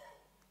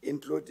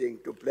 including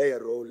to play a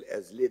role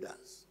as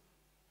leaders?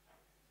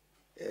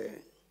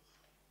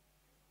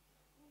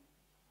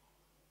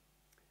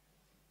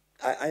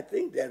 I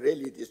think there are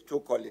really these two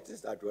qualities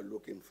that we're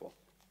looking for.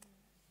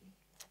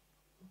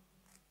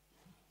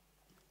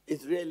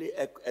 It's really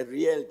a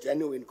real,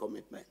 genuine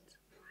commitment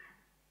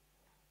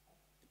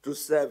to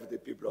serve the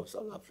people of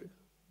South Africa.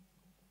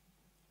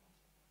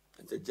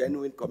 It's a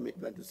genuine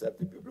commitment to serve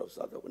the people of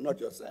South Africa, not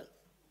yourself.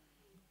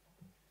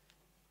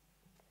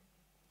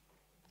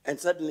 And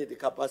certainly the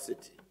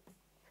capacity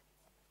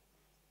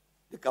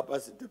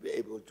to be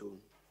able to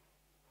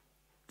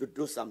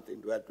do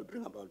something to help to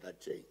bring about that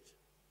change.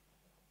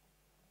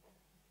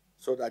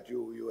 So that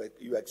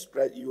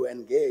you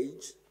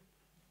engage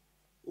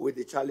with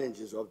the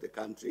challenges of the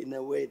country in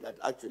a way that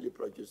actually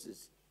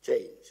produces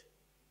change.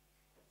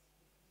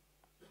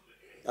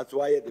 That's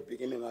why at the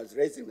beginning I was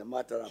raising the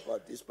matter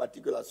about this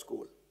particular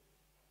school,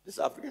 this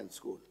African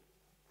school.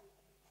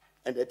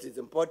 And it is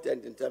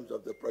important in terms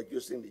of the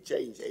producing the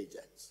change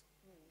agents.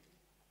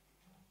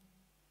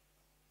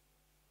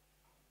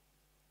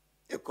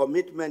 A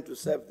commitment to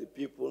serve the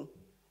people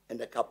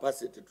and a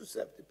capacity to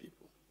serve the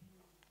people.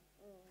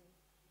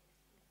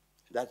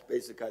 That's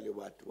basically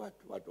what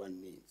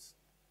one needs.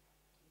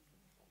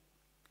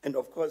 And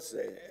of course,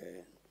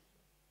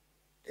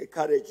 a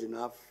courage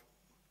enough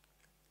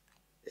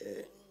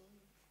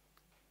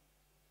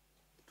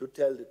to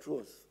tell the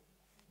truth.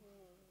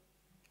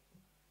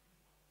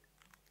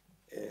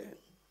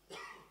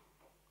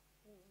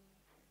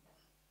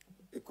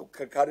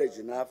 Courage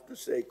enough to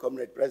say,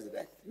 Comrade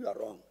President, you are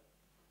wrong.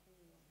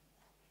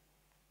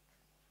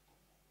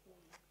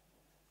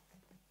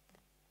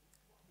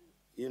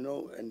 You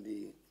know, and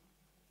the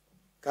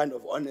kind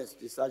of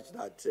honesty such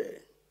that,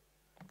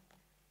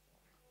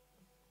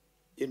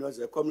 you know, as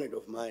a comrade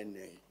of mine,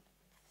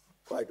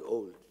 quite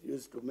old,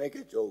 used to make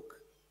a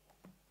joke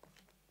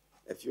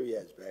a few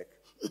years back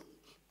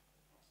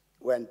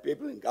when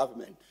people in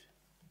government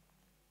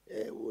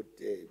would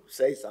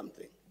say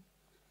something,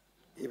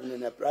 even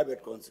in a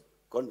private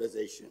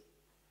conversation.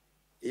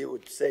 He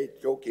would say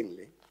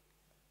jokingly,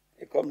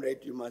 "Hey,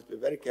 comrade, you must be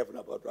very careful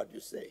about what you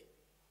say,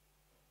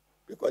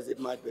 because it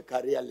might be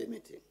career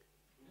limiting."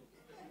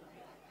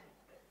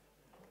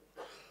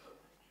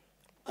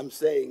 I'm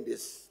saying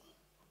this,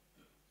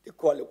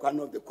 one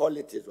of the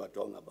qualities we're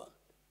talking about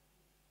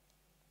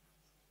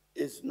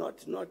is not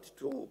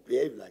to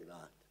behave like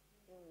that.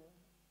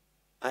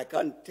 I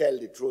can't tell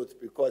the truth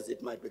because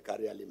it might be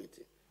career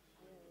limiting.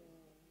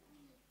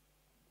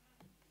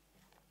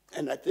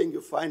 And I think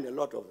you find a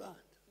lot of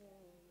that,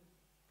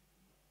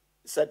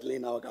 certainly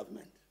in our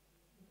government.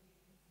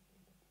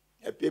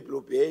 People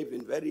who behave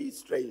in very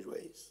strange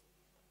ways.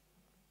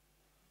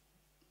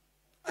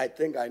 I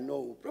think I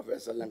know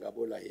Professor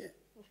Langabula here.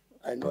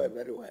 I know her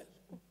very well.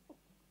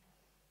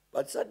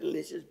 But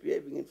suddenly she's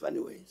behaving in funny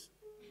ways.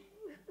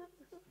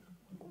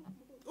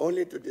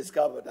 Only to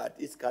discover that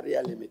it's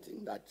career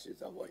limiting that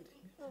she's avoiding.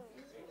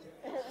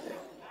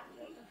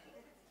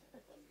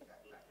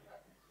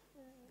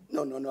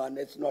 No, and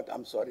it's not,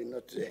 I'm sorry,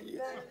 not you.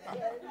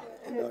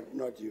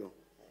 Not you.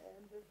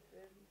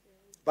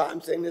 But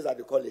I'm saying these are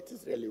the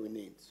qualities really we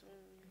need.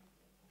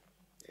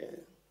 Yeah.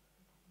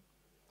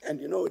 And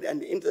you know,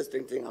 and the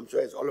interesting thing, I'm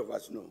sure as all of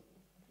us know,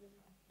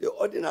 the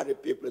ordinary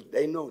people,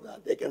 they know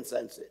that, they can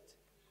sense it.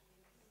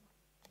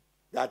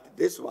 That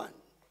this one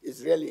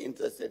is really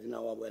interested in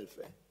our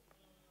welfare.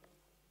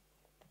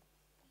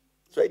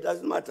 So it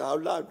doesn't matter how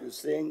loud you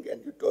sing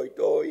and you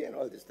toy and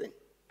all this thing.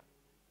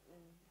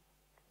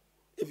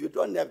 If you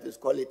don't have this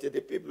quality, the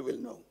people will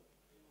know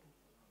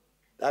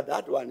that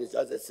that one is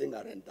just a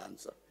singer and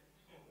dancer.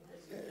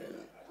 Yeah.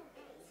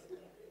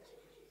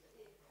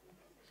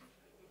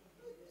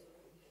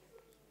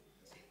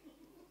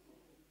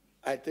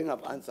 I think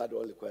I've answered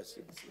all the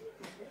questions.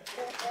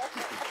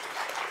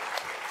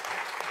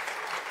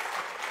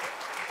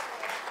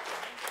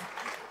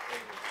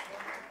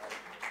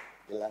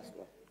 The last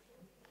one.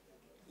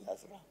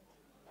 Last round.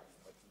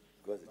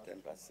 Goes at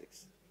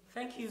 6:10.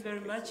 Thank you very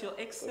much, Your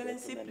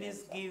Excellency.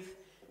 Please give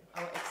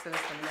Our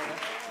Excellency a medal.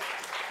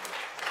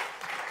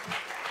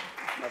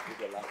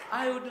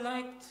 I would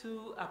like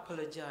to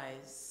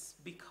apologize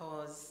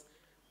because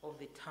of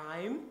the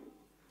time.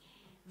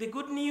 The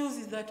good news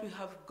is that we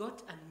have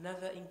got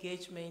another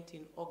engagement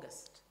in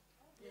August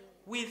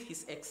with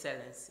His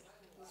Excellency.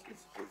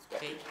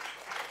 Okay.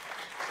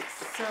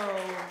 So,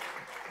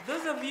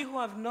 those of you who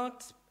have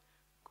not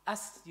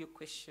asked your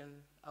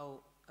question,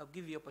 I'll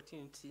give you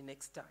opportunity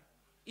next time,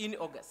 in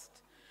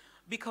August,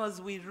 because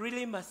we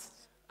really must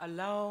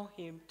allow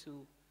him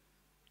to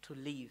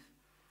leave.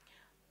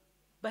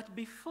 But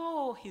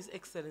before His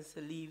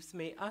Excellency leaves,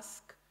 may I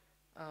ask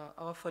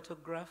our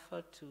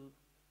photographer to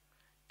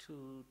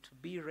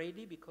be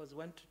ready, because we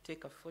want to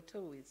take a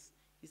photo with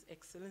His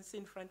Excellency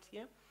in front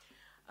here.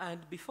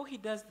 And before he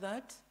does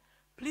that,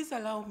 please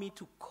allow me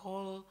to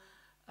call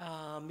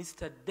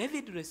Mr.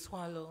 David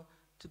Reswalo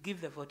to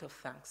give the vote of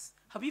thanks.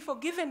 Have you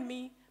forgiven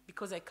me?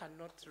 Because I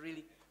cannot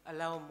really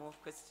allow more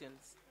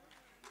questions.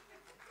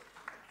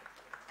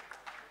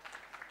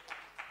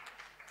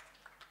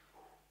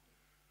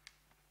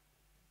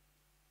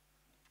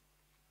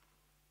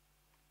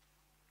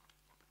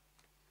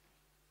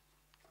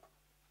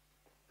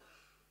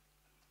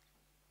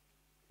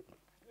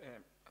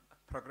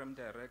 Program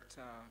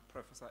Director,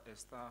 Professor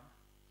Esther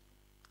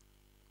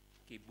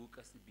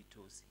Kibuka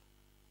Sibitosi.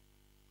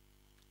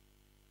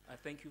 I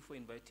thank you for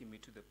inviting me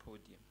to the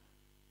podium.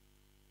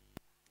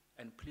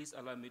 And please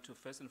allow me to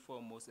first and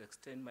foremost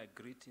extend my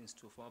greetings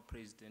to former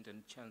President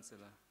and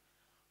Chancellor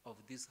of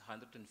this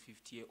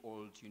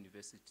 150-year-old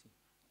university,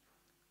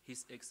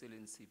 His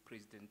Excellency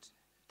President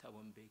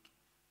Thabo Mbeki.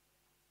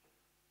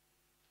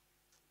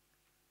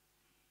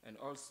 And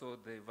also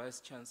the Vice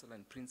Chancellor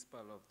and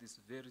Principal of this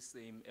very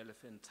same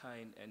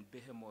elephantine and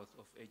behemoth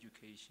of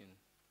education,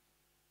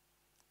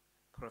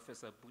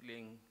 Professor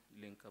Buleng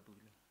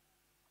Lenkabule.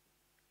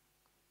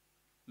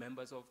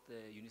 Members of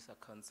the UNISA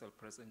Council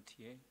present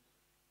here,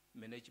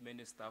 management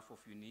and staff of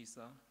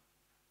UNISA,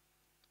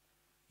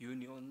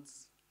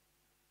 unions,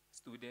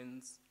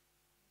 students,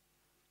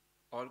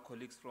 all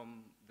colleagues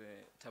from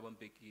the Thabo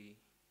Mbeki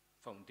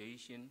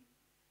Foundation,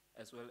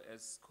 as well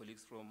as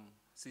colleagues from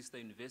sister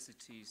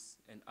universities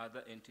and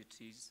other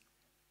entities,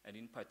 and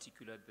in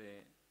particular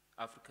the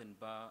African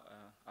Bar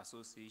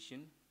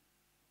Association,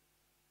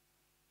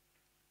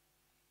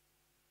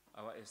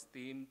 our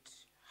esteemed,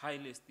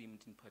 highly esteemed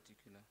in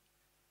particular,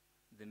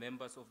 the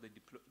members of the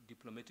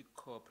diplomatic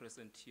corps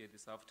present here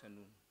this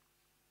afternoon,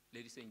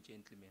 ladies and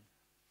gentlemen,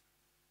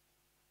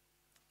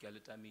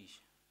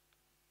 Galatamish.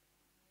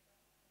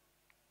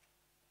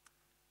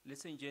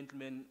 Ladies and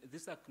gentlemen,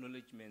 these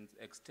acknowledgements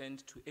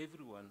extend to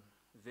everyone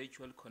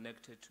virtually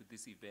connected to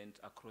this event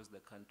across the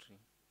country,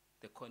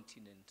 the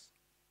continent,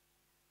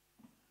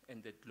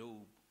 and the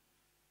globe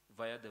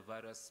via the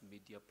various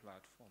media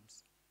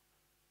platforms.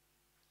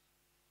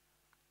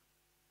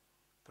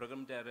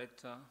 Program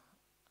Director,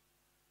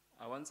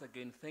 I once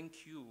again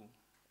thank you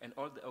and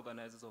all the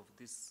organizers of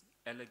this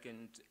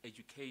elegant,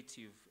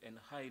 educative, and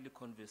highly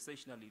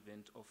conversational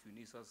event of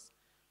UNISA's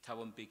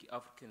Thabo Mbeki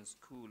African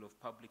School of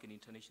Public and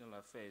International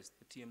Affairs,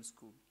 the TM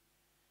School,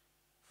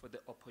 for the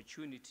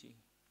opportunity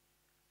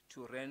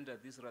to render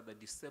this rather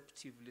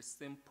deceptively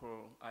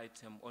simple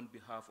item on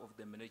behalf of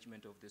the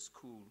management of the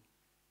school.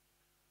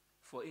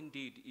 For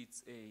indeed,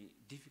 it's a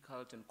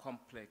difficult and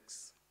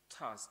complex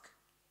task,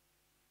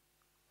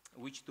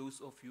 which those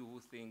of you who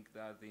think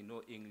that they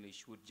know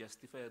English would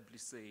justifiably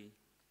say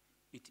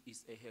it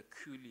is a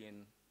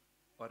Herculean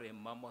or a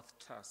mammoth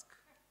task.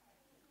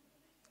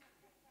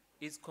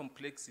 Its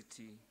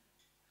complexity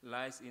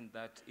lies in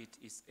that it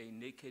is a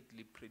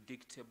nakedly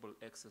predictable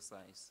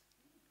exercise.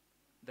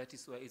 That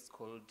is why it's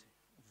called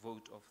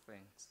vote of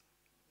thanks.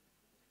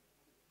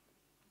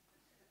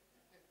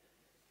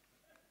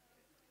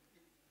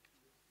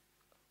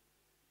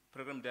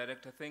 Program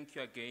Director, thank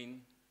you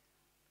again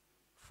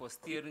for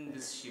steering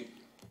this ship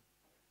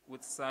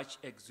with such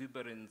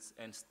exuberance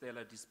and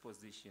stellar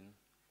disposition,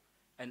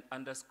 and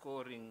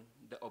underscoring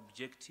the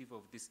objective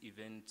of this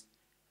event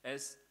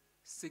as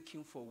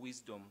seeking for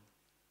wisdom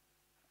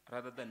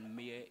rather than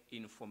mere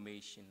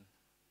information.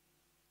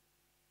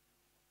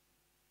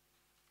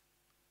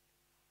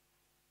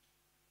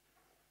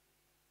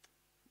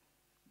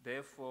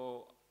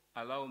 Therefore,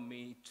 allow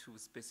me to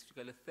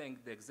specifically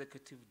thank the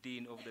Executive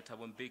Dean of the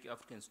Thabo Mbeki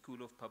African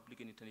School of Public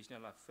and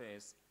International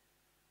Affairs,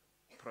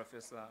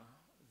 Professor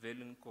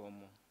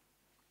Velinkomo,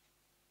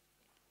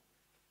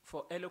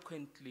 for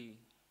eloquently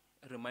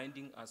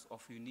reminding us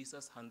of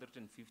UNISA's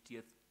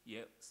 150th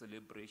year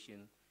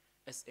celebration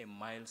as a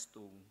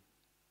milestone.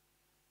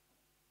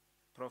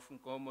 Prof.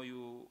 Nkomo,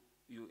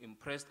 you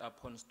impressed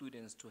upon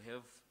students to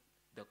have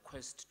the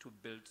quest to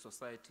build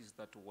societies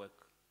that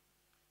work.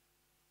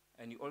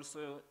 And you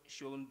also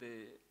shown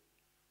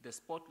the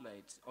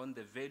spotlight on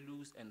the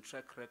values and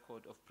track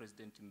record of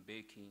President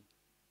Mbeki,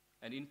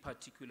 and in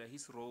particular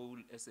his role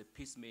as a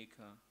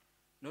peacemaker,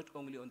 not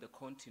only on the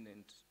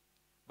continent,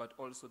 but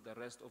also the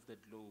rest of the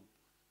globe.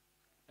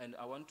 And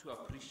I want to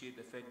appreciate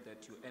the fact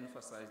that you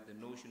emphasize the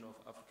notion of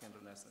African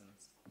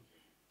Renaissance.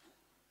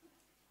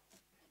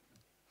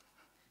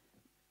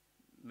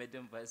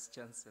 Madam Vice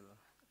Chancellor,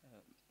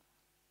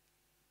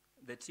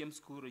 the TM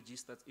School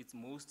registers its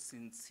most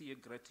sincere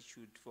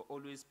gratitude for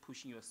always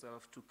pushing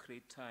yourself to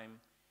create time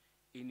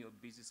in your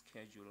busy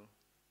schedule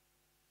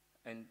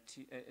and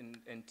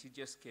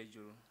tedious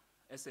schedule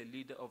as a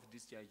leader of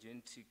this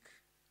gigantic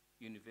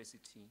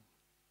university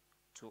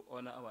to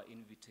honor our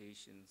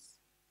invitations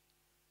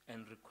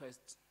and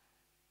request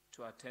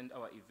to attend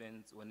our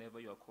events whenever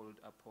you are called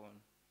upon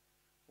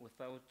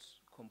without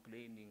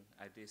complaining,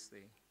 I dare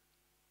say.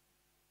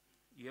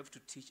 You have to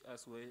teach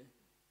us where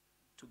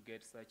to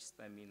get such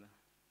stamina.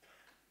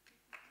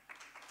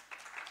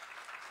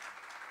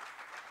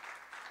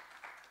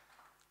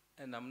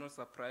 And I'm not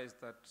surprised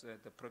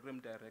that the program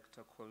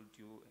director called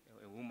you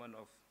a woman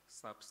of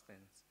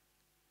substance.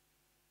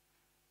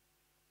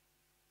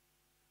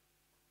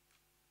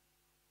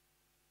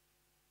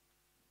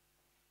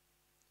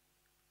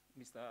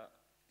 Mr.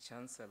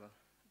 Chancellor,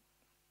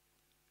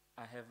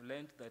 I have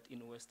learned that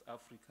in West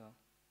Africa,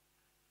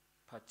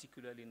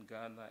 particularly in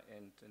Ghana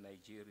and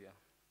Nigeria,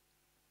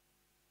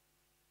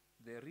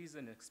 there is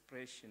an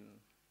expression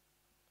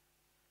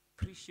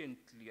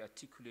presciently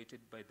articulated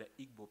by the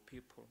Igbo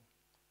people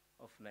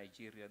of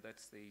Nigeria that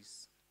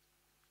says,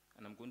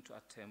 and I'm going to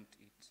attempt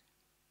it,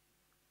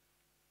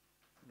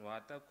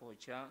 Nwata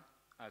kocha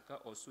aka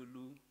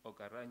osulu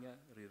ogaranya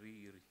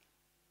ririri,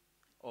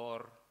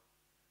 or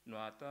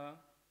Nwata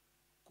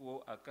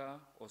ko aka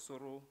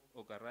osoro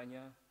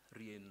ogaranya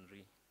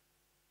rienri.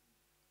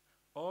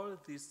 All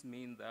this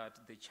mean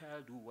that the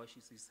child who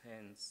washes his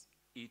hands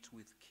eat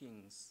with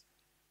kings,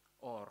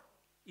 or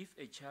if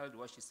a child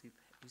washes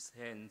his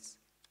hands,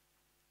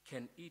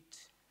 can eat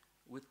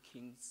with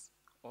kings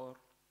or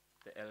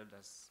the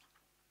elders.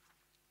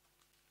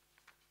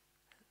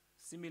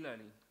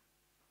 Similarly,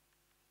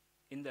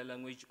 in the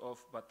language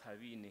of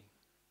Batavini,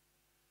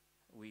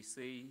 we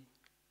say,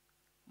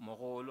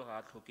 "Mogolo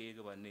ga tlhokege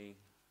baneng."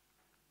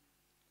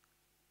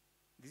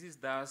 This is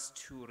thus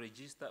to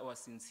register our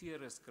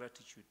sincerest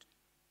gratitude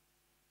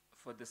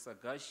for the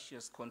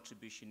sagacious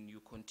contribution you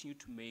continue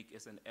to make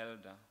as an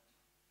elder,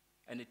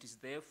 and it is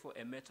therefore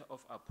a matter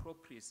of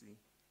appropriacy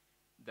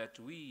that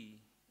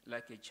we,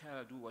 like a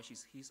child who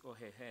washes his or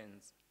her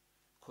hands,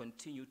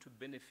 continue to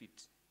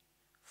benefit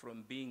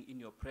from being in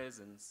your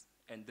presence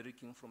and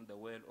drinking from the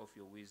well of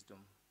your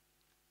wisdom.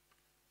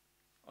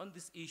 On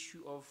this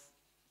issue of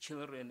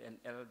children and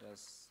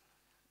elders,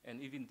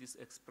 and even this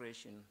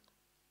expression,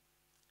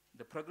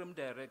 the program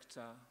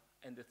director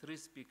and the three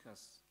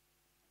speakers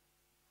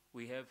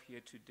we have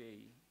here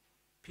today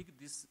picked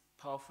this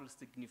powerful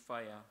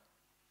signifier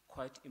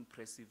quite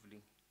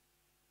impressively.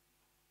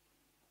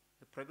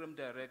 The program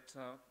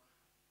director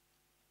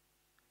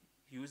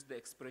used the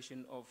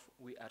expression of,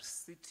 "We are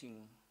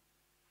sitting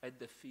at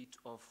the feet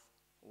of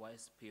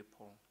wise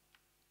people."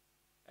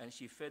 And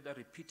she further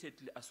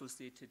repeatedly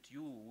associated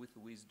you with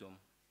wisdom.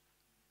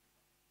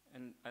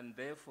 And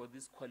therefore,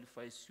 this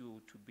qualifies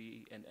you to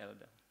be an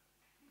elder.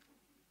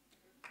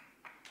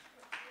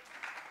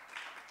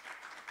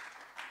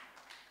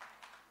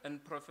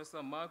 And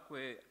Professor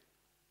Makwe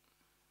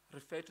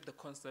referred to the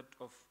concept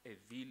of a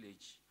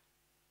village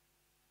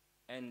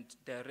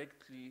and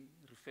directly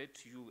referred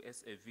to you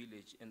as a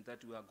village, and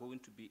that we are going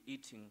to be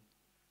eating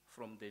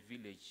from the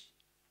village.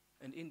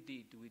 And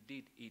indeed, we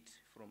did eat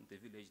from the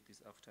village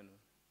this afternoon.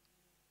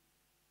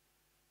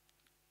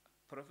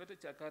 Prophet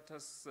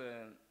Chakata's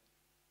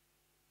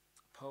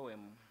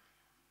poem,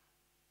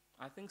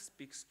 I think,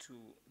 speaks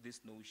to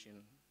this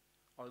notion,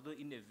 although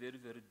in a very,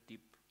 very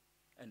deep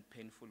and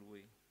painful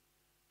way.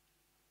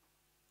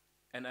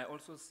 And I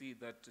also see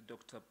that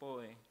Dr.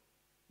 Poe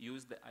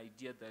used the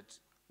idea that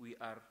we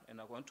are, and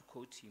I want to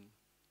quote him,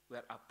 we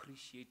are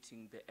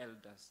appreciating the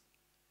elders,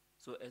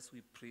 so as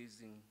we're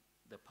praising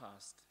the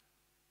past.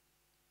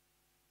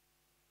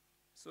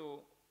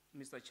 So,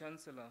 Mr.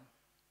 Chancellor,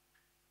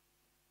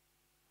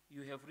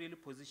 you have really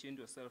positioned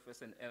yourself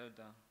as an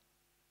elder.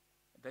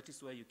 That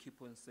is why you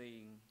keep on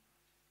saying,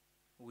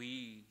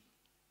 we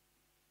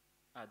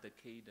are the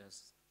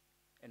cadres,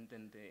 and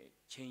then the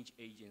change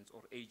agents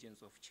or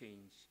agents of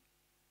change,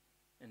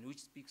 and which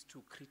speaks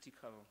to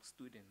critical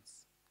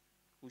students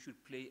who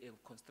should play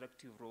a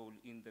constructive role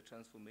in the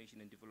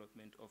transformation and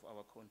development of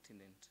our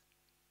continent.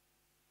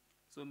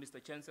 So,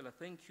 Mr. Chancellor,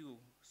 thank you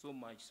so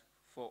much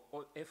for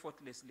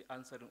effortlessly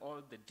answering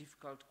all the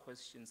difficult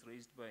questions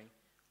raised by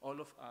all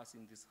of us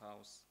in this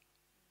house,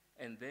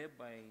 and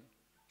thereby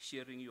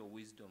sharing your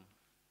wisdom.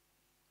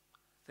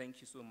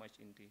 Thank you so much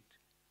indeed.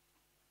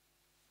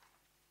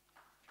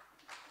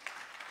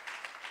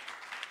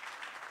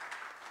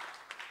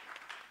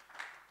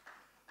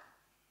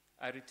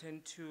 I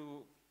return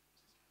to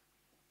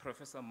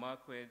Professor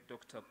Makwe,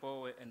 Dr.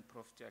 Bowe, and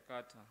Prof.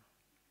 Jakata.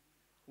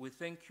 We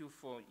thank you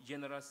for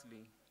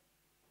generously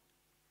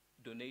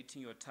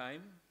donating your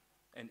time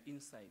and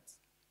insights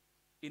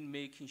in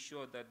making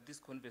sure that this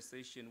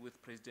conversation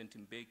with President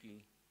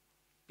Mbeki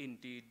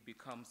indeed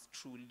becomes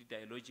truly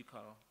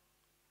dialogical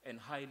and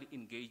highly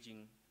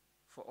engaging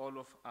for all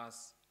of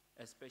us,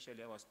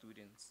 especially our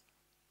students.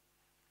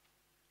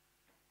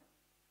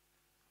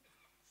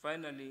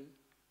 Finally,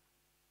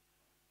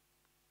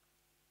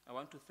 I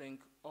want to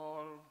thank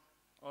all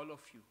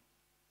of you,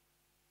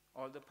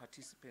 all the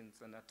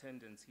participants and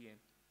attendants here,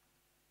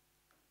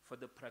 for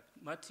the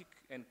pragmatic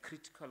and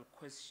critical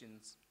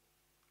questions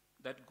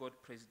that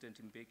got President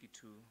Mbeki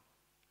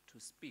to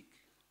speak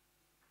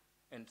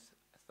and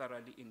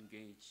thoroughly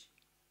engage.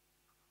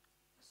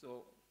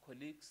 So,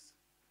 colleagues,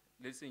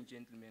 ladies and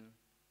gentlemen,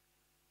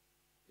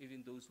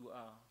 even those who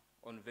are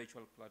on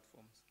virtual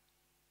platforms,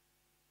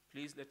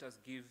 please let us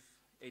give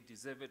a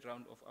deserved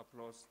round of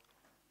applause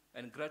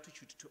and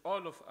gratitude to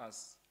all of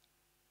us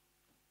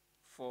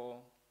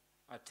for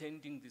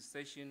attending this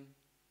session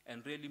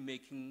and really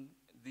making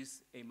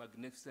this a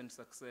magnificent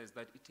success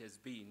that it has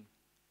been.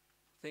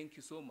 Thank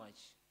you so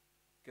much.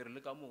 Ke re le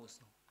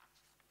kamoso.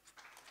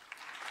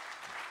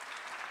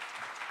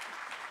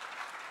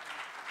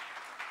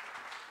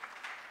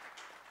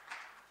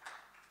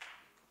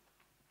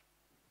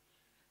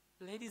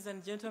 Ladies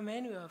and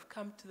gentlemen, we have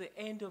come to the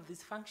end of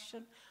this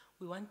function.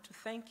 We want to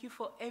thank you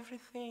for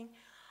everything.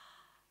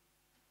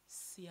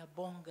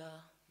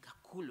 Siyabonga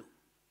Gakulu.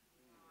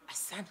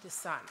 Asante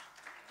sana.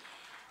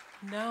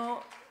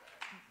 Now,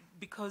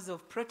 because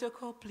of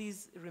protocol,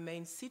 please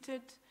remain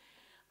seated.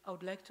 I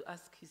would like to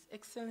ask His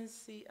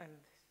Excellency and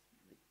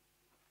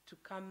to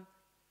come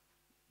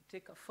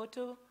take a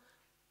photo.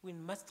 We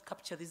must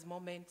capture these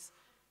moments.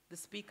 The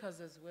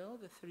speakers as well,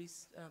 the three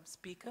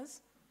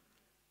speakers,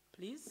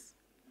 please.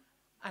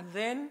 And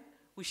then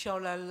we shall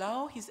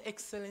allow His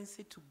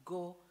Excellency to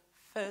go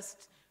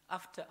first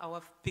after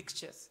our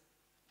pictures.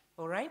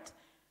 All right?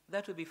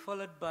 That will be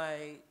followed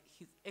by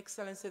His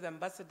Excellency, the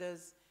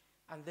ambassadors,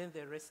 and then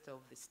the rest of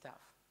the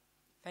staff.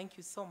 Thank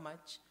you so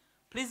much.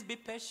 Please be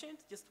patient,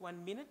 just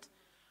 1 minute.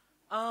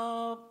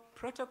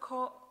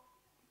 Protocol,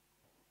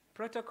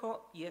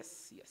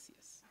 yes.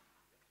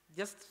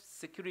 Just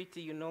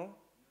security, you know,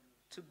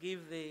 to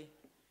give the,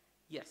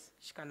 yes,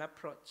 she can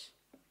approach.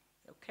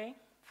 Okay,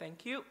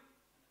 thank you.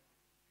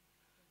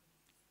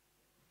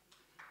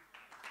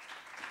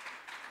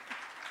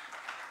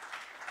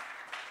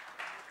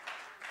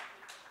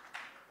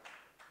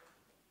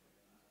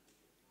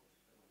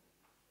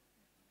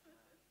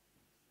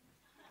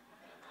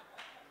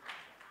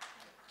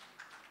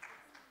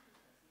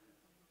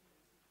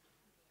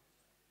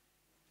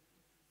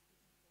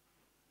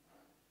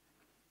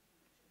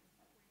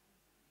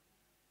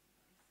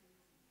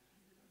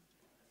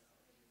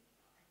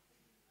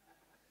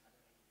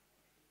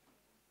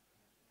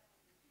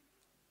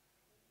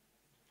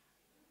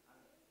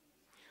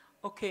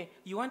 Okay,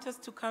 you want us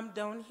to come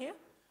down here?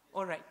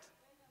 All right.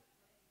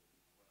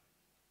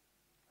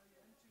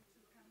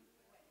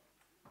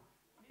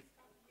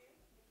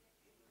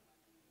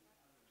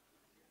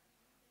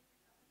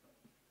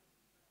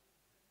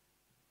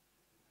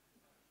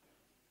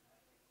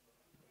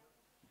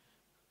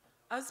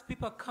 As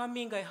people are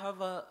coming, I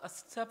have a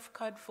staff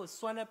card for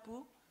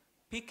Swanapu.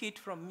 Pick it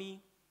from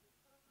me.